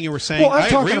everything you were saying, I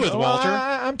agree with Walter.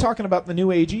 I'm talking about the New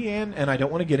Agey, and I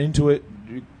don't want to get into it,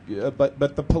 but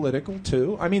the political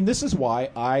too. I mean, this is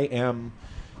why I am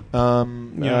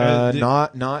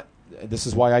not. This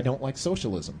is why I don't like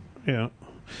socialism. Yeah.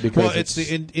 Because it's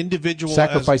the individual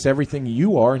sacrifice everything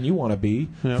you are and you want to be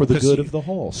for the good of the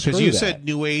whole. Because you said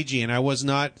New Agey, and I was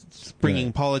not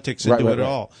bringing politics into it at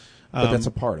all. But that's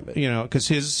a part of it. Because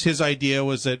his idea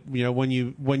was that when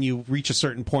you reach a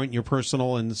certain point in your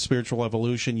personal and spiritual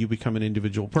evolution, you become an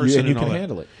individual person, and you can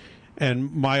handle it.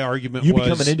 And my argument was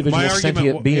become an individual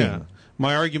sentient being. Yeah,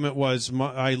 my argument was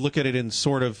I look at it in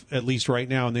sort of, at least right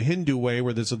now, in the Hindu way,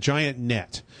 where there's a giant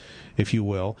net, if you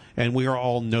will, and we are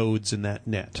all nodes in that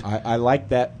net. I like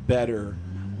that better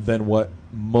than what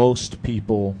most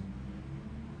people,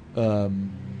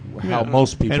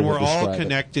 most people, and we're would all describe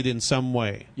connected in some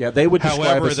way. Yeah, they would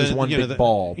describe us as one big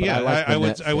ball. But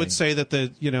I would say that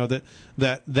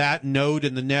that node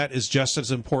in the net is just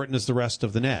as important as the rest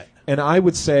of the net. And I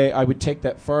would say I would take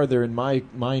that farther. And my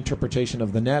interpretation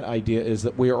of the net idea is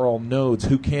that we are all nodes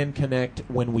who can connect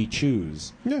when we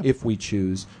choose. Yeah. If we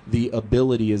choose, the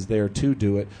ability is there to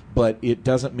do it, but it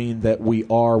doesn't mean that we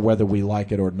are whether we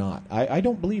like it or not. I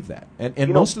don't believe that.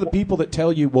 And most of the people that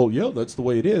tell you, well, yeah, that's the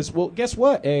way it is. Well, guess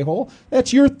what, a-hole?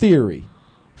 That's your theory.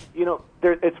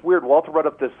 It's weird. Walter brought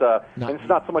up this, and it's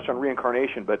not so much on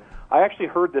reincarnation, but I actually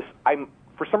heard this.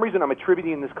 For some reason, I'm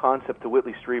attributing this concept to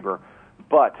Whitley Strieber,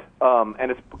 but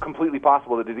and it's completely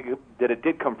possible that it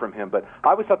did come from him. But I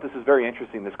always thought this is very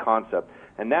interesting, this concept,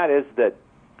 and that is that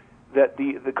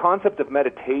the concept of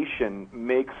meditation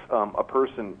makes a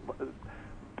person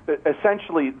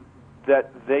essentially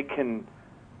that they can.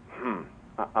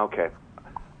 Okay.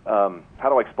 How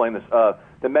do I explain this?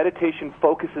 The meditation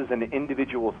focuses an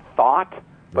individual's thought,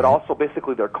 but also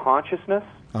basically their consciousness.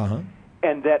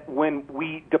 And that when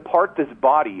we depart this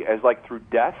body, as like through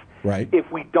death,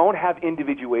 if we don't have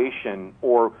individuation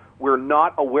or we're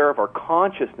not aware of our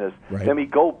consciousness, then we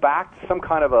go back to some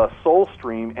kind of a soul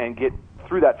stream and get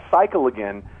through that cycle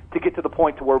again to get to the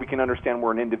point to where we can understand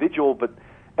we're an individual. But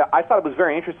I thought it was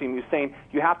very interesting. You were saying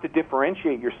you have to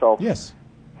differentiate yourself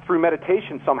through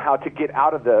meditation somehow to get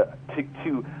out of the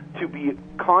to be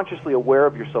consciously aware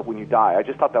of yourself when you die. I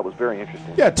just thought that was very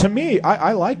interesting. Yeah, to me,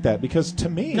 I like that because to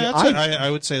me, I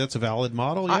would say that's a valid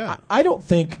model. Yeah, I don't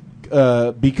think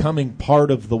becoming part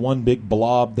of the one big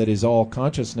blob that is all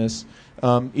consciousness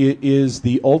it is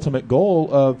the ultimate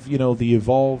goal of the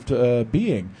evolved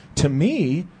being. To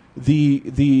me,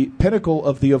 the pinnacle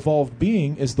of the evolved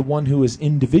being is the one who has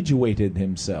individuated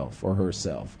himself or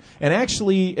herself. And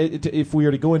actually, if we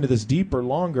were to go into this deeper,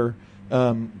 longer,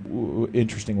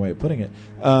 interesting way of putting it,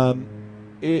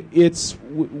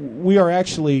 we are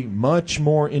actually much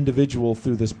more individual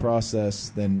through this process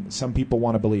than some people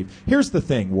want to believe. Here's the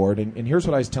thing, Ward, and here's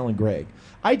what I was telling Greg.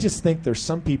 I just think there's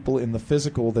some people in the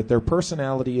physical that their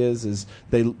personality is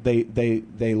they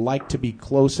like to be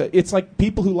close. It's like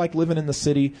people who like living in the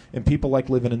city and people like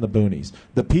living in the boonies.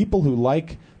 The people who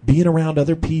like being around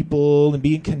other people and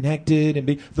being connected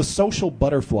and the social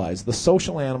butterflies, the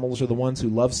social animals are the ones who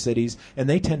love cities, and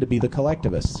they tend to be the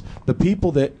collectivists. The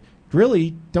people that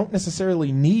really don't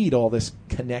necessarily need all this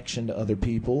connection to other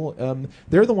people,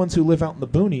 they're the ones who live out in the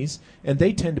boonies, and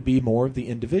they tend to be more of the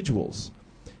individuals.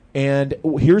 And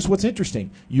here's what's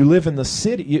interesting. You live in the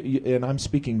city, and I'm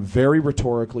speaking very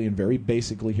rhetorically and very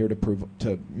basically here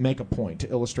to make a point, to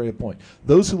illustrate a point.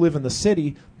 Those who live in the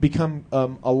city become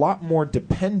a lot more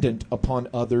dependent upon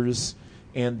others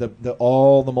and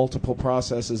all the multiple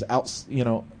processes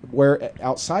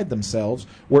outside themselves,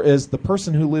 whereas the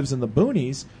person who lives in the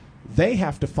boonies, they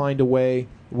have to find a way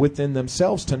within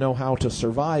themselves to know how to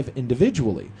survive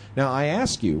individually. Now, I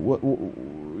ask you,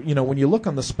 when you look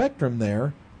on the spectrum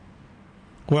there,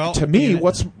 well, to me,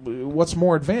 what's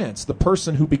more advanced? The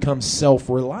person who becomes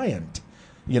self-reliant,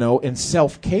 and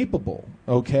self-capable.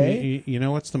 Okay, you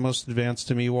know what's the most advanced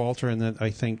to me, Walter, and that I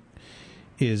think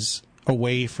is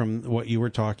away from what you were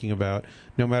talking about.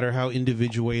 No matter how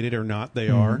individuated or not they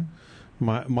are,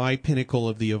 my pinnacle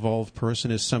of the evolved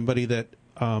person is somebody that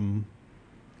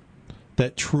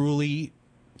truly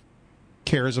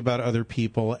cares about other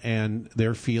people and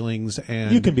their feelings.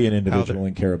 And you can be an individual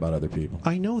and care about other people.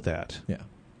 I know that. Yeah.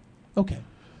 Okay.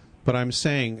 But I'm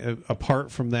saying,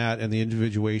 apart from that and the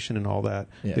individuation and all that,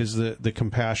 is the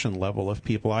compassion level of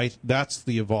people. That's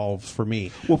the evolved for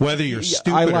me. Well, whether you're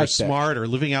stupid or smart or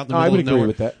living out in the middle of nowhere. I would agree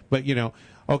with that. But,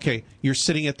 okay, you're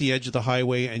sitting at the edge of the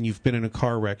highway and you've been in a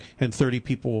car wreck and 30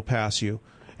 people will pass you.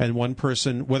 And one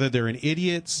person, whether they're an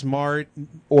idiot, smart,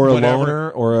 or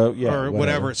whatever, a loner, or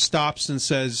whatever, stops and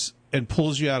says and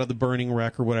pulls you out of the burning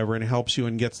wreck or whatever and helps you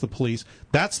and gets the police.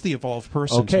 That's the evolved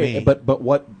person to me. But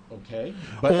what? Okay,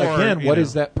 but again, what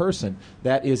is that person?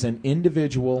 That is an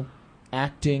individual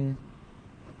acting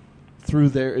through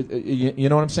their. You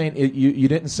know what I'm saying? You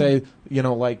didn't say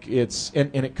like it's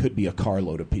and it could be a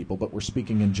carload of people, but we're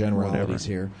speaking in generalities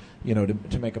here.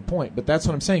 To make a point. But that's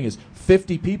what I'm saying is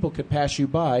 50 people could pass you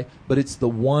by, but it's the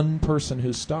one person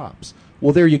who stops.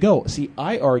 Well, there you go. See,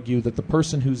 I argue that the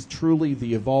person who's truly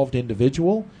the evolved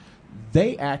individual,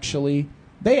 they actually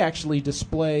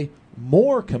display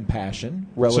more compassion,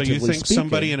 relatively speaking. So you think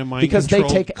somebody in a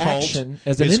mind-controlled cult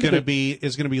is going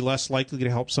to be less likely to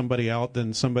help somebody out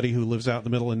than somebody who lives out in the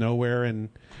middle of nowhere? And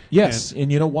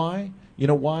you know why? You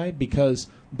know why? Because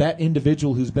that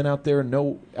individual who's been out there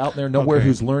nowhere,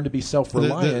 who's learned to be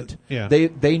self-reliant,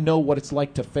 they know what it's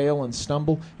like to fail and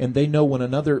stumble, and they know when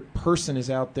another person is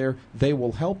out there, they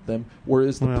will help them.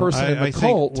 Whereas the person in the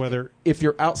cult, if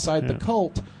you're outside the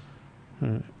cult,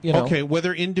 okay,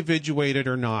 whether individuated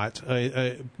or not,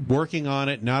 working on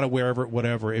it, not aware of it,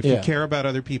 whatever. If you care about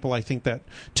other people, I think that,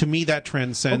 to me, that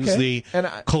transcends the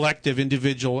collective,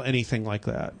 individual, anything like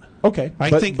that. Okay,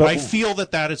 I feel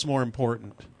that is more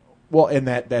important. Well, and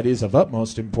that is of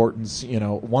utmost importance.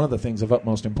 One of the things of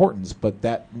utmost importance. But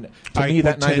that, to me,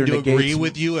 that neither negates. I tend to agree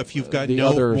with you. If you've got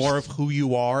more of who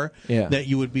you are, that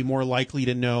you would be more likely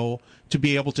to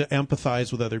be able to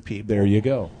empathize with other people. There you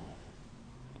go.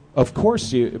 Of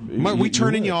course, are we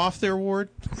turning you off there, Ward?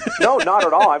 No, not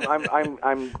at all.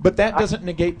 I'm. But that doesn't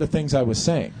negate the things I was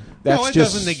saying. It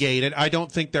doesn't negate it. I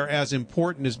don't think they're as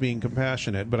important as being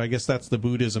compassionate, but I guess that's the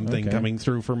Buddhism thing coming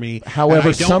through for me. However,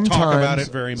 I don't talk about it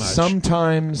very much.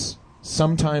 Sometimes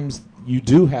you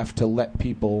do have to let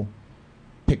people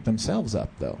pick themselves up,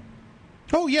 though.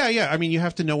 Oh, yeah. I mean, you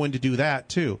have to know when to do that,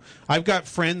 too. I've got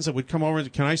friends that would come over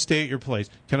and, can I stay at your place?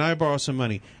 Can I borrow some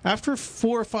money? After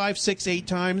 4, 5, 6, 8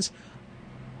 times,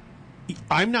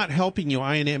 I'm not helping you.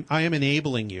 I am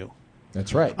enabling you.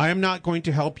 That's right. I am not going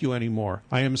to help you anymore.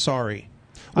 I am sorry.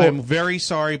 Well, I am very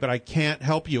sorry, but I can't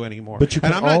help you anymore.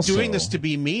 And I'm not doing this to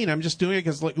be mean. I'm just doing it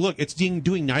because, look, it's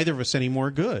doing neither of us any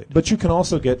more good. But you can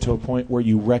also get to a point where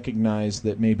you recognize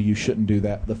that maybe you shouldn't do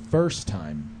that the first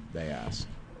time they ask.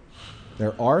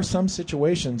 There are some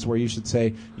situations where you should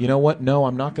say, you know what, no,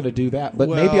 I'm not going to do that, but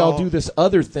maybe I'll do this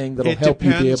other thing that'll help you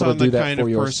be able to do that for yourself. It depends on the kind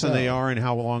of person they are and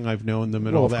how long I've known them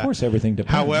and all that. Of course, everything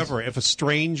depends. However, if a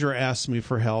stranger asks me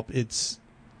for help, it's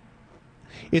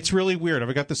really weird.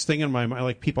 I've got this thing in my mind,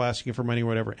 like people asking for money or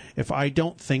whatever. If I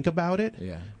don't think about it,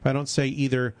 if I don't say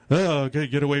either, oh, okay,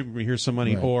 get away from me, here's some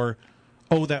money, or,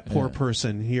 oh, that poor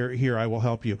person, here, I will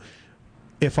help you.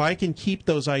 If I can keep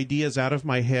those ideas out of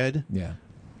my head,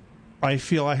 I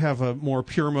feel I have a more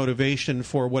pure motivation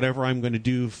for whatever I'm going to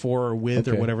do for or with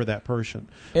or whatever that person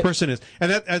is.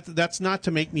 And that's not to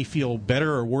make me feel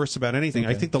better or worse about anything.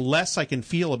 I think the less I can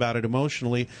feel about it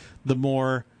emotionally, the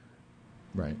more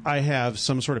I have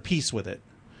some sort of peace with it.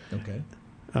 Okay.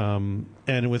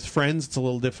 And with friends, it's a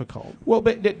little difficult. Well,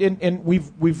 but and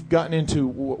we've gotten into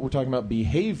what we're talking about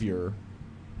behavior.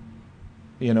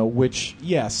 Which,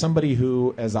 somebody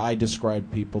who, as I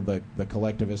describe people, the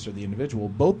collectivist or the individual,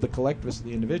 both the collectivist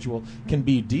and the individual can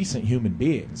be decent human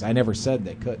beings. I never said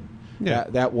they couldn't. Yeah.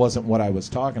 That wasn't what I was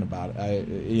talking about.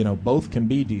 Both can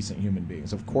be decent human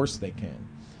beings. Of course they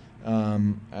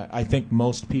can. I think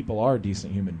most people are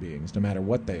decent human beings, no matter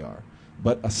what they are.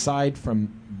 But aside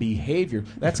from behavior,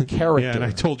 that's character. Yeah, and I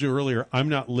told you earlier, I'm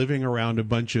not living around a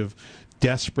bunch of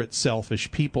desperate, selfish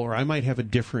people, or I might have a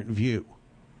different view.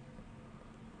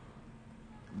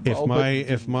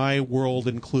 If my world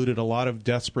included a lot of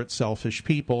desperate, selfish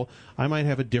people, I might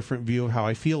have a different view of how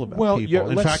I feel about people.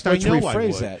 In fact, I know I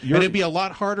would. And it'd be a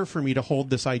lot harder for me to hold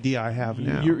this idea I have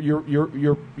now.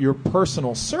 Your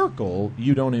personal circle,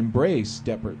 you don't embrace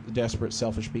desperate,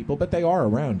 selfish people, but they are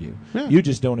around you. Yeah. You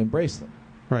just don't embrace them.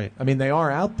 Right. I mean, they are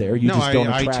out there. You just don't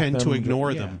attract them. I tend to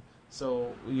ignore them.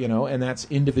 So, and that's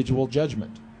individual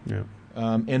judgment. Yeah.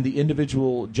 And the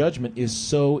individual judgment is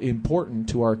so important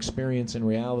to our experience in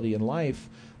reality and life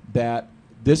that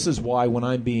this is why when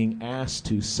I'm being asked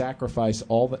to sacrifice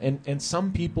and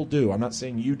some people do, I'm not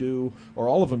saying you do or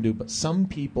all of them do, but some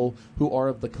people who are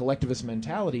of the collectivist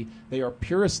mentality, they are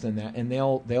purist in that, and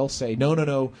they'll say,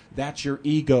 no, that's your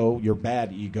ego, your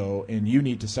bad ego, and you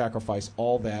need to sacrifice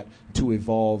all that to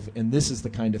evolve, and this is the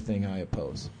kind of thing I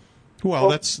oppose. Well,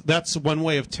 that's one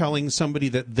way of telling somebody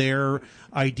that their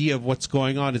idea of what's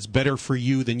going on is better for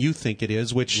you than you think it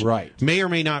is, which may or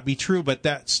may not be true. But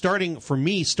that starting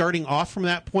off from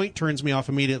that point turns me off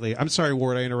immediately. I'm sorry,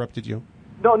 Ward, I interrupted you.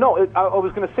 No, I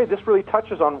was going to say this really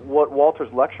touches on what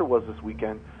Walter's lecture was this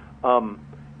weekend, and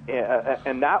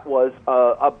that was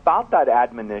about that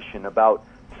admonition about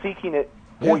seeking it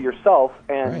for yourself.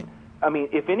 And I mean,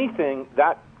 if anything,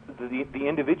 that the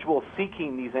individual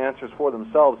seeking these answers for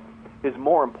themselves is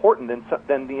more important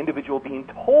than the individual being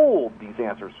told these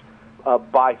answers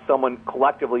by someone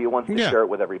collectively who wants to share it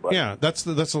with everybody. Yeah, that's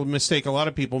a mistake a lot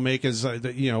of people make is,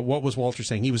 what was Walter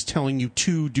saying? He was telling you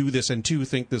to do this and to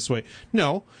think this way.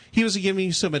 No, he was giving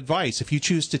you some advice. If you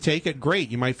choose to take it,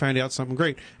 great. You might find out something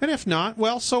great. And if not,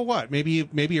 well, so what? Maybe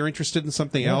you're interested in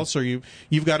something else, or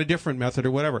you've got a different method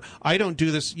or whatever. I don't do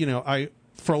this,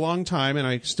 for a long time, and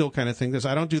I still kind of think this,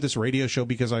 I don't do this radio show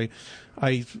because I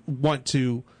want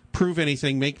to prove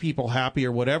anything, make people happy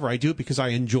or whatever. I do it because I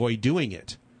enjoy doing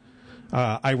it.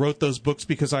 I wrote those books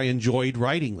because I enjoyed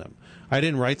writing them. I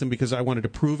didn't write them because I wanted to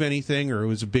prove anything or it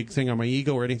was a big thing on my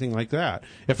ego or anything like that.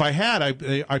 If I had,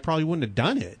 I probably wouldn't have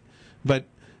done it. But,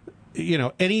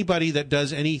 anybody that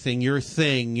does anything, your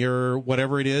thing, your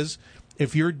whatever it is,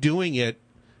 if you're doing it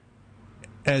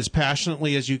as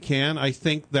passionately as you can, I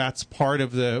think that's part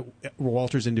of the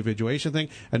Walter's individuation thing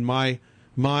and my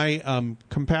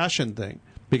compassion thing.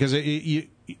 Because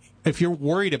if you're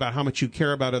worried about how much you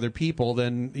care about other people,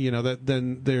 then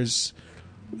then there's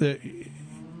I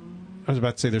was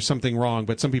about to say there's something wrong,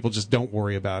 but some people just don't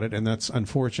worry about it, and that's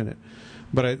unfortunate.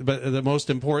 But the most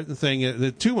important thing,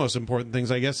 the two most important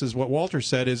things, I guess, is what Walter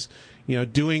said is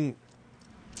doing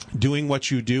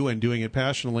what you do and doing it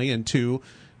passionately, and two,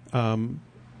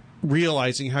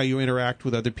 realizing how you interact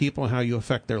with other people and how you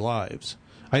affect their lives.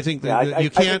 I think that you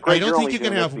can't. I don't think you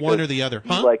can have one or the other.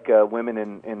 Huh? Like women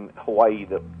in Hawaii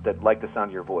that like the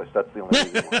sound of your voice. That's the only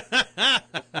reason why.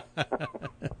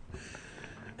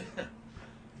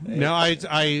 No,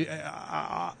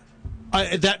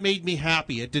 That made me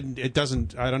happy. It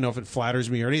doesn't. I don't know if it flatters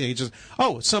me or anything. It's just,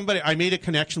 somebody. I made a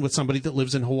connection with somebody that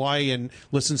lives in Hawaii and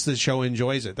listens to the show and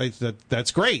enjoys it.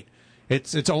 That's great.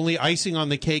 It's only icing on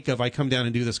the cake of I come down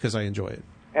and do this because I enjoy it.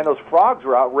 And those frogs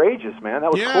were outrageous, man.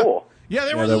 That was cool. Yeah,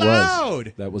 they were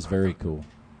loud. That was very cool.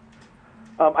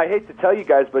 I hate to tell you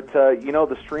guys, but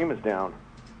the stream is down.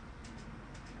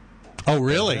 Oh,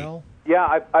 really?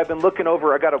 Yeah, I've been looking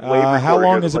over. I got a wave. How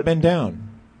long has it been down?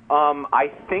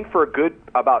 I think for a good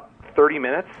about 30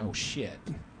 minutes. Oh shit!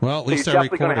 Well, at least you're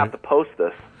definitely going to have to post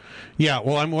this. Yeah,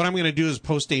 well, what I'm going to do is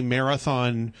post a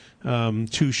marathon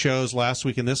 2 shows last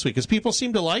week and this week, because people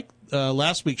seem to like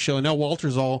last week's show, and now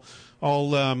Walter's all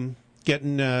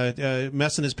getting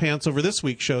messing his pants over this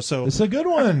week's show. So it's a good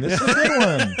one. This is a good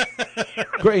one.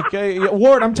 Great,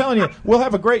 Ward. I'm telling you, we'll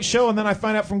have a great show, and then I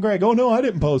find out from Greg, oh no, I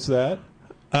didn't post that.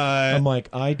 I'm like,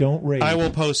 I don't rate. I will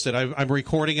post it. I'm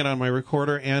recording it on my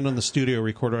recorder and on the studio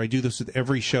recorder. I do this with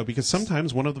every show because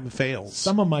sometimes one of them fails.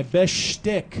 Some of my best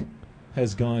shtick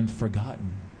has gone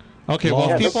forgotten. Okay,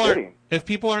 well, if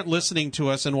people aren't listening to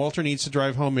us and Walter needs to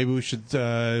drive home, maybe we should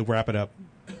wrap it up.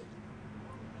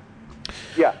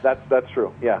 Yeah, that's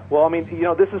true. Yeah. Well, I mean,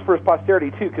 this is for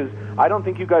posterity too, because I don't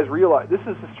think you guys realize this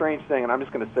is a strange thing, and I'm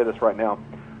just going to say this right now.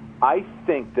 I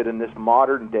think that in this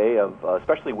modern day of,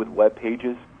 especially with web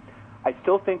pages, I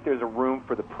still think there's a room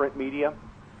for the print media.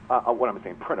 What am I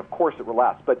saying? Print, of course, it will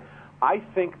last. But I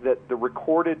think that the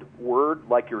recorded word,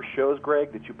 like your shows,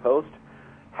 Greg, that you post,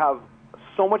 have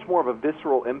so much more of a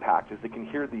visceral impact as they can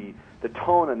hear the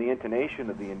tone and the intonation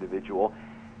of the individual,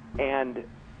 and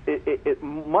it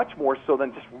much more so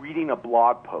than just reading a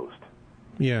blog post.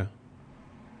 Yeah.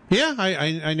 Yeah,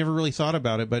 I never really thought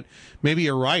about it, but maybe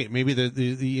you're right. Maybe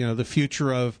the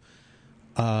future of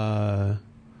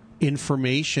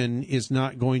information is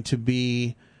not going to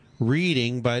be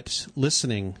reading, but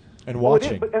listening and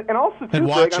watching. Well, and also too,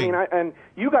 Greg, I mean, and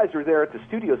you guys are there at the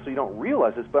studio, so you don't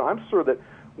realize this, but I'm sure that,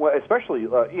 well, especially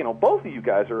both of you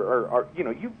guys are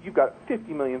you've got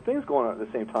 50 million things going on at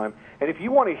the same time, and if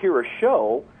you want to hear a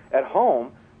show at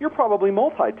home, you're probably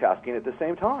multitasking at the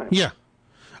same time. Yeah.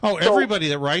 Oh, everybody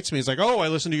that writes me is like, oh, I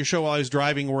listened to your show while I was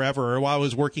driving wherever, or while I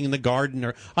was working in the garden,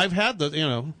 or I've had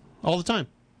all the time.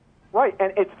 Right,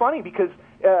 and it's funny because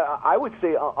I would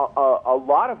say a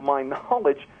lot of my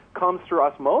knowledge comes through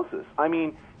osmosis. I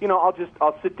mean,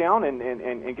 I'll sit down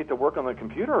and get to work on the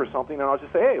computer or something, and I'll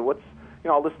just say, hey,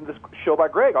 I'll listen to this show by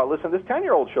Greg. I'll listen to this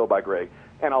 10-year-old show by Greg,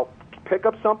 and I'll pick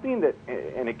up something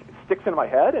and it sticks in my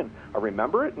head, and I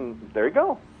remember it, and there you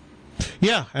go.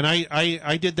 Yeah, and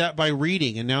I did that by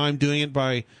reading, and now I'm doing it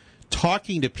by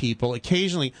talking to people.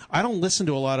 Occasionally, I don't listen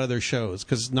to a lot of other shows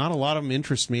because not a lot of them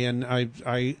interest me, and I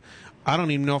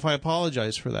don't even know if I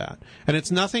apologize for that. And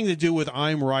it's nothing to do with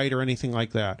I'm right or anything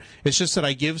like that. It's just that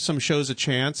I give some shows a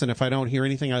chance, and if I don't hear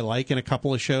anything I like in a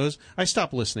couple of shows, I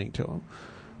stop listening to them.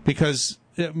 Because,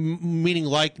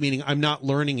 meaning I'm not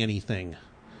learning anything.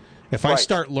 If I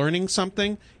start learning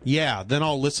something, then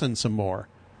I'll listen some more.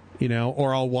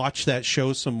 Or I'll watch that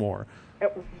show some more.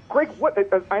 Greg,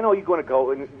 I know you're going to go,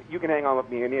 and you can hang on with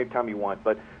me any time you want.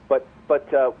 But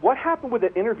what happened with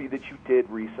that interview that you did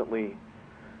recently?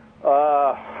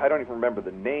 I don't even remember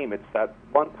the name. It's that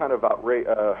one kind of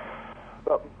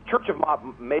Church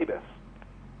of Mavis.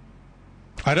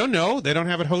 I don't know. They don't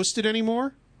have it hosted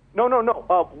anymore? No.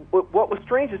 What was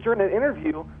strange is during that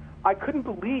interview, I couldn't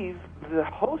believe the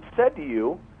host said to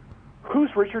you,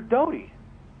 "Who's Richard Doty?"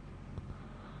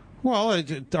 Well,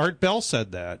 Art Bell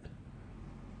said that.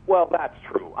 Well, that's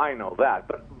true. I know that,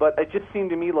 but it just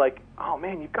seemed to me like, oh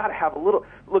man, you've got to have a little.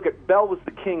 Look, at Bell was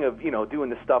the king of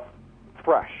doing this stuff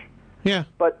fresh. Yeah.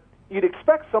 But you'd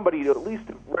expect somebody to at least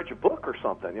have read your book or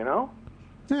something,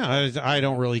 Yeah, I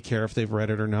don't really care if they've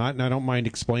read it or not, and I don't mind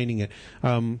explaining it.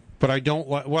 But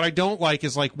what I don't like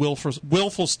is like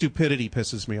willful stupidity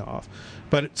pisses me off.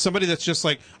 But somebody that's just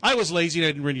like, I was lazy and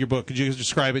I didn't read your book. Could you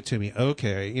describe it to me?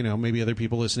 Okay, maybe other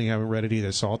people listening haven't read it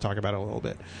either, so I'll talk about it a little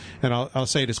bit, and I'll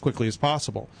say it as quickly as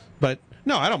possible. But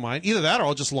no, I don't mind either that, or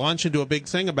I'll just launch into a big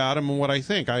thing about him and what I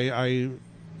think. I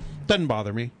doesn't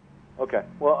bother me. Okay.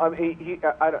 Well, I mean,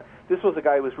 this was a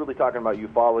guy who was really talking about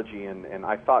ufology, and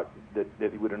I thought that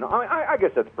he would have known. I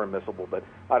guess that's permissible, but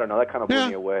I don't know. That kind of blew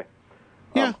me away.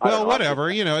 Yeah. Well, whatever.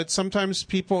 It's sometimes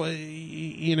people,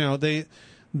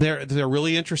 they're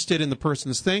really interested in the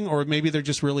person's thing, or maybe they're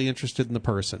just really interested in the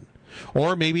person,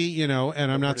 or maybe and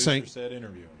I'm not saying. Said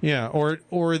interview. Yeah.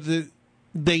 Or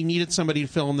they needed somebody to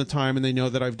fill in the time, and they know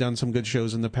that I've done some good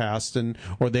shows in the past,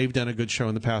 or they've done a good show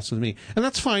in the past with me, and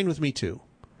that's fine with me too.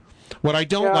 What I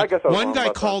don't like, one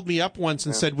guy called me up once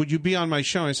and said, "Would you be on my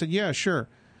show?" And I said, "Yeah, sure."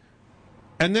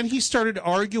 And then he started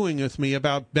arguing with me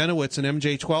about Benowitz and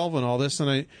MJ12 and all this.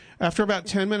 And after about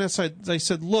 10 minutes, I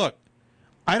said, look,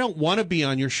 I don't want to be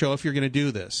on your show if you're going to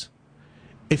do this.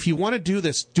 If you want to do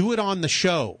this, do it on the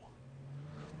show.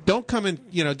 Don't come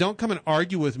and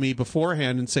argue with me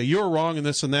beforehand and say you're wrong and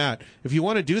this and that. If you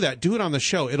want to do that, do it on the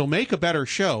show. It'll make a better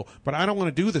show, but I don't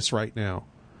want to do this right now.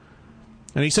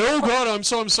 And he said, "Oh God, I'm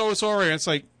so sorry." And it's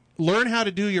like, learn how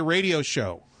to do your radio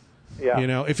show.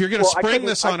 Yeah. If you're going to spring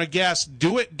this on a guest,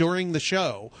 do it during the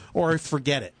show or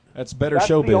forget it. That's better That's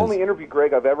showbiz. the only interview,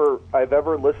 Greg, I've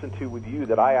ever listened to with you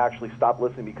that I actually stopped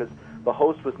listening because the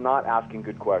host was not asking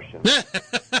good questions.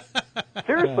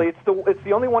 Seriously, it's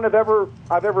the only one I've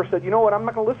ever said, you know what, I'm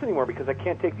not going to listen anymore because I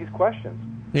can't take these questions.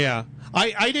 Yeah.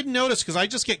 I didn't notice because I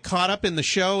just get caught up in the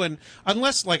show, and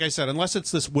unless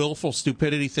it's this willful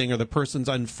stupidity thing or the person's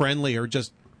unfriendly or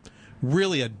just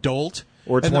really a dolt.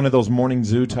 Or it's one of those morning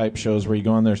zoo type shows where you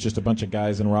go on there, it's just a bunch of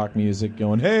guys in rock music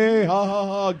going, hey, ha, ha,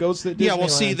 ha, ghosts at Disneyland. Yeah, well,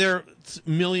 see, there are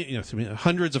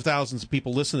hundreds of thousands of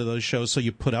people listen to those shows, so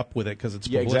you put up with it because it's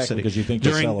publicity. Yeah, exactly, because you think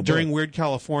during Weird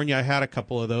California, I had a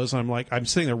couple of those. I'm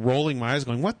sitting there rolling my eyes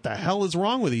going, what the hell is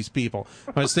wrong with these people?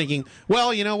 I was thinking,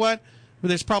 well, you know what?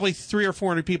 There's probably 300 or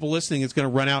 400 people listening that's going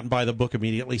to run out and buy the book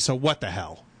immediately, so what the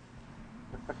hell?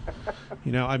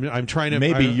 I'm trying to...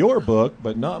 Maybe your book,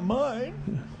 but not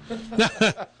mine.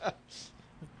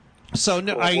 So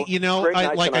no,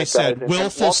 Greg, like I said,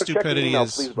 willful stupidity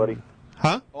is. Please, buddy.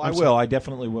 Huh? Oh, I will. I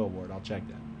definitely will, Ward. I'll check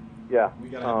that. Yeah. We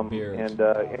gotta have a beer. And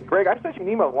Greg, I sent you an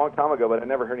email a long time ago, but I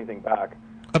never heard anything back.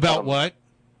 About what?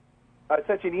 I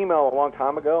sent you an email a long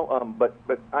time ago, but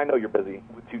I know you're busy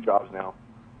with 2 jobs now.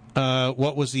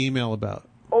 What was the email about?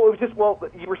 Oh, it was just,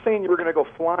 you were saying you were going to go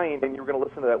flying and you were going to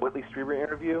listen to that Whitley Strieber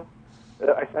interview that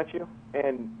I sent you,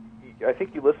 and I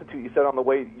think you listened to it. You said on the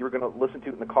way you were going to listen to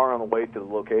it in the car on the way to the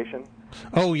location.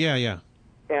 Oh, yeah.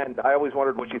 And I always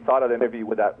wondered what you thought of the interview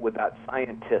with that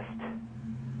scientist.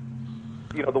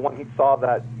 The one he saw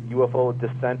that UFO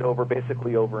descend over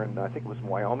in, I think it was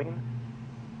Wyoming.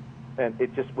 And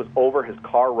it just was over his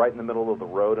car right in the middle of the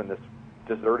road in this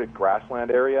deserted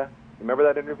grassland area. Remember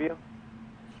that interview?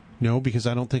 No, because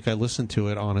I don't think I listened to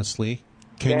it, honestly.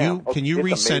 Can you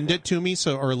resend it to me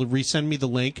or resend me the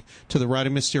link to the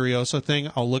Radio Mysterioso thing?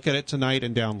 I'll look at it tonight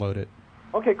and download it.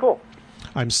 Okay, cool.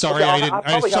 I'm sorry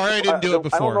I didn't do it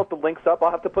before. I don't know if the link's up. I'll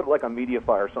have to put it like on Mediafire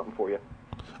or something for you.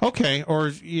 Okay,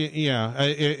 or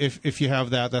if you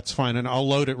have that, that's fine, and I'll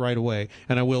load it right away,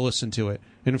 and I will listen to it.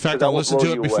 And in fact, I'll listen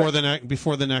to it before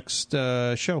the next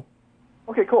show.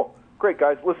 Okay, cool. Great,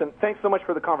 guys. Listen, thanks so much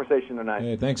for the conversation tonight.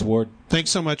 Hey, thanks, Ward. Thanks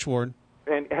so much, Ward.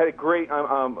 And had a great.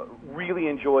 Really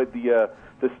enjoyed the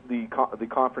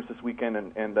conference this weekend,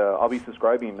 and I'll be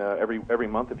subscribing every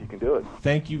month if you can do it.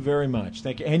 Thank you very much.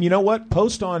 Thank you. And you know what?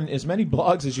 Post on as many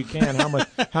blogs as you can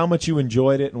how much you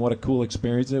enjoyed it and what a cool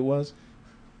experience it was.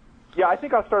 Yeah, I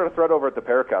think I'll start a thread over at the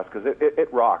Paracast because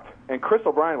it rocked. And Chris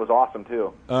O'Brien was awesome,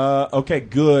 too. Okay,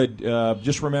 good.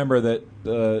 Just remember that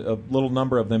a little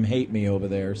number of them hate me over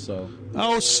there. So.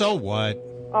 Oh, so what?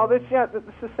 Oh, it's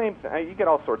the same thing. You get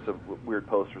all sorts of weird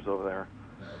posters over there.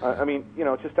 I mean,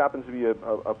 it just happens to be a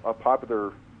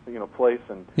popular, place.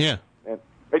 And yeah. And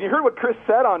you heard what Chris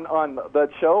said on that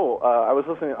show. I was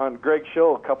listening on Greg's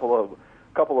show a couple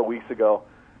of weeks ago.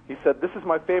 He said, "This is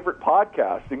my favorite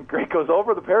podcast." And Greg goes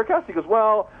over the Paracast. He goes,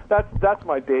 "Well, that's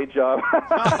my day job."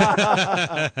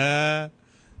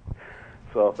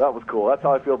 So that was cool. That's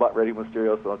how I feel about Radio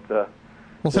Mysterio. So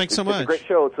thanks so much. It's a great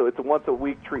show. So it's a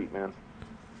once-a-week treat, man.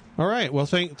 All right. Well,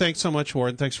 thanks so much,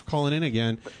 Warren. Thanks for calling in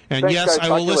again. And thanks, yes, guys.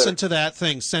 I will listen to that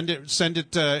thing. Send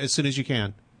it as soon as you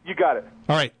can. You got it.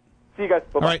 All right. See you guys.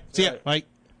 Bye-bye. All right. See ya. Bye.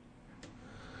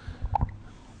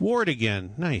 Ward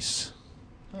again. Nice.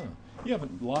 Huh. You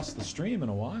haven't lost the stream in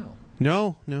a while.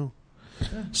 No. Yeah.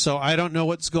 So I don't know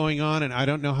what's going on, and I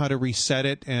don't know how to reset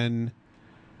it. And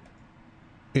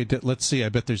let's see. I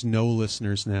bet there's no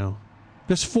listeners now.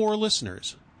 There's 4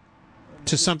 listeners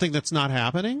to something that's not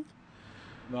happening.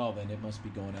 Well, then it must be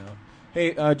going out.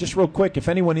 Hey, just real quick, if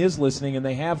anyone is listening and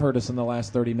they have heard us in the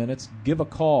last 30 minutes, give a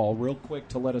call real quick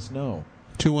to let us know.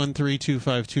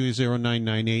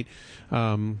 213-252-0998.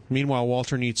 Meanwhile,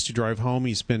 Walter needs to drive home.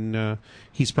 He's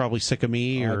probably sick of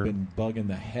me. I've been bugging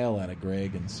the hell out of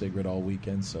Greg and Sigrid all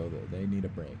weekend, so they need a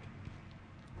break.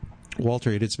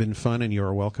 Walter, it's been fun, and you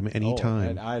are welcome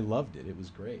anytime. I loved it. It was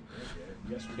great.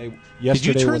 Yesterday did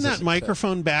you turn that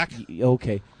microphone back?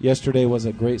 Okay. Yesterday was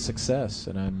a great success,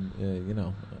 and I'm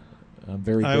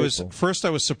very grateful. I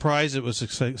was surprised it was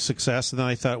a success, and then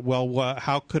I thought, well,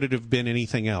 how could it have been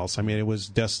anything else? I mean, it was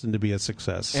destined to be a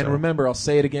success. And remember, I'll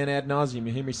say it again ad nauseum.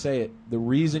 You hear me say it. The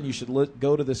reason you should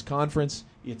go to this conference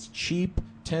It's cheap,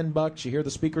 $10. You hear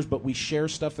the speakers, but we share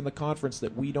stuff in the conference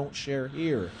that we don't share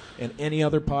here in any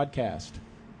other podcast.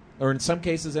 Or in some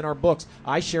cases in our books.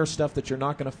 I share stuff that you're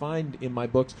not going to find in my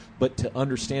books, but to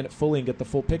understand it fully and get the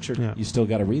full picture, you still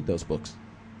got to read those books.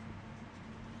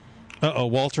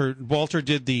 Walter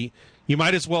did the... You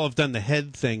might as well have done the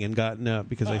head thing and gotten up,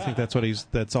 because I think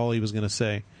that's all he was going to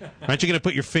say. Aren't you going to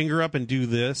put your finger up and do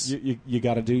this? You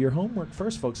got to do your homework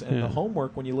first, folks. And the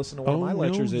homework, when you listen to one of my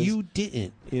lectures,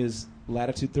 is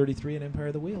Latitude 33 and Empire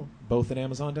of the Wheel, both at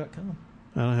Amazon.com.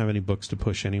 I don't have any books to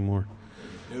push anymore.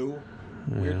 No.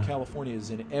 Weird California is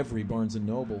in every Barnes &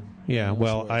 Noble. Yeah,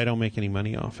 well, I don't make any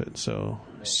money off it, so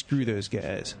screw those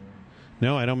guys.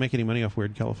 No, I don't make any money off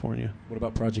Weird California. What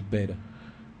about Project Beta?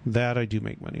 That I do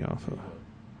make money off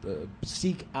of.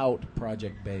 Seek out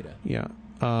Project Beta. Yeah.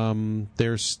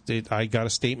 I got a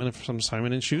statement from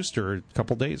Simon & Schuster a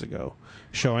couple days ago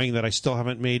showing that I still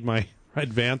haven't made my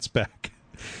advance back.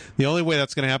 The only way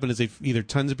that's going to happen is if either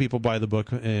tons of people buy the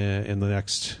book in the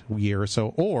next year or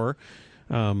so, or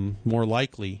more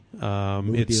likely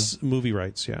it's movie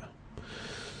rights. Yeah.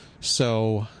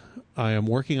 So I am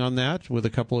working on that with a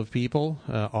couple of people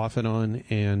off and on,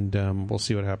 and we'll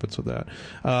see what happens with that.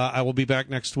 I will be back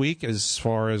next week, as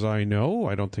far as I know.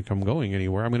 I don't think I'm going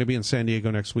anywhere. I'm going to be in San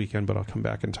Diego next weekend, but I'll come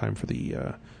back in time for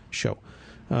the show.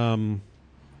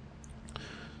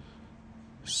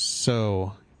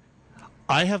 So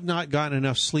I have not gotten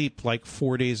enough sleep like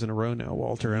 4 days in a row now,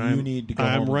 Walter, and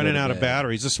I'm running out of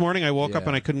batteries. This morning I woke up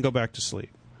and I couldn't go back to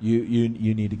sleep. You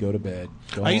need to go to bed.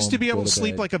 I used to be able to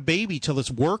sleep like a baby till this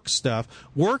work stuff.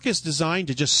 Work is designed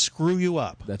to just screw you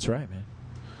up. That's right, man.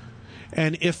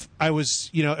 And if I was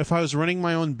running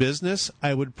my own business,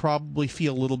 I would probably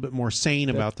feel a little bit more sane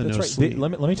about the sleep.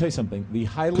 Let me tell you something.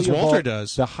 Walter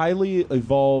does. The highly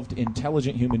evolved,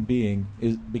 intelligent human being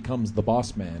becomes the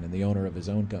boss man and the owner of his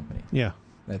own company. Yeah,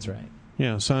 that's right.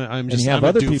 Yeah, so I'm a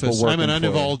doofus. I'm an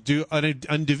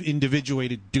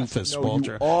individuated doofus,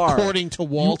 Walter. According to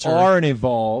Walter. You are an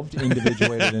evolved,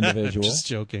 individuated individual. Just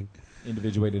joking.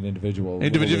 Individuated individual.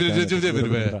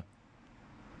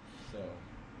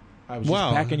 I was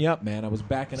just backing you up, man. I was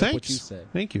backing up what you said.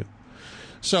 Thank you.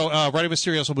 So, Radio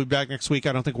Mysterious will be back next week.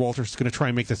 I don't think Walter's going to try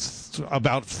and make this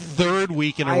about third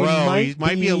week in a row. He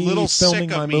might be a little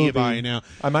sick of me by now.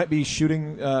 I might be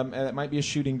shooting. It might be a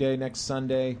shooting day next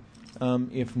Sunday.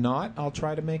 If not, I'll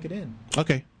try to make it in.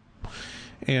 Okay.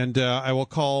 And I will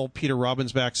call Peter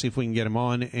Robbins back, see if we can get him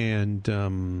on,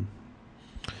 and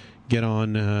get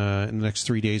on in the next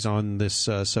 3 days on this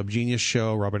Subgenius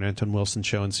show, Robert Anton Wilson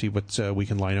show, and see what we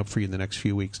can line up for you in the next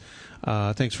few weeks.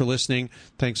 Thanks for listening.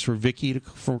 Thanks for Vicky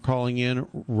for calling in.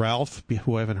 Ralph,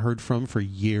 who I haven't heard from for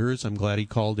years. I'm glad he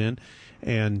called in.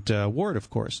 And Ward,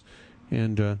 of course.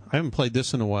 And I haven't played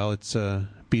this in a while. It's a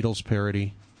Beatles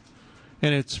parody.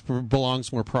 And it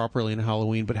belongs more properly in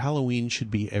Halloween, but Halloween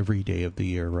should be every day of the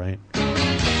year, right?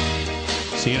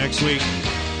 See you next week.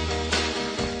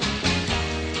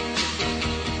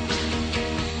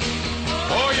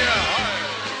 Oh, yeah, I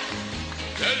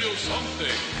tell you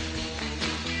something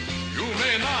you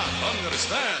may not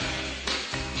understand,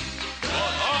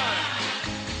 but I'm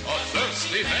a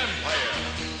thirsty vampire.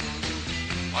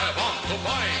 I want to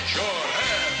bite your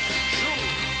head. Shoot.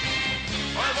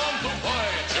 I want to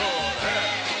bite your head.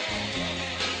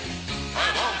 I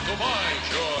want to bite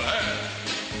your head.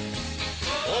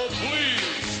 Oh,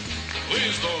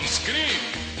 please don't scream.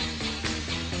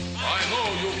 I know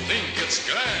you think it's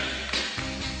grand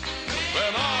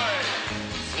when I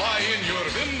fly in your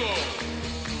window.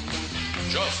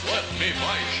 Just let me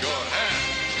bite your hand.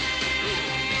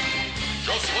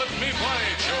 Just let me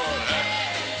bite your hand.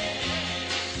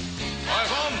 I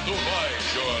want to bite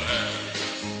your hand.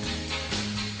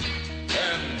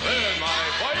 And then I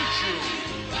bite you.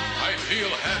 I feel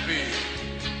happy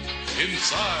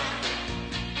inside.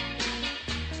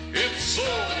 It's so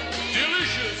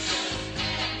delicious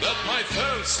that my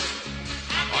thirst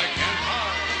I can't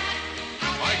hide.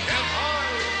 I can't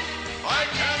hide. I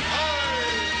can't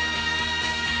hide.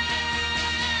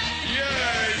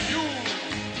 Yeah, you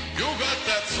got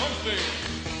that something.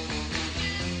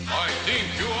 I think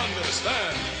you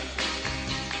understand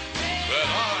that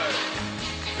I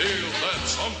feel that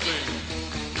something.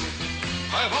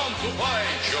 I want to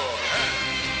bite your hand.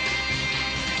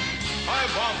 I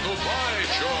want to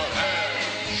bite your hand.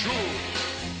 Sure.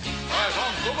 I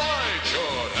want to bite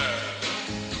your hand.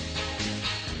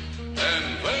 And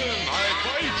when I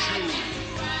bite you,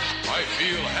 I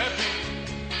feel happy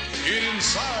here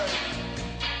inside.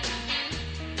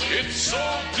 It's so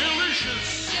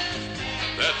delicious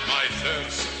that my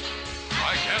thirst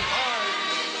I can't hide.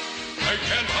 I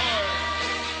can't hide.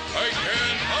 I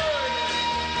can't hide.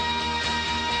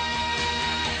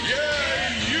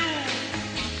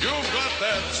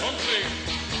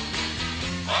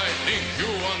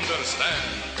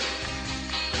 understand.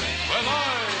 When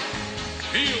I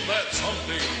feel that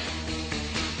something,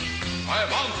 I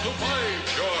want to bite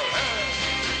your hand.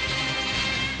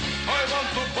 I want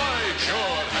to bite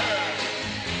your hand.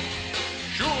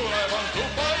 Sure, I want to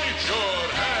bite your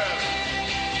hand.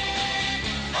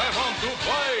 I want to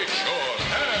bite